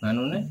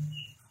 manune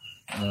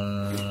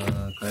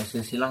kayak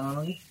silsilah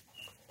ngono iki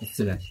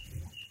jelas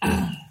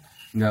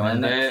Enggak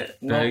maksudnya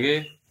dhek iki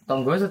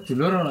tonggo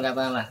sedulur ngono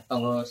katakanlah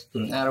tonggo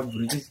sedulur ngarep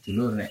buri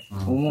sedulur nek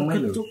umumnya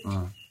lho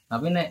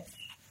tapi nek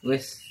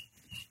wis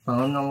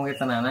bangun ngomongin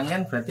tenanan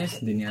kan berarti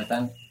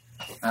niatan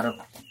arep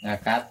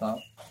ngakat toh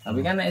tapi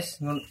kan nek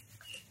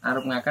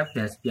arep ngakat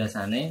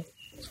biasane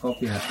saka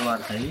pihak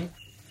keluarga iki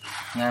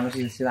nganu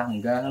silsilah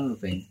enggak kan lho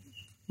peng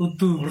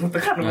Utuh.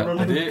 Tekan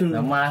ngono. jadi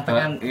malah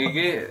tekan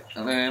iki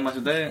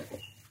maksudnya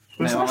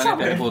nek mamane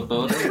dhek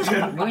putus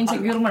gue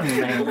insecure man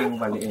nek iki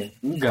balik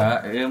enggak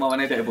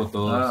mamane dhek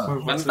putus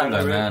kan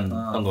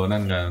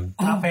tanggonan kan.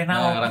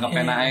 Nah, rangkap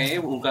penake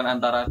bukan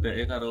antara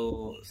dhek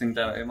karo sing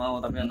cewek mau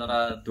tapi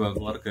antara dua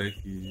keluarga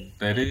iki.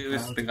 Dari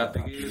wis tingkat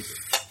iki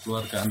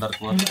keluarga antar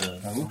keluarga.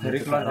 aku dari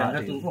keluarganya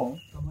turun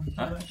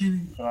Hah?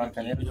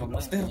 keluarganya turun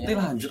Pasti ngerti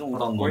lah anjir wong Kowe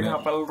tanggone.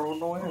 ngapal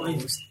rono ae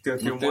wis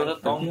dadi Ngerti ora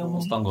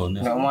omong. tanggone.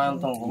 nggak omongan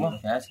tonggo mah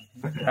biasa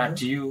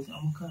radio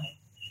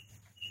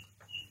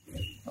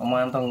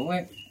omongan tonggo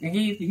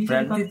iki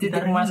berarti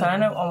titik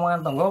masalahnya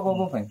omongan tonggo apa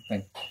bang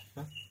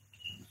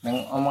neng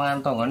omongan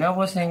tonggone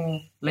apa sing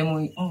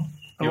lemu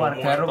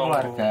keluarga Ya, karo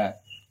omongan keluarga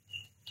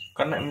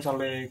Kan nek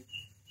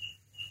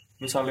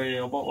misale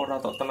apa ora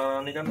tok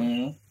tenanani kan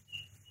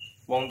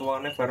wong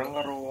tuane bareng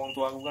karo wong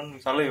tuaku kan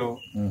misale yo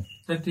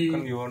Jadi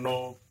kan yo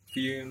ono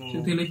piye ngono.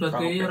 Sing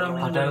dilibatke ya ora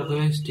Padahal gue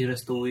wis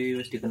direstui,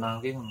 wis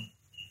dikenalke ngono.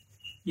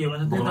 ya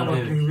maksudnya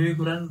tambah dhewe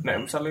kurang. Nek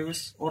misale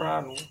wis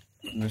ora anu,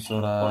 Wis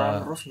ora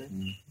terus nih.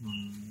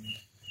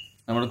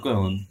 Nah, menurut gue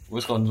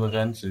wis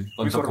konsekuensi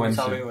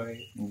Misale wae.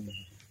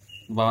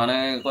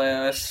 Umpamane kowe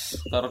wis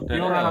karo Ya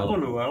dhewe. ora aku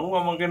lho, aku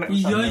ngomong kene.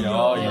 Iya.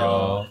 Iya.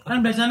 Kan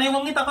biasanya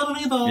wong iki takon ngono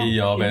itu.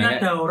 Iya, Ini biasanya-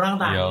 ada orang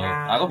tanya. Iya.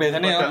 Aku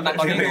biasanya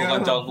takoni ku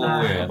kancaku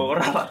ya.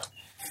 Ora Pak.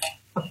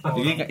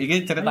 Iki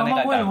ceritane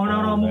Ngomong gue,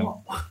 kancaku. ngomong.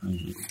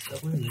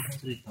 Aku ini kan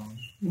cerita.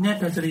 Ini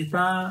ada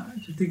cerita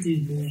jadi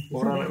gini.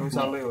 Ora nek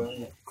misale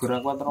wae. Gura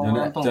kuat Ya rong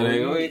nek jare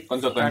kuwi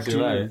konsekuensi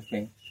wae.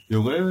 Ping. Ya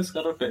kowe wis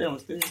karo dhek ya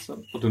mesti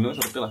kudune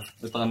ngerti lah.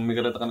 Wis tekan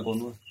mikire tekan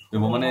kono. Ya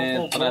umpamane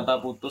ternyata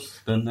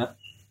putus dan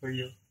Oh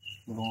iya.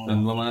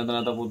 dan umpamane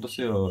ternyata putus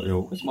ya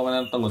wis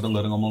umpamane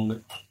tanggo-tanggo ngomong deh.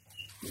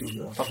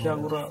 Tapi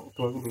aku ora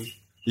udah aku lho.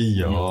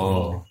 Iya.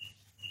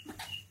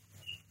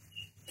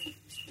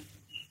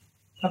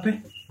 Tapi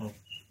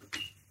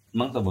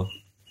Emang sapa?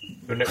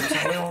 Nek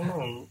misale ono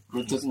lho.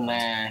 Kerucut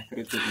neh.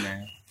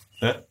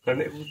 Hah?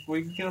 Nek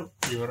kuwi iki ya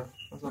ora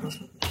masalah.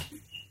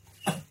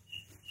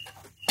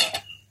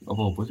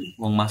 Apa sih?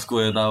 Wong masku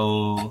ya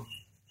tau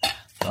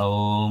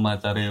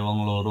macare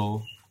wong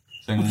loro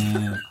sing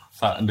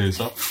sak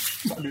desa.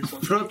 Sak desa.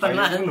 Bro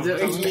tenan juk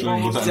iki.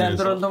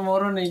 Jangan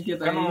temurun iki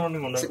kita. Kan ono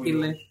ning ngono aku.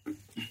 Sekile.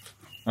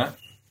 Hah?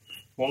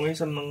 Wong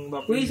seneng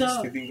tapi gue bisa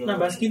ditinggal.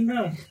 nambah skin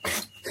dong.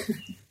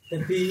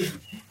 Jadi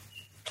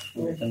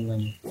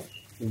Tenan.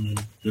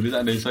 Jadi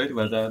sak desa iki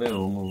bacare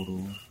wong loro.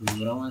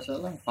 Ora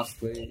masalah pas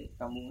gue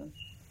kampungan.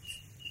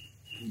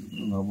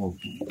 Enggak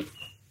apa-apa.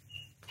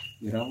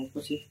 Kira apa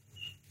sih?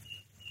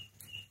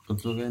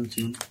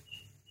 Konsekuensi.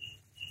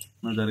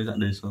 Macare sak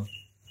desa.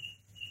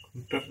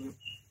 Udah.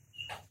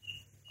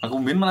 Aku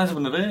mbien malah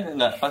sebenarnya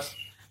nggak pas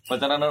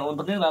pacaran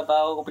untuknya nggak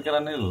tahu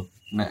kepikirannya lo.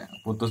 Nek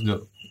putus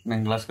jo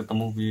neng kelas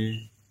ketemu di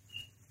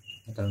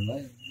Jalan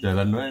bae.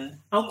 jalan wae.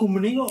 aku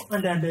mending kok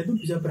anda itu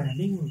bisa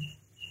berani kok.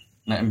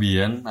 Nek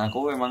mbien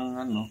aku emang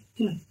anu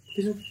Gila,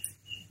 bisa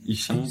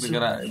iseng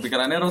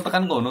pikirannya ro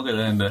tekan kono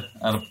kayaknya ndak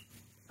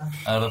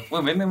arep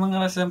kowe mbien emang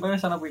ngerasa sampai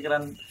sana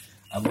pikiran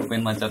aku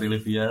pengen macari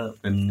Livia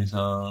pengen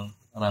iso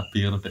rabi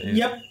karo dhek.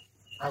 Yap,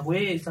 Aku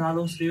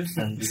selalu serius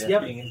dan tidak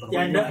siap. ingin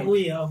Ya ndak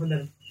gue ya,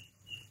 bener.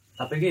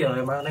 Tapi ki ya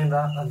emang ning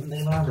dalan.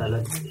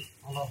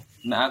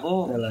 Nek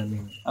Jalan.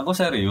 aku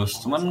serius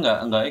cuman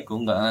nggak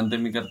nanti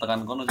mikir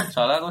tekan kono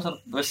soalnya aku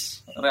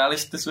wis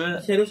realistis wae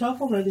Serius apa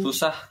berarti?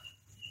 susah.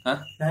 Nah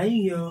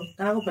iya,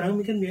 kan aku barang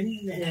mikir biar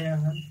nek ya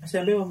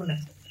SMP apa meneh.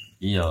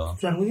 Iya.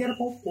 Tujuan gue kira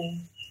popo.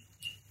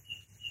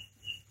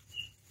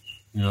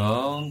 Ya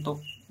untuk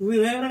Gue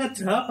ora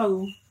kejawab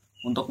aku.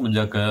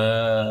 menjaga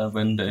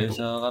pendek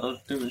iso karo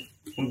dhewe.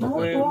 Untuk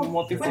kowe Kowe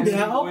motivasi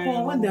ndak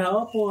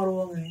apa karo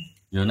wonge.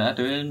 Ya nek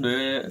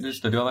dhewe wis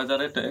dadi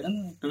pacare dhek kan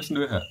wis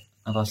duwe hak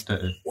atas dhek.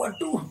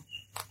 Waduh,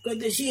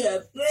 kata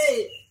siapa?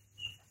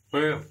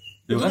 kowe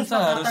Ya kan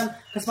seharus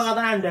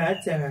Kesepakatan Anda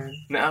aja kan.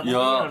 nek aku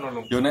ya anu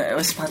lho. ya nek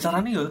wis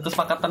pacaran ya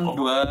kesepakatan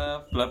dua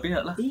belah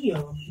pihak lah. Iya,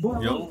 gua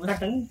Ya, aku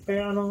kadang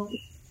kayak ono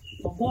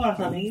apa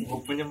alasan ini?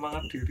 Gue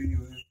penyemangat diri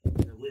wae.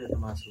 Aku ya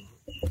termasuk.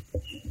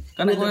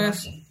 Kan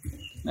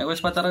nek wis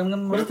pacaran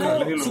kan Menurutku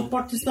Balik lho.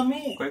 support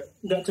sistemnya Kowe-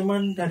 nggak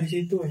cuman dari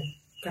situ ya.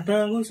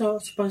 Kadang aku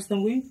support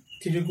sistem gue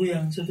diriku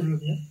yang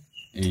sebelumnya.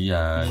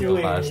 iya itu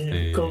Wih,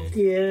 pasti.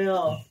 Gokil.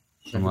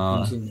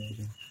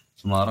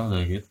 Semua orang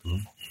kayak gitu.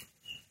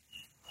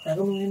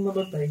 Aku ingin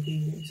memperbaiki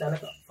misalnya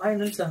kok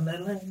finance dan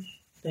lain-lain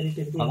dari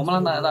diriku. Aku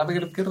malah tak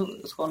pikir-pikir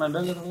sekolah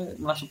Nanda kan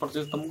malah support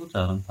systemku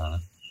jarang banget.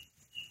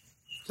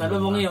 Sampai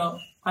ngomongnya ya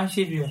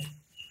pasif ya.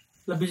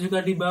 Lebih suka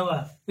di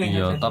bawah.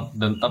 Iya,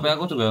 tapi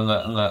aku juga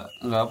nggak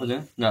apa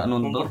sih, nggak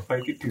nuntut,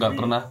 Memperbaiki diri. nggak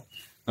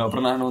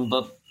pernah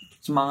nuntut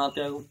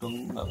semangatnya aku dong,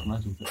 nggak pernah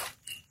juga.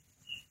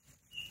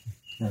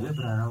 Ya gue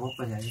berharap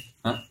apa ya?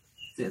 Hah?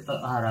 Cek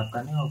tak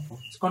harapannya apa?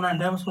 Sekolah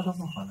Anda mas kosong.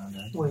 Mana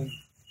ada. Woi,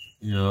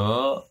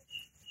 Yo,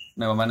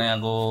 nek mana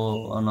aku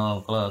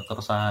ono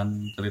keresahan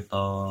cerita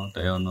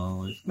dek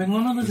ono wis.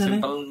 mengono tuh jane.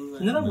 Simpel.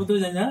 Sebenarnya butuh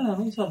jalan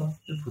apa iso loh.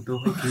 Butuh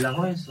bilang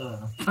wes.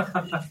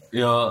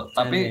 Yo,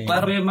 tapi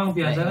Claire, Tapi emang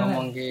biasanya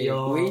ngomong ke yo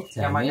kuwi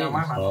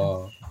nyaman-nyaman.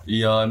 Oh.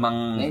 iya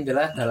emang Ning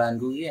jelas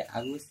dalanku iki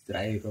aku wis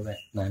terakhir kok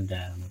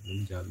nandang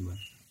jalan.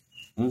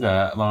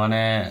 enggak,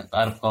 makanya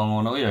arep kok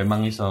ngono ya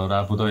emang iso,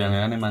 ora butuh yang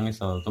emang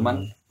iso.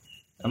 Cuman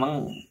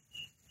emang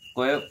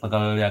kowe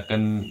bakal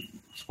yakin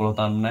 10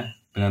 tahun nih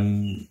dengan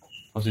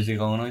posisi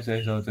kau ngono iso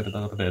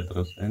cerita kerja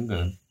terus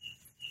enggak.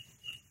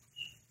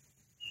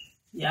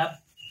 Yap.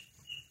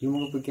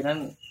 Cuma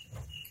kepikiran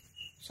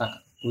sak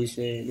wis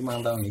 5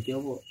 tahun iki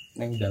opo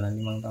ning dalan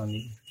 5 tahun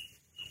iki.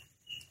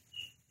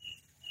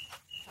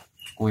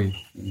 Kuwi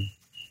Hmm.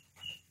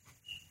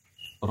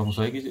 orang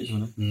saya iki sih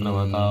sebenarnya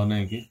berapa tahun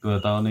iki?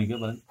 2 tahun iki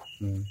apa?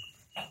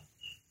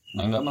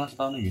 Nah, enggak malah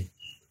setahun iki.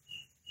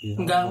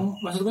 Enggak,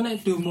 maksudku nek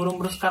di umur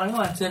sekarang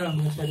wajar lah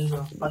biasa itu.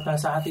 Pada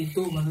saat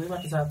itu, maksudnya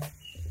pada saat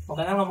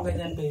makanya ngomong ke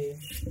SMP.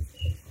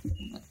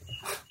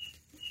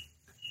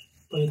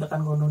 Boyo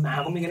tekan kono. Nah,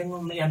 aku mikirnya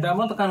ngono, ya ndak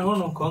mau tekan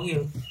kono gokil.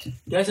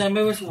 Dia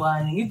sampe wis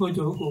wah iki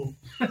bojoku.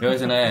 Ya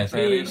wis nek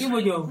serius. Iki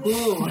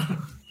bojoku.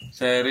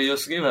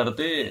 Serius ki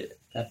berarti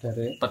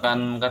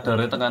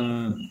kadare tekan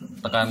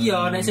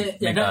Iya, nek sik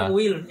ya ndak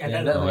kuwi lho,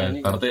 ya ndak.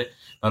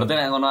 Berarti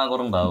nek ngono aku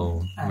urung tau.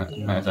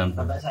 Nek SMP.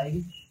 Sampai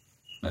saiki.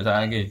 Nek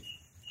saiki.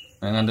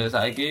 Nek nganti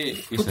saiki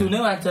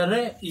Kudune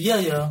wajare iya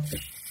ya.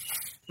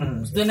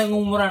 Mesti nek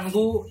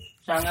umuranku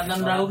sangatan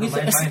aku ki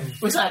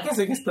wis akeh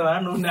sing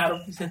sedolan arep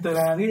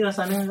sedolan iki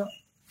rasane kok.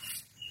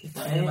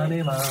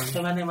 Mane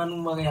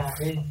wong ya.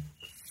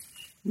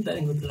 Entek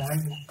nggo dolan.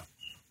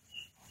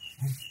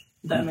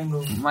 Entek menggo.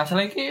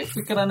 Masalah iki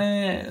pikirane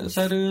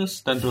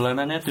serius dan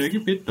dolanane dhewe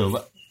iki beda,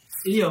 Pak.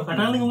 Iya,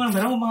 kadang lingkungan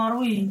barang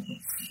mempengaruhi.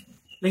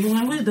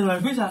 Lingkungan gue dolan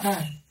gue sakit.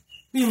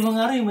 Ini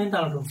mempengaruhi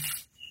mental dong.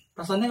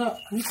 Rasanya kok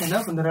ini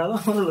bener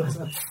apa lho.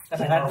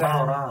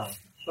 Kadang-kadang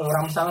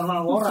orang sangat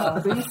orang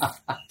tapi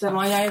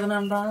cermaya itu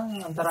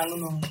antara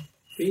ngono.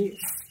 Tapi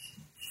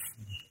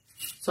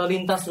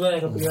solintas wae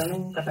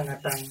kepikiran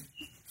kadang-kadang.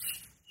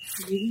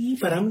 Iki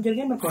barang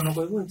mikirnya mergono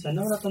kowe iku jane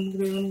ora ten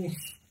ngene.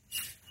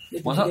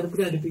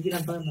 Dipikir-pikir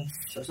dipikiran banget.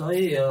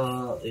 Soalnya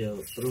ya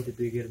perlu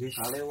dipikir ki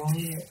sale wong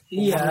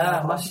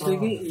iya, maksud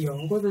iki iya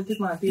engko dadi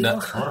mati to.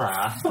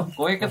 Ora.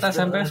 Kowe ket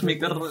SMP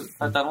mikir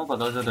pacarmu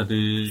bakal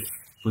dadi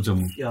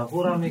bojomu. Ya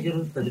aku ora mikir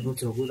dadi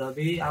bojoku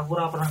tapi aku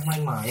ora pernah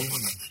main-main.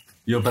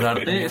 Ya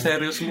berarti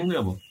seriusmu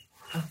ya, Bu?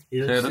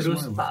 Ya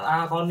serius tak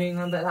lakoni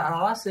ngantek sak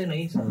lawase nek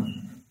iso.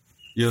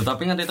 Ya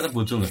tapi nganti tekan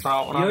bojo enggak?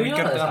 Ora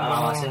mikir sak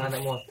lawase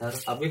ngantek modar,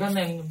 tapi kan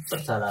yang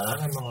perjalanan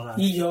emang ora.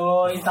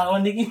 Iya,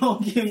 tahun iki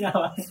mungkin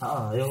ngawas.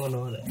 Heeh, ya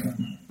ngono rek.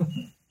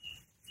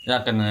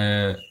 Yakin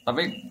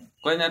tapi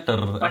kowe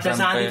nyadar pada SMP,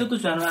 saat itu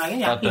tujuan orangnya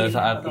yakin. Pada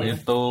saat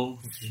itu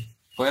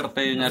kowe RT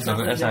nyadar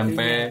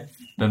SMP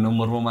dan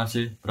umurmu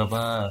masih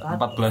berapa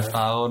 14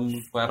 tahun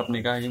kowe arep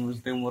nikah iki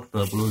mesti umur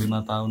 25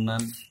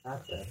 tahunan.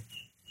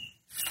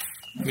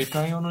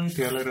 Nikahnya ono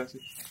ideal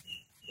sih.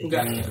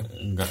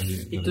 Enggak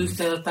sih. Itu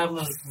stereotip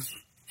lah.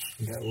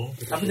 Enggak wong.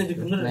 Tapi tadi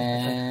bener.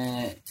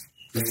 Nek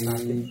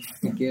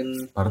pikir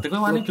berarti kowe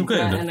wani juga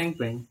ya? Neng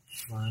bank.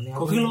 Wani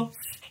Kok lo?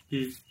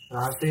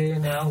 Berarti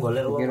nek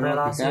golek wong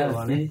relasi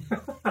wani.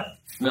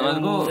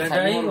 Enggak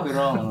maksudku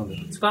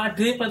Suka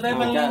ade patah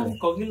paling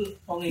gokil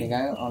wong iki.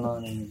 Nikah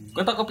ono ning.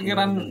 kowe tak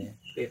kepikiran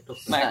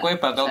nek kowe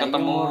bakal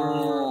ketemu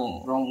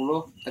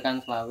 20 tekan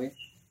 20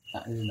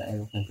 tak ndak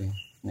ero kabeh.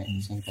 Nek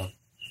sing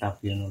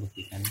rapi ono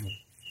lebih kan.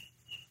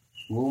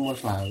 Gua umur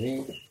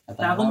 20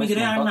 Nah, aku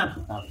mikirnya anak.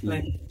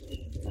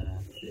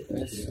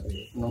 Wis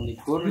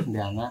 26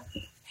 ndek anak.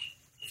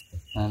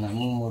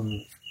 Anakmu umur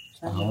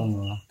setahun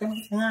lah. Kan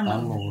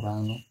anak.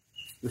 Kurang.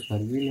 Terus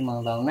baru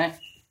 5 tahun nek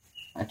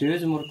dhewe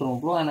umur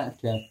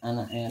 30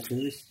 anaknya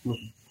dhewe wis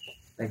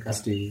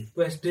SD.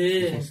 SD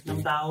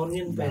 6 tahun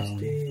ini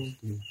SD.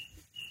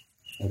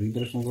 Baru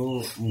terus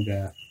engko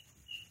enggak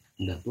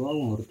tua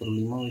umur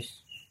 35 wis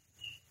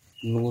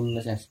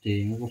lulus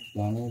SD engko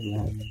plane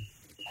lah.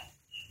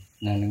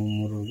 Nah ning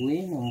umur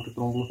kuwi umur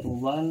 30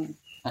 kan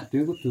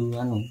dhewe kudu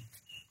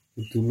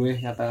kudu luwih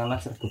katakanlah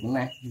sergap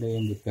meneh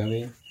ndek gawe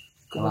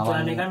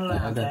Kebutuhannya kan lah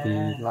ada di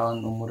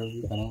lawan umur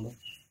iki barang to.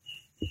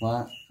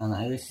 Wah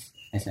anake wis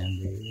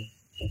SMP.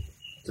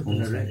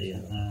 Sebenarnya ya.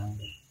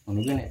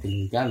 Ngono kuwi nek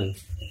diluka lho.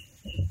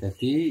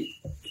 Dadi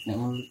nek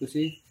menurutku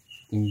sih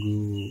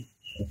tinggu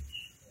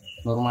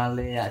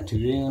normale ya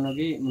dhewe ngono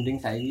ki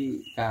mending saiki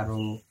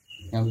karo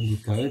yang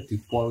digawe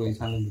dipol wis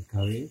sane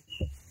digawe.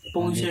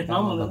 Fungsi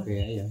nomor to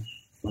ya.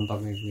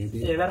 Mentok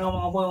iki. Ya kan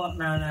ngomong apa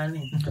nah-nah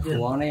nih.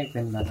 Wone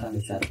ben latar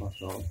besar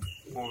kosong.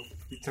 Oh,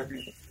 bijak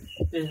iki.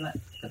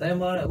 Katanya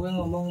mau nek kowe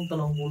ngomong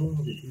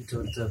 30 gitu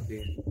jor-jor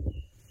ya.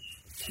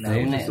 Nah,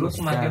 nek terus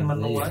semakin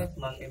menua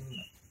semakin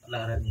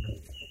leren.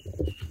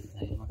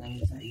 Nah,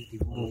 makanya saiki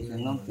diurus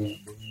nang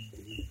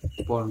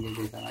pol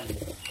gitu kan aja.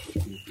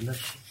 Bener.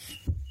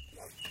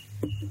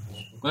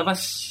 Kowe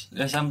pas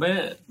SMP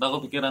tak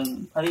kepikiran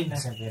hari ini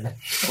SMP.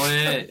 Kowe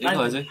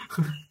iku sih.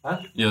 Hah?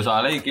 Ya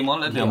soalnya iki mau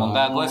nek diomong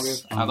aku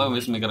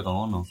wis mikir kok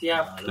ngono.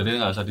 Siap. Jadi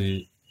enggak usah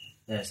di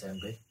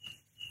SMP.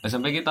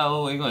 SMP kita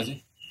tahu iku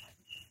sih.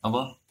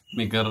 Apa?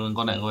 Mikir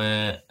kok nek kowe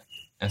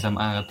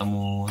SMA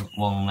ketemu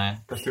wong neh.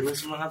 Terus dulu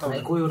semangat to.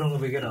 Nek kowe ora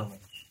kepikir apa?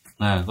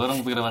 Nah, kowe ora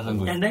kepikir pas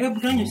kowe. Endake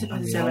bukan yo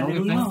pas jalan di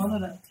rumah ngono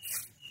ta.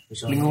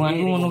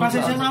 Lingkunganku ngono. Pas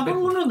SMA pun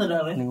ngono ta,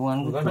 Dak?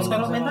 Lingkunganku Pas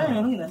kalau mental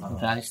ngono kita.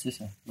 realistis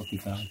ya,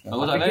 logika.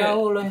 Aku soalnya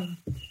oleh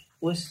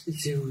wis 1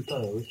 juta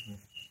ya wis.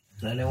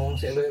 Nah nek wong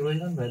sik luwih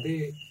kan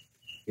berarti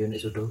ya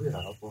nek sudah kuwi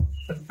ora apa.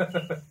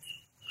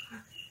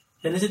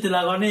 Jadi sih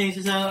dilakoni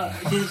sisa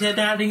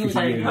tengah tinggi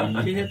saya.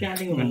 Sisa tengah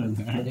tinggi.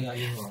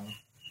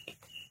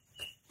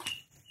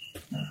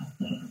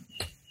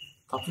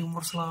 Tapi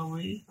umur selawe,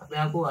 tapi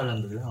aku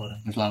alhamdulillah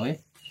orang. Selawe?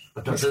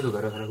 Betul tuh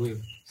gara-gara gue.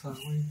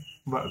 Selawe.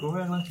 Mbak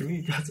gue langsung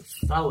nikah.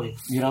 Selawe.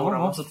 Kira apa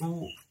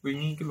maksudku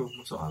wingi iki lho,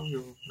 masuk aku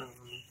yo nang.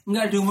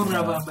 Enggak di umur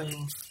berapa apa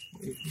yang?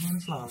 Itu kan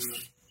selawe.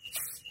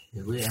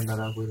 Ya gue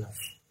antara gue lah.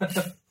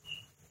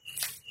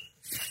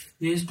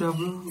 Yes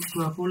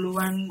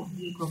 20-an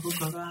 20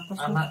 ke atas.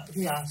 Anak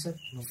iki aset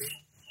nanti.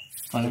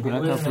 Paling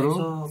berat Kowe bro.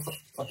 iso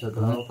aja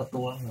terlalu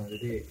ketuan lah,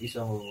 jadi iso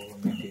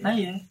ngomong. Nah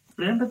iya,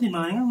 brand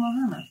pertimbangannya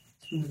malah anak.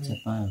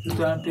 Siapa? Itu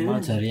ada. Mau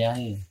cari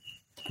aja,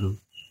 bro.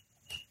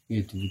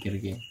 Iya dipikir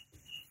kayak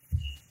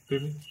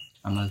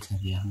amal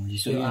jariah.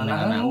 Justru Ya,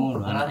 anak-anakmu,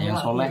 loh, anak yang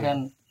soleh kan.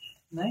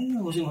 Nah iya,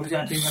 ngurusi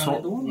adik So,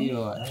 itu.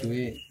 iya,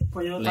 cuy.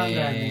 Koyo Le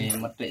tanggane.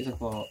 metik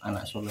saka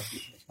anak soleh,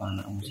 saka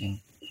anakmu sing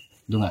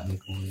ndongake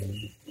kowe.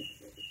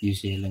 Yo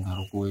seling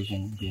karo kowe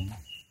sing ben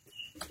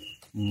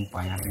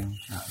ngupayaken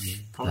sak.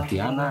 Dadi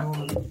anak.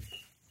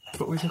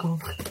 Kok wis aku.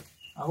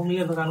 Aku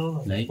mikir tekan ngono.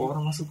 Lah iki.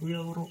 Orang masuk kuwi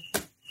aku.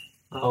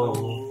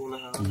 Oh.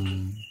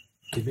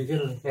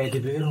 Dipikir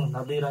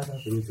tapi rasa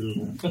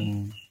dulu.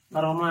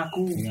 Karo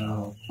mlaku. Iya,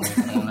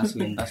 karena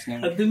selintasnya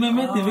Dadi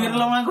memet dipikir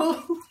lo mlaku.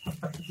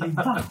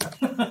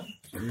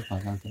 ini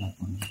bakal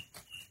dilakoni.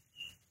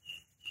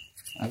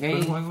 Oke,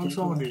 Ngomong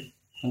sama di.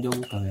 menjauh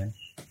kalian.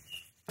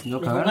 Menjauh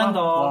Lingkungan kalian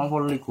toh. orang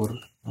full likur.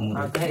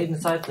 Ada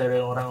insight dari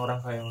orang-orang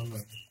kayak ngono.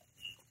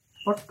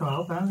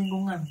 Podo kan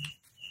lingkungan.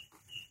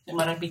 Cek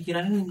marang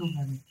pikiran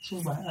lingkungan.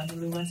 Sumpah ada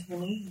lingkungan sing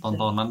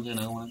tontonan sih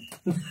aku.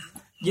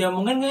 ya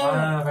mungkin kan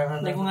kayak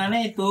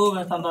lingkungannya itu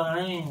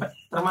tontonannya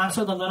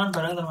termasuk tontonan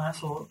barang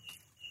termasuk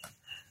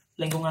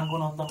lingkunganku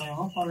nonton yang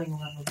apa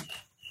lingkunganku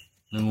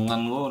Lingkungan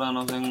gua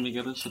orang yang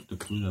mikir sedep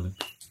kuwi kali.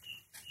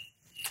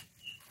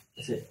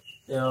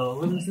 ya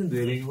gue mesti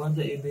duwe lingkungan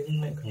sik intine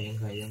nek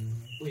gayang-gayang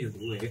ku ya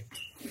duwe.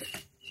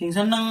 sing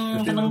seneng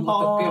seneng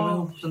Tapi to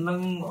seneng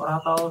ora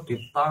tau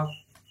ditak.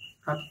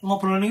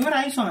 ngobrol nih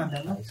ora iso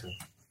ngandel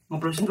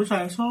ngobrol terus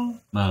iso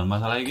Nah,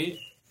 masalah iki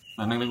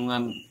nang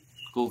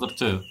lingkunganku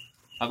kerja.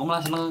 Aku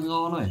malah seneng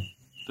ngono ya.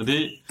 Jadi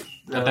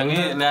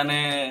kadangnya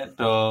liane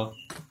do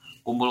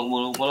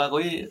kumpul-kumpul aku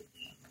iki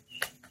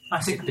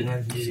Asik dengan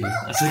diri.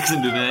 asik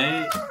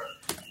sendiri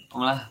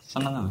malah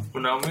seneng aku.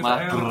 Gunane Malah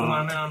saya ber-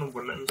 hubungannya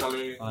bener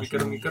misale Malah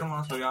mikir-mikir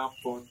malah saya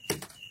apa.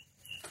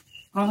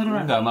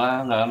 Enggak malah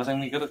enggak ana sing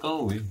mikir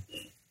kowe.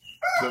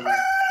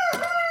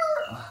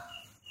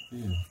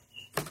 Iya.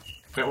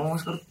 Kayak wong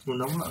wis kerja,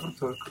 gunane nak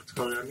kerja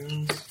kalian ini.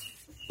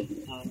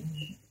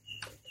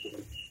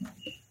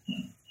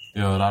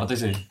 Ya ora arti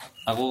sih.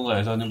 Aku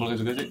enggak bisa nyimpulke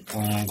juga sih.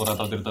 Aku ora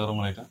tau cerita karo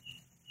mereka.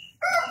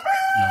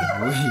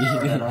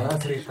 Ora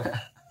cerita.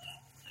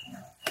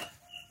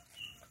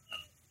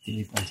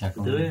 Cerita jago.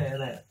 Itu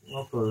nek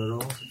ngobrol karo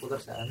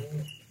pekerjaane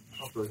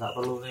ngobrol sak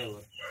perlune lho.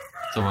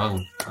 Coba aku.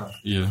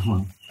 Iya,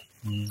 Mang.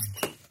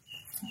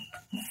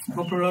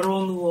 ngobrol karo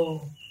wong tuwa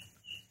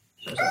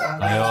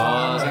Ayo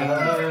sing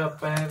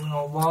pengen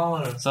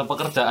ngomong.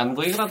 sepekerjaan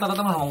kuwi rata-rata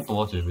mah wong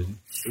tuwa sih.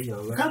 Iya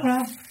kan. kabra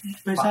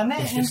biasanya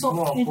entuk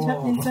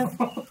incet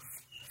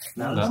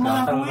Nah, Enggak.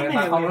 malah aku ini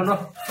ya kalau no.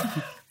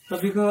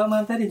 tapi ke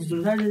materi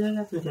jujur saja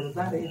saya sudah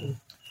tertarik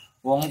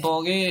Wong tuwa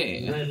ki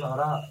Ini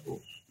ora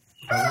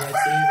banyak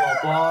istri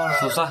apa.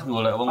 susah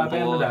golek wong Apa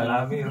yang tuwa.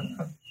 mendalami.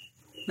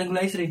 dan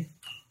gula istri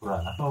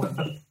Ora.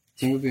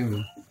 Sing piye,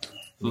 Bro?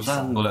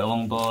 Susah golek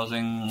wong tuwa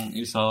sing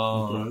iso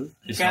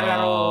Care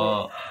karo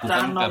bukan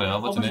Cano, care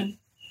apa jenenge?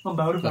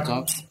 membaur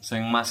Cocok.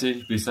 Sing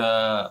masih bisa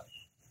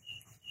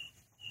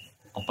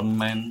open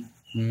mind.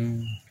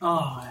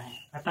 oh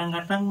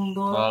kadang-kadang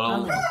tuh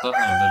Kalau tetep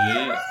jadi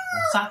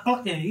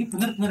saklek ya ini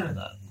bener-bener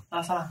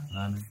salah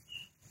aneh.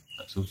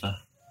 Susah.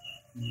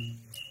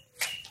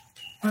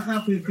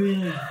 BB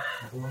ini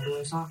Wong luwih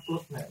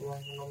saklek nek wong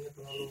ngomongnya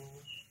terlalu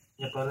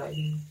nyebalek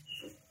iki.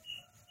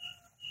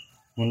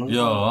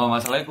 Yo,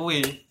 masalahnya kuwi.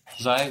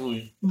 Susahnya kuwi.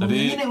 jadi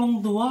Jadi ini wong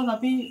tua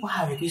tapi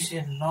wah iki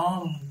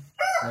seneng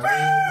Ini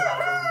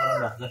terlalu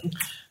merendahkan.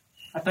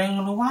 ada yang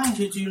ngono wah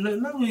si cilik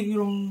lah iki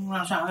rong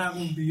ngrasake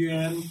aku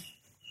biyen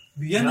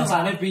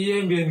Rasane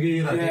piye mbiyen ki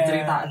lagi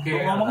critakake.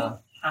 ngomong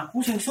aku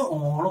sing sok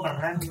ngono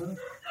keren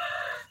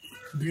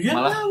biyen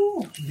Malah- aku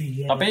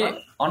biyen tapi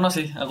ono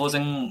sih aku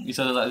sing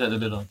iso tak jadi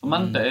itu.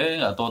 Cuman dhek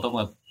enggak tua-tua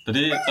banget.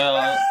 Jadi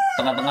kayak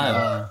tengah-tengah ya.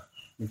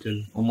 Betul.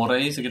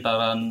 Umurnya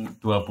sekitaran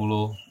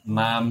 26,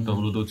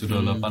 27,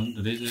 28.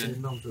 Jadi sih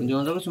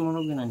Penjualan terus semono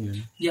ki nang yo.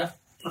 ya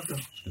betul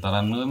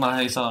sekitaran itu malah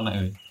iso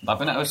nek.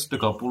 Tapi nek wis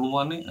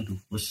 30-an nih aduh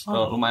wis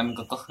lumayan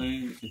kekeh nih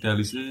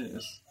idealisnya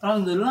wis.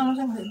 alhamdulillah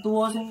sing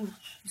tua sing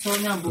iso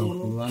nyambung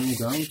Bulan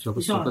gang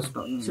jokes-jokes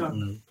tok. Iso.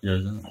 Ya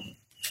itu.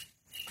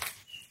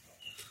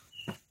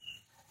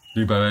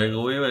 Di bawah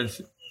kowe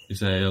wis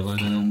bisa ya kowe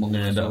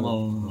ngomongnya ndak mau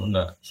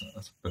ndak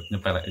sebut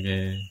nyepelek ke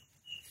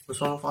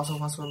Soal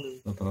fase-fase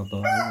lho.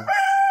 rata-rata.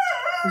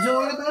 iso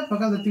kita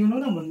bakal dadi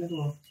ngono bener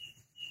tuh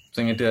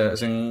Sing ide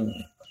sing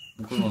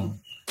iku lho.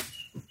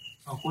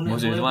 Aku nek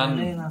Musik kowe cuman-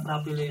 ngene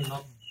ngakrapi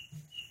lenong.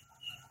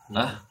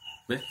 Ah,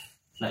 weh.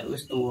 Nek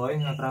wis tuwa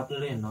ngakrapi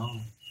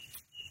lenong.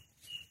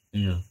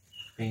 Iya.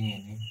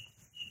 Pengen iki.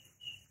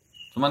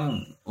 Cuman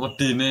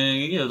wedine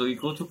iki ya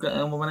iku juga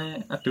yang pemane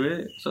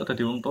adewe sok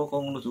dadi wong tua kok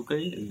ngono juga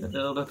iki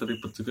udah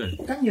ribet juga.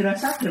 kan ya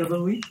rasa sadar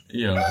tuh wi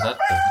Iya, enggak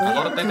sadar. Aku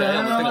ngerti deh,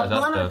 yang penting enggak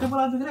sadar. ada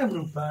pola pikirnya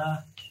berubah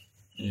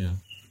Iya.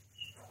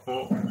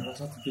 Oh,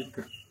 rasa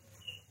dipikir.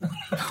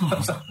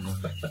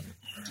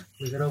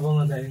 Mikir apa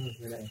enggak tadi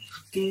mikir.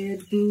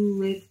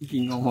 keduit Iki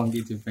ngomong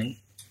gitu, Bang.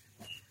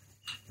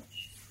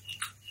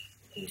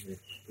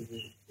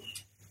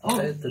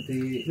 Saya dadi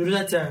Jujur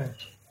saja.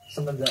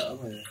 semenjak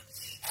apa ya?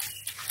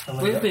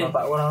 Wih, Semenjak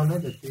bapak orangnya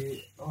jadi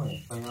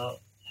kayak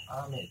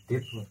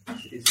medit,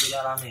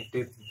 istilah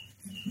medit.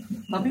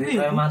 Tapi Jadi itu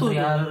kayak butuh.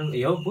 material,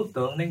 ya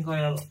butuh ning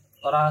kayak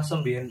ora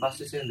sembiyen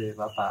pasti sih ndek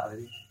bapak.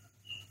 Jadi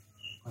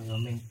kayak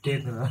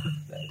medit lho.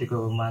 Nek digo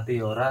mati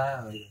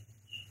ora.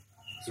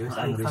 Ya wis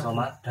anggere iso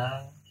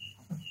madang.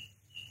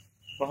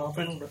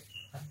 Apa udah?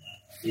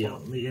 Iya,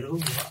 mikirku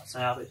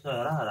saya apik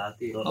ora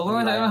hati. Oh,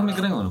 kowe nek mah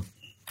mikire ngono.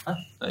 Hah?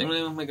 Nek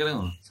mikire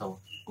ngono. So.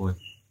 Kowe.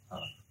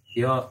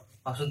 Ya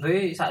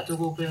maksudnya sak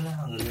cukupe lah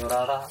anggere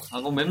ora-ora.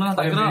 Aku ben malah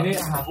tak kira.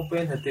 Aku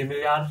pengen dadi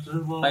miliar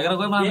dulu. Tak kira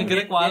kowe malah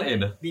mikire kuali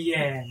dah.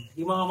 Biyen.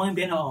 Iki mau ngomongin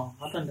biyen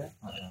ngoten ndak?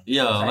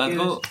 Iya,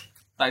 maksudku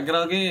tak kira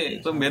ki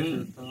kowe ben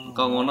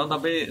kok ngono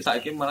tapi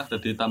saiki malah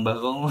dadi tambah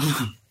kok ngono.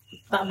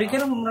 Tak pikir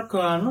mergo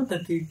anu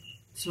dadi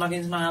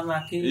semakin semangat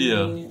lagi.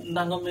 Iya.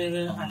 Entah kok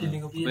mikir adine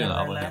Tapi kepiye nggak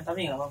apa-apa. tapi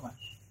enggak apa-apa.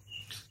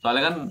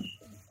 Soalnya kan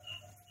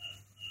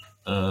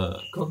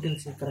Gokil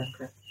sih keren.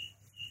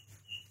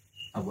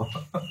 Apa?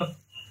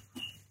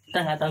 Kita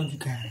nggak tahu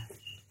juga.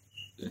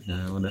 ya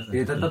udah.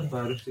 Ya tetep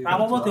harus sih.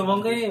 Apa mau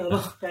diomong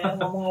terus kayak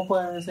ngomong apa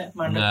sih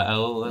mana? Enggak,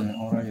 aku Orang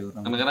ya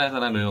orang. kan karena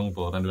sana ada yang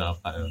tua, ada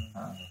apa ya.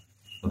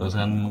 Terus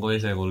kan kowe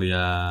saya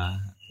kuliah,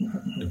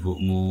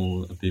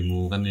 ibumu,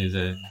 adikmu kan ya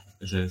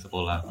saya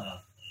sekolah.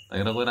 Tak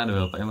kira kowe ada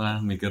bapaknya malah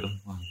mikir,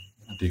 wah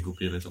adikku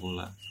pilih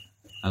sekolah,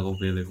 aku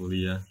pilih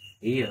kuliah.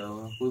 Iya,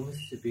 aku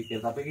mesti pikir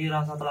tapi ki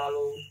rasa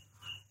terlalu.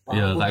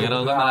 Iya, tak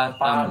kira kowe malah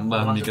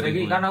tambah mikir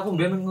iki kuwi. kan aku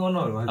mbiyen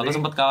ngono lho. Aku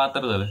sempat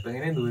khawatir soalnya.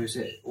 pengennya duwe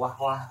sik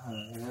wah-wah.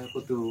 Aku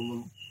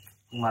tuh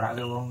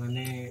marake wong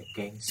ini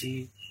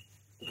gengsi.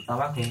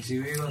 Terutama gengsi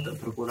kuwi untuk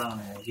berkurang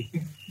ya iki.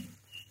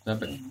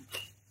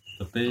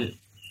 Tapi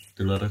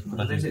di luar Berarti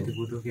ekspektasi sik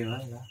dibutuhke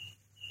wae lah.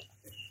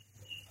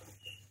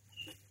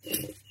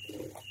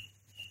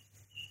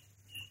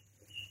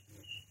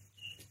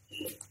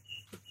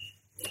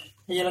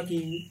 Iya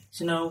lagi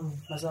sinau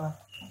masalah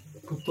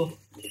butuh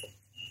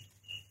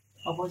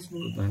apa sih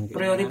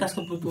prioritas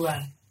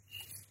kebutuhan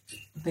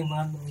penting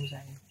banget menurut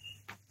saya.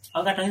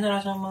 Aku kadang itu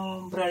rasa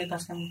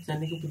memprioritaskan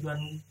jadi kebutuhan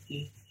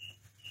ini.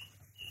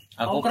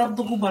 Aku kerap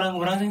tuku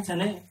barang-barang yang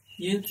jane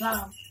ya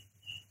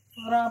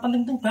ora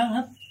penting-penting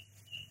banget.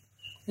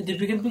 Jadi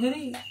pikir-pikir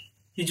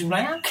ya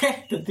jumlahnya akeh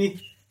jadi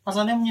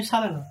rasanya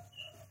menyesal loh.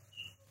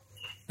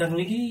 Dan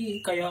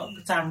ini kayak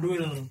kecandu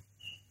loh.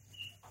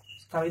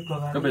 Sekali dua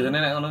kali. Kau biasanya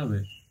nek ngono be.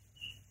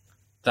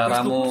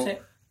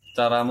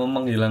 Caramu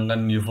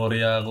menghilangkan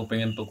euforia aku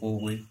pengen tuku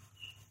kuwi.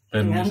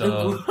 Dan bisa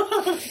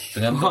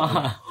dengan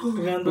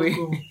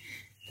tuku.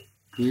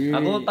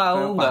 Aku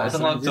tahu enggak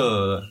sengaja.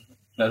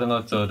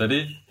 Jadi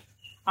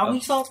aku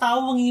iso tahu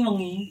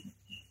wengi-wengi.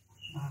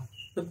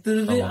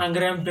 Betul sih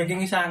anggere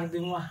baking isang itu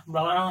mah.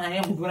 Mbak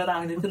saya buku ora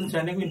tak itu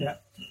tujuane kuwi ndak.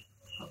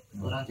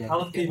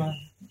 Aku di Mas.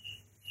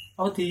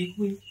 Aku di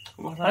kuwi.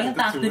 Paling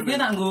tak aktifke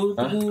tak nggo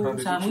tuku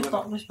samu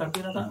tok wis bar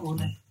kira tak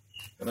ngene.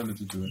 karena ada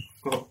tujuan.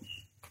 Kok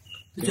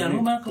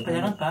Tujuanmu mah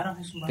kebayaran barang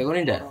sih semua. Tekon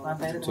ndak?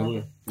 Coba.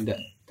 Ndak.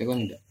 Tekon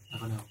ndak?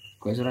 apa nih?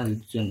 Kok ora ada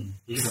tujuan.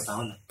 Iki udah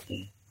tahun lah.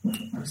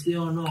 Pasti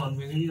ono kan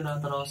iki ora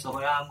terus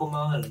kaya aku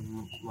mau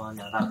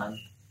menyatakan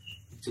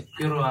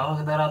insecure aku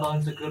secara tahun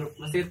insecure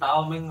mesti tahu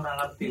meng ora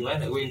ngerti wae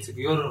nek kowe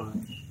insecure.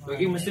 Kowe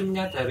iki mesti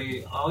menyadari,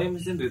 kowe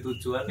mesti duwe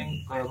tujuan ning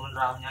kaya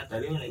menerang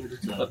nyadari nek kuwi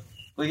tujuan.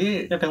 Kowe iki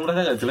kadang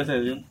merasa gak jelas ya,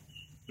 Jun.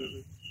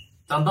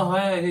 Contoh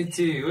wae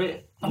siji, kowe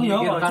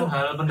memikirkan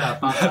hal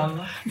pendapatan.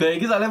 Nah,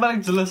 iki soalnya paling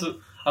jelas.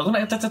 Aku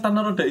nek cecetan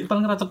karo dek iki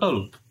paling ra cetha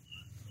lho.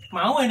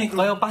 Mau ini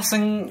Kaya pas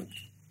sing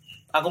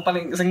aku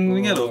paling sing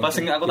wingi lho, pas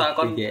sing aku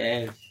takon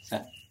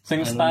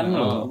sing stan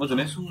lho, apa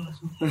jenenge?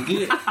 Iki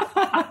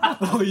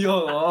oh iya,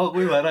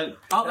 kuwi barang.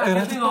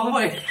 Ngerti ngomong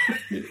wae.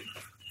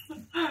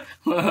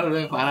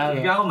 Parah.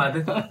 Iki aku mati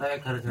saya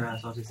gara-gara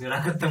sosis ora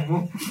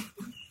ketemu.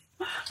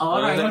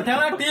 Ora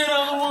model dia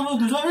ngomong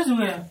tujuannya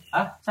juga ya.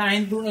 Hah?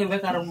 Saya itu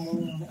ewek karemu.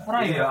 Ora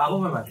Iya, ya. aku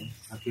memang.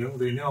 Aku yang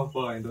ini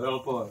apa? Itu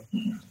apa?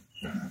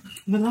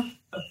 Bener.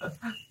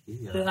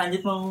 Iya. Terus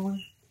lanjut mau.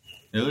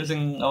 Ya kuwi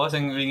sing apa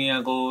sing wingi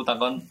aku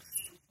takon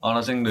ana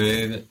sing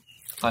duwe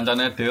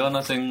kancane dhewe ana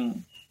sing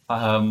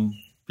paham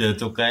biaya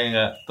cukai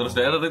enggak. Terus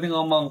dia tadi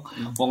ngomong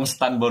wong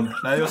stan bon.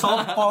 Lah yo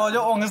sapa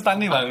yo wong stan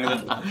iki Bang.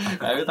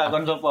 Aku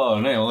takon sapa?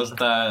 Nek wong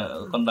stan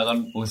kon takon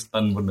wong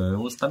stan bon.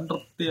 Wong stan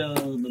ngerti ya.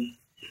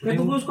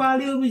 Ketemu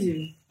sekali opo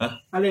sih? Hah?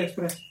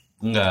 AliExpress.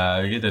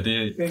 Enggak, iki dadi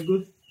Very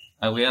good.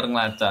 aku ya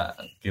ngelacak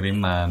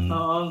kiriman.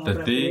 Oh,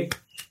 Dadi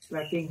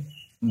tracking.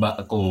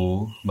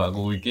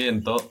 mbakku iki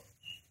entuk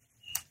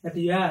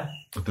Hadiah.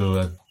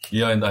 betul.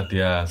 Iya entuk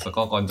hadiah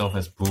saka kanca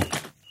Facebook.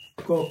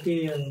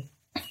 Gokil.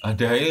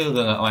 Hadiah itu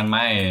juga enggak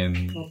main-main.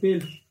 Mobil.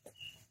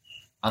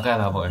 Akeh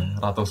lah pokoknya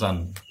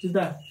ratusan.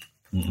 Juta.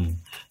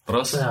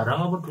 Terus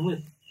Barang apa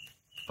duit?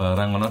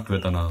 barang ngono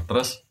duit ono.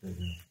 Terus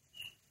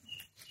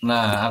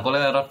nah, aku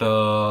le rada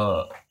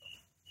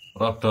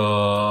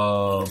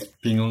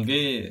bingung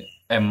ki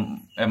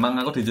emang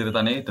aku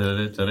diceritani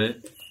dari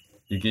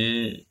iki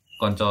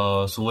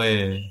kanca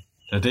suwe.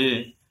 Jadi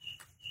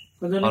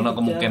ana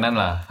kemungkinan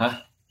lah,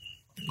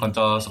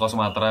 kanca saka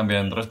Sumatera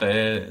mbiyen terus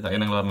dhek saiki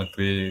nang luar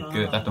negeri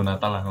kado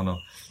Natal lah ngono.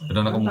 Jadi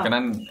ana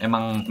kemungkinan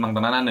emang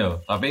tenanan yo.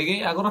 Tapi iki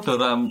aku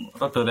rada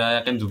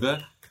yakin juga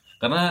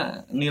karena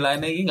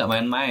nilainya iki enggak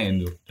main-main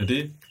tuh. Jadi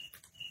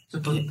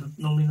sebut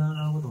nominal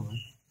aku tuh.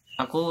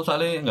 Aku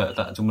soalnya enggak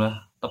tak jumlah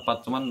tepat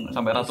cuman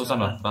sampai ratusan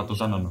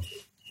ono.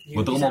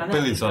 Butuh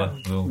mobil iso.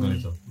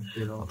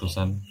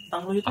 Ratusan.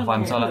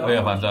 Avanza lah, ya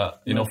Avanza,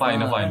 Innova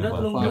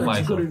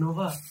iso.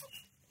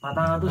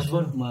 400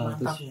 pun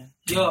mantap.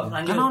 Yo,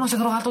 lanjut. Kan ono sing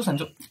 200-an,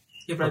 Cuk.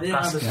 Ya berarti yang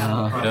harus.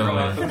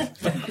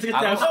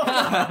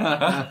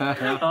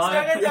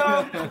 Silakan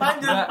jawab.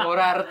 Lanjut.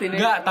 Ora artine.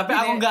 Enggak, tapi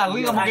aku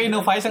ngomong ke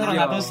Innova sing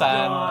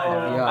 200-an.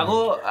 Aku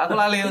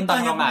lali untas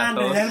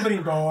 200.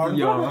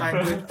 Iya.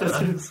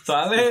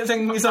 Soalnya sing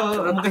iso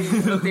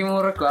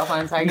Timur go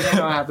Avanza iki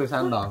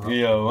 200-an to.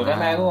 iya,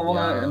 makanya aku ngomong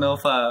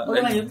Innova.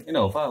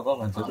 Innova kok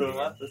Avanza.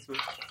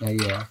 Ya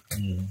iya.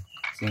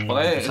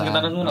 Pokoknya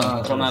sekitar itu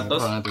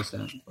 200-an.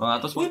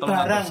 200 Kuwi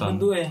barang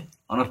bentuke.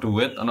 Ono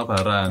duit, ono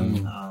barang.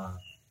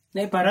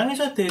 Nek barang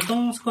iso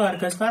dihitung saka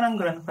harga sekarang,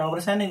 Gran. Berapa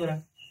persen nih,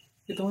 Gran?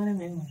 Hitungane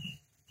memang.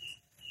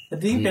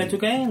 Jadi bea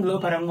cukai ndelok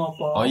barang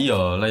ngopo. Oh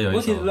iya, lah ya Kuwi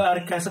iso. didelok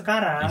harga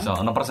sekarang. Iso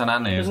ono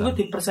persenane. Terus kuwi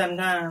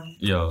dipersenkan.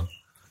 Iya.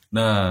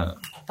 Nah,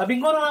 Tapi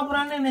kok ora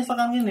lapurane nih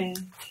tekan kene.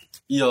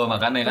 iya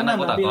makane kan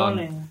aku takon.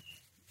 Pilone.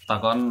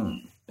 Takon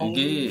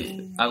iki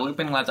aku iki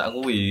pengen nglacak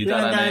kuwi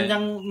Carane carane.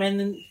 yang main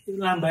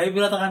lambahe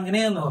pira tekan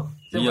kene ngono.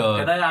 Iya.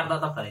 Kita ya arta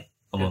kae.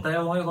 Apa? Kita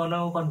wong kono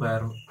kon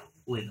baru.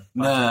 Kuwi.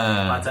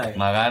 Nah, Pajak.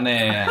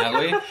 makane aku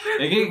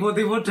iki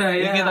Tipu-tipu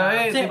daya. iki tapi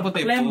Sik,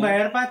 tipu-tipu. lem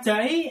bayar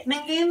pajaki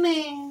ning kene.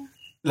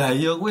 Lah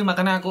iya kuwi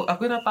makane aku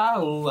ora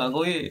tahu. Aku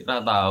ora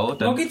tahu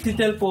dan Mungkin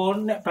ditelepon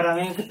nek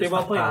barangnya gede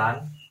apa ya.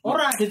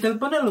 Ora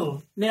ditelepon lho.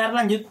 Nek arep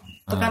lanjut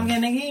tekan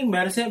kene iki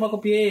bayar sik apa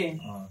kepiye.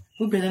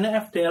 Kuwi biasanya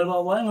FDL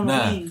apa ngono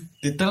nah, iki.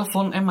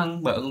 ditelepon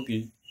emang mbakku ki.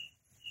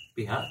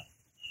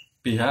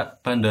 Pihak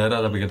Bandara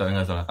tapi kita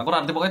enggak salah. Aku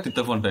nanti pokoknya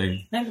ditelepon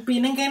deh. Nek kepiye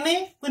ning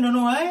kene kuwi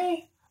ngono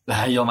wae.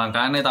 Lah iya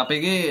makane tapi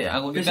ki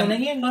aku ki kan Biasanya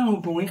iki kan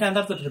hubungi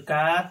kantor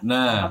terdekat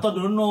nah, atau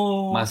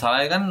dono.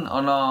 masalahnya kan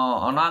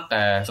ono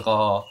akeh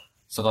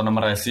saka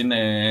nomor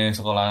resine,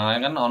 sekolah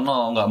lain kan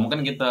ono, enggak mungkin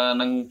kita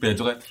nang bea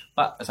cukai,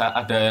 Pak,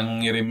 ada yang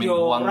ngirimin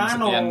Yo, uang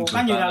rano, sekian juta.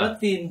 kan yo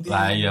ngaletin.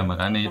 Lah iya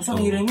makane Masa itu.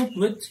 ngirimin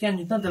duit sekian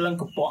juta dalam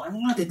gepokan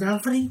nggak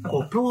ditransferi.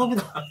 Goblok apa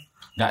itu?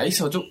 Enggak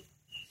iso, Cuk.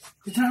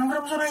 Ditransfer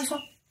masa ora iso?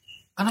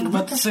 Kan ada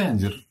batasnya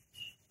anjir.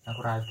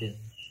 aku raden.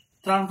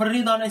 Transfer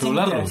itu ana sing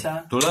Dolar lho. biasa.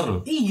 Dolar lho.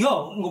 Iya,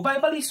 nggo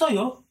paling iso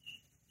yo.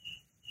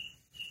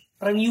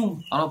 Premium.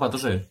 Ono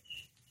batasnya.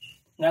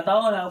 Nggak tahu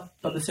lah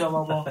batasnya apa.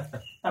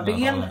 Tapi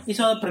Nggak kan tahu.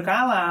 iso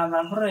berkala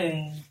transfernya.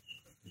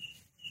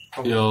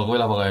 Yo kuwi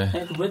lah pokoknya.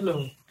 Nek duit lho.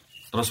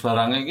 Terus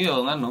barangnya iki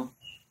yo nganu.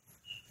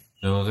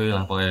 Yo kuwi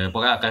lah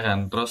pokoknya akeh kan.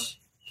 Terus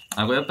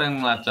aku ya pengen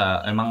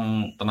ngelacak emang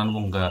tenan apa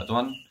enggak.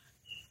 Cuman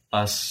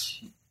pas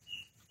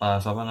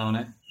apa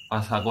namanya?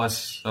 Pas aku wis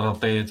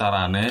ngerti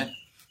carane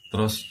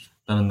terus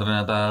dan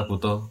ternyata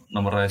butuh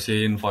nomor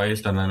resin, voice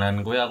dan lain-lain.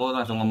 Kuwi aku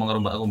langsung ngomong ke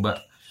mbakku, Mbak,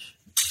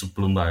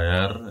 sebelum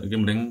bayar iki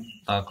mending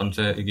takon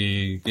sik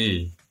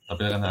iki.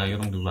 Tapi kan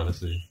akhirnya dibales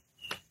sih.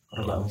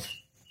 Mbakmu.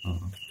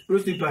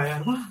 Terus dibayar.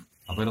 Wah,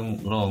 Apa itu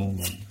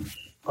rong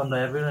Kon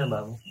bayar piro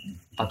mbakmu?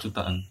 4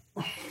 jutaan.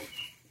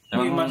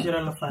 ini masih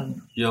relevan.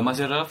 Ya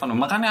masih relevan.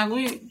 Makanya aku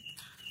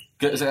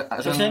gak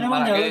Biasanya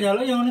mah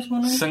jaluk-jaluk yang nulis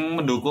ngono. sing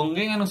mendukung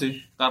ki ngono sih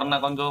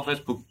karena kanca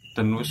Facebook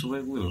dan wis suwe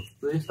kuwi lho.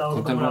 Wis tau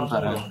Bukan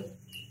ketemu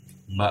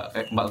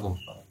Mbakku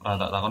ora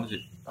tak takon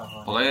sih.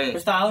 Pokoknya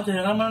Wis tahu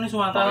jenengan mana ning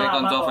Sumatera. pokoknya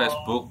kanca apa kok.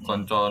 Facebook,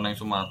 kanca ning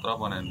Sumatera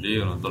apa nendi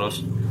ngono terus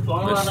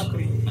Wong luar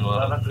negeri. ning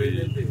luar negeri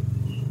ning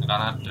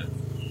Kanada.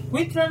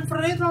 Kuwi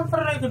transfer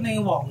ke ning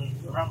wong.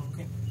 Ora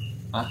mungkin.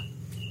 Hah?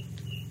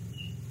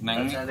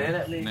 Neng Jadi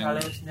nih neng-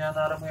 kalau ternyata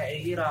orang kayak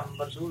ini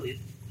ramper sulit.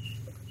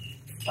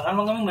 Bahkan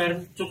mau kami bayar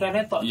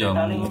cukainya tok. iya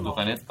ceritanya ngono.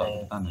 membutuhkannya tok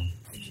tanah.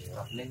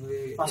 Ini gue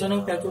Masuk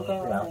ning bea cukai.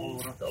 aku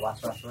rada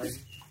was-was wae.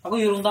 Aku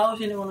yo urung tahu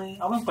sih ning ngono.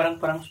 Aku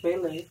barang-barang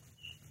sepele.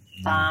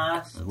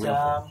 Tas, Aku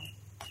jam.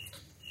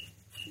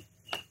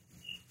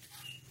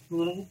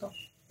 Ngono gitu.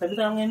 Tapi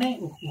tahun ini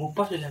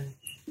ngupos ya jan.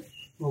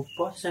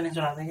 Ngupos sene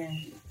suratnya kan.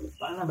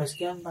 Pak nambah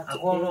sekian Pak.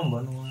 Aku ono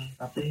mbon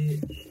tapi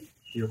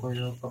yo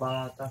koyo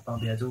kepala tas bang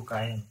bea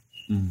cukai.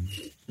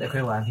 Nek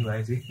kowe wani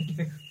wae sih.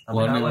 Tapi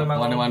aku emang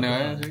Wani-wani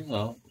aja sih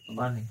enggak.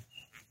 wani.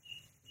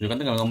 Ya kan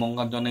tinggal ngomong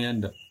kancane ya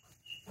ndak.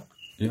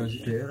 Iya sih.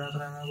 Dhewe ora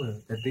terang aku ya.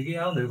 Dadi ki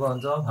aku duwe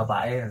kanca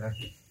bapake kan.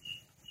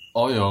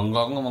 Oh ya,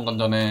 enggak aku ngomong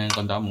kancane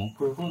kancamu.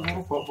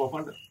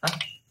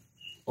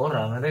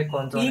 Ora, ngerti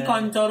kancane. Iki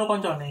kanca karo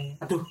kancane.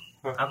 Aduh.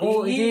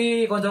 Aku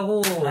iki kancaku.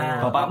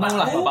 Bapakmu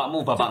lah, bapakmu.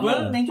 Jebul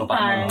ning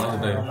cukai.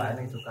 maksudnya. Bapake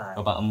ning cukai.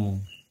 Bapakmu.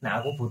 Nah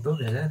aku butuh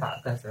biasanya tak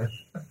tes ya.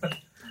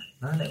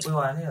 Nah nek kowe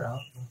wani ora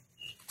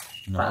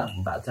apa.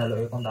 Tak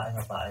jaluke kontake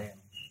bapake.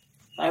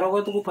 Ayo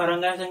kowe tuku barang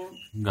kae sing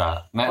Enggak.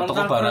 Nek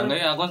tuku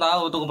barangnya aku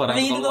tahu tuku barang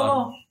ini keluar.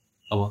 kok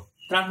Apa?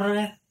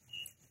 transfernya.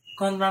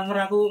 Kon transfer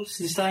aku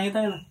sisa itu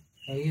lho.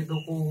 Iki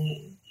tuku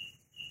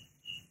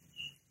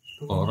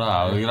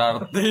Ora,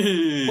 ngerti.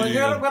 Kowe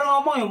kira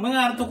ngomong ya,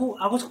 mengar tuku,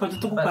 aku sebagai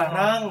tuku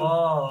barang.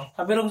 Oh,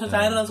 Tapi rong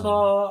secair terus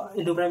kok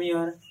Indo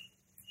Premier.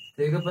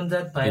 jadi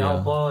kepencet bayi Iya.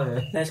 apa ya?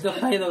 Nah,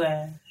 sekepay itu kan.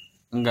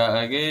 Enggak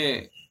lagi.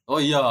 Oh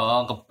iya,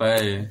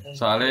 kebay.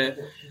 Soalnya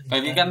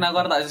lagi kan aku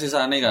arep tak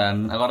sisane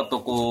kan. Aku arep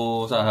tuku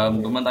saham,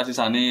 cuman tak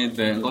sisane,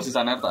 engko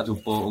sisane arep tak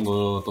jupuk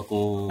engko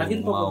tuku Lagi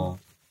tuku mau.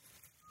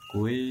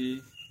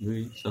 Kuwi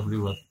self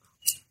reward.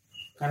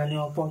 Karena ini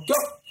apa?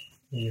 Cuk.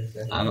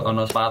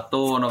 Ono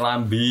sepatu, ono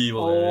lambi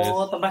pokoknya.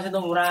 Oh, tempat itu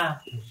murah.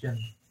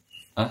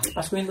 Hah?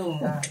 Pas kuwi itu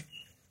murah.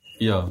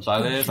 Iya,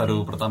 soalnya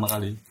baru pertama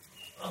kali.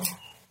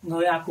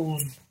 Nggawe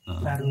akun. Heeh.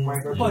 Baru.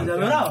 Oh,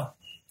 jalur apa?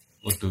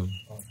 Waduh.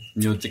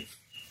 Nyucik.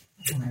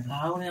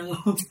 Tahu nih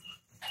aku.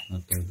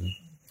 Ada itu.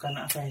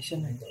 Karena fashion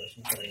ya.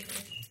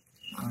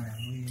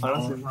 Kalau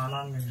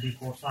semalam yang di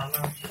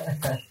kosana,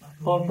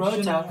 Foto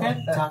jaket,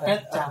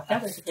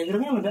 kayak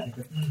gitu udah.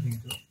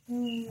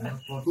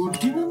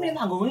 Budi kan main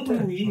anggungnya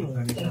kuwi.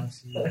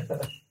 organisasi,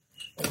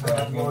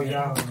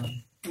 loyal.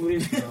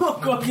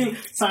 Gokil,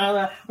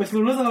 salah. Wis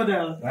lulus apa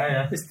dal? Nah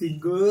ya, Wis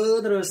tinggu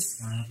terus.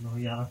 sangat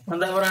loyal.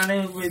 Mantap orangnya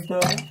itu.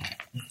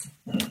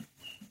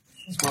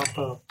 Smart.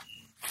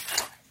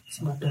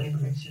 Smart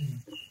Innovation.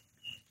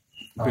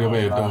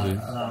 Beda-beda sih.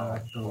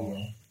 Tuh.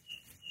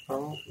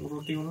 Kamu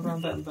nuruti ngono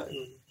rantai-rantai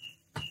ngono.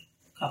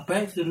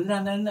 Kabeh dulu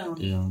rantai-rantai.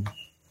 Iya.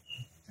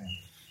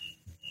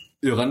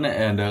 Ya kan nek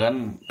Anda kan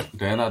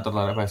dia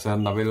tertarik fashion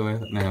tapi lu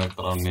nek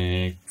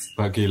elektronik,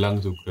 Bagilang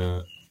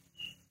juga.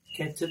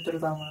 Gadget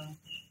terutama.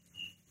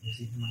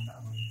 Sih memang tak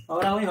mau.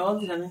 Orang ya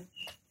di sana.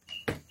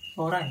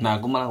 Orang. Nah,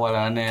 aku malah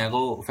walane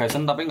aku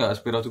fashion tapi enggak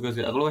spiro juga sih.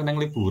 Aku lu neng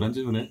liburan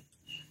sih sebenarnya.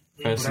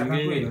 Fashion Liburan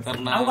aku ini ya?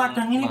 karena Aku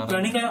kadang ini kemarin-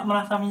 berani kayak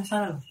merasa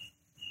menyesal.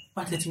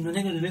 Pas jadi jumlahnya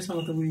gak jelas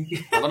sama tubuh ini.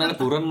 Aku neng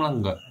liburan malah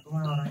enggak. Aku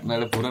malah orang Neng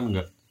liburan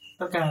enggak.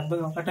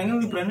 Tergantung. Kadang ini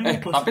liburannya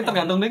Tapi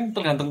tergantung ding,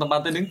 tergantung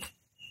tempatnya ding.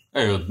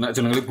 Nek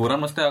jeneng liburan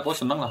mesti aku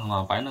seneng lah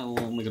ngapain aku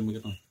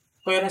mikir-mikir.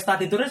 kayak rest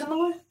tadi tour seneng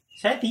gue.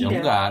 Saya Ya tidak.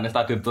 enggak, nek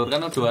stadion tour kan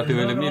udah ada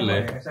yang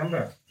milih. SMP.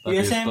 Di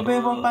SMP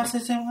apa pas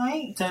SMA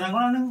jarang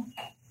orang yang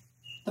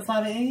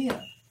tertarik ya.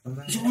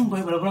 Bisa neng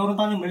balik berapa orang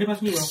tahun yang Bali pas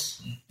gue.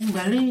 Yang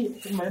Bali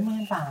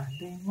main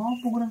pantai.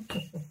 Ngopo kurang.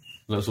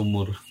 Enggak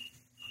sumur.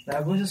 Nah,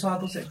 aku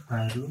sesuatu sih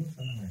baru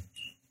seneng ya.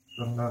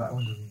 Belum tahu tak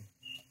kunjungi.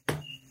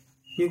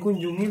 Ya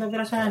kunjungi tapi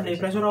rasanya ada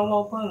pressure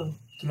apa-apa loh.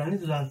 Jalan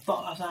itu jalan tok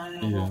rasanya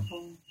Iya. apa-apa.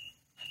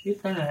 Itu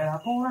kan ya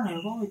apa orang ya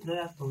kok itu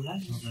ya dolan.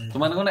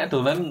 Cuman aku nek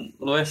dolan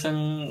luwih sing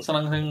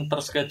seneng sing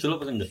terschedule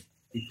apa sih enggak?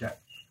 Tidak.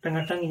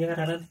 Kadang-kadang iya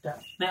kadang-kadang tidak.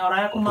 Nek orang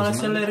aku malah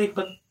sele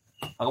ribet.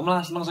 Aku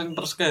malah seneng sing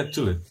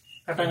terschedule.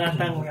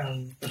 Kadang-kadang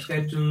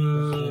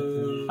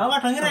Terschedule. aku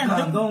kadangnya random.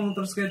 Tergantung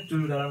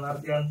terschedule dalam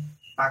artian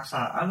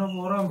paksaan apa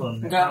orang bon?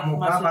 Enggak, Muka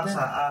maksudnya-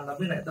 paksaan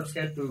tapi nek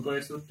terschedule koyo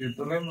studi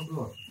itu lem itu.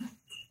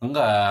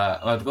 Enggak,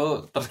 maksudku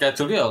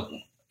terschedule ya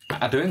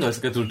ada yang enggak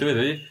schedule dhewe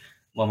jadi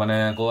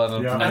mamane aku arep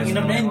Ya, Nang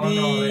nginep nendi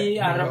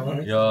arep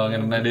yo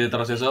nginep nanti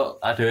terus esuk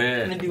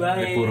adewe Nendi wae.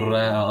 libur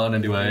oh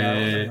nanti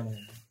wae.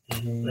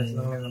 Wes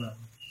seneng ngono.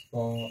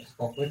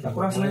 Aku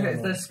rasane nek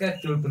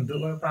terschedule bentuk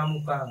koyo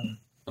pramuka.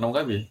 Kenapa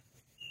kabeh?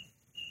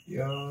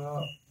 Ya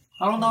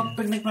kalau tau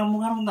piknik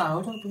pramuka orang tahu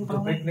tuh piknik untuk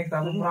pramuka. piknik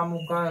tapi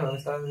pramuka ya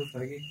wis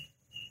lagi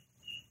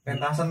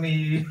pentas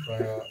seni.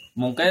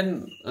 Mungkin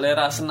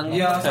lera seneng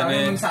Iya,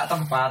 soalnya jane. sak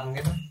tempat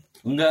mungkin.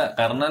 Enggak,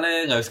 karena nih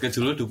enggak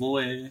schedule du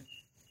kowe.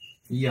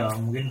 Iya,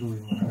 mungkin gue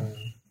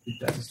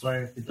tidak sesuai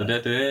tidak. Jadi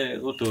adewe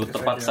kudu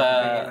terpaksa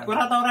Aku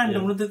ora tau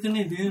random nutut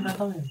ini dia ora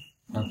tau ya.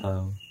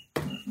 atau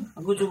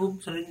Aku cukup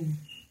sering.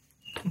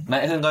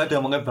 nek sing kaya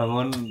diomongke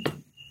bangun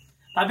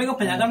Tapi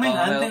kebanyakan main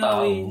Soalnya ganteng tahu.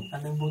 awi,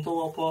 ganteng foto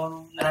apa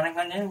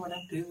neranengkannya mana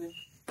dhewe.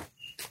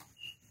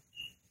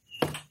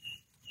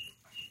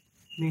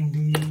 Ning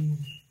di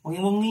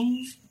wengi-wengi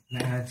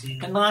Nek haji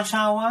kan tengah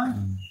sawah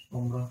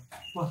umroh.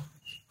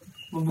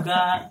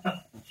 membuka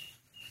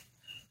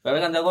Tapi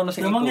kan aku ono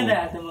sing demongnya iku.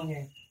 dah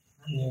demongnya.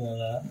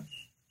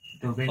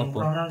 Itu pengen Apa?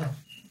 umroh ora to?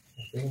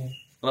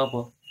 Kenapa?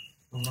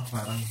 Umroh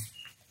bareng.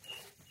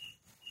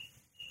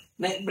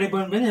 Nek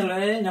pribon-ben ya lho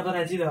nyabar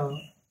haji tau.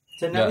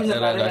 Jadi aku Enggak,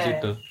 enggak tertarik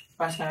situ.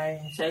 pas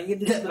saya ini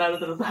tidak terlalu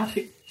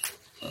tertarik.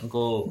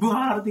 Aku Gua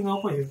arti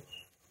ngopo ya?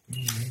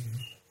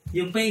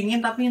 Ya pengen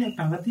tapi nek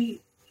banget sih.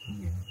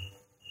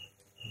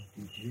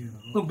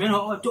 Kok ben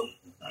ojo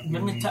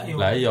ben ngejak ya.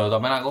 lah iya,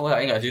 tapi aku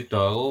enggak sido,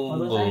 aku Kalau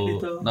nggo saya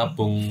gitu.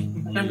 nabung.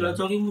 Kan dulu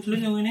coki muslim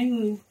yang ini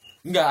kuwi.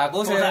 Enggak, aku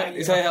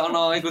saya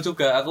ono iku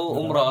juga, aku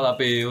umroh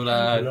tapi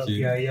ora Kalau haji.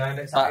 biaya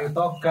nek sak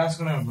itu gas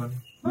kenapa?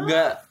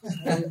 Enggak.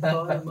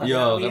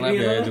 Iya, karena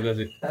biaya juga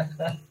sih.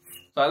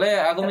 Soalnya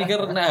aku mikir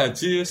nek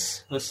haji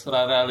wis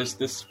ora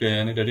realistis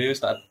biayane, jadi wis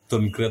tak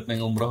downgrade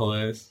ning umroh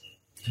wis.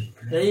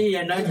 Jadi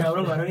ya ndak jauh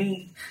baru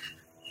ini.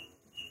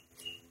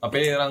 Tapi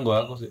orang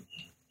gua aku sih.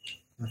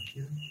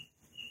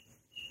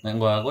 Nek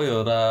gua aku ya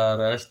ora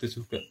realistis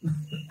juga.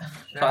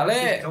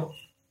 Soalnya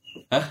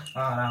hah?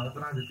 Ah, aku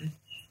pernah jadi.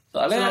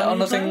 Soalnya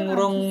ono sing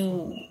urung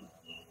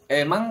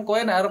emang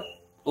kowe nek arep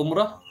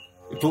umroh,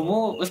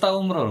 ibumu wis tau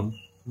umroh.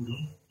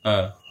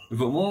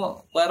 Ibumu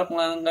kowe arep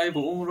nglangkai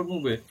ibumu umrohmu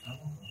be.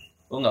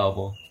 Oh enggak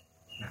apa.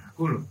 Nah,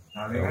 aku lho.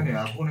 Nah, kan ya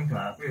aku ning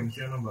HP mesti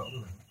ono mbakku.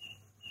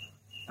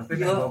 Tapi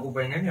nek aku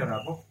pengen ya ora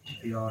apa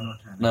ya ono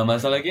dana. Nah,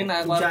 masalah iki nek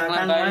aku arep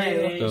nglangkai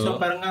iso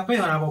bareng apa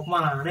ya ora apa-apa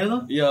malane to.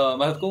 Iya,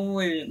 maksudku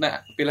nek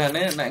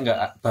pilihane nek enggak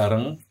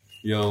bareng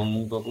ya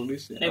wong tua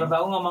polisi. Nek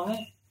bapakku ngomongnya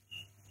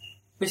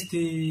wis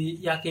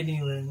diyakini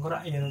wae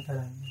ora ya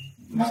dalan.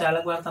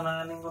 Misalnya gua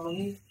tenangan ning kono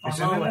iki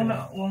ono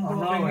wong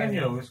pengen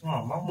ya wis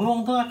ngomong. Wong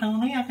tuh kadang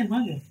ngono yakin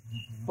banget.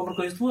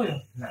 Pemergo wis tuwa ya.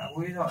 Nah,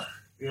 kuwi kok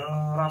ya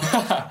ora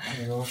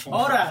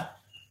Ora.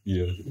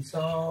 Iya. Iso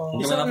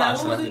Aku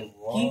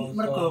iki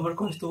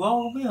mergo wis tuwa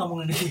kuwi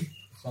ngomong iki.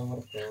 iso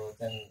mergo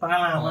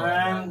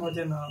Pengalaman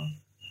ngono.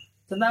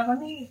 Tentang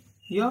ini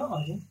yo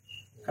aja.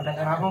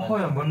 kadang-kadang apa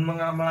ya mbon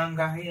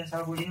melangkahi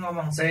asal kuwi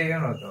ngomong sih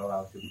ngono to ora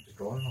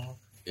dicono.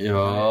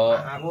 Yo,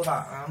 Aku tak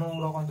anu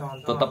lo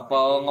kanca-kanca. tetep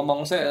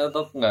ngomong sih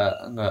tetep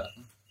enggak.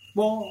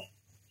 Bo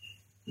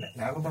Nek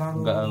aku terlalu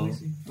Enggak,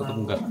 sih. tetep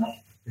enggak.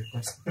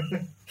 Bebas.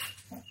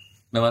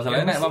 Nah,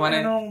 masalahnya nek pamane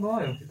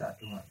ya kita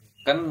cuma.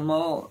 kan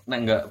mau nek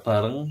enggak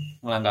bareng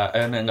melangkah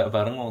nek enggak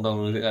bareng wong tau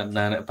musik kan.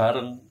 Nah, nek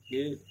bareng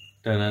iki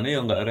danane yo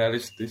enggak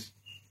realistis.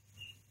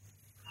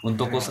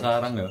 Untukku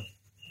sekarang ya.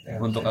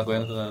 Untuk aku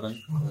yang sekarang.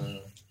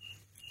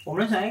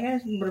 Pokoknya saya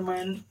guys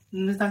bermain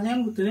instansinya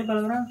kan butuhnya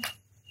paling orang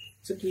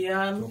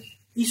sekian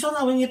iso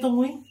lah ngitung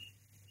kuwi.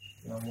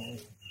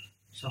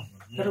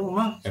 Ke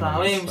rumah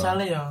selawe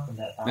misalnya ya.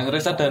 Ning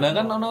reksadana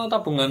kan ono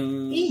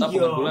tabungan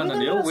bulanan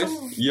ya wis.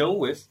 Ya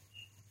wis.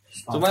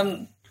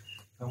 Cuman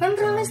Kan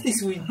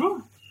realistis kuwi, Bro.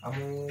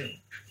 Kamu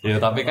ya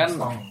tapi kan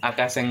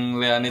akeh sing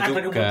liyane Ada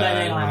juga. kebutuhan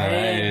yang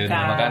lain,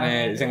 kan. Makane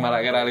sing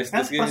marake Kan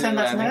realistis ki.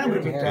 persentasenya kan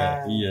berbeda.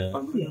 Iya.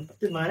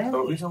 Kemarin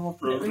Kalau bisa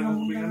ngobrol dengan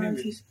kepengen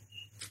ini.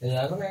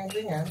 ya aku neng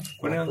ringan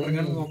Kowe yang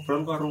pengen ngobrol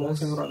karo wong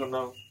sing ora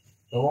kenal.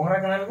 wong ora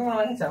kenal aku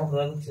malah jak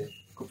ngobrol aku sih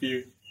Kepiye?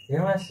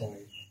 ya mas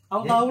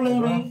aku tahu lah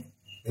ini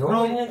ya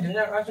wongnya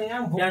dunia kasih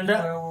nyambung Ya,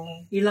 ndak.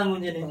 hilang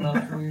kuncinya. kenal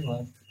kuwi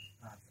mas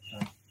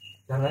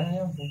jalan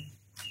nyambung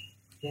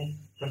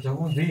kerja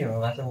budi ya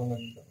langsung ngono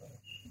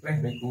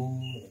beku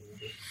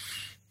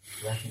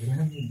lah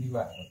gimana di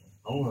Pak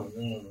kamu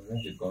ngono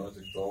jeko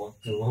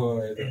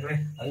Jawa itu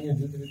aku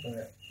nyuci cerita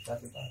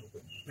satu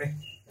tahun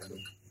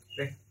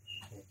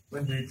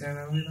Benda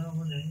channel ini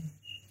apa nih?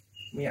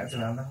 Minyak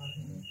jelantah.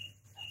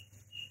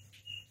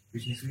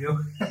 Bisnis yo.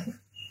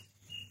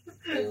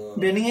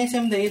 Banding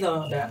SMT itu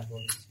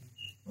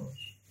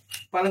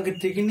paling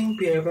gede gini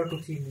biaya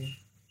produksi ini.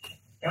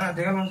 Kan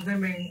ada kan maksudnya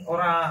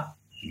orang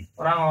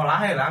ngolah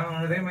ya lah,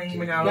 maksudnya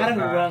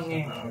menyalurkan.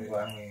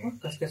 Uangnya.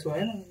 Gas-gas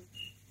wae lah.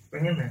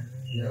 Pengen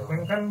ya.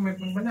 Pengen kan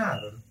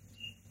penyalur.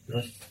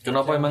 terus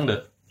Kenapa emang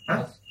dah?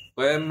 Hah?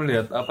 Kowe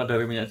melihat apa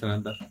dari minyak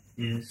jelantah?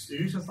 Yes,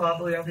 ini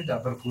sesuatu yang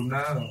tidak berguna.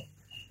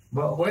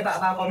 Mbak, kowe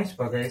tak takoni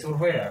sebagai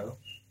survei ya.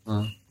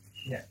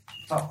 Ya,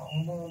 sok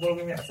ngumpul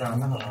minyak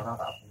jelantah ora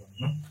tak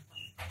buang.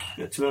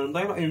 Ya jelantah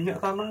kok minyak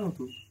tanah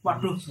itu.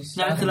 Waduh,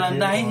 yang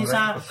jelantahin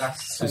sisa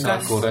Sisa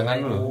gorengan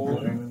lho.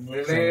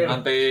 Lele,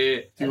 Nanti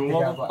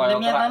Diomong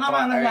minyak tanah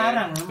mana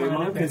jarang.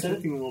 Emangnya biasanya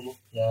bingung apa?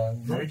 yang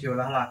jadi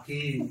diolah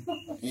lagi.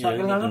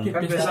 Saking lalu di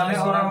Kan biasanya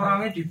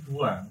orang-orangnya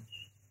dibuang.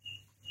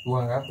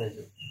 buang apa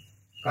itu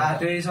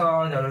Kade iso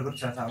njalur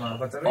kerja sama.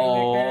 Kecuali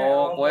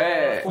Oh, kowe.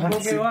 kumpul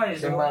ke wae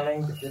yang paling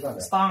gede kan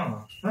stang.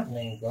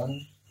 neng kon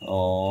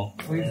Oh.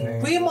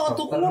 Kuwi mau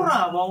tuku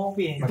murah apa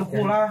piye? Itu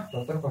pula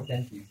dokter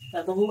bagian gizi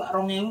Tak tuku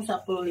 2.000 10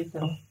 liter.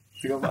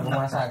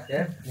 rumah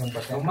sakit yang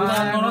bagian Rumah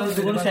ngono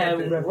tuku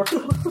 1000.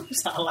 Waduh,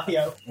 salah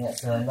ya. nggak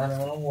jalan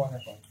ngono uang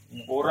apa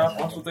Ora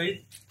maksudnya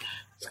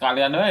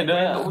Sekalian wae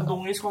dah.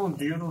 untungnya kok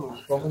ndi ngono lho.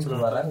 kok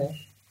penjualan ya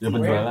Ya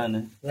penjualan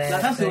ya. Lah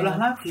kan diolah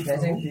lagi. nek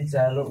sing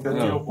dijaluk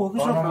Jadi kuwi, Oh, wis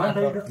ono ora ada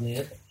marok itu.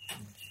 duit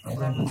nek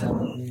sing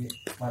dijaluk di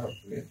marok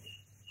duit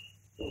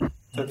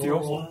Jadi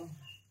opo?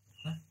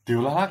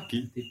 Diolah lagi.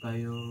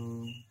 dibayo.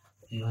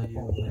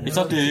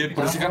 Bisa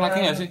dibersihkan lagi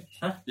nggak sih?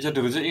 Bisa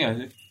dibersihin nggak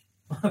sih?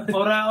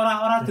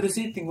 Ora terus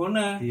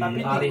tinggone,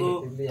 tapi tinggu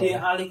Dialih.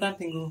 dialihkan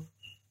tinggu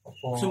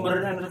opo sumber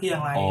energi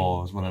yang lain.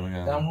 Oh,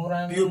 sebenarnya.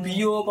 campuran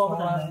Bio-bio apa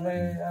kelasnya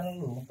anu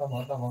lho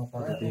tambang-tambang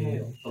Jadi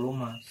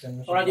pelumas.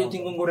 ora yo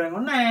tinggu goreng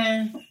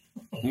meneh.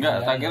 Enggak,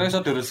 tak kira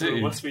bisa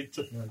dibersihin. Mas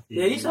pijet.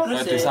 Ya iso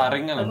Kayak terus.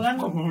 disaring kan. Tapi kan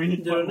Bumi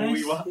jerone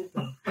wah.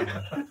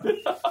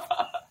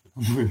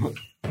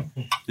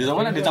 Ya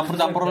sama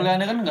dicampur-campur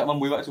liane kan enggak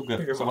membuat juga.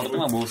 Seperti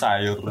membawa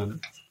sayur.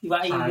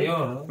 iwak iki.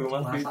 Sayur.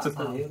 Pelumas pijet.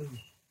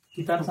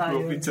 Gitar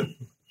sayur. Pijet.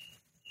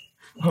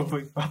 Apa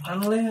itu?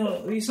 Anu le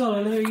iso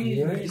le iki.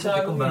 iya Bisa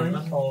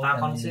dikembangkan.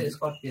 Takon sih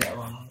skor dia.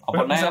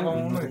 Apa nih?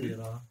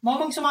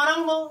 Ngomong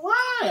Semarang lo.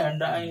 Wah, ya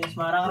ndak ini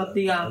Semarang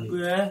reti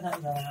kabeh.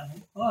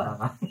 Ora.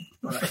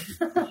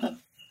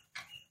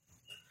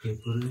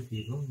 Gebur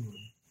bingung.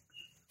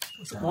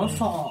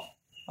 Mosok.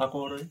 Aku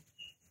ora.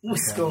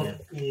 Wis kok.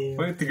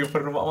 Kowe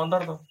digeber numpak motor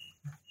to?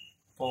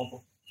 Apa?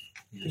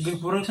 Tinggi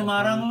burung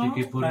Semarang lo.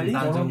 Dikibur Bali. di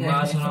Tanjung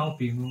Mas mau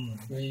bingung.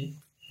 kuwi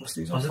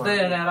Mesti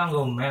Maksudnya nek ora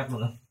nggo map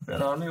lho.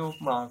 Perane yo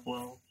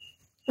mlaku.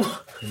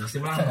 Mesti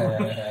mah.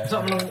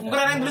 Sok belum.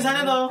 Ukuran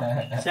tulisannya tuh.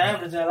 Saya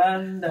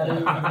berjalan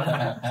dari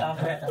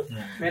sampai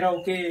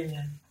Merauke.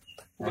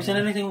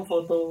 Misalnya nih sing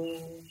foto.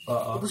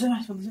 Oh, Foto sih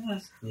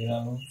mas.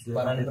 bilang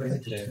parane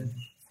presiden.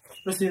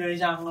 Terus dari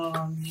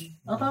Cangon.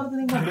 Atau harus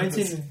ning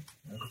bensin.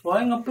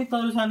 Wah ngepit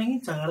tulisan ini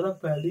Jakarta,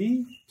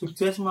 Bali,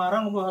 Jogja,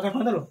 Semarang, apa akeh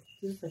banget lho.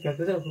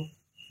 Jakarta saya bro.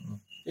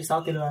 Wis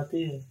tau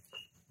dilewati.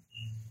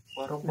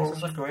 Warung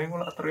pulsa gawe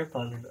mulak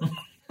Bali.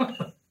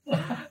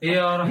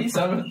 Iya orang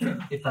iso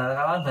ibarat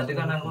kalau berarti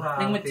kan aku ra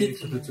Ning masjid.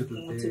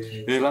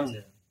 sudut-sudute. Lang,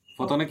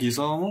 fotonya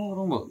Giso mau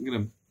orang mbok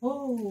kirim.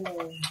 Oh.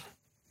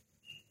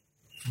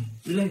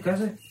 Pilih gas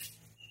e.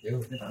 Yo,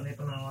 Kita nih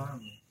penawaran.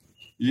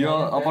 Iya,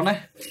 apa nih?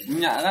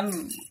 Minyak kan,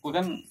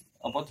 kan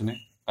apa jenis?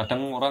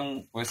 Kadang orang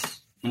wes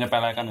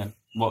menyepelekan kan.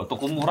 Mbok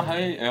tuku murah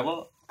ae apa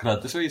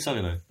gratis wae iso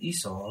gitu.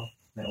 Iso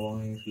nek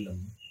wong film.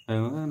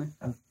 Nih.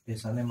 Kan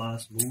biasanya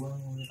males buang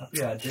tapi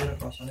ada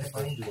rasanya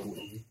paling juga.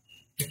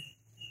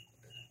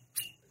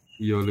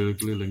 Iya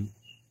keliling.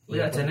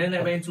 Ya jane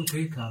nek pengen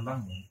sugih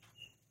gampang.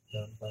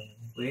 gampang.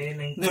 Kowe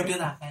ning Nek dia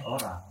tak.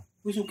 ora.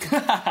 Wis suka.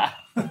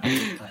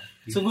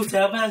 Sungguh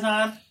jawabnya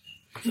sangat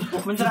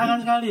mencerahkan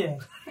sekali ya.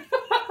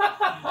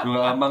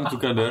 Nggak aman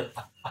juga deh.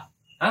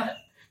 Hah?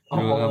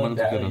 Nggak aman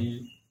juga deh.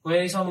 Kowe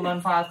iso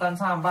memanfaatkan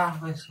sampah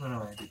wis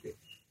ngono wae titik.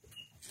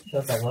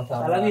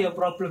 Salah lagi ya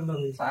problem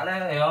tapi.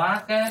 Soalnya ya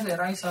akeh sih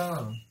ra iso.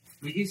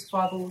 Iki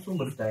suatu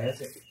sumber daya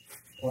sih.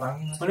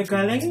 Orangnya Oleh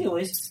galeng ini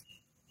wis.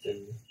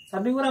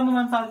 Tapi kurang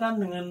memanfaatkan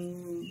dengan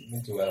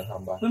Menjual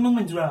sampah. memang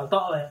menjual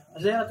tok lah ya.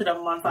 Maksudnya tidak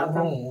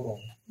memanfaatkan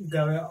Urung.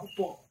 gawe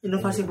apa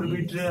inovasi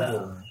berbeda.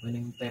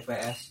 Winning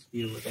TPS,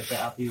 piu,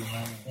 TPA piu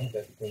mana.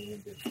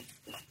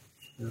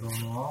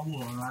 Rono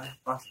mulai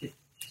plastik.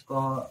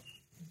 Kok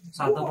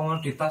satu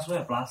komoditas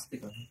wae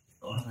plastik kan.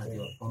 Ora ngerti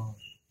apa.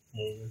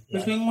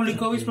 Wis ngulik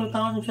kok wis 10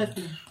 tahun sukses.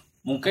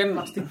 Mungkin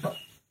Plastik tok.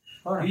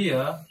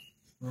 Iya.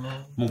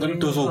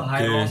 Mungkin udah sugih.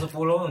 Hayo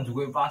 10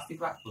 juga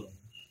plastik lah.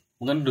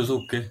 Mungkin udah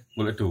sugih,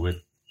 boleh duit.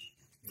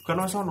 Kan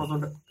wis ono to,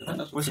 Ndak? Kan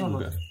Wis ono.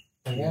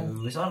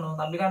 Wis ono,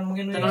 tapi kan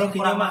mungkin Teknologinya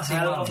kurang mahal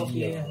maksimal. apa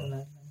piye.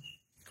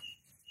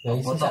 Ya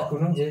isi sak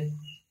gunung je.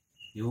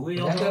 Yo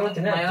Ya, kalau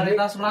jenak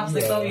mayoritas duit,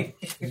 plastik iya. to iki.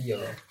 Iya.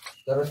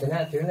 Terus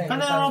jenak dhewe nek Kan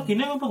misal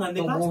teknologinya apa pengganti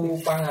plastik. tuku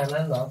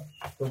panganan to.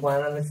 Tuku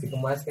panganan wis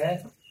dikemas kae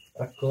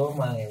rego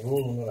 5.000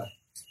 ngono lah.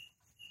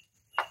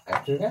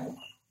 Aduh kan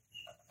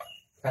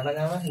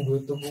katakanlah nggo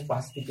tuku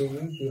plastik iki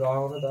piro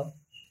ngono to.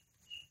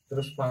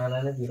 Terus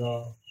panganannya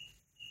piro.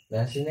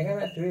 Nah sini kan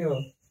ada yo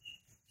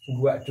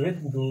gua duit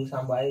nggo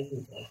sampah itu.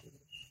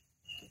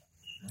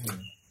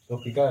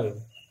 Logika lho.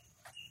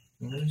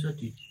 Ini iso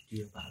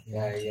dia Pak.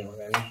 Ya iya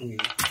makanya kuwi.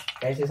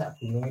 Kayak sak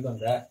gunung itu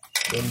ndak.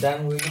 Dondang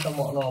kuwi kita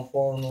mau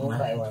nopo ngono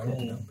tak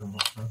ewangi.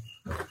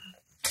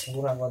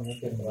 Kurang kon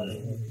mikir kali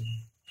ini.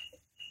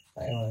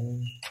 Tak ewangi.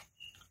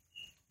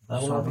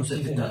 Suatu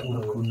sih tidak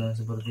berguna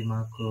seperti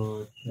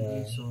maggot. Ya.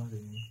 Iso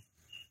ini.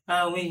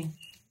 Ah wi.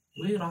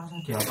 Wih rasa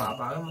di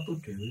apa-apa metu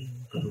dhewe.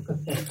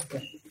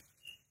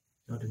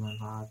 Yo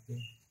dimanfaatkan.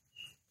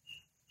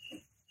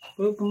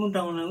 Kuwi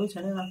pemudang-undang kuwi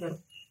jane akhir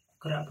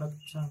gerak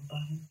bagi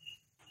sampah.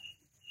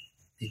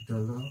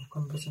 Didol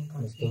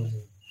Konpresentasi.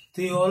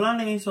 Diolah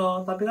ning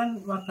iso, tapi kan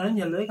wargane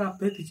njaluke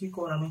kabeh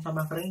dicikuk ora mung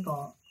sampah kering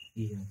kok.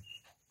 iya.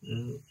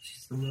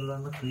 Sistem luar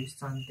negeri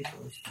cantik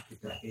harus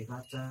dibedake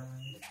kaca.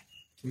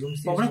 Belum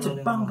sih. Pokoknya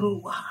Jepang bro,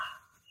 wah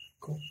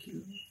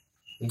gokil.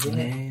 Iki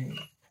nek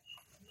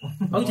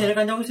Aku jare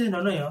kancaku sih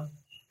ndono ya.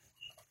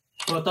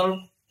 Botol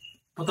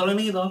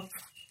ini gitu.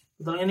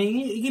 Botol ini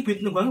iki bit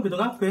lubangnya beda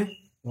kabeh.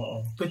 heeh.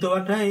 Beda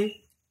wadahe.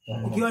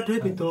 Iki wadahe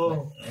beda.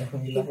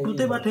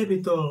 Putih wadahe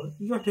beda.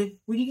 Iki wadahe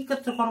iki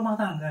kecek rumah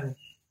tangga.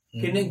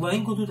 Kene gua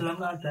kudu dalam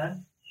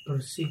keadaan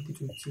bersih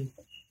dicuci.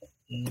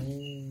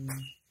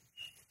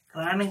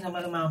 Rane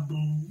sampai mambu.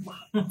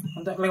 Wah,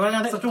 entek lewat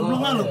entek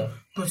cemplungan lho.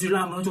 Baju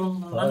lama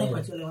cemplungan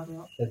baju lewat.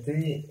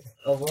 Jadi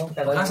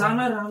apa Nah,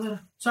 samer.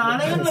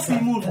 Soalnya kan lebih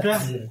mudah.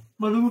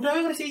 Lebih mudah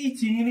kan ngerti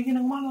izin ini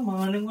nang mana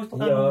mangane wis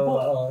tekan iya, empuk.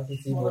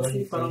 sisi Ora bola sih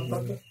sisi. barang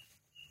pakai.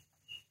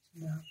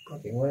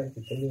 Oke, mulai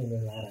diteli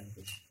udah larang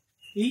tuh.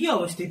 Iya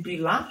wis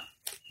dipilah.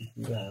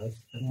 Iya, wis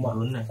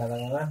guna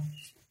katakanlah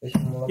wis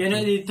mulai. Ya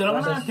nek di dalam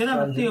kan proses akhirnya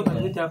ngerti yo selanjutnya.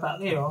 bagi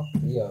diapake yo.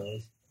 Iya,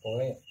 wis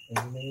kowe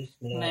ini wis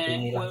mulai Nek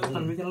milah. kowe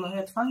berpikir lo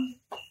advance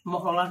mau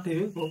olah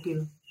dhewe gokil.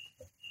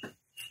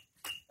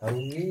 Aku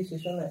iki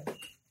sesuk nek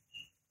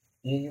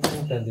iki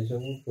mudah desa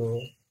muda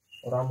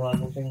ora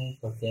mlaku sing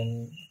bagian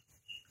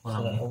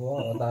apa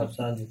tahap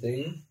selanjutnya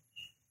iki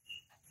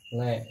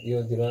nek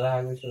yo dilalah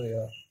aku iso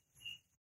ya